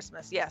mind for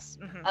Christmas. Yes.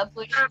 Mhm. A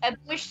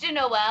bush de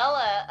Noel,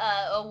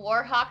 a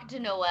Warhawk de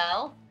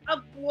Noel. A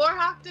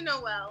Warhawk de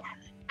Noel.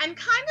 And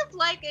kind of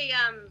like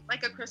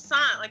a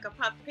croissant, like a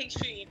puff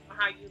pastry, you know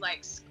how you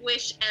like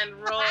squish and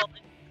roll and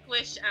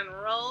squish and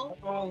roll.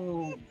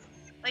 Oh.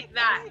 Like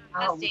that.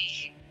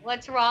 Dusty,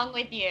 what's wrong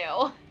with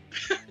you?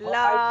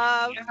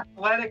 Love.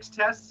 Athletics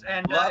tests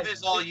and love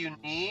is all you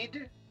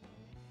need.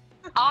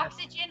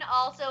 Oxygen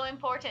also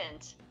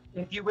important.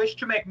 If you wish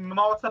to make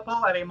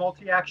multiple at a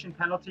multi-action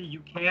penalty,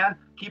 you can.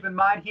 Keep in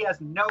mind he has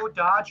no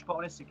dodge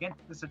bonus against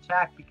this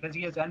attack because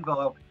he is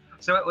enveloped.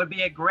 So it would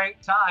be a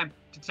great time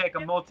to take a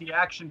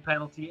multi-action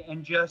penalty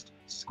and just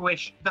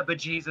squish the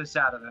bejesus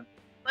out of him.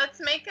 Let's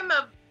make him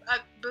a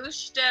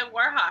Bush de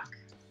Warhawk.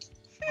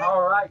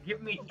 All right,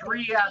 give me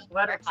 3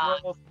 athletics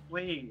rolls,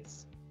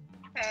 please.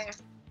 Okay.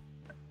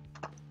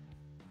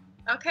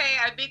 Okay,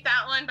 I beat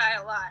that one by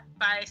a lot.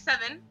 By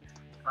 7.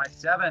 By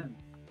 7.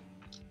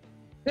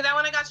 Did that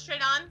one I got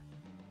straight on?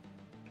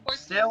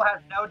 Still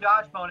has no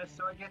dodge bonus,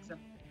 so it gets him.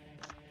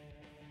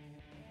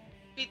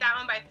 Beat that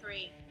one by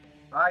 3.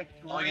 Right,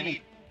 all you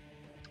need.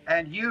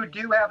 And you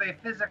do have a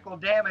physical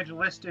damage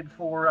listed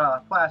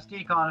for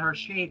Plastique on her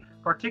sheet,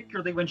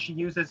 particularly when she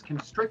uses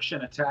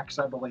constriction attacks,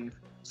 I believe,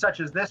 such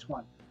as this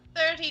one.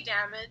 30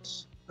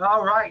 damage.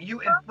 All right, you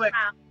inflict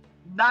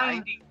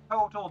 90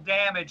 total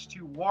damage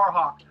to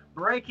Warhawk,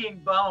 breaking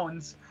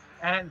bones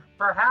and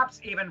perhaps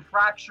even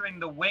fracturing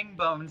the wing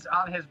bones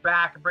on his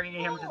back,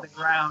 bringing him to the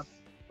ground,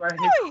 where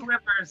he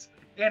quivers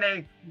in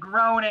a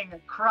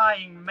groaning,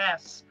 crying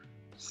mess,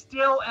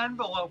 still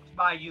enveloped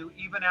by you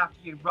even after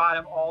you brought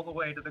him all the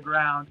way to the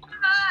ground.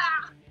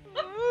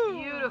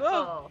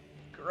 Beautiful.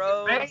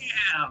 Gross.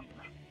 Bam!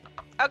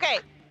 Okay.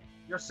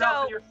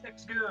 Yourself and your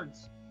 6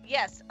 goons.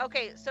 Yes.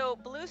 Okay. So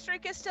Blue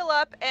Streak is still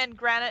up and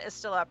Granite is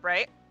still up,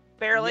 right?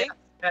 Barely. Yes,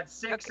 that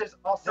 6 is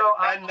also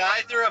And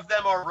neither of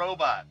them are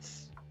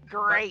robots.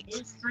 Great.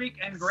 Blue Streak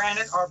and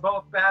Granite are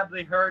both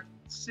badly hurt.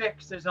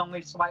 6 is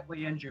only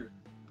slightly injured.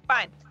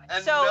 Fine.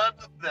 And so none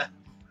of them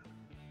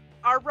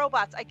are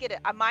robots. I get it.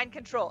 I'm mind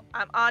control.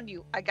 I'm on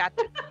you. I got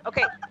you.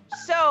 Okay.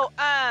 So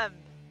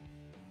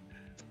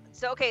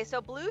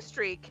so Blue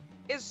Streak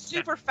is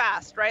super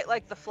fast, right?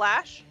 Like the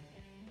Flash?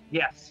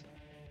 Yes.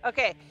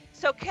 Okay.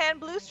 So can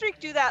Blue Streak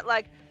do that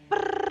like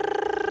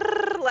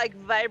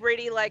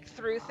vibrating like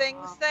through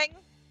things thing?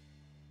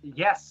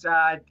 Yes,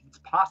 it's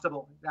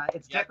possible.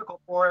 It's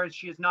difficult for her.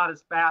 She is not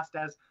as fast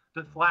as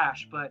the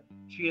Flash, but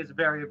she is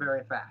very,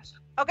 very fast.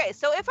 Okay,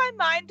 so if I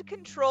mind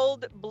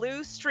controlled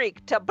Blue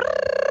Streak to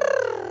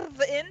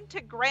into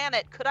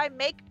Granite, could I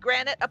make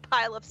Granite a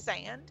pile of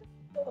sand?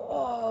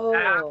 Oh.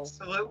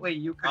 Absolutely.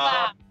 You could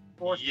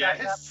force yes.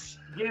 that up.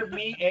 Give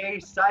me a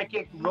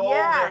psychic roll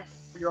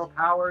for your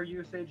power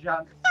usage.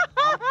 I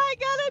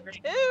got a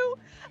 2.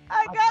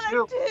 I got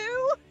a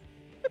 2.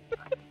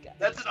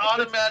 That's an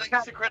automatic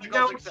critical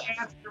no success.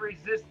 Chance to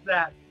resist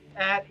that.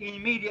 And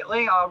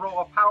immediately I'll roll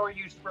a power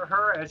use for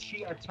her as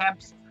she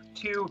attempts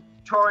to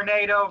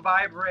tornado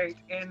vibrate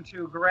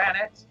into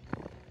Granite.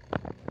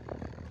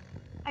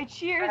 I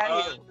cheers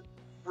you.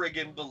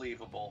 Friggin'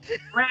 believable.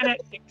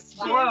 Granite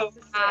explodes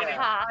in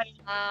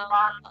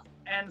rock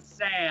and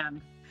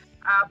sand.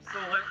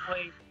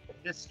 Absolutely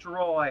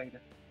destroyed.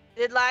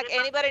 Did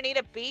anybody need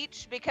a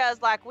beach? Because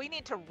we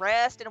need to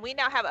rest and we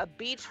now have a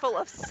beach full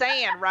of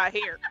sand right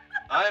here.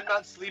 I am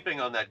not sleeping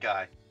on that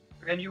guy.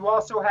 And you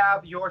also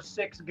have your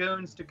 6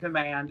 goons to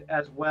command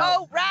as well.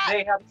 Oh, right.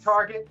 They have a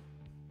target.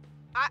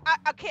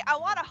 Okay, I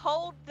want to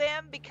hold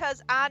them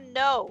because I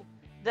know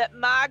that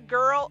my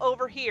girl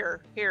over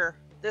here,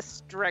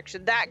 this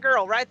direction, that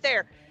girl right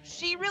there,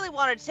 she really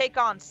wanted to take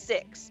on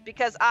 6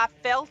 because I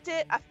felt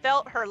it. I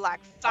felt her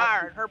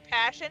fire and her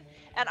passion,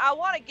 and I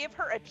want to give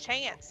her a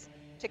chance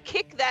to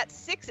kick that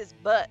 6's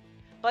butt.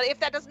 But if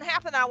that doesn't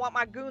happen, I want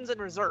my goons in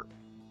reserve.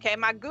 Okay,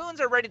 my goons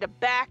are ready to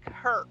back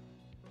her.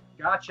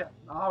 Gotcha.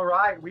 All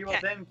right, we will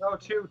then go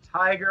to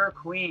Tiger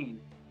Queen.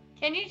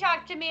 Can you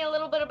talk to me a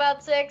little bit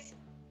about 6?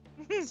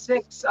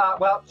 6,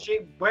 well,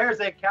 she wears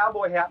a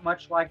cowboy hat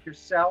much like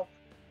yourself,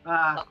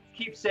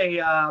 keeps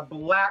a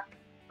black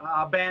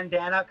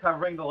bandana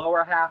covering the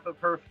lower half of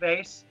her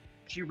face.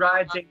 She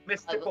rides a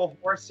mystical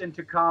horse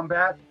into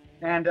combat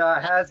and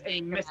has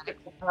a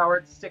mystical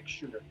powered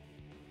 6-shooter.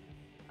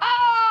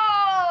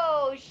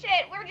 Oh,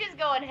 shit, we're just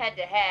going head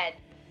to head.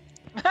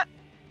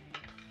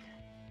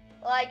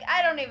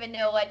 I don't even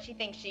know what she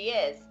thinks she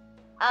is.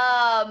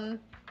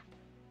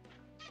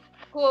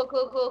 Cool.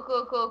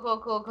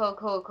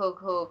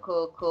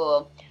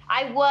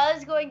 I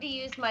was going to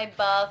use my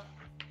buff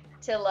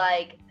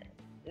to,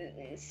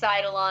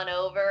 sidle on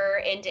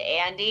over into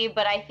Andy,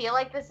 but I feel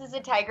like this is a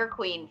Tiger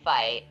Queen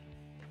fight.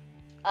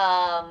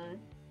 I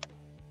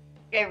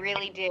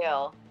really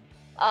do.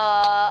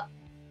 All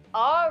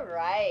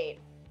right.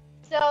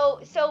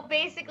 So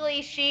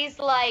basically she's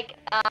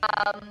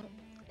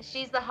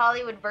she's the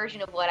Hollywood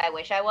version of what I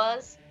wish I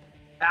was.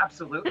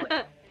 Absolutely.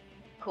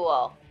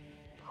 Cool.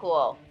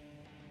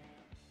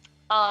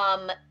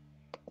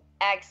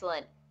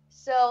 Excellent.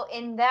 So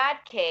in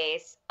that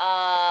case,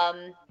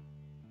 I'm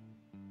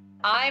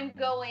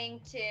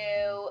going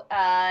to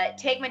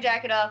take my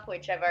jacket off,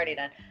 which I've already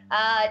done.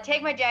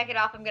 Take my jacket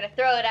off, I'm going to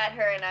throw it at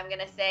her, and I'm going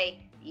to say,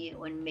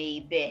 you and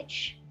me,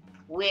 bitch,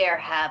 we're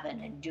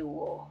having a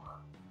duel.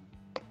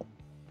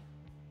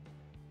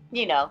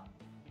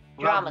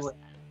 Drama. Lovely.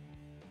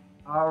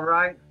 All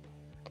right.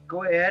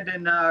 Go ahead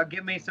and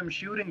give me some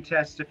shooting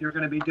tests if you're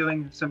going to be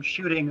doing some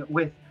shooting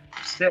with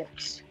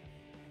 6.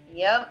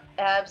 Yep,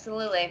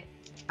 absolutely.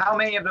 How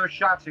many of those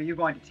shots are you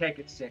going to take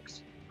at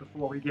 6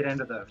 before we get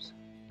into those?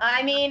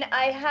 I mean,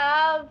 I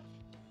have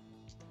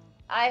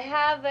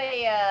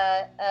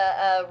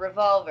a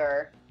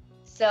revolver,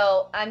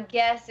 so I'm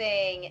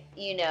guessing,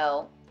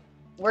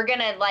 we're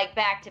gonna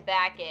back to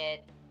back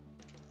it.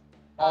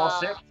 All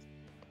 6?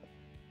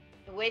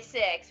 With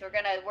 6,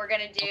 we're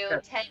gonna do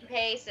 10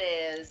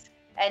 paces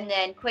and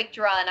then quick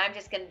draw, and I'm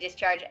just gonna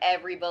discharge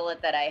every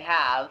bullet that I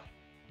have.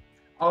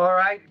 All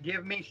right,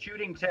 give me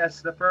shooting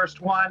tests. The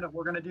first one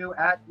we're gonna do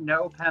at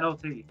no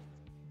penalty.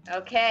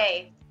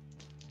 Okay.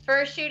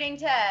 First shooting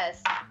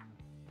test.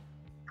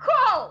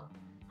 Cool.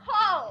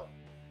 Ho.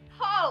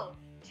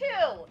 2.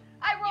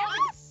 I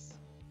rolled.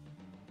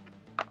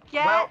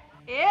 Yes.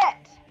 Get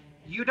it.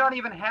 You don't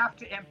even have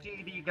to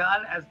empty the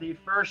gun, as the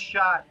first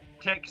shot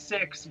takes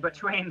 6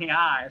 between the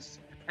eyes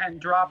and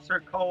drops her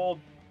cold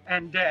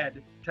and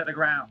dead to the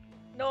ground.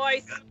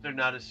 Nice. They're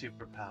not a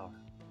superpower.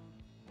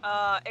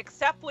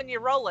 Except when you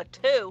roll a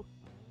 2.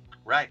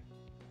 Right.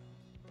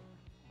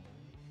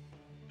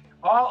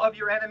 All of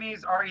your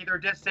enemies are either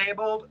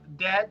disabled,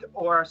 dead,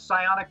 or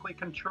psionically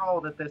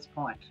controlled at this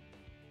point.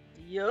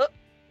 Yup.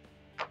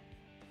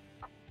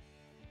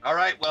 All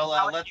right, well,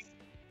 let's...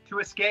 To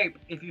escape,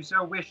 if you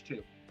so wish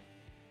to.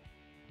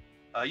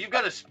 You've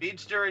got a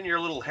speedster in your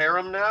little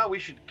harem now. We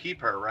should keep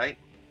her, right?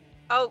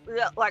 Oh,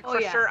 yeah, like,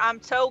 for sure. I'm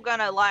so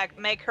gonna, like,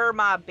 make her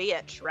my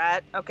bitch,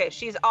 right? Okay,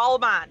 she's all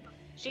mine.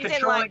 She's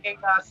Controlling in,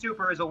 like... a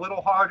super is a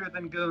little harder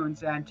than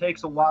goons and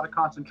takes a lot of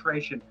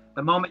concentration.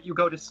 The moment you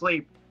go to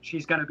sleep,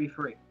 she's gonna be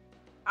free.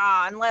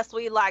 Unless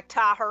we, like,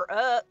 tie her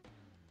up.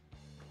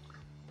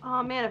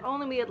 Oh, man, if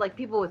only we had, like,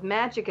 people with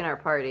magic in our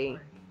party.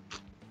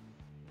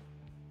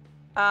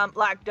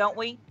 Like, don't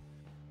we?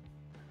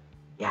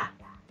 Yeah.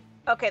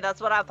 Okay, that's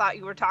what I thought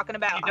you were talking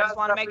about. I just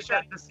want to make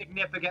sure. The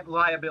significant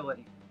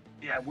liability.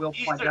 Yeah, we'll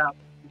point out.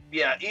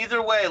 Yeah,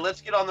 either way,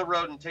 let's get on the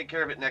road and take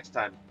care of it next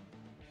time.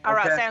 All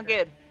right, sound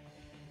good.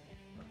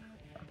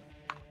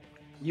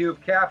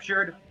 You've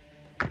captured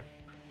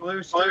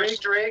Blue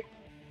Streak,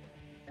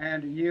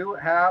 and you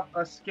have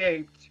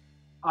escaped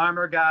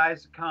Armor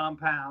Guy's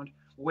compound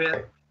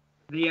with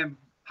the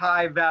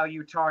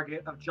high-value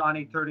target of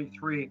Johnny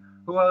 33,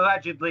 who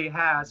allegedly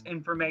has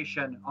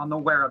information on the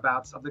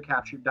whereabouts of the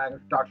captured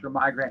Dr.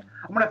 Migraine.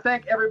 I'm going to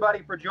thank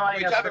everybody for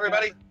joining us. Good job,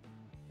 everybody.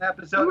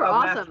 Episode of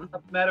awesome.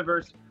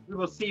 Metaverse. We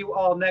will see you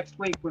all next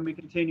week when we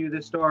continue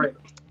this story.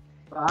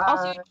 Bye.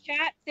 Also,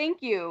 chat,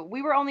 thank you.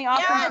 We were only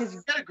awesome because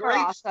you've got a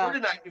great story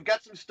tonight. You've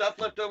got some stuff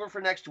left over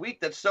for next week.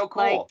 That's so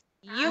cool. Like,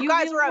 you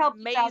guys really were helped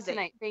us out amazing.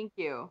 tonight. Thank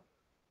you.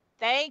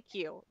 Thank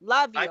you.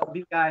 Love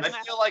you. guys. I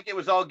feel like it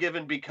was all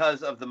given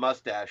because of the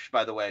mustache,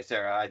 by the way,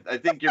 Sarah. I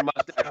think your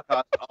mustache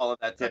caused all of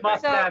that tipping.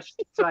 Mustache.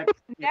 Like,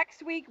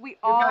 next week, we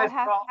all guys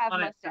have to brought have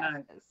on it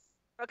mustaches.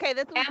 Okay,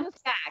 this was just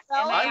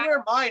felt. I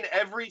wear mine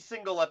every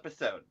single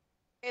episode.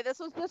 Okay, this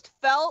was just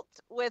felt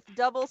with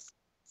double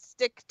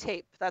stick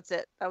tape. That's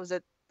it. That was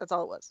it. That's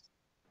all it was.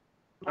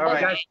 All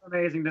right, guys,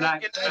 amazing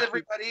tonight. Good night,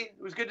 everybody. It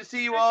was good to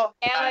see you all.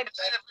 And Bye.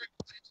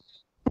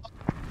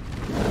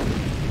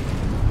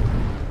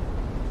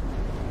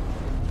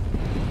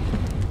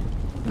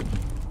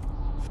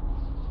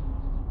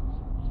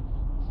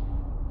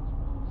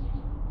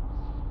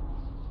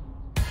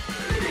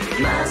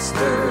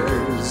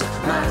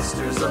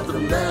 Masters of the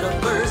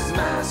metaverse,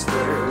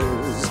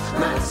 masters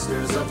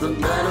of the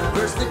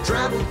metaverse. They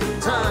travel through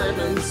time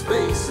and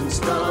space and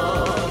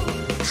stuff.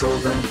 Troll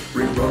them,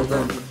 re-roll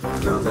them,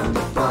 throw them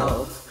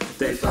above.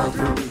 They fly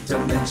through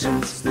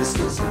dimensions, this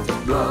isn't a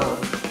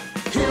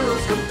bluff.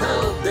 Heroes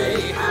compelled,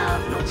 they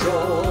have no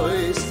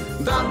choice.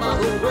 Bound by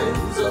the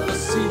winds of a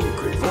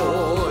secret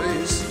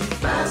voice.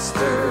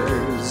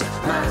 Masters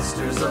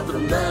of the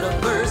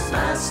metaverse,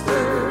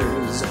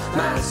 masters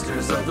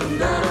of the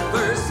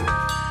metaverse.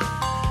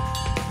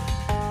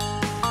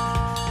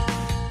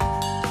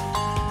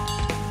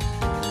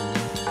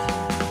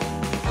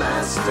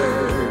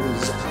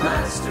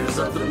 Masters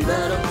of the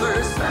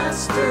metaverse,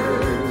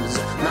 masters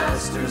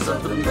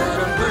of the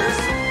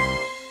metaverse.